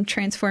and then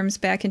transforms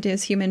back into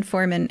his human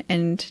form.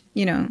 And,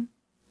 you know,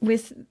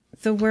 with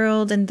the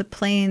world and the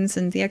planes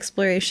and the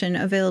exploration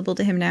available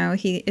to him now,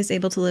 he is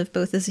able to live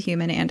both as a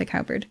human and a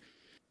cowbird.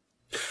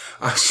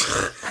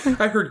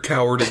 I heard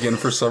coward again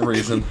for some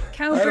reason.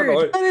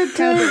 Cowbird.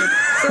 Cowbird.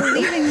 So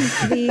leaving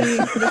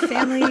the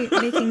family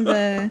making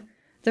the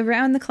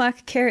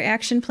round-the-clock care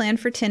action plan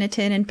for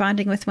Tinatin and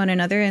bonding with one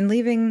another, and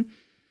leaving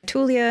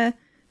Tulia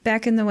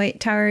back in the White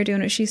Tower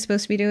doing what she's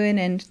supposed to be doing,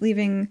 and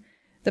leaving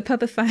the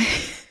Puppify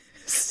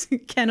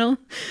kennel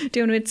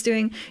doing what it's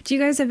doing. Do you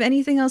guys have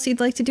anything else you'd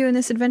like to do in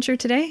this adventure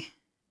today?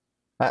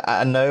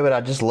 I know, but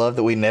I just love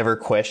that we never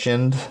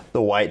questioned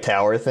the White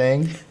Tower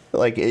thing.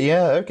 Like,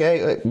 yeah,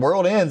 okay,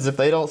 world ends if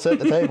they don't set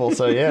the table,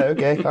 so yeah,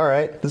 okay, all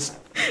right, just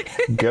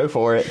go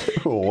for it,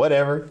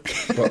 whatever.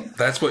 Well,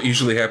 that's what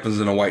usually happens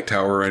in a White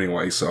Tower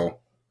anyway, so.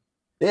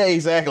 Yeah,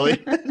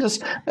 exactly.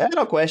 Just, I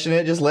don't question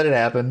it, just let it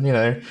happen, you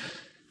know.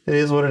 It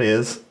is what it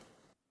is.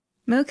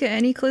 Moka,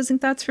 any closing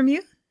thoughts from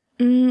you?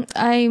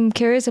 I'm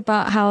curious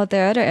about how the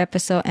other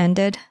episode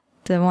ended,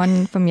 the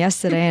one from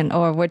yesterday,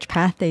 or which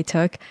path they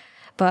took,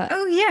 but...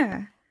 Oh,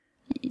 yeah.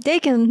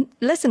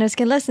 Listeners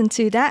can listen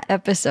to that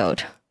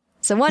episode.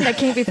 It's the one that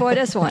came before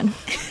this one.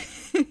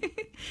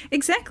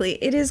 Exactly.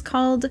 It is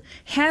called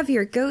Have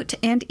Your Goat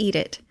and Eat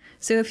It.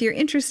 So if you're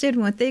interested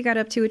in what they got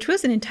up to, which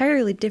was an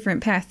entirely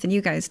different path than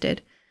you guys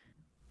did,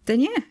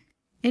 then yeah,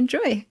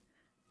 enjoy.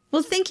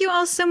 Well, thank you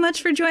all so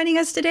much for joining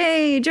us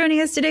today.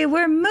 Joining us today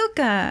were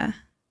Moka.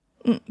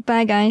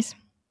 Bye, guys.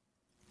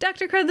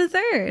 Dr. Crud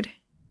III.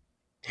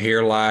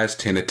 Here lies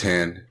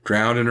Tinatin,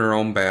 drowned in her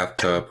own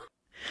bathtub.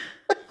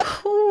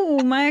 Oh,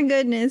 my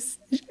goodness.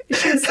 She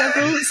has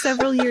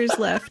several years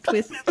left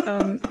with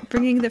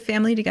bringing the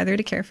family together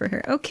to care for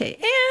her. Okay,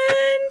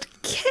 and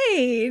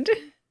Cade.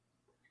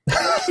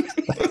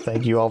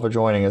 Thank you all for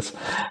joining us.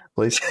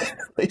 Please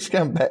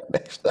come back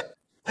next time.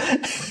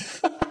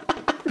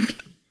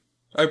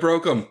 I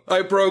broke him.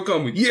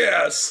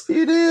 Yes!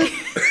 You did.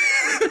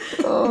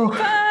 Oh.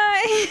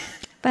 Bye.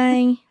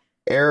 Bye.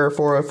 Error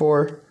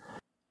 404.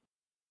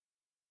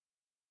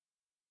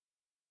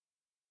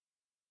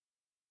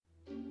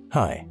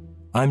 Hi,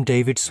 I'm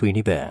David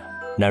Sweeney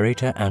Bear,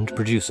 narrator and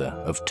producer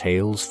of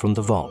Tales from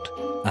the Vault,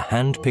 a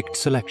hand-picked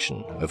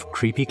selection of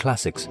creepy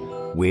classics,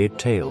 weird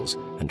tales,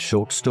 and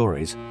short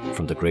stories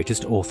from the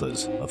greatest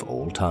authors of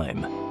all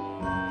time.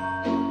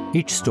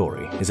 Each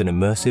story is an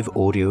immersive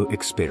audio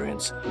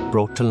experience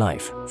brought to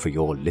life for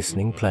your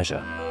listening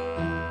pleasure.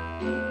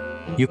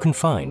 You can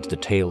find the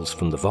Tales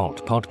from the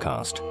Vault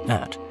podcast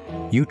at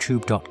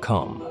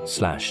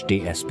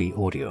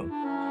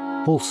youtube.com/dsbaudio.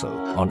 Also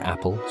on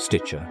Apple,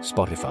 Stitcher,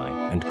 Spotify,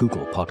 and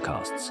Google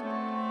Podcasts.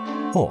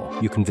 Or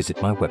you can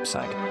visit my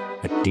website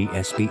at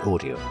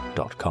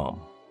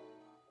dsbaudio.com.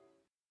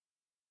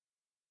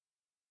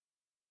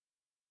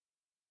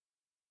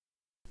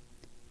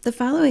 The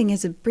following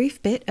is a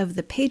brief bit of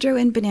the Pedro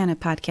and Banana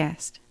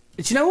podcast.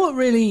 Do you know what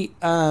really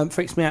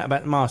freaks me out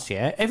about the mask,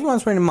 yeah?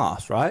 Everyone's wearing a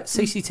mask, right?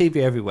 CCTV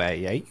everywhere,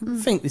 yeah? You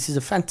think this is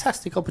a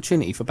fantastic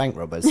opportunity for bank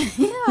robbers.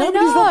 Yeah,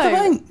 Nobody's robbed a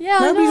bank. Yeah,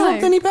 Nobody's I know.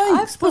 robbed any banks.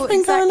 I've thought What's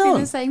been exactly going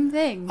on? the same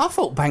thing. I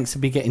thought banks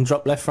would be getting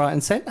dropped left, right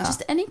and centre.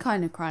 Just any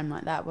kind of crime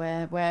like that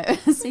where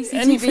CCTV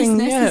Anything, is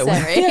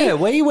necessary. yeah,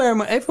 where you wear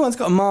everyone's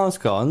got a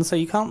mask on, so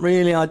you can't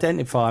really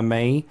identify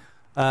me.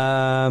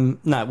 No,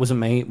 it wasn't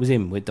me. It was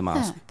him with the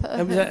mask.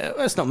 Yeah,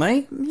 That's not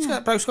me.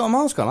 That bloke's got a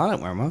mask on. I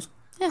don't wear a mask.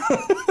 Yeah.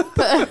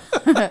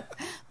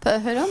 Put a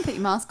hood on, put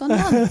your mask on,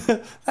 done.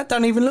 That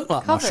don't even look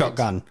like Covered. my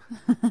shotgun.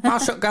 My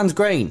shotgun's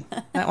green.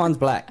 That one's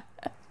black.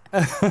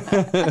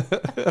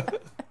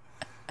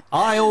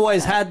 I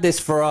always had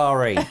this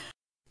Ferrari.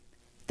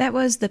 That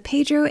was the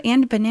Pedro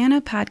and Banana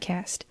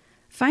podcast.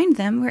 Find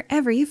them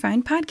wherever you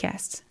find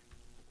podcasts.